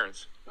about your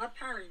parents. My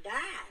parents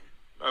died.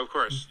 Of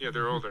course, yeah,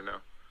 they're older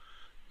now.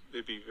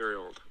 They'd be very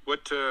old.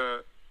 What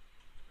can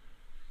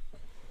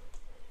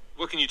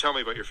you tell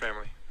me about your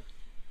family?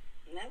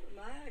 Not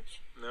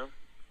much. No?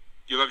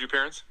 You love your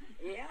parents?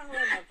 Yeah, I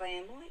love my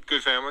family.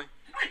 Good family?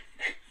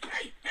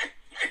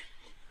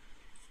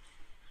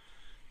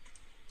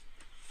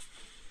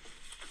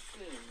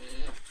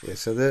 Yeah,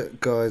 so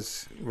that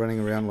guy's running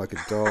around like a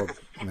dog,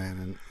 man,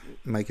 and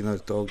making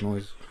those dog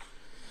noises.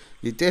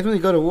 You definitely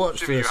got to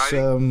watch this.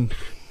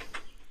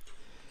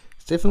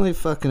 It's definitely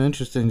fucking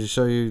interesting to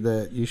show you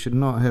that you should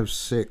not have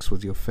sex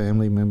with your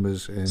family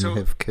members and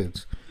have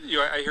kids.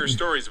 I hear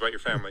stories about your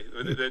family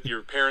that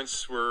your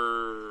parents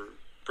were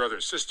brother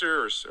and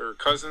sister or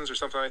cousins or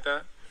something like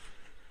that.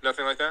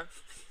 Nothing like that.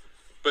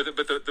 But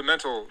the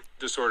mental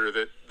disorder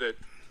that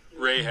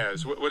Ray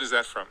has, what is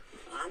that from?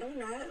 I don't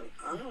know.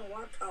 I don't know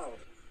what caused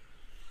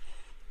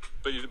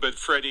it. But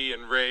Freddie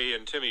and Ray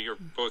and Timmy are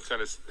both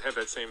kind of have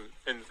that same,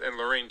 and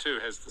Lorraine too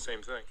has the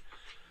same thing.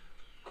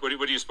 What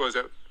do you suppose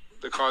that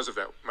the cause of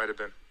that might have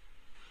been?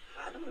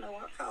 I don't know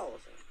what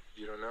caused it.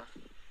 You don't know?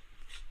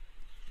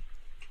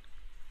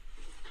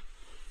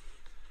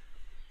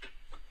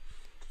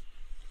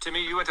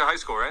 Timmy, you went to high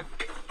school, right?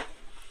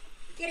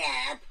 Get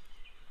up.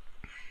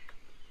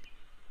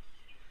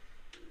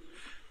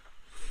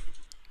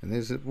 And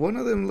there's one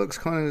of them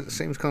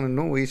seems kind of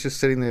normal. He's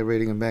just sitting there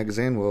reading a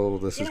magazine while all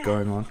this is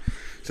going on.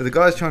 So the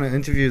guy's trying to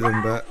interview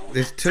them, but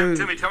there's two.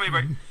 Timmy, tell me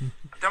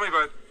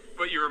about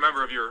what you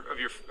remember of your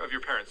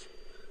parents.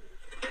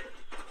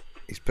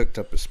 He's picked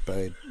up a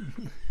spade.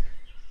 Can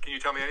you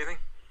tell me anything?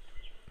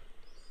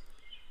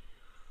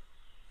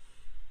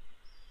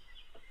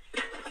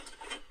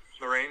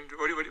 Lorraine,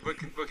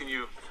 what can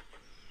you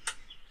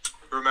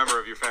remember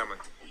of your family?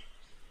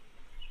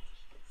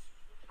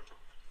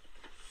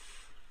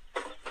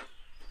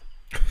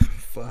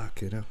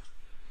 Fuck, you know.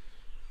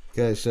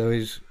 Okay, so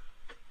it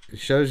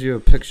shows you a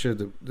picture.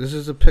 This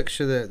is a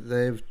picture that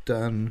they've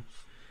done.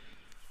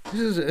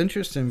 This is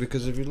interesting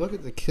because if you look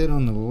at the kid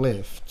on the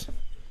left,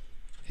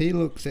 he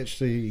looks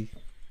actually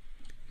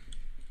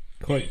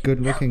quite good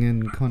looking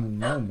and kind of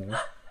normal.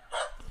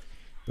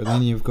 But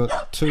then you've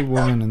got two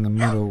women in the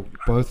middle,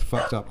 both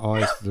fucked up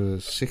eyes. The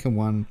second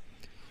one,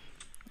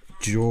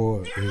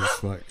 jaw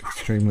is like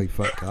extremely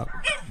fucked up.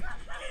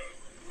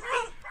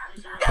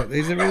 But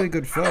these are really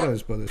good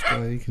photos by this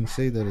guy. You can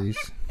see that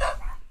he's...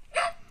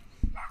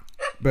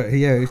 But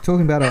yeah, he's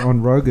talking about it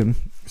on Rogan.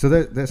 So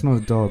that's not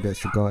a dog,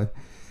 that's a guy.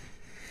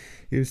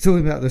 He was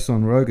talking about this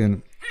on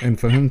Rogan. And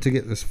for him to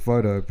get this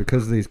photo,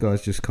 because these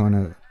guys just kind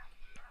of...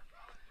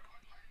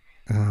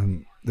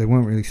 they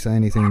won't really say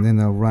anything, and then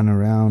they'll run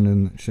around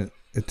and shit.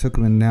 It took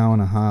him an hour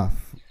and a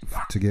half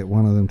to get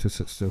one of them to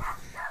sit still.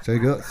 So you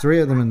got three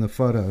of them in the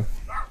photo.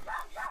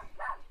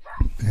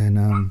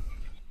 And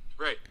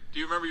Right. Do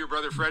you remember your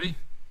brother Freddie?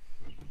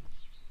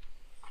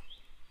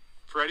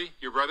 Freddie,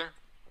 your brother?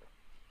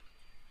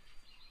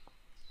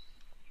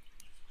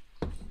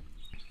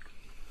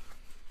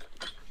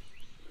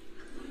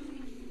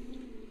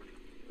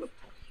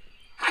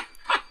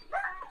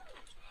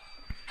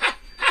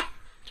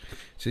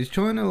 so he's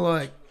trying to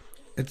like,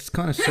 it's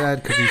kind of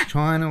sad because he's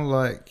trying to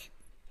like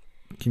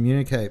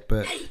communicate,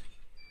 but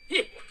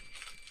he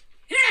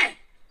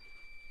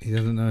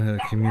doesn't know how to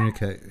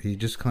communicate. He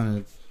just kind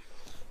of,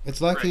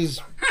 it's like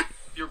he's...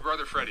 Your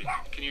brother Freddie.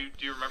 Do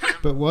you remember him?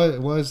 But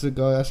why is the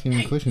guy asking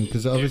him a question?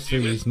 Because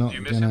obviously he's not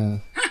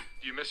gonna...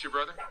 Do you miss your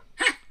brother?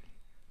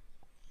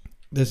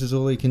 This is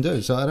all he can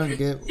do. So I don't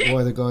get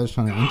why the guy's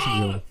trying to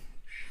interview him.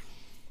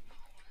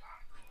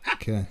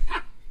 Okay.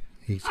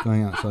 He's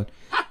going outside.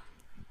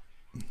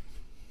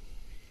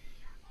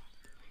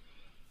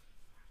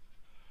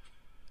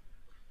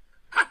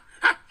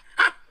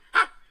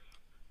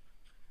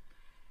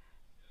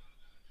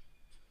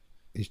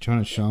 He's trying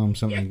to show him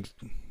something.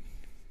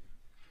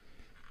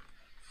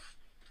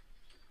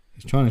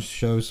 He's trying to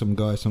show some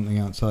guy something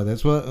outside.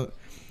 That's what.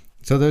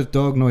 So those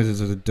dog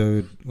noises are the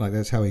dude. Like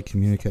that's how he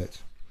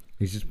communicates.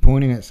 He's just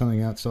pointing at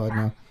something outside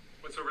now.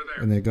 What's over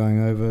there? And they're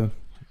going over.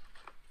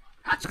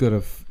 It's got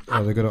a.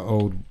 Oh, they got an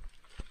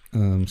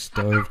old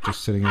stove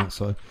just sitting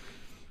outside.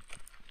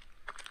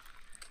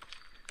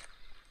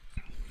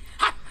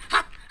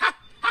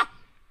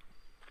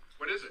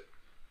 What is it?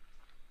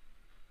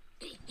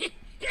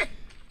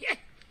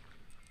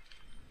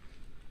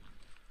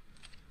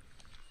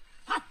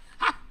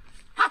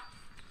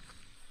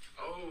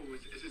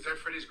 Is that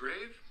Freddy's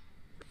grave?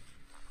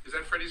 Is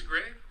that Freddy's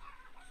grave?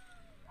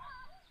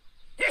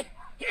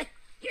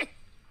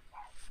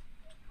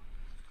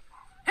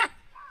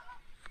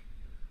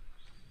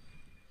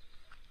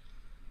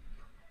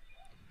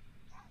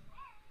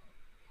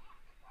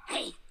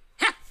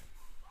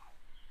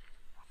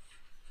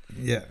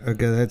 Yeah,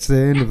 okay, that's the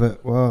end of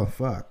it. Wow,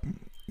 fuck.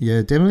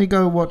 Yeah, definitely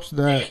go watch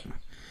that.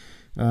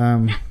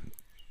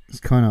 It's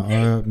kind of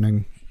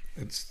eye-opening.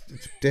 It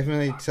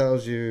definitely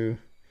tells you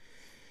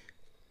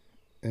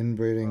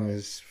inbreeding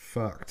is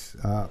fucked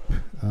up.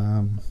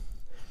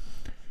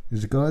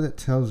 There's a guy that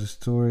tells a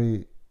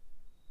story.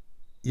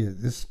 Yeah,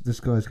 this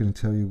guy's going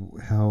to tell you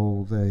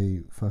how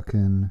they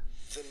fucking...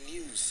 The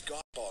new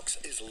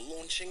Skybox is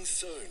launching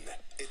soon.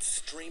 It's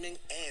streaming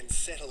and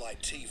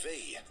satellite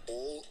TV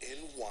all in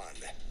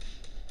one.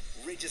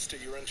 Register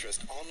your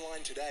interest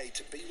online today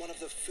to be one of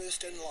the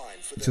first in line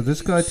for the... So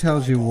this guy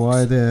tells you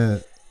why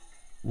they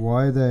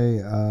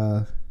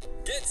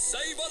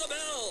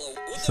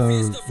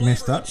so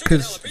messed up,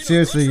 because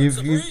seriously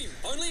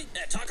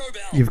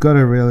you've got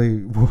to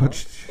really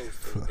watch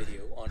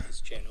video on his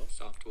channel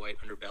Soft White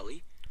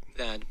Underbelly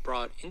that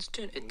brought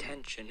instant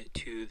attention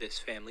to this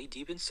family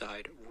deep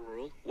inside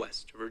rural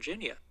West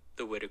Virginia.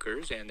 The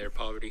Whitakers and their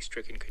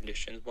poverty-stricken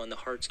conditions won the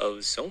hearts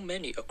of so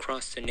many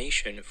across the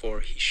nation,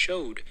 for he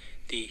showed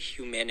the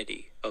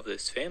humanity of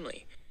this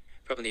family.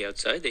 From the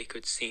outside, they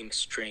could seem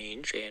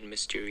strange and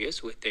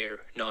mysterious with their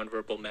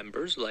nonverbal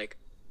members like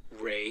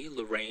Ray,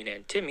 Lorraine,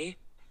 and Timmy,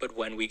 but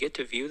when we get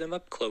to view them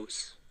up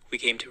close, we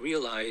came to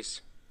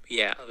realize,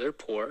 yeah, they're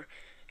poor,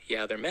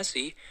 yeah, they're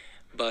messy,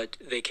 but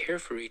they care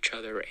for each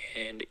other,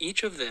 and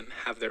each of them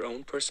have their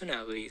own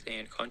personalities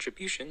and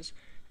contributions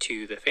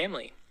to the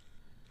family.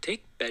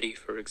 Take Betty,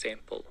 for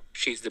example.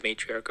 She's the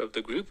matriarch of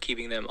the group,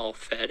 keeping them all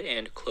fed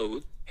and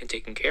clothed and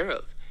taken care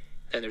of.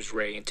 Then there's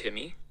Ray and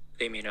Timmy.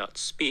 They may not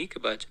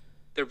speak, but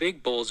they're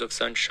big bowls of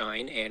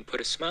sunshine and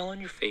put a smile on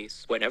your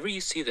face whenever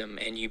you see them,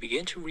 and you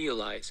begin to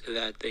realize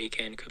that they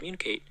can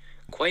communicate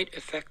quite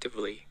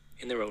effectively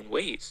in their own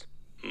ways.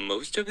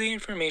 Most of the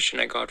information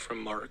I got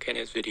from Mark and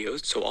his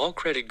videos, so all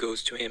credit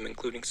goes to him,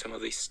 including some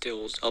of the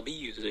stills I'll be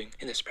using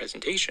in this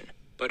presentation.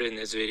 But in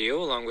this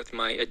video, along with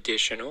my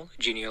additional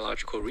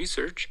genealogical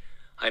research,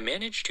 I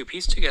managed to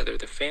piece together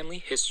the family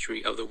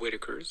history of the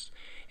Whitakers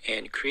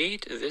and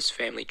create this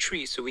family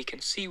tree so we can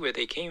see where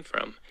they came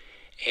from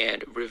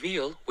and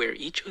reveal where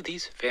each of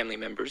these family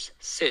members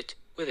sit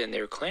within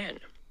their clan.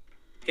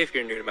 If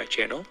you're new to my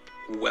channel,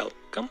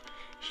 welcome.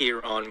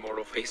 Here on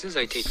Mortal Faces,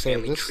 I take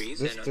family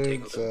trees and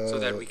untangle them so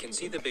that we can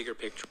see the bigger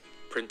picture.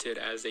 Printed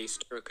as a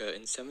Sturka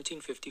in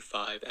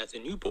 1755 as a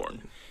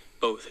newborn.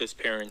 Both his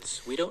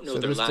parents, we don't know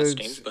their last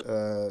names, but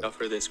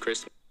for this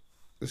Christmas.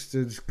 This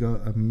dude's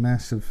got a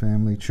massive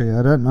family tree.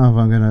 I don't know if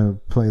I'm going to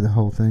play the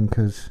whole thing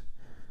because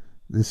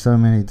there's so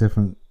many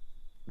different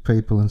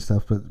people and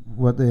stuff, but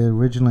what they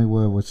originally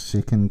were was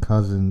second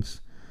cousins.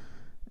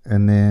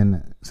 And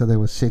then, so they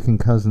were second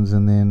cousins,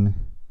 and then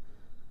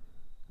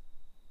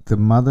the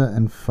mother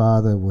and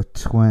father were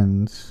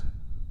twins.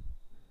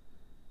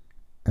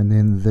 And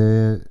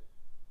then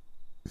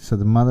so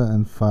the mother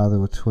and father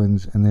were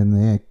twins, and then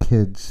their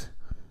kids,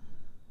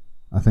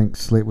 I think,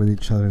 slept with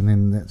each other, and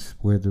then that's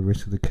where the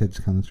rest of the kids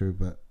come through.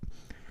 But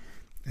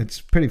it's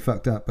pretty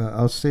fucked up. But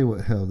I'll see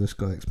what hell this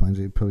guy explains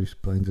it. He probably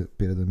explains it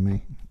better than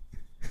me.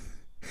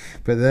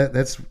 But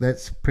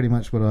that's pretty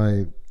much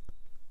what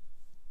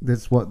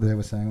that's what they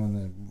were saying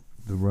on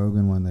the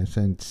Rogan one. They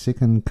said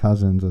second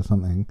cousins or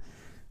something,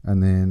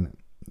 and then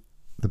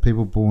the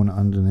people born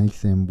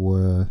underneath them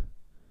were.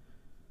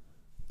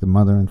 The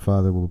mother and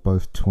father were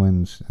both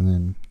twins, and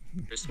then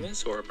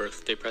Christmas or a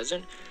birthday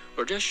present,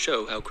 or just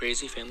show how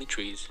crazy family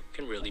trees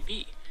can really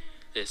be.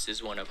 This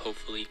is one of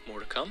hopefully more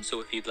to come, so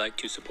if you'd like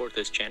to support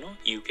this channel,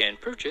 you can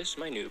purchase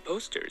my new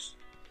posters.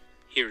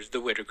 Here's the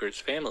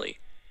Whitaker's family.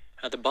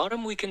 At the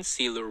bottom we can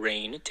see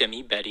Lorraine,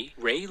 Timmy, Betty,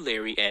 Ray,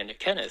 Larry, and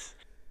Kenneth,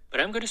 but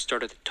I'm going to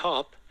start at the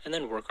top and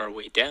then work our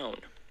way down.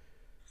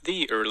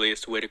 The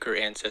earliest Whitaker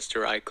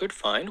ancestor I could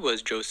find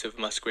was Joseph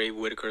Musgrave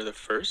Whitaker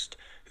I,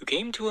 who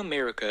came to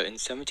America in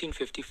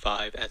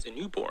 1755 as a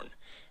newborn.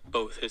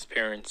 Both his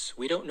parents,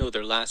 we don't know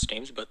their last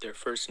names, but their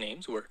first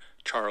names were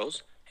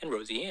Charles and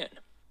Rosie Ann.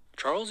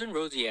 Charles and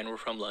Rosie Ann were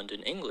from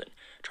London, England.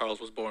 Charles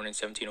was born in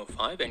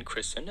 1705 and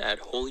christened at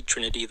Holy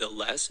Trinity the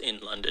Less in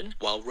London,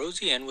 while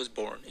Rosie Ann was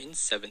born in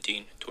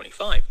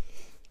 1725.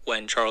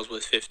 When Charles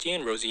was 50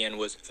 and Rosie Ann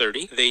was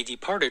 30, they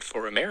departed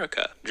for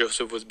America.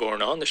 Joseph was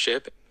born on the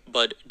ship,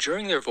 but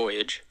during their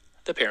voyage,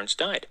 the parents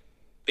died.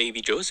 Baby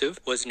Joseph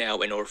was now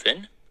an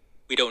orphan.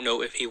 We don't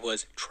know if he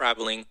was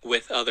traveling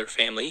with other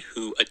family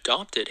who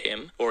adopted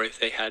him, or if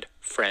they had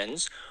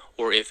friends,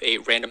 or if a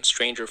random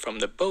stranger from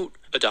the boat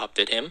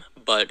adopted him,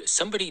 but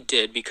somebody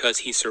did because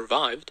he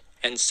survived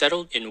and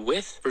settled in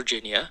Wythe,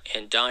 Virginia,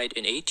 and died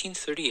in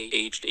 1838,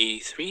 aged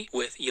 83,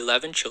 with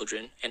 11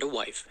 children and a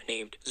wife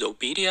named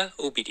Zobedia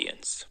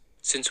Obedience.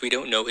 Since we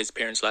don't know his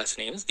parents' last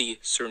names, the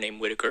surname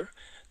Whitaker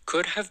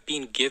could have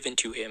been given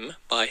to him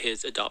by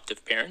his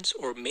adoptive parents,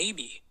 or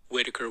maybe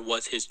Whitaker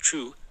was his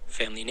true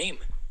family name.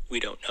 We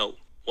don't know.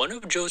 One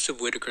of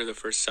Joseph Whitaker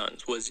I's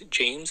sons was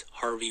James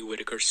Harvey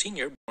Whitaker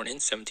Sr., born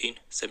in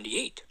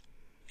 1778,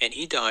 and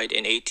he died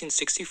in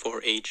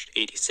 1864, aged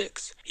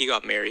 86. He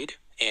got married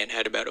and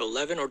had about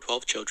 11 or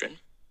 12 children,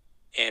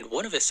 and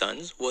one of his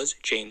sons was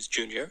James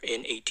Jr.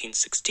 in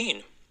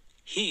 1816.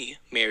 He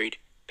married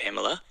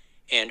Pamela,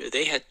 and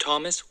they had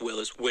Thomas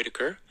Willis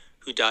Whitaker,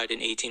 who died in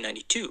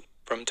 1892.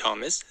 From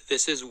Thomas,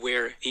 this is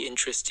where the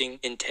interesting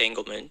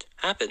entanglement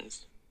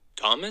happens.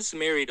 Thomas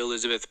married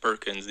Elizabeth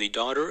Perkins, the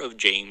daughter of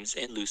James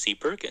and Lucy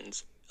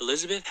Perkins.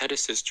 Elizabeth had a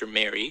sister,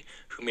 Mary,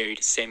 who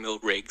married Samuel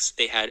Riggs.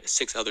 They had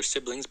 6 other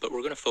siblings, but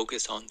we're going to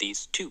focus on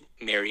these 2.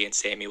 Mary and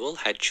Samuel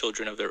had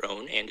children of their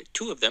own, and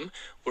 2 of them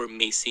were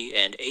Macy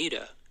and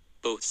Ada.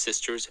 Both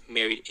sisters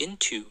married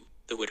into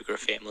the Whitaker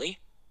family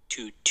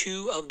to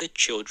 2 of the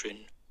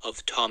children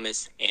of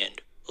Thomas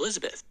and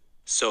Elizabeth.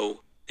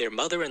 So their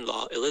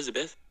mother-in-law,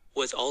 Elizabeth,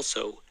 was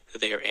also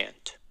their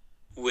aunt.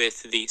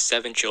 With the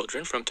 7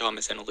 children from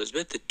Thomas and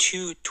Elizabeth, the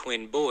 2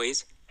 twin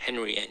boys,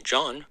 Henry and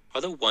John,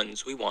 are the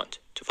ones we want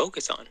to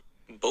focus on.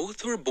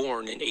 Both were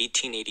born in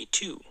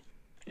 1882.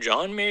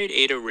 John married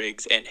Ada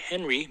Riggs, and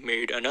Henry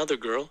married another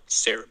girl,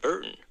 Sarah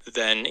Burton.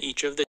 Then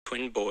each of the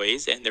twin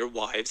boys and their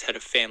wives had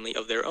a family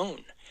of their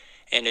own,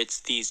 and it's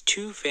these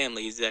 2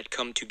 families that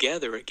come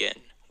together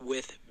again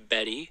with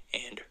Betty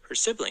and her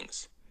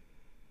siblings.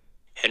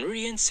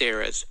 Henry and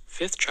Sarah's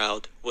 5th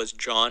child was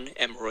John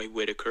Emory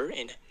Whitaker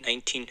in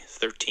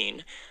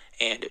 1913,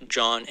 and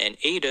John and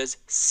Ada's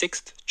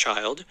 6th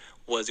child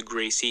was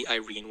Gracie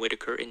Irene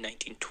Whitaker in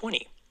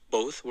 1920.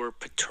 Both were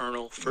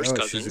paternal first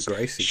cousins,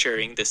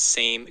 sharing the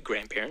same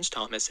grandparents,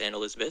 Thomas and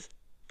Elizabeth,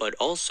 but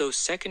also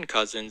second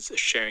cousins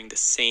sharing the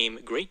same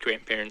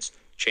great-grandparents,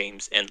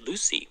 James and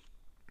Lucy.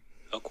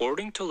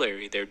 According to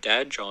Larry, their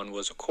dad John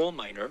was a coal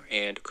miner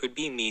and could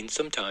be mean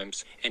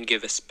sometimes and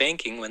give a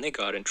spanking when they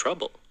got in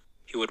trouble.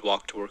 He would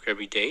walk to work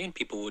every day and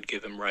people would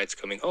give him rides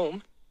coming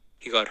home.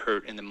 He got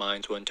hurt in the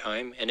mines one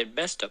time and it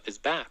messed up his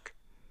back.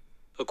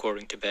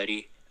 According to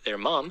Betty, their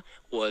mom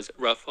was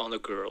rough on the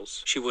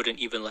girls. She wouldn't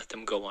even let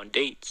them go on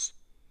dates.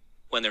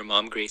 When their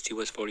mom, Gracie,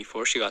 was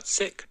 44, she got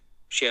sick.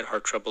 She had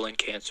heart trouble and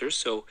cancer,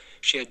 so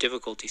she had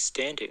difficulty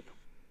standing.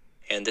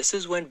 And this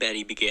is when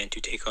Betty began to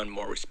take on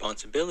more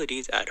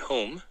responsibilities at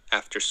home,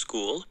 after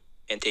school,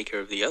 and take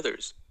care of the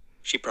others.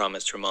 She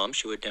promised her mom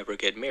she would never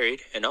get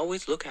married and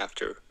always look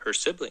after her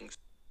siblings.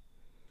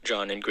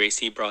 John and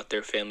Gracie brought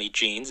their family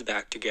genes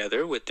back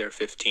together with their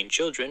 15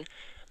 children.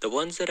 The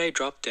ones that I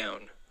dropped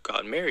down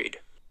got married.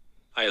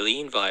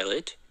 Eileen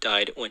Violet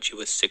died when she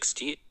was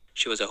 60.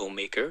 She was a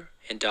homemaker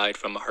and died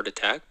from a heart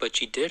attack, but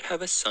she did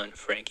have a son,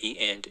 Frankie,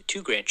 and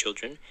 2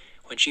 grandchildren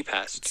when she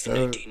passed in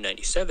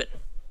 1997.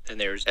 Then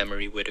there's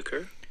Emery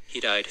Whitaker. He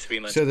died 3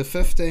 months. So the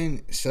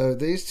 15. So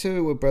these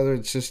two were brother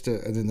and sister,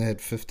 and then they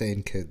had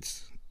 15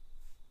 kids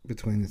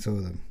between the two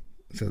of them.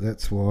 So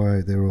that's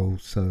why they're all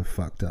so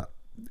fucked up.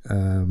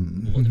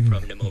 From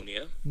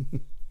pneumonia.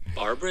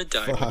 Barbara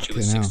died when she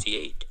was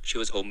 68. She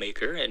was a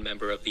homemaker and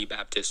member of the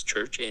Baptist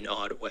Church in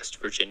Odd, West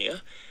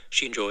Virginia.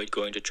 She enjoyed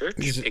going to church,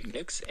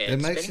 picnics,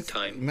 and spending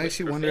time It makes with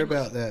you her wonder family.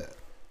 about that.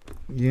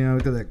 You know,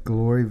 we've got that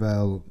glory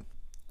veil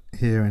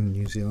here in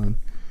New Zealand.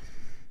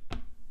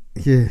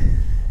 Yeah.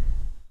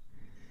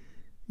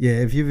 Yeah,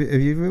 if you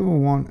ever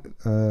want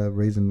a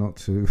reason not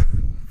to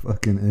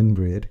fucking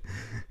inbred,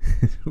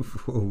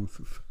 who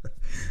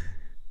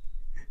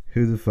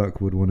the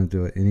fuck would want to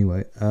do it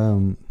anyway?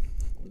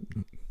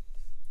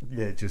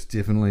 Yeah, just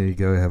definitely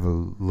go have a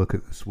look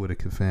at this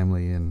Whitaker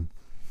family, and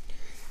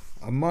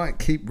I might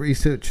keep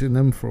researching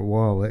them for a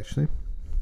while, actually.